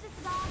dog. It was just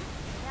a dog.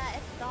 Yeah,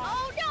 it's dog.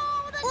 Oh no,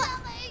 the What?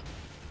 jelly.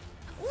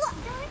 What?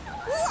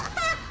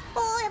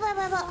 Oh, yeah.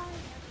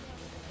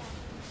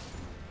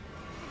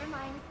 Never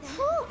mind. It's dead.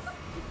 Whew.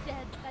 He's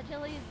dead. That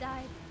jelly has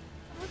died.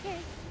 Okay.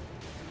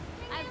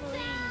 I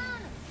believe.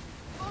 Down.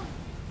 Oh.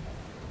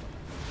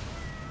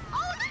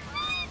 Oh my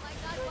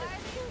god, why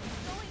are they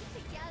going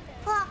together?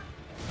 Fuck.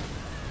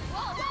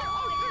 Whoa, they're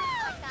all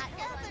like that.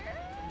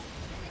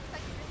 Didn't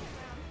expect you to turn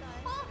around, son.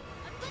 Oh,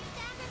 I'm good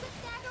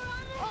stagger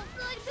on it. Oh,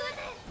 good, doing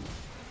it.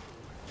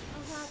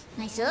 Oh god.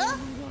 Nice.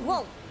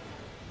 Whoa.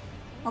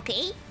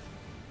 Okay.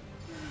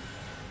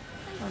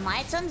 Well, my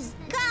item's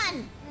gone.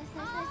 Nice.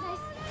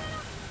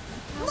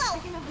 Whoa.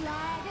 Speaking of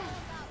lag.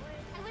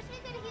 I wish we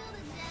could heal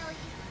the jelly.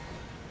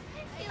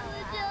 Kill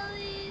the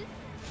jellies.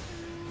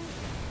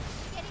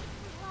 Getting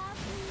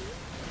sloppy.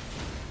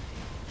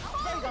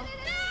 There we go.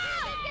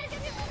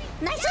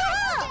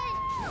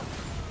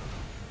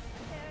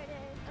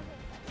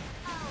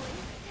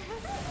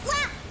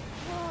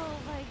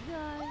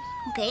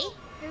 Okay.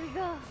 Here we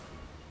go.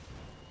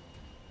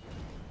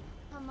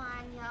 Come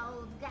on, you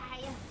old guy.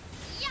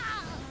 Yeah,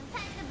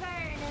 time to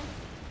burn.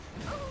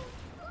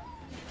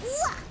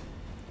 Wah!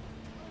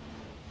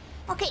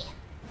 Okay.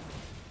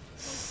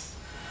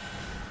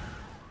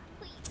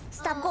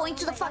 Stop going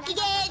to the fucking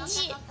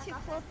edge. Too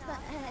close to the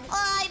edge.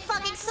 Oh, I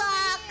fucking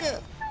suck. Stop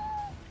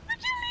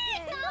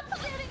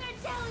shooting our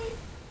jellies.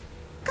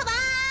 Come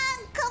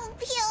on, come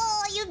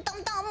here, you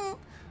dum dum.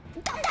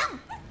 Dum dum.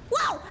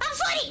 Wow, I'm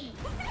sweaty.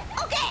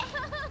 Okay.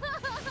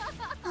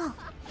 Oh.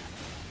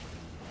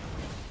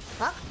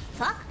 Fuck,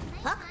 fuck,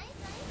 fuck.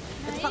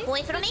 Get the fuck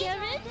away from me. Good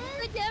damage.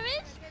 Good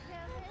damage.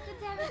 Good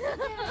damage.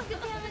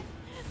 Good damage.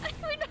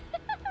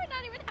 We're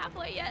not even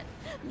halfway yet.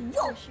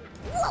 Whoa,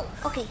 whoa.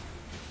 Okay.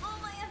 Oh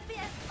my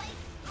FPS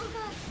spikes. Oh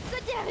god.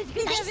 Good damage.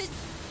 Good Nice. damage.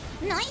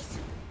 Nice.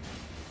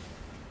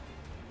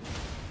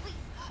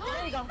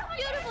 There we go.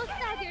 Beautiful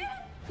stagger.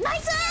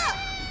 Nice.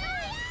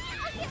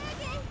 Okay.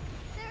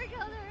 There we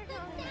go.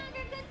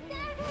 Good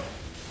stagger.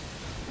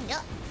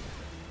 Yeah.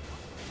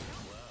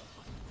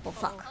 Oh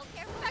fuck.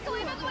 Okay, back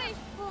away.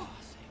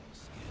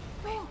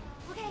 Oh,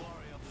 okay.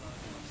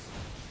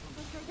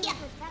 Yeah.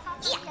 Back off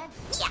the Yeah.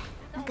 edge. Yeah.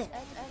 Okay.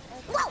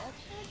 Edge. Whoa.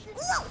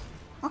 Whoa.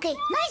 Okay.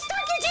 Nice.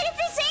 Thank you,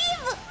 jellyfish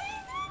save.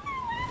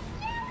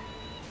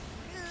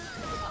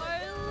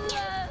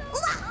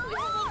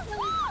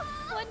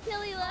 One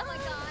killie left. Oh my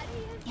god,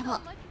 he has Yeah, so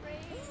but- much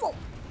rage. Whoa.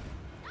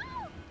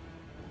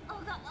 Oh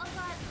god.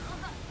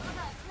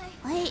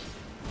 Wait.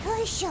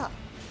 Push up.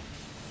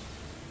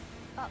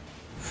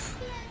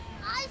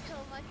 I so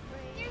much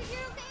rage.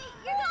 You're okay.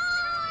 You're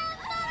not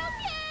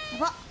okay.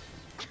 What?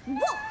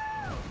 Whoa.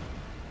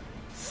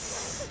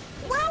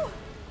 Wow.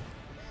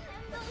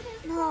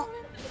 No.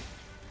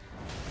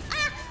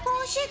 Ah.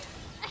 Oh shit.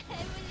 I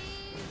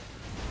believe.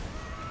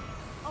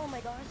 Oh my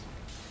gosh.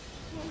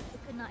 I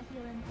could not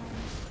heal in time.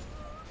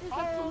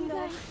 Oh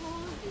no.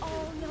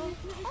 Oh no.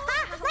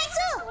 Ah. Nice.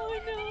 Oh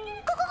no.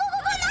 Go.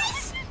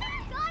 Nice.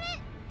 Got it.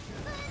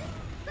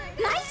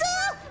 Nice.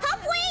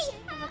 Halfway.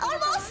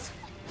 Almost.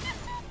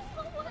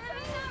 Not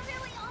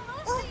really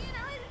almost. Oh. You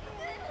know, it's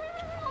good.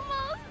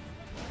 Almost.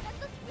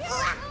 That's a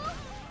Ah.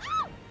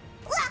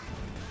 Ah.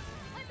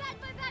 My bad.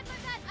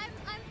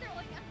 I'm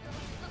throwing.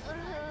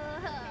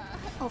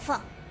 Oh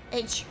fuck.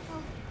 Edge.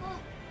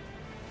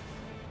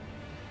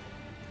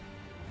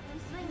 I'm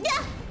swinging.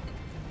 Yeah.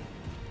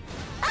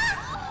 Ah.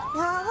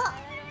 Yeah.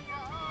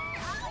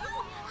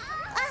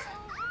 What?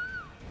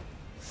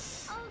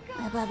 Oh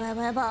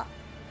god. Ba.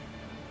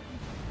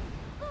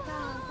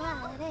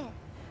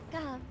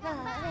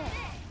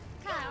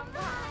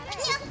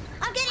 Yeah.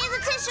 I'm getting his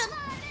attention.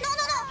 No.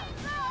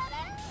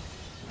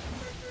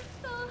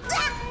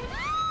 Ah.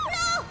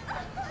 No.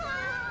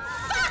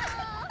 Fuck.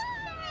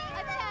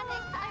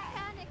 I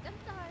panicked. I'm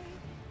sorry.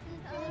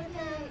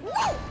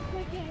 Whoa.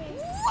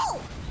 Whoa.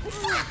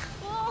 Fuck.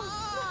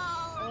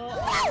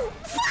 Whoa.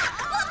 Fuck.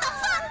 What the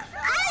fuck?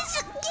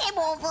 Game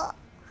over.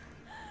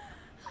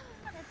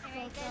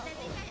 Alright guys, I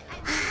think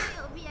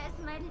my OBS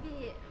might be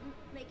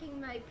making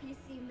my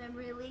PC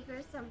memory leak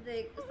or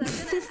something.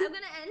 So I'm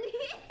gonna end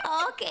here.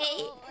 Okay.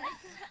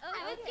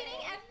 I was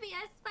getting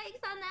FPS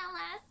spikes on that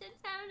last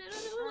attempt. I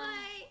don't know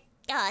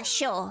why.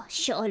 Sure,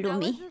 That was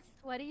Lumi. the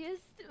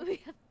sweatiest. We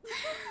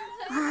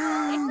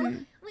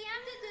We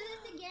have to do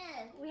this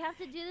again. have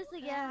to do this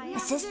again.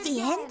 Is this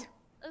the end?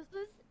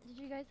 Did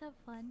you guys have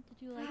fun? Did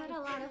you I like had it? a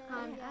lot of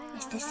fun.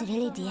 Is this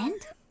really the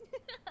end?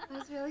 It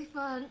was really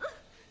fun.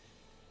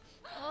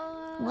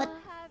 What?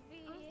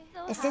 Happy.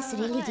 Is this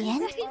really the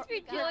end? Thanks for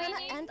We're gonna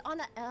joining. end on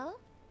a L?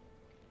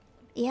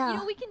 You Yeah.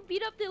 know we can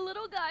beat up the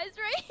little guys,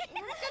 right?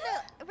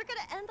 We're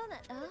gonna end on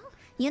an L?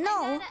 You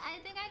know. I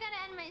think I gotta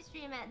end my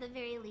stream at the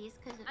very least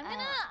because I'm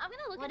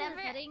gonna look at whatever-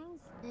 the settings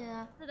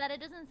Yeah. so that it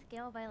doesn't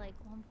scale by like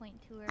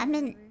 1.2 or I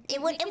mean,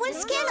 whatever. it would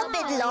scale a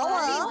bit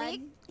lower.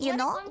 You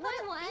know.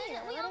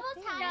 1.1. We almost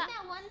had Yeah. it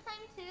at one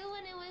time too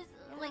when it was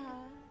like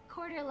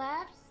quarter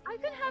left. I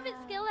could have it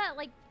scale at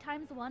like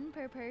 ×1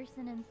 per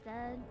person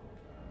instead.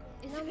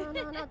 No,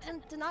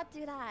 do not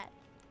do that.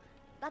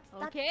 That's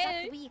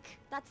Okay. weak.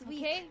 That's weak.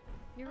 Okay,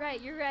 you're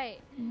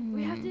right.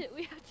 We have to.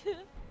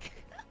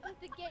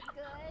 To get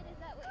good, is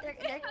that what They're-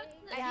 you're they're-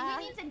 saying? I Yeah.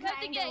 think you need to You have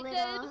to grind get a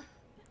little.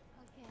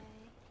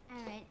 Okay.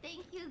 Alright,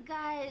 thank you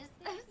guys.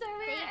 I'm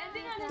sorry we're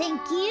ending on a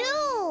Thank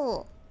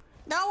you.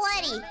 Don't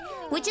worry.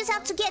 We just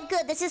have to get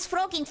good. This is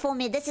frogging for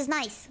me. This is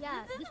nice.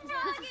 Yeah. This is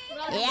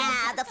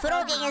Yeah, the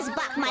frogging is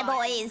back, my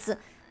boys.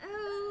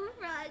 Oh,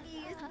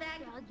 Froggy is back.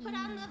 Put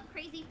on the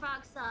crazy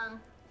frog song.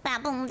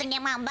 Bang, boom, ding,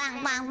 bang,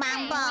 bang, bang,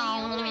 bang,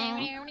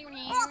 bang.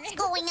 What's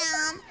going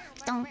on?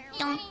 Dun,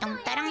 dun,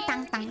 dun, dun,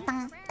 dun, dun,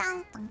 dun,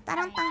 dun, dun, dun,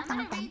 dun, dun,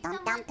 dun, dun,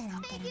 dun,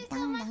 dun, Thank you so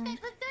dun, much, dun. guys.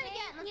 Let's do it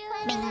again. Let's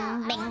play Bing,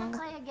 again. I bing. wanna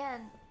play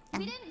again.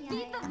 We didn't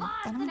beat the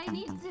boss that I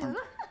need to.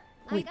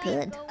 We I gotta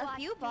could. go A watch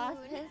few Moon.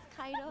 bosses,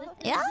 kind of.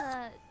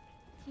 Yeah.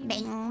 Team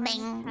Bing,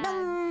 bing, tag.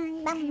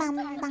 dum, bang, bang,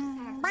 bang,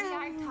 bang, We bang, are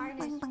bang, tarnished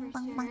bang, for bang,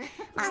 sure. bang,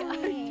 bang,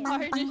 bang,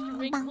 Tarnished bang,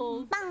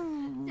 wrinkles.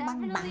 bang, bang,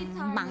 Definitely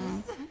bang,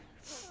 bang. tarnished.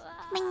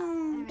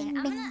 Bing, bing,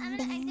 I'm bing, gonna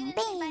bing, exit and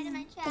say bye to my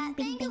bing, chat. bing,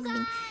 Thank you bing, bing,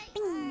 guys.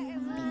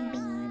 bing,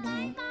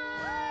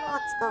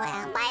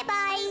 Bye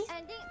bye.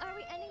 Are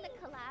we ending the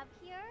collab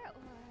here, or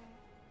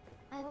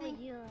I what think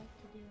would you like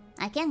to do?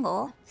 I can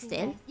go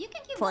still. you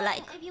can keep For going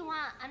like if you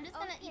want. I'm just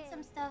gonna eat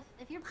some stuff.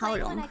 If you're how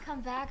playing when long? I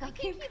come back, I'll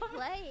keep going.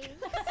 Playing.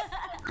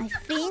 I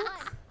think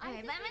Alright, but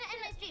I'm gonna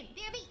end my stream.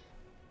 BRB.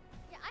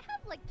 Yeah, I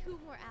have like 2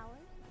 more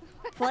hours.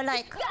 for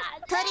like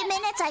 30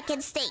 minutes I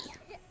can stay.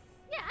 Yeah,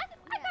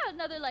 I got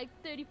another like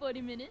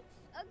 30-40 minutes.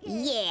 Okay.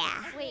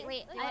 Yeah. Wait.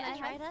 You wanna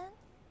try that?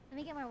 Let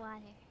me get more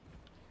water.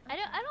 I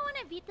don't want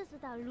to beat this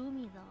without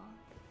Lumi though.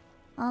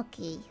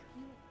 Okay. Do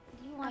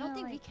you I want? don't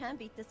think we can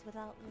beat this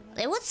without Luna.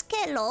 It would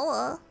get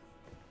lower.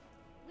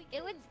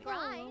 It would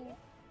grind.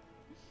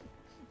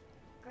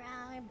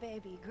 Grind,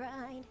 baby,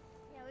 grind.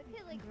 Yeah, we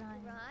could like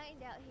Grind.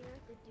 grind out here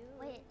with the dude.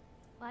 Wait,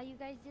 while you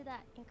guys do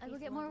that, I'll go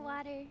Increase get more levels.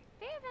 water.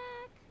 Be right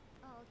back.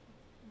 Oh, okay.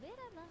 Bit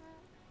of a...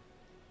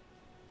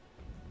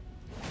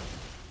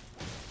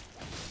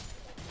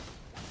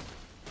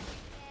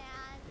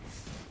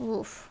 And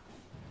Oof.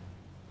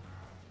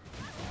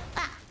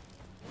 Ah,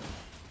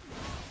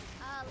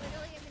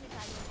 literally, I'm gonna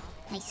die you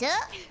off. nice.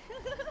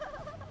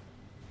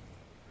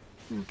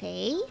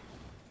 Okay.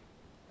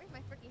 Where's my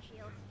freaking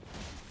shield?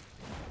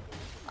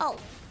 Oh,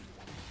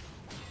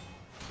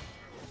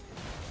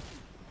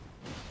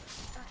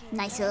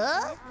 nice.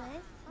 Oh,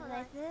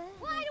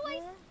 why do I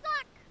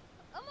suck?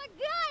 Oh my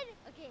god!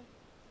 Okay.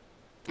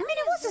 I mean,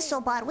 it wasn't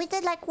so bad. We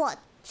did like what?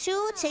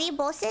 2, 3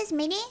 bosses,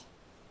 mini?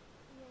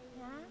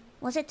 Yeah?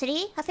 Was it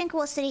 3? I think it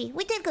was 3.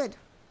 We did good.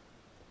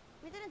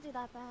 We didn't do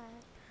that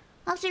bad.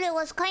 Actually, it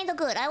was kind of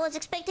good. I was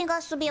expecting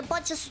us to be a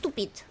bunch of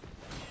stupid,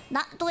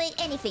 not doing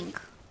anything.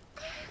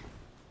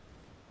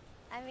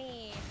 I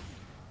mean,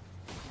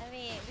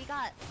 we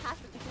got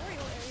past the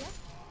tutorial area.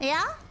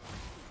 Yeah?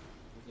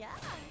 Yeah.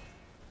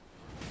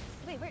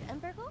 Wait, where'd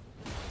Ember go?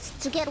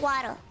 To get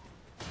water.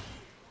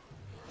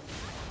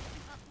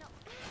 Oh, no.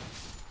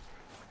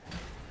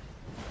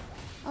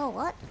 Oh,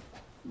 what?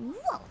 Whoa.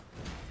 Oh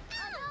no!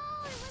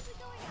 It wasn't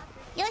going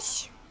after.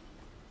 Yosh.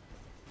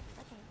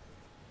 Okay.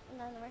 And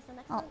then where's the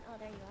next Oh. one? Oh,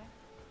 there you are.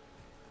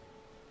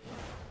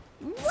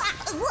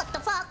 What the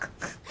fuck?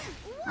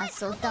 I'm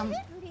so dumb.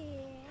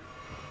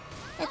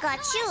 It got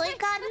you, it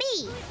got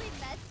me. Completely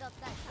messed up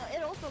that Oh, time.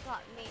 it also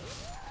got me.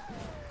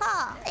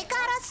 Huh, it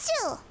got us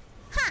too.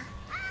 Huh.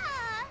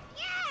 Ah!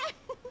 Yeah!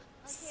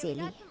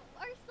 Silly.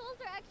 Our souls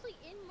are actually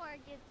in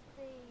Margit's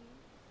thing.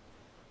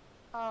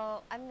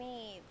 Oh, I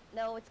mean,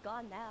 no, it's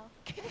gone now.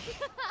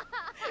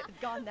 It's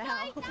gone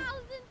now. 9,000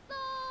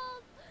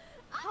 souls!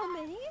 How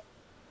many? Like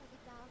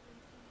 1,000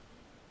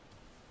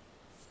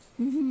 something.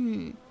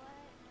 Hmm. You know what?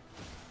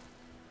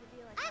 It'd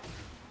be like that,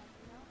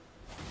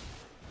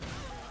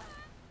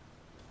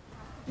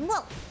 you know?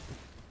 Whoa.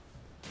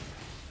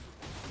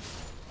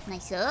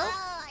 Nice.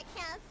 Oh, I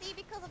can't see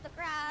because of the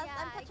grass. Yeah,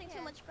 I'm I touching too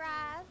can't much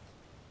grass.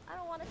 I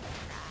don't want to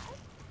touch grass.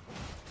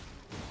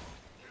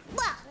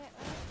 Wah.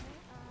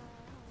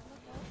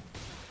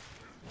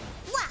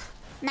 Wah.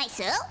 Nice.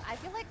 I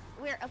feel like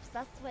we're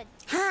obsessed with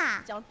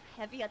Ha. jump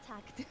heavy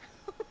attack.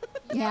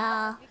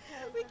 Yeah.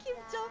 Because We of keep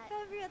that. jump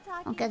heavy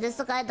attacking. Okay, this is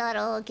the guy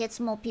that gets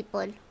more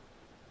people.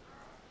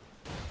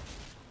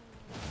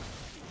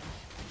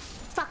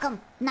 Fuck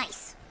him.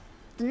 Nice.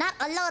 Do not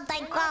allow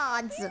thy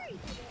gods. Scary today.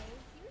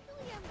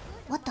 Usually I'm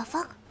good. What the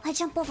fuck? I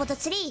jump over the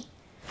tree.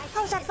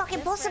 How is that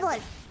fucking possible?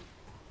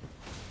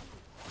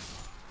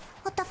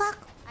 What the fuck?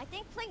 I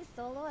think playing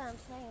solo and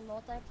playing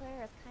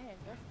multiplayer is kind of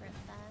different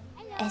then.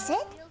 Hello. Is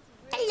it? Feels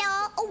really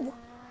Hello. Oh.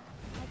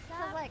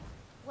 Because like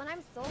when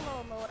I'm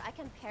solo mode, I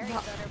can parry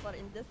better, but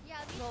in this Yeah,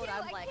 me mode, too.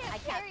 I'm like I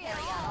can't parry at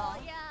at all.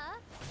 Yeah.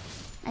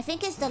 I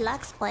think it's the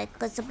lag spike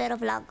because it's a bit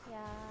of lag. Yeah.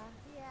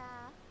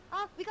 Yeah.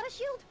 Oh, we got a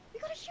shield. We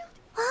got a shield.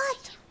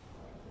 What?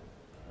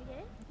 We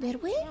did?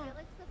 Did we? Yeah.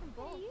 Let's go from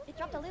both. It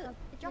dropped the loot.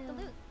 It dropped the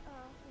loot.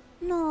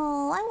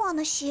 No, I want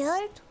a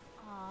shield.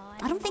 Aw,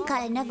 I don't think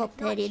I never It's not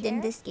played it in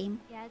shared? this game.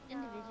 Yeah, it's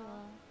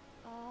individual.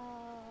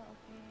 Oh,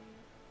 okay.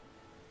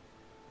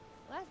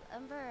 Why is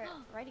Ember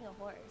riding a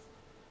horse?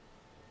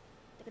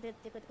 Beat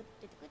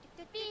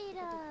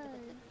us.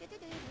 What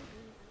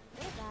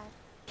is that?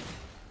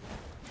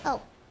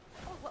 Oh.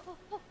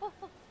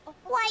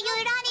 Why are you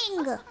running?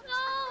 No!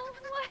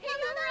 Why are you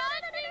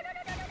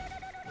running?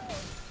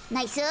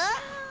 Nice.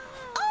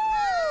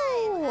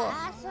 Oh!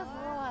 Ash of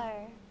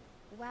War.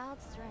 Wild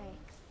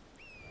Strikes.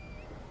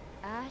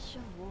 Ash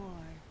of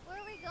War. Where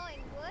are we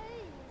going? What?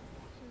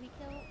 Should we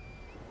kill?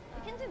 We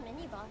can do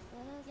mini bosses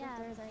Yeah, if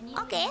there's any.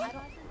 Okay. I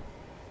don't-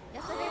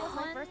 Yesterday was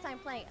my first time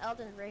playing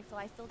Elden Ring, so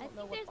I still I don't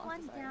know think what there's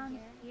one bosses are down in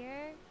here.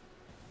 here.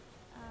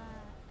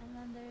 And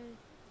then there's.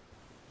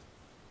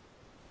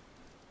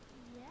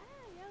 Yeah,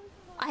 we can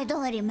go. I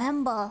don't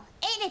remember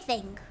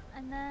anything.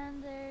 And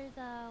then there's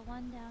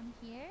one down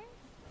here,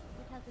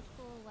 which has a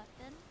cool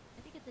weapon.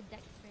 I think it's a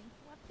dex strength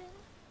weapon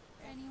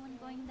for anyone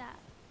going that.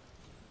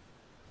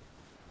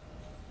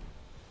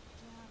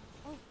 Yeah.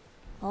 Oh,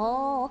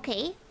 Oh,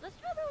 okay. let's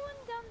try the one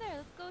down there.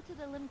 Let's go to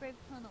the Limgrave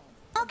Tunnel.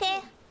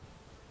 Okay.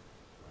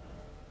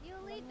 You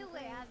lead the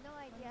way. I have no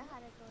idea how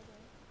to go there.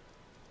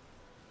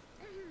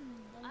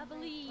 I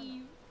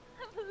believe.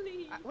 I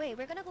Please. Wait,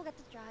 we're gonna go get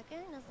the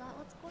dragon? Is that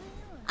what's going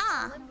on?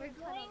 Ah. No, we're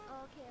going.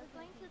 Okay, We're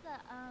going to the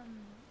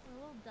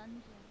little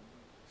dungeon.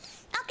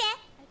 Okay.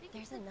 I think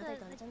There's it's like another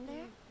the dungeon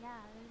there? cave.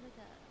 Yeah, there's like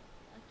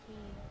a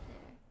cave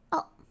there.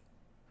 Oh.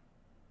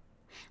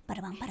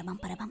 Ba-da-bum, ba-da-bum,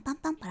 ba-da-bum, bum,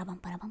 bum, ba-da-bum,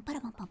 ba-da-bum,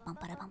 ba-da-bum, bum, bum,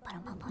 ba-da-bum,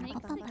 ba-da-bum, bum,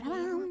 ba-da-bum, bum,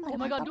 ba-da-bum, Oh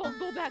my God! ba-da-bum, Don't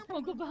go back!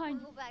 Don't go behind!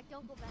 Don't go back,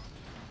 don't go back.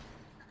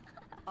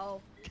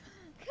 Oh.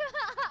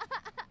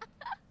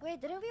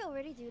 Wait, didn't we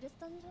already do this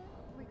dungeon?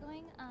 We're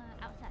going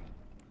outside.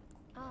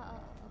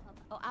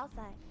 Oh,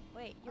 outside.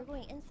 Wait, you're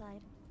going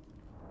inside.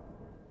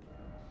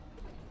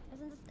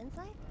 Isn't this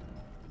inside?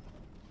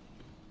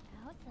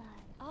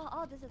 Outside.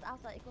 Oh, this is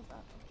outside. It goes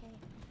up. Okay.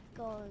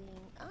 Going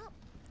up.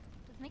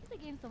 This makes the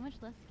game so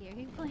much less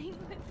scary playing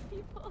with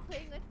people.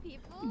 Playing with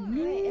people?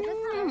 Wait, is it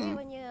scary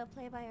when you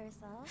play by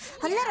yourself?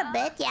 A little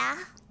bit, yeah.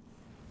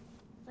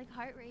 It's like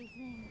heart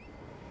racing.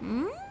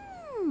 Oh,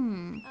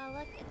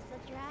 look, it's the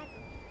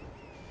dragon.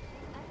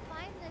 I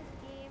find this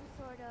game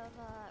sort of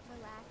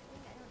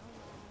relaxing. I don't know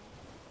why.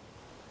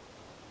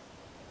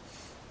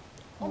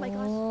 Oh my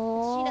gosh,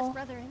 it's Sheena's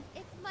brethren.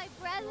 It's my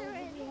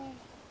brethren.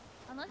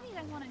 Unless you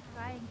guys want to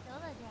try and kill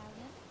the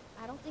dragon.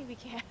 I don't think we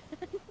can.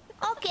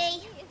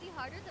 Okay. Is he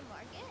harder to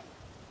market?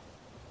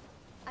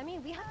 I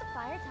mean, we have the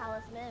fire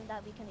talisman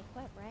that we can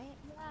equip, right?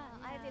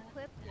 Yeah, I've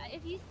equipped it.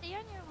 If you stay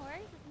on your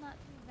horse, it's not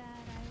too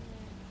bad either.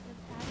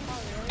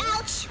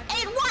 Ouch!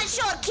 It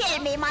one-shot kill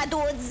me, my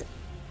dudes.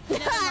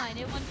 Never mind,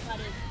 it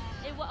one-shotted.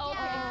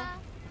 Yeah.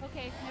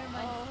 Okay, never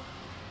mind.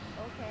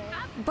 Okay.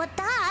 But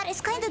that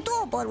is kind of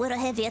doable with a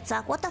heavy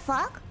attack. What the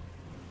fuck?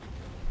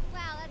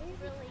 Wow, that's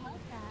really...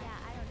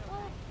 Yeah, I don't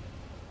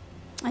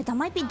know. That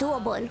might be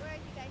doable. Where are you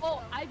guys Oh,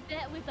 going? I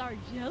bet with our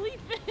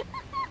jellyfish.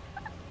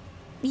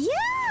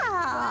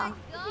 Yeah.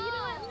 Go. Okay, you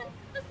know what?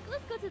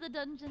 Let's go to the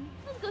dungeon.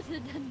 Let's go to the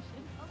dungeon.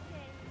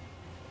 Okay.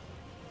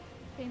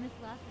 Famous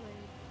last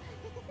words.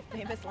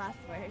 Famous last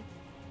words.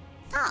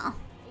 Ah.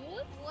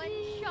 One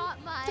shot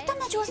my... The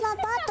damage was not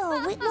bad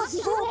though. It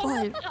was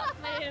doable.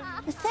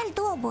 It felt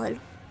doable.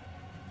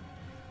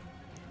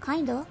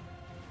 Kinda.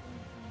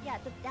 Yeah,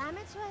 the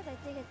damage-wise, I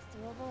think it's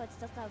doable. It's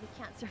just that we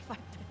can't survive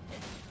the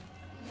hit.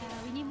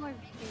 Yeah, we need more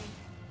vigor.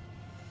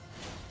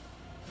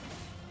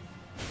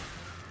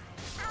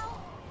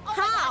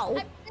 How? I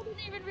didn't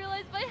even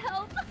realize my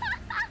health.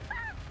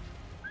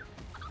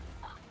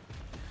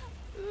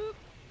 Oops.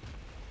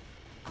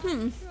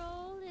 I'm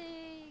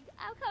trolling.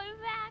 I'm coming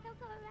back. I'm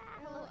coming back.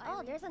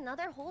 Oh, there's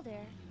another hole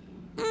there.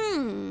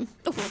 Hmm.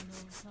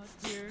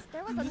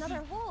 There was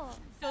another hole.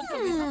 Don't tell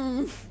me.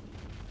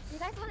 You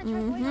guys want to try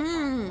going up that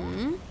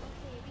hole?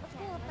 Let's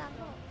go up that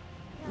hole.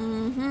 Yeah.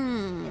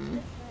 It's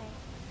this way.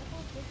 The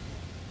hole's this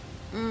way.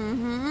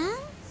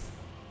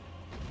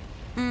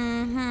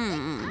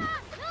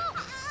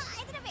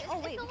 I didn't make... Oh,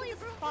 wait, it's we only can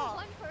just room fall. for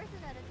one person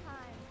at a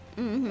time.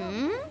 We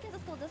can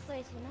just go this way,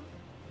 Tina.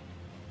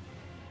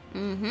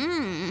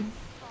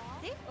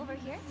 See? Over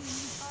here.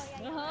 Oh,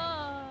 yeah, you're right.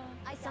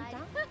 Uh-huh. I Jump died.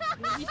 down.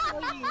 Let me show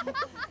you.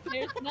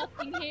 There's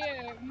nothing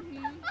here.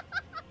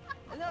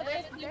 No,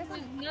 there's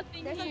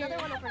nothing there's here.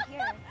 another one over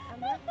here.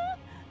 Remember?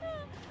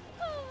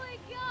 Oh my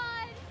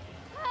god!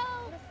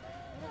 Help!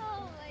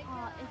 Oh my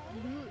god. It's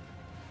loot.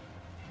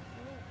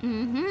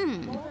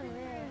 Golden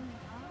rare.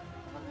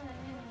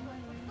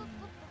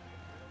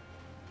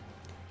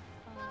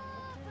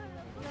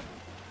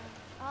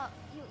 Oh,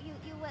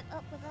 you went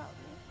up without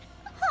me.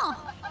 Huh.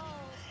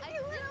 I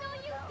didn't know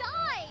you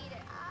died!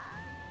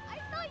 I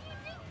thought you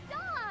didn't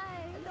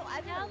die! No,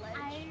 I'm Now in a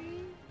ledge.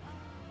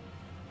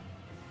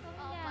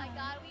 Oh my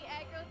god, we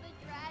aggroed the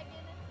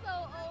dragon. It's so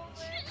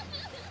over.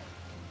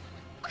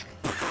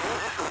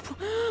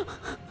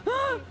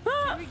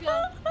 Here we go.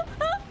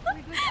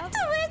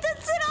 The way the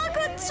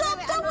dragon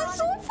jumped, that was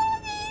so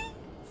funny.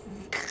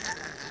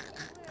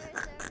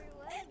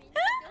 Where is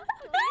everyone?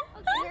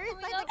 We're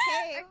inside the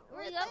cave.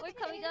 We're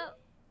coming up.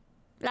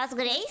 Last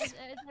Grace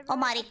or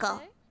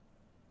Marika?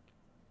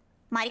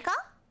 Marika?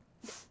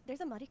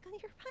 There's a Marika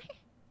nearby.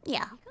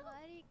 Yeah.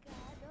 Marika,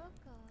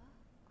 doko?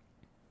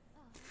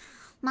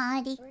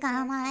 Marika,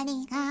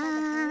 Marika.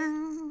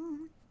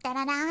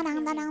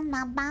 Da-da-da-da-da-da,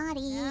 my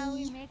body. Now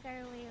we make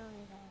our way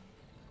over there.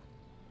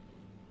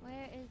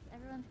 Where is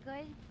everyone's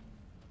good?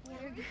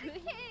 We're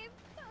good.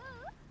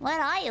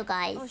 Where are you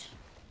guys?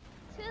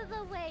 To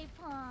the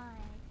waypoint.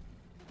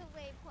 The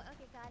waypoint.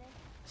 Okay, got it.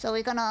 So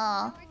we're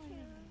gonna... Number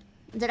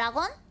 2.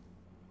 Dragon?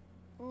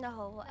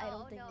 No, I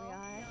don't think we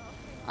are.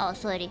 Oh,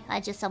 sorry. I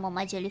just summoned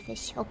my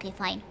jellyfish. Okay,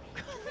 fine.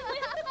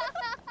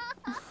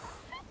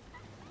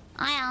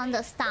 I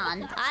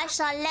understand. I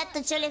shall let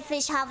the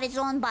jellyfish have its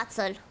own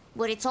battle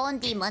with its own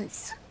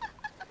demons.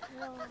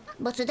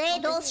 But today,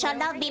 those shall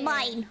not be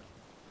mine.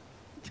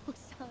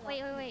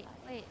 Wait.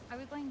 Are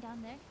we going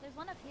down there? There's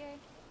one up here.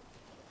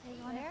 There's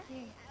one up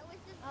here. I was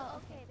just... Oh,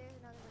 okay, there's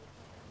another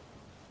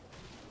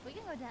waypoint. We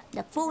can go down.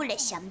 The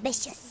foolish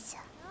ambitious.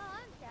 No,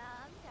 I'm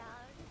down.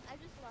 I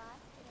just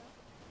lost, you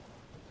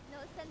know. No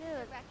sense of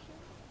Dude. direction.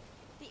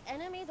 The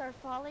enemies are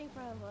falling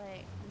from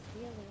like the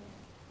ceiling.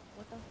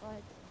 What the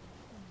fuck?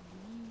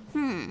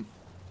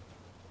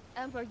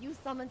 Ember, you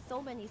summoned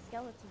so many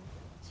skeletons.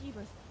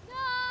 Jeebus. No,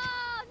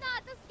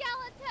 not the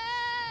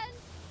skeleton.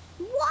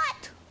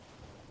 What?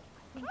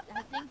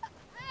 I think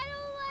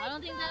I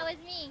don't think that was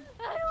me.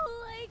 I don't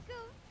like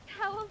him.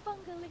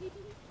 Cowabunga lady.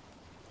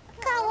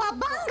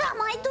 Cowabunga,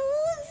 my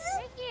dudes!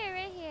 Right here,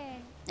 right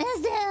here.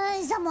 Is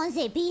there someone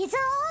say pizza?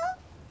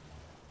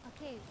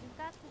 Okay, we've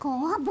got the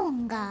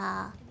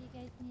Cowabunga. Do you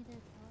guys need a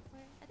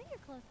teleport? I think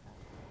you're close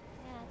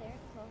though. Yeah,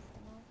 they're close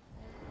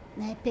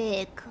enough.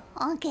 Epic.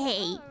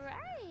 Okay.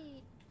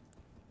 Alright.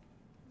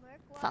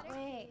 Fuck.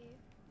 Wait.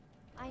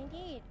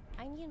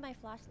 I need my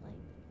flashlight.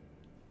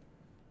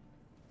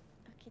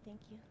 Okay, thank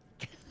you.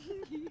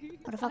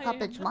 What the fuck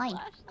happened to mine?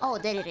 Oh,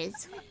 there it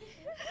is.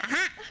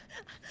 Aha!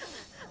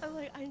 I'm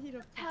like, I need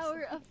a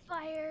Tower of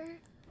fire.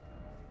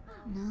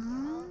 No.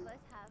 All of us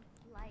have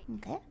light.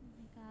 Okay. Oh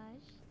my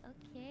gosh.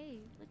 Okay.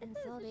 Look at And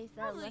this. so This they is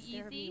said, probably let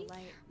there be easy.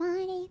 light.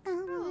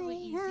 Probably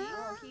easy.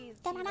 Oh, he's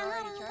already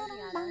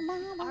charging on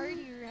us.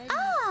 Already ready.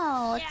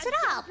 Oh, Yeah,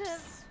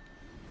 traps.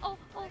 Oh,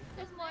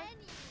 there's more.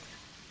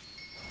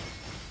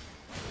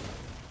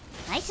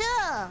 Nice.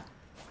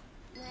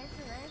 Nice.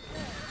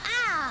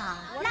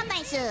 Ah, not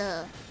nice.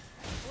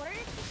 What are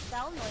the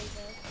sound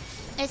noises?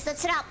 It's the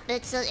trap.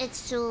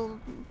 It's to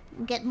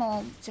get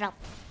more trap.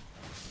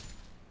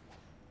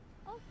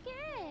 Okay.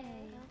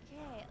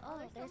 Okay. Oh,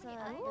 there's there's so many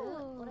a.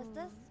 others. What is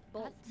this?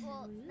 Bolt.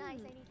 Well, it's nice. I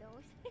need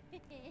those.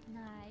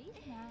 Nice.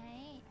 I need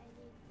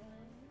those.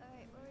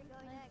 Alright, where are we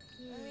going next?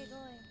 Where are we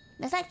going?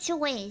 There's like two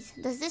ways.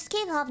 Does this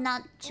cave have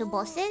not two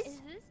bosses? Is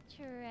this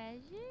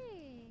treasure?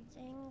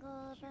 Jingle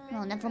bells.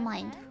 No, never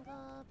mind.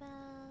 Jingle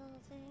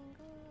bells,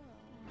 jingle.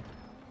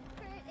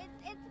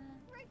 It's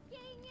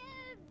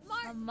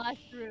freaking A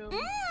mushroom.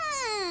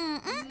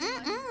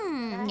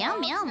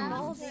 Yum yum.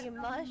 Moldy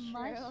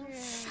mushroom.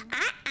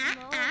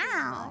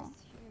 Ow.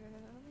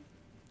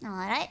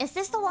 Alright, is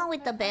this the one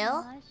with the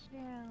bell?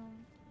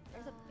 Mushroom.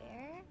 There's a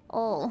bear.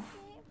 Oh.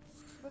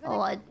 We're Oh,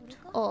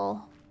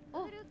 gonna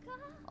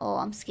oh,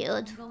 I'm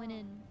scared. I'm going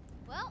in.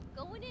 Well,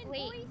 going in,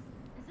 Wait. boys. Is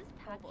this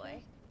Oh Patrick?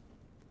 boy.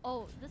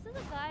 Oh, this is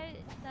a guy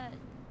that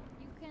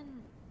you can.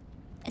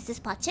 Is this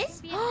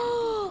Patches? Be an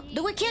NPC.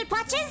 Do we kill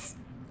Patches?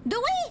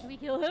 Do Do we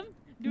kill him?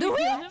 we? kill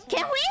him?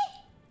 Can we?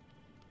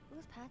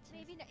 Who's Patches?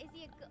 Maybe not. Is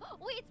he a good? Oh,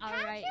 wait, it's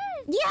Alright.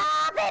 Patches.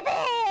 Yeah,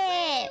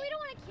 baby! We don't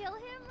want to kill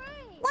him,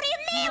 right? What do you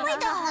mean we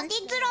don't? He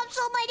dropped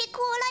so many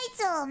cool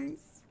items.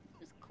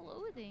 Just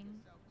clothing.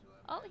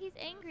 Oh, he's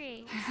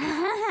angry.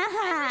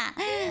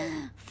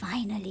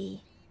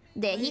 Finally.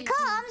 There he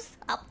comes.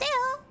 Up there.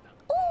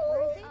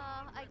 Ooh.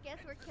 I guess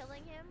we're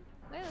killing him.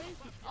 Where is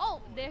he?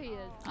 Oh, there he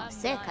is. I'm I'm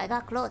sick. done. I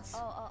got clothes.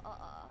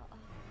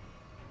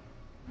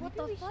 What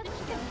the fuck? You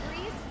can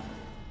breathe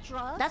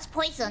drugs? That's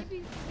poison.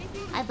 Maybe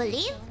I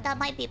believe that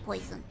might be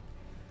poison.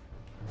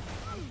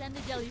 send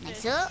a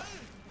jellyfish. Nice.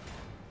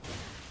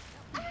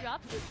 He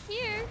drops us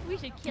here. We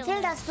should kill Until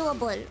him. that's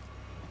doable.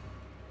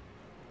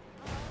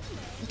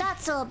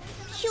 That's a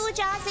huge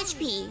ass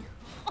HP.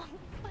 Oh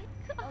my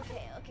god.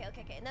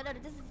 Okay. No,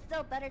 this is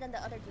still better than the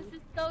other This dude.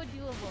 is so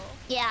doable.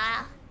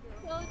 Yeah.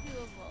 So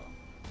doable.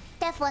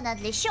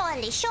 Definitely.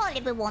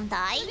 Surely we won't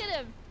die. Look at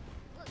him.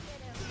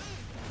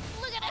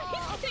 Look at him.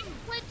 He's getting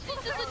flinched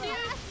into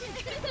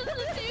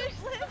the douche.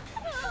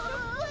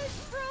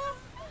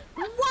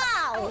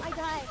 Wow. I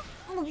died.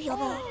 Oh,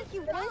 yeah. He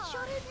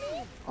one-shotted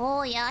me?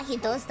 Oh yeah, he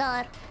does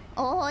that.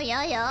 Oh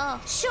yeah.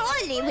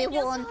 Surely we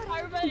won't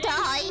Karma is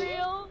die.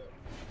 real.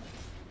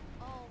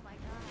 Oh my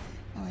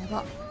god. Oh my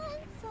god.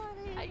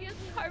 I guess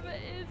karma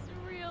is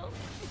real.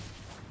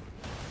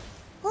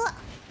 What?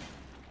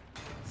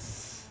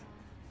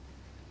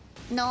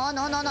 No,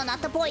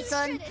 not the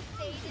poison. Should have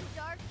stayed in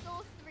Dark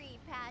Souls 3,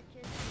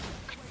 Patches.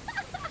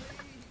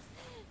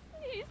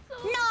 He's so.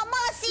 No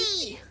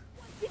mercy.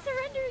 He's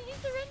surrendering. He's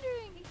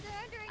surrendering.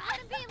 Let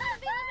him be.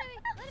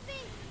 Let him be.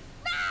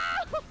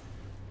 No!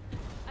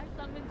 I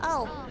summoned.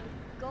 Oh.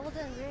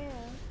 Golden rare.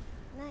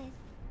 Nice.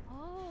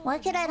 Oh. Why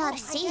can I not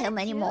see him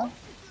anymore?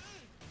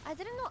 I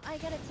didn't know I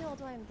get it too,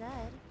 although I'm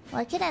dead.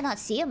 Why can I not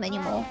see him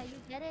anymore?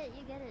 Yeah,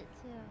 you get it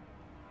too.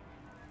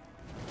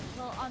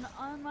 Well,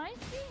 on my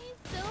screen,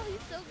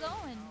 he's still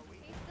going.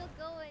 He's still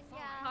going, yeah.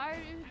 Hard.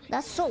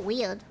 That's so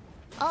weird.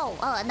 Oh,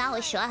 now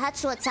it's sure. I had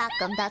to attack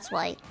him. That's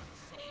why.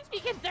 He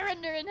can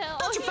surrender in hell.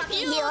 Don't you fucking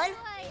heal,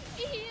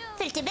 He healed.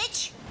 filthy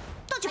bitch!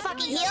 Don't you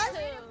fucking heal. heal?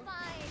 Try to find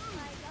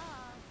my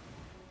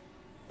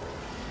dog.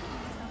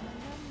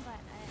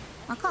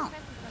 I can't.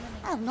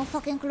 I have no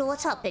fucking clue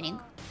what's happening.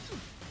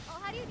 Oh,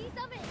 how do you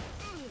desummon?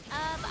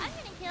 I'm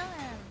gonna kill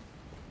him.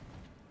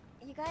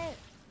 You guys,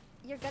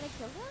 you're gonna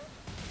kill him?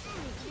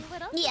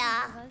 What else?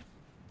 Yeah.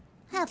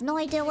 I have no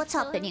idea what's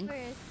Kill him happening. for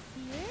a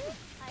spear?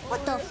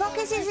 What the fuck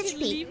is his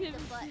Leave HP? him. The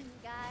button,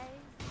 guys.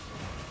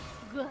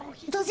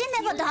 Good. Does he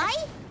never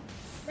die?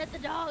 Let the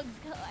dogs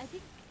go. I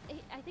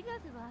think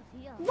that's his last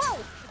heal. Whoa!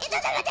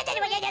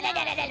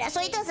 So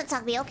he doesn't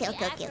attack me. Okay.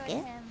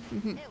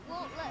 It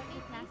won't let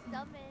me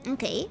desummon.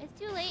 Okay. It's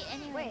too late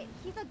anyway. Wait,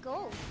 he's a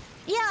ghost.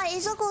 Yeah,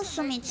 he's a ghost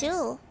to me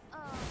too.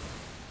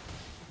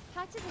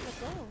 Patches is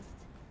a ghost.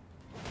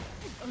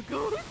 A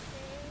ghost?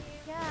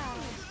 Yeah.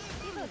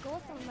 He's a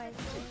ghost on my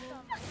screen.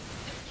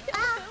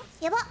 Ah,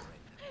 yaba.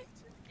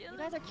 You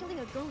guys are killing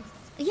a ghost.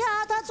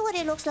 Yeah, that's what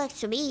it looks like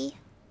to me.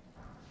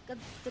 The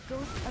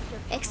ghost of your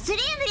past.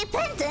 Extreme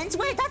repentance?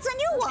 Wait, that's a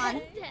new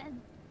one.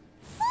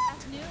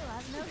 That's new.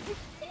 I've never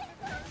seen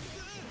that.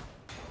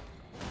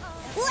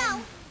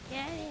 Wow.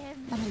 Get him.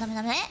 Dame.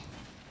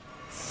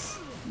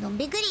 Don't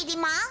be greedy,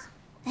 ma.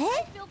 Eh?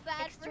 I feel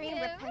bad Extreme for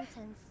him.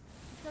 repentance.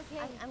 It's okay.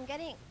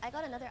 I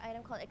got another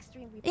item called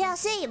extreme repentance. Yeah,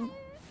 same. I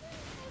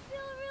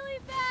feel really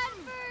bad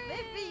for him.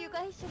 Maybe you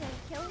guys shouldn't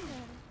kill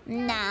him.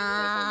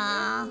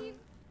 Nah. We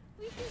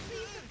should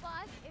leave the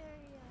boss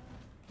area.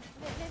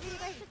 Maybe you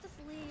guys should just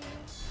leave.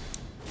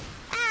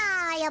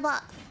 Ah,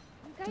 yaba. You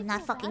guys Do not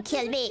feel fucking bad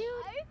kill for me. the dude?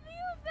 I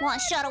feel bad. One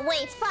shot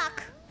away, fuck.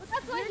 But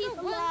that's why he's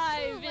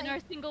alive in our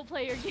single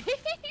player game.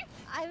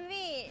 I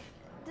mean,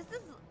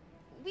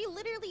 we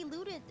literally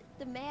looted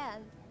the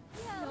man.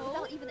 Yeah,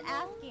 Without even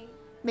asking.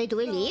 Wait, do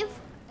we leave? I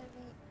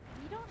mean,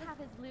 We don't have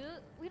his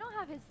loot. We don't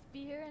have his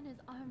spear and his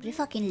armor. Do we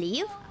fucking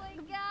leave? Oh my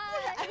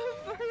god.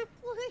 Amber,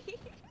 please.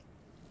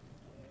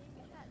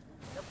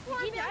 The poor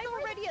man's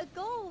already a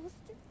ghost.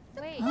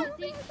 Wait, Huh?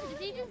 is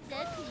he just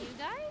dead to you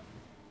guys?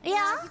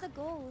 Yeah, He's a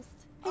ghost.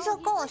 he's Oh,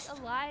 a ghost. Like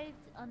alive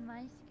on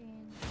my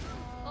screen.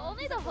 But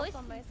only the voice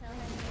on my screen.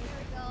 There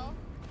we go.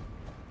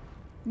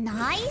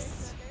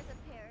 Nice. So there's a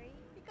parry.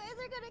 You guys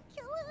are gonna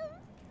kill him.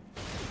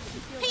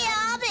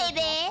 Yeah,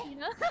 baby. You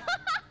know?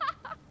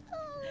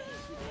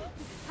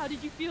 How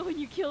did you feel when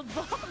you killed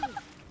Bob?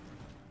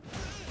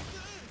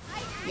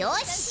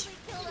 Yosh.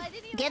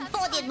 Get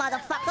bodied,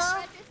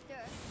 motherfucker.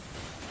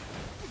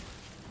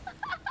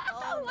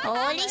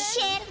 Holy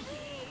shit.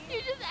 You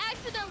just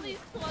accidentally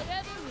swung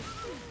at him.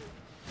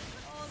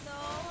 Oh no.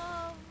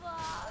 Oh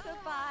fuck.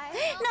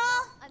 Goodbye. No.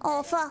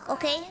 Oh fuck.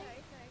 Okay.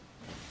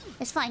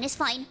 It's fine. It's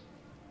fine. You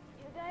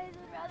guys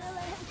would rather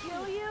let him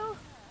kill you?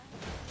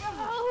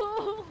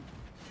 Oh.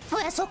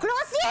 We're so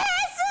close.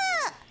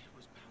 Yes.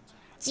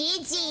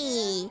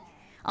 GG.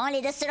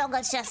 Only the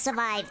strongest shall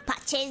survive.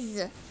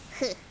 Patches.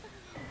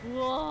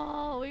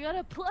 Whoa, we got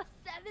a +7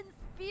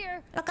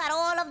 spear. Look at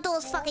all of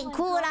those fucking my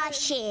cool God. ass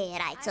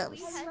shit items.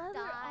 has Leather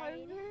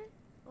died. armor?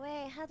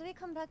 Wait, how do we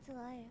come back to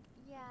life?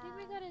 Yeah. I think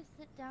we gotta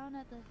sit down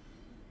at the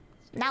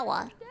Now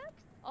what? deck.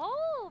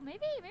 Oh,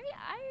 maybe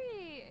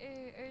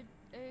Irie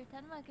or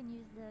Tenma can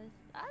use this.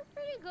 That's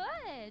pretty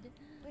good.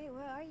 Wait,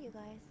 where are you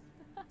guys?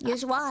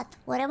 Use what?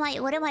 What am I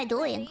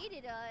doing?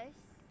 Related us.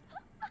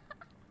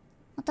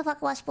 What the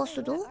fuck was I supposed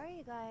to Wait, do? where are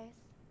you guys?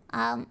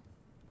 I'm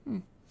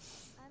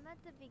at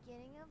the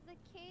beginning of the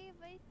cave,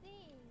 I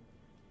think.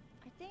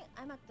 I think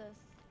I'm at this.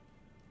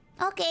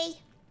 Okay.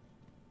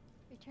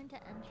 Return to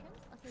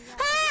entrance. Okay, yeah.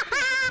 Ha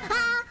ha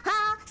ha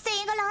ha!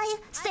 Staying alive!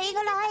 Staying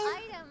alive!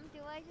 Item. Do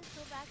I just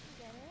go back and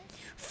get it?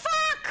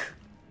 Fuck!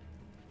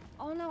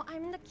 Oh no,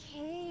 I'm in the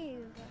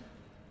cave.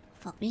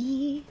 Fuck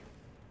me.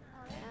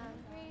 Oh, yeah.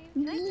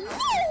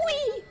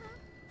 Wee!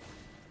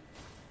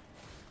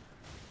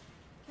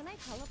 Can I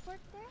teleport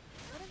there?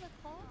 What is it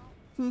called?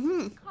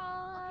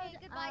 Called Okay,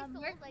 goodbye, souls, I guess.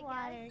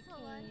 Murkwater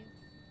Hold on. Cave.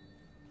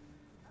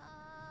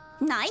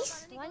 Nice.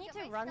 Do I need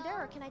to run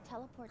there or can I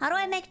teleport? How do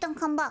I there? make them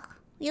come back?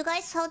 You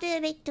guys, how do you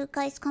make the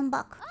guys come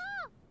back? Ah!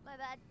 My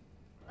bad.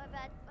 My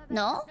bad. My bad.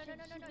 No? No. Should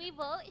we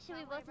vote? Should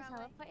we Wrong way, vote to wrong way.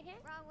 teleport here?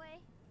 Wrong way.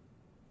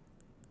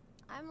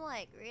 I'm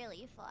like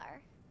really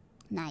far.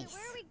 Wait, Nice.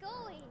 where are we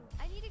going?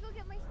 I need to go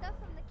get my stuff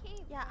from the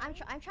cave. Yeah,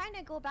 right? I'm trying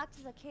to go back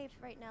to the cave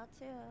right now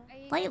too. Are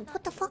you Wait, guys not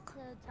what the able fuck?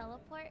 To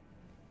teleport?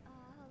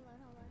 Hold on.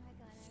 I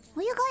got it.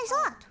 Where you guys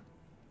at?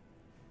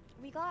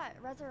 We got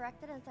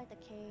resurrected inside the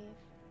cave.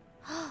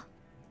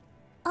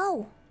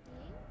 Oh.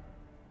 Me?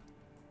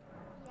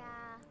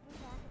 Yeah, we're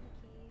back in the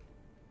cave.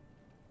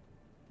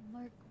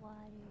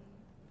 Murkwater.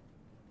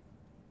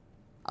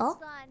 Oh.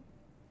 Hold on.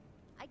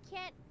 I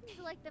can't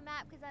select the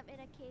map because I'm in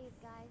a cave,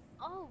 guys.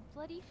 Oh,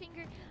 bloody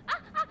finger.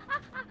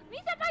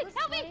 Me-senpai, Who's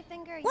help me! Bloody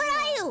Finger? Where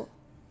are you?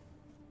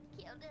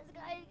 Kill this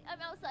guy. I'm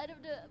outside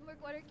of the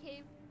Murkwater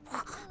cave.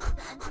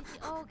 NPC.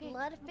 Oh, okay.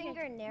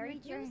 Bloodfinger Nary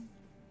Return. Juice?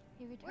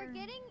 He returned. We're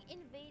getting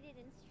invaded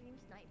and stream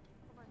sniped.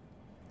 Hold on.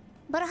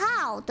 But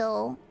how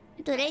though?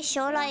 Do they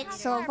show like Our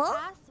server?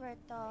 password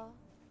though.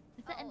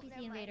 It's an NPC never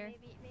mind. invader.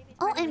 Maybe it's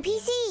Oh, part of the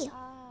NPC.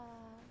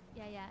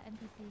 Yeah,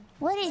 NPC.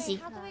 Where is he?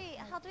 How do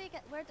we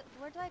get where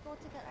do I go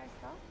to get our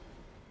stuff?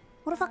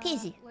 What the fuck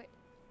is he?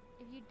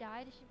 If you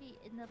died, it should be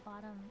in the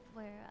bottom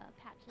where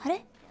patches. Hare?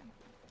 is,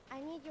 yeah.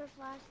 I need your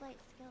flashlight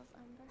skills,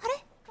 Umber.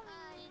 Hare? I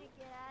need to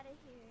get out of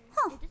here.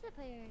 Huh. It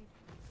disappeared.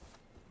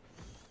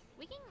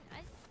 We can.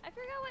 I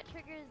forgot what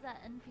triggers that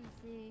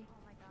NPC.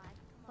 Oh my god.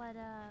 But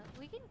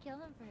we can kill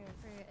him for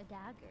a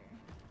dagger.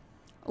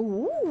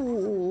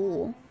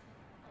 Ooh.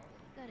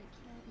 Gotta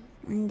kill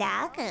these.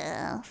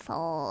 Dagger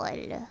fall.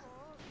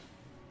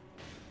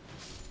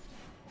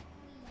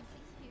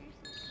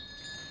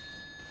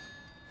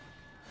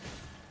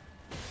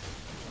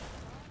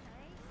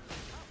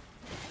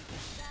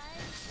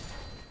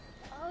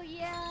 Oh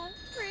yeah,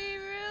 free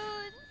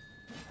runes.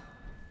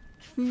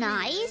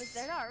 Nice.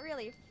 They're not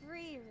really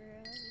free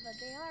runes, but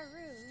they are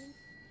runes.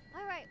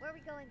 Alright, where are we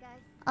going, guys?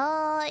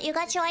 You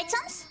got your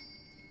items?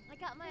 I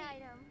got my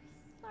items.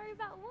 Sorry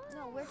about what?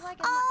 No, where do I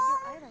get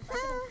your items? I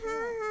didn't see it.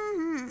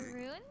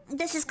 Runes?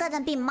 This is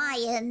gonna be my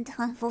end,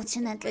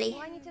 unfortunately.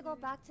 Do I need to go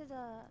back to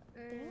the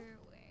thing?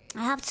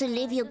 I have to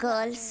leave you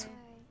girls.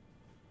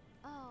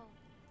 Oh.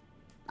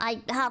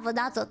 I have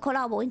another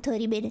collab in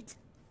 30 minutes.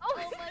 Oh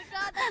my god,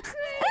 that's crazy!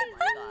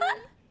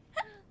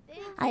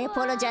 I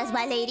apologize,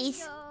 my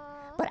ladies,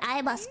 but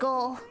I must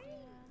go.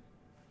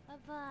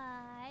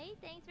 Bye-bye.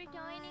 Thanks for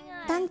joining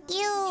us. Thank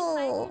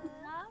you.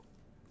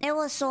 It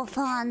was so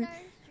fun.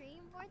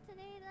 Stream for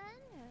today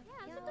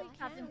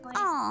then?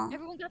 Oh.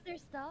 Everyone got their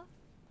stuff?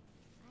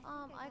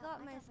 I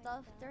got my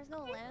stuff. There's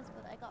no lamps,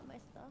 but I got my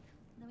stuff.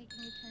 Then we can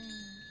return.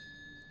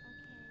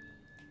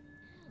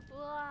 Okay.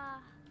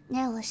 Wow.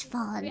 That was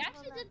fun. We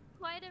actually did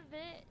quite a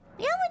bit.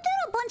 Yeah, we did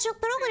a bunch of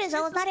progress.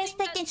 I was not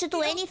expecting to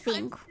do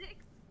anything.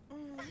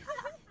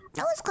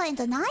 That was kind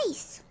of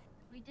nice.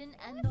 We didn't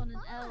end on an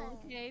L,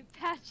 okay?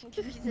 Patch. We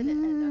didn't end on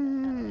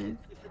an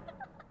L.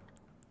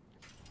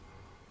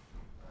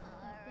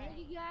 Thank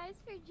you guys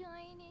for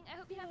joining. I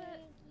hope you have a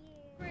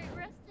great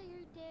rest of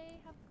your day.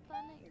 Have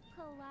fun at your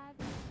collab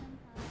with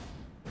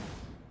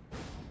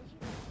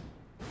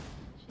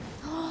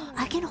Tenma.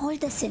 I can hold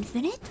this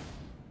infinite?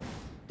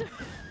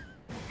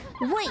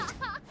 Wait.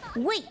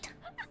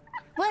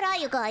 Where are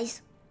you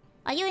guys?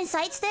 Are you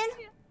inside still?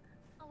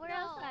 We're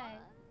outside.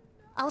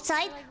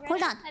 Outside?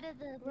 Hold on.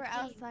 We're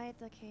outside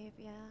the cave,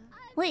 yeah.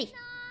 Wait.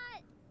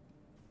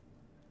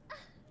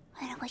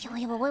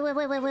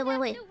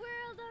 Wait.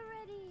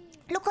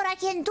 Look what I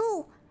can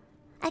do.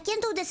 I can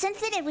do this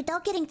infinite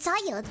without getting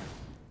tired.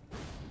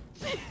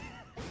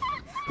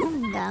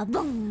 Bunga,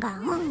 bunga,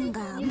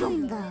 bunga,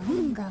 bunga,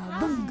 bunga,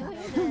 bunga,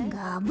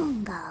 bunga,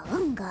 bunga,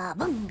 bunga,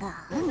 bunga,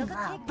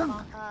 bunga,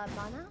 bunga.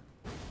 Mana?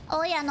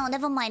 Oh yeah, no,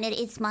 never mind.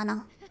 It's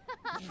mana.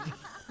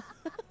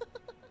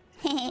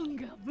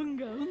 Bunga,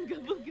 bunga, bunga,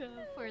 bunga.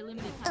 For a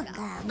limited time.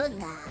 Bunga,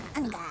 bunga,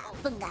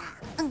 bunga, bunga,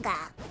 bunga,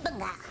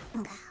 bunga,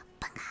 bunga,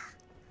 bunga.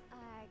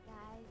 Alright,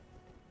 guys.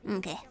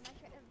 Okay. Thank you so much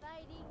for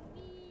inviting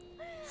me.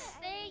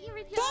 Thank you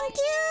for joining. Thank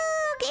you.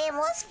 Game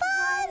was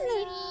fun.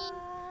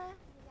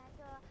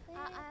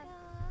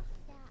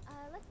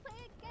 Let's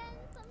play again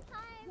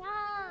sometime.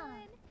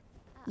 Yeah.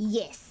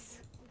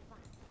 Yes.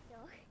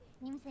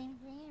 Same.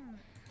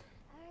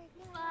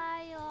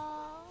 Bye,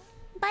 y'all.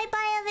 Bye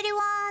bye,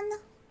 everyone.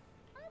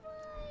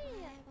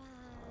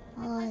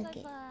 Bye.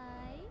 Okay.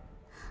 Bye.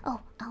 Oh,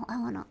 I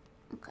wanna.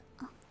 Okay.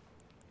 Oh.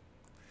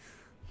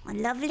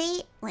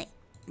 Lovely. Wait.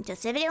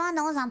 Just so everyone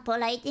knows, I'm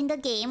polite in the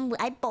game.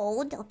 I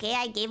bowed. Okay,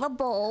 I gave a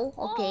bow.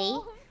 Okay.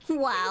 Oh.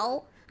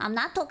 Wow. I'm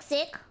not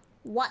toxic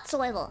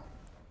whatsoever.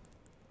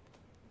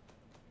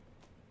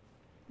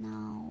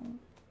 No.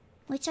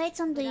 Which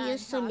item do you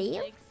use to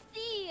leave?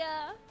 See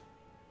ya.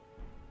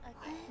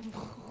 Okay.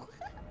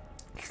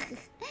 Okay,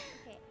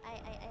 I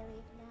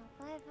leave now.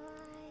 Bye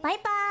bye. Bye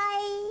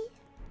bye.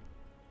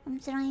 I'm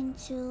trying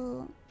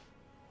to.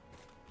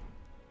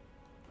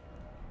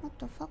 What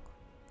the fuck?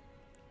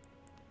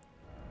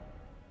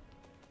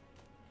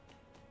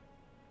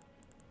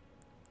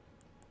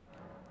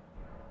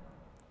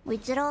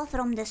 Withdraw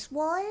from this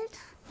world.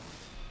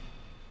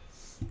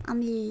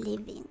 I'm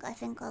leaving. I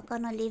think I'm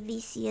gonna leave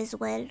VC as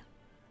well.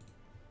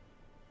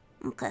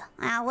 Okay.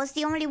 I was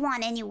the only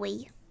one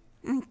anyway.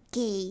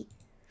 Okay.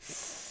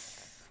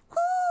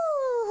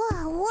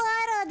 Ooh,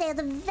 what an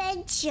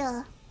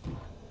adventure.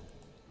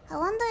 I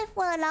wonder if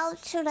we're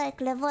allowed to like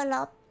level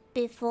up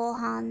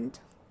beforehand.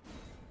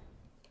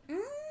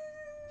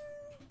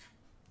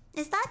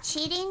 Is that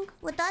cheating?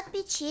 Would that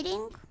be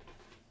cheating?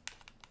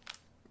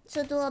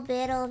 To do a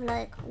bit of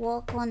like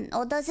work on,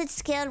 or does it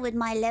scale with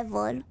my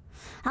level?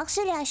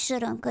 Actually I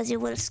shouldn't, because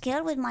it will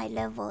scale with my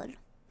level.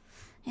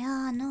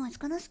 Yeah, no, it's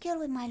gonna scale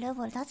with my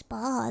level. That's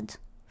bad.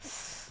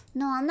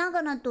 No, I'm not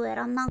gonna do it.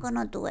 I'm not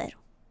gonna do it.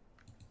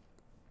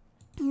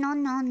 No.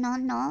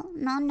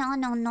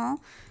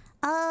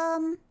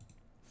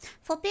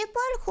 For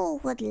people who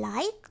would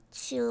like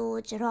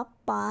to drop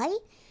by,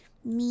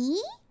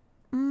 me,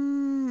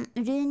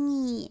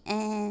 Rooney,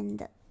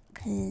 and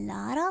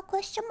Clara,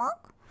 question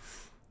mark?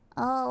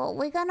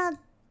 We're gonna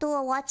do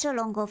a watch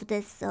along of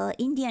this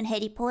Indian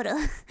Harry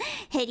Potter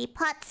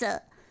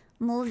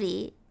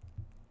movie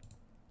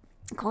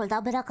called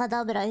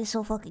Abracadabra. It's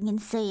so fucking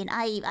insane.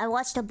 I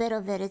watched a bit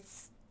of it.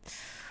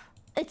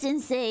 It's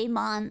insane,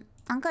 man.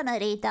 I'm gonna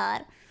rate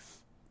that.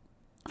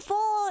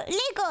 For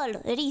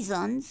legal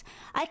reasons,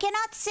 I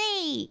cannot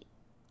say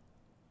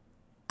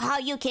how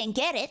you can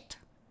get it,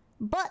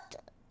 but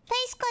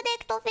Face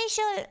Connect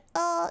official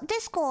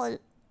Discord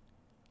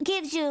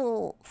gives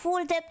you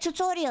full depth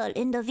tutorial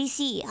in the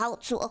VC how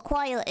to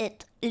acquire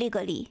it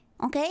legally.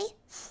 Okay?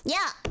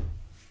 Yeah!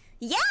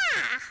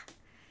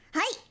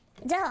 Hi!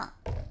 じゃあ、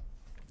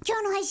今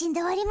日の配信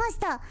で終わりまし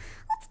た。お疲れ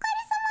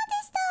様で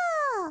した。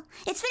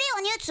It's free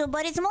on YouTube,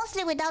 but it's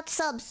mostly without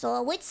subs,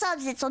 so with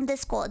subs it's on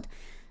Discord.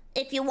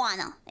 If you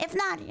wanna. If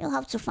not, you'll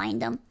have to find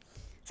them.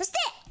 そして、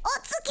お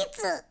つき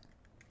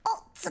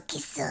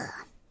す。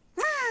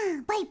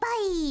バイバ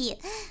イ。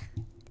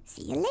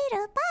See you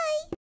later.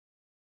 Bye.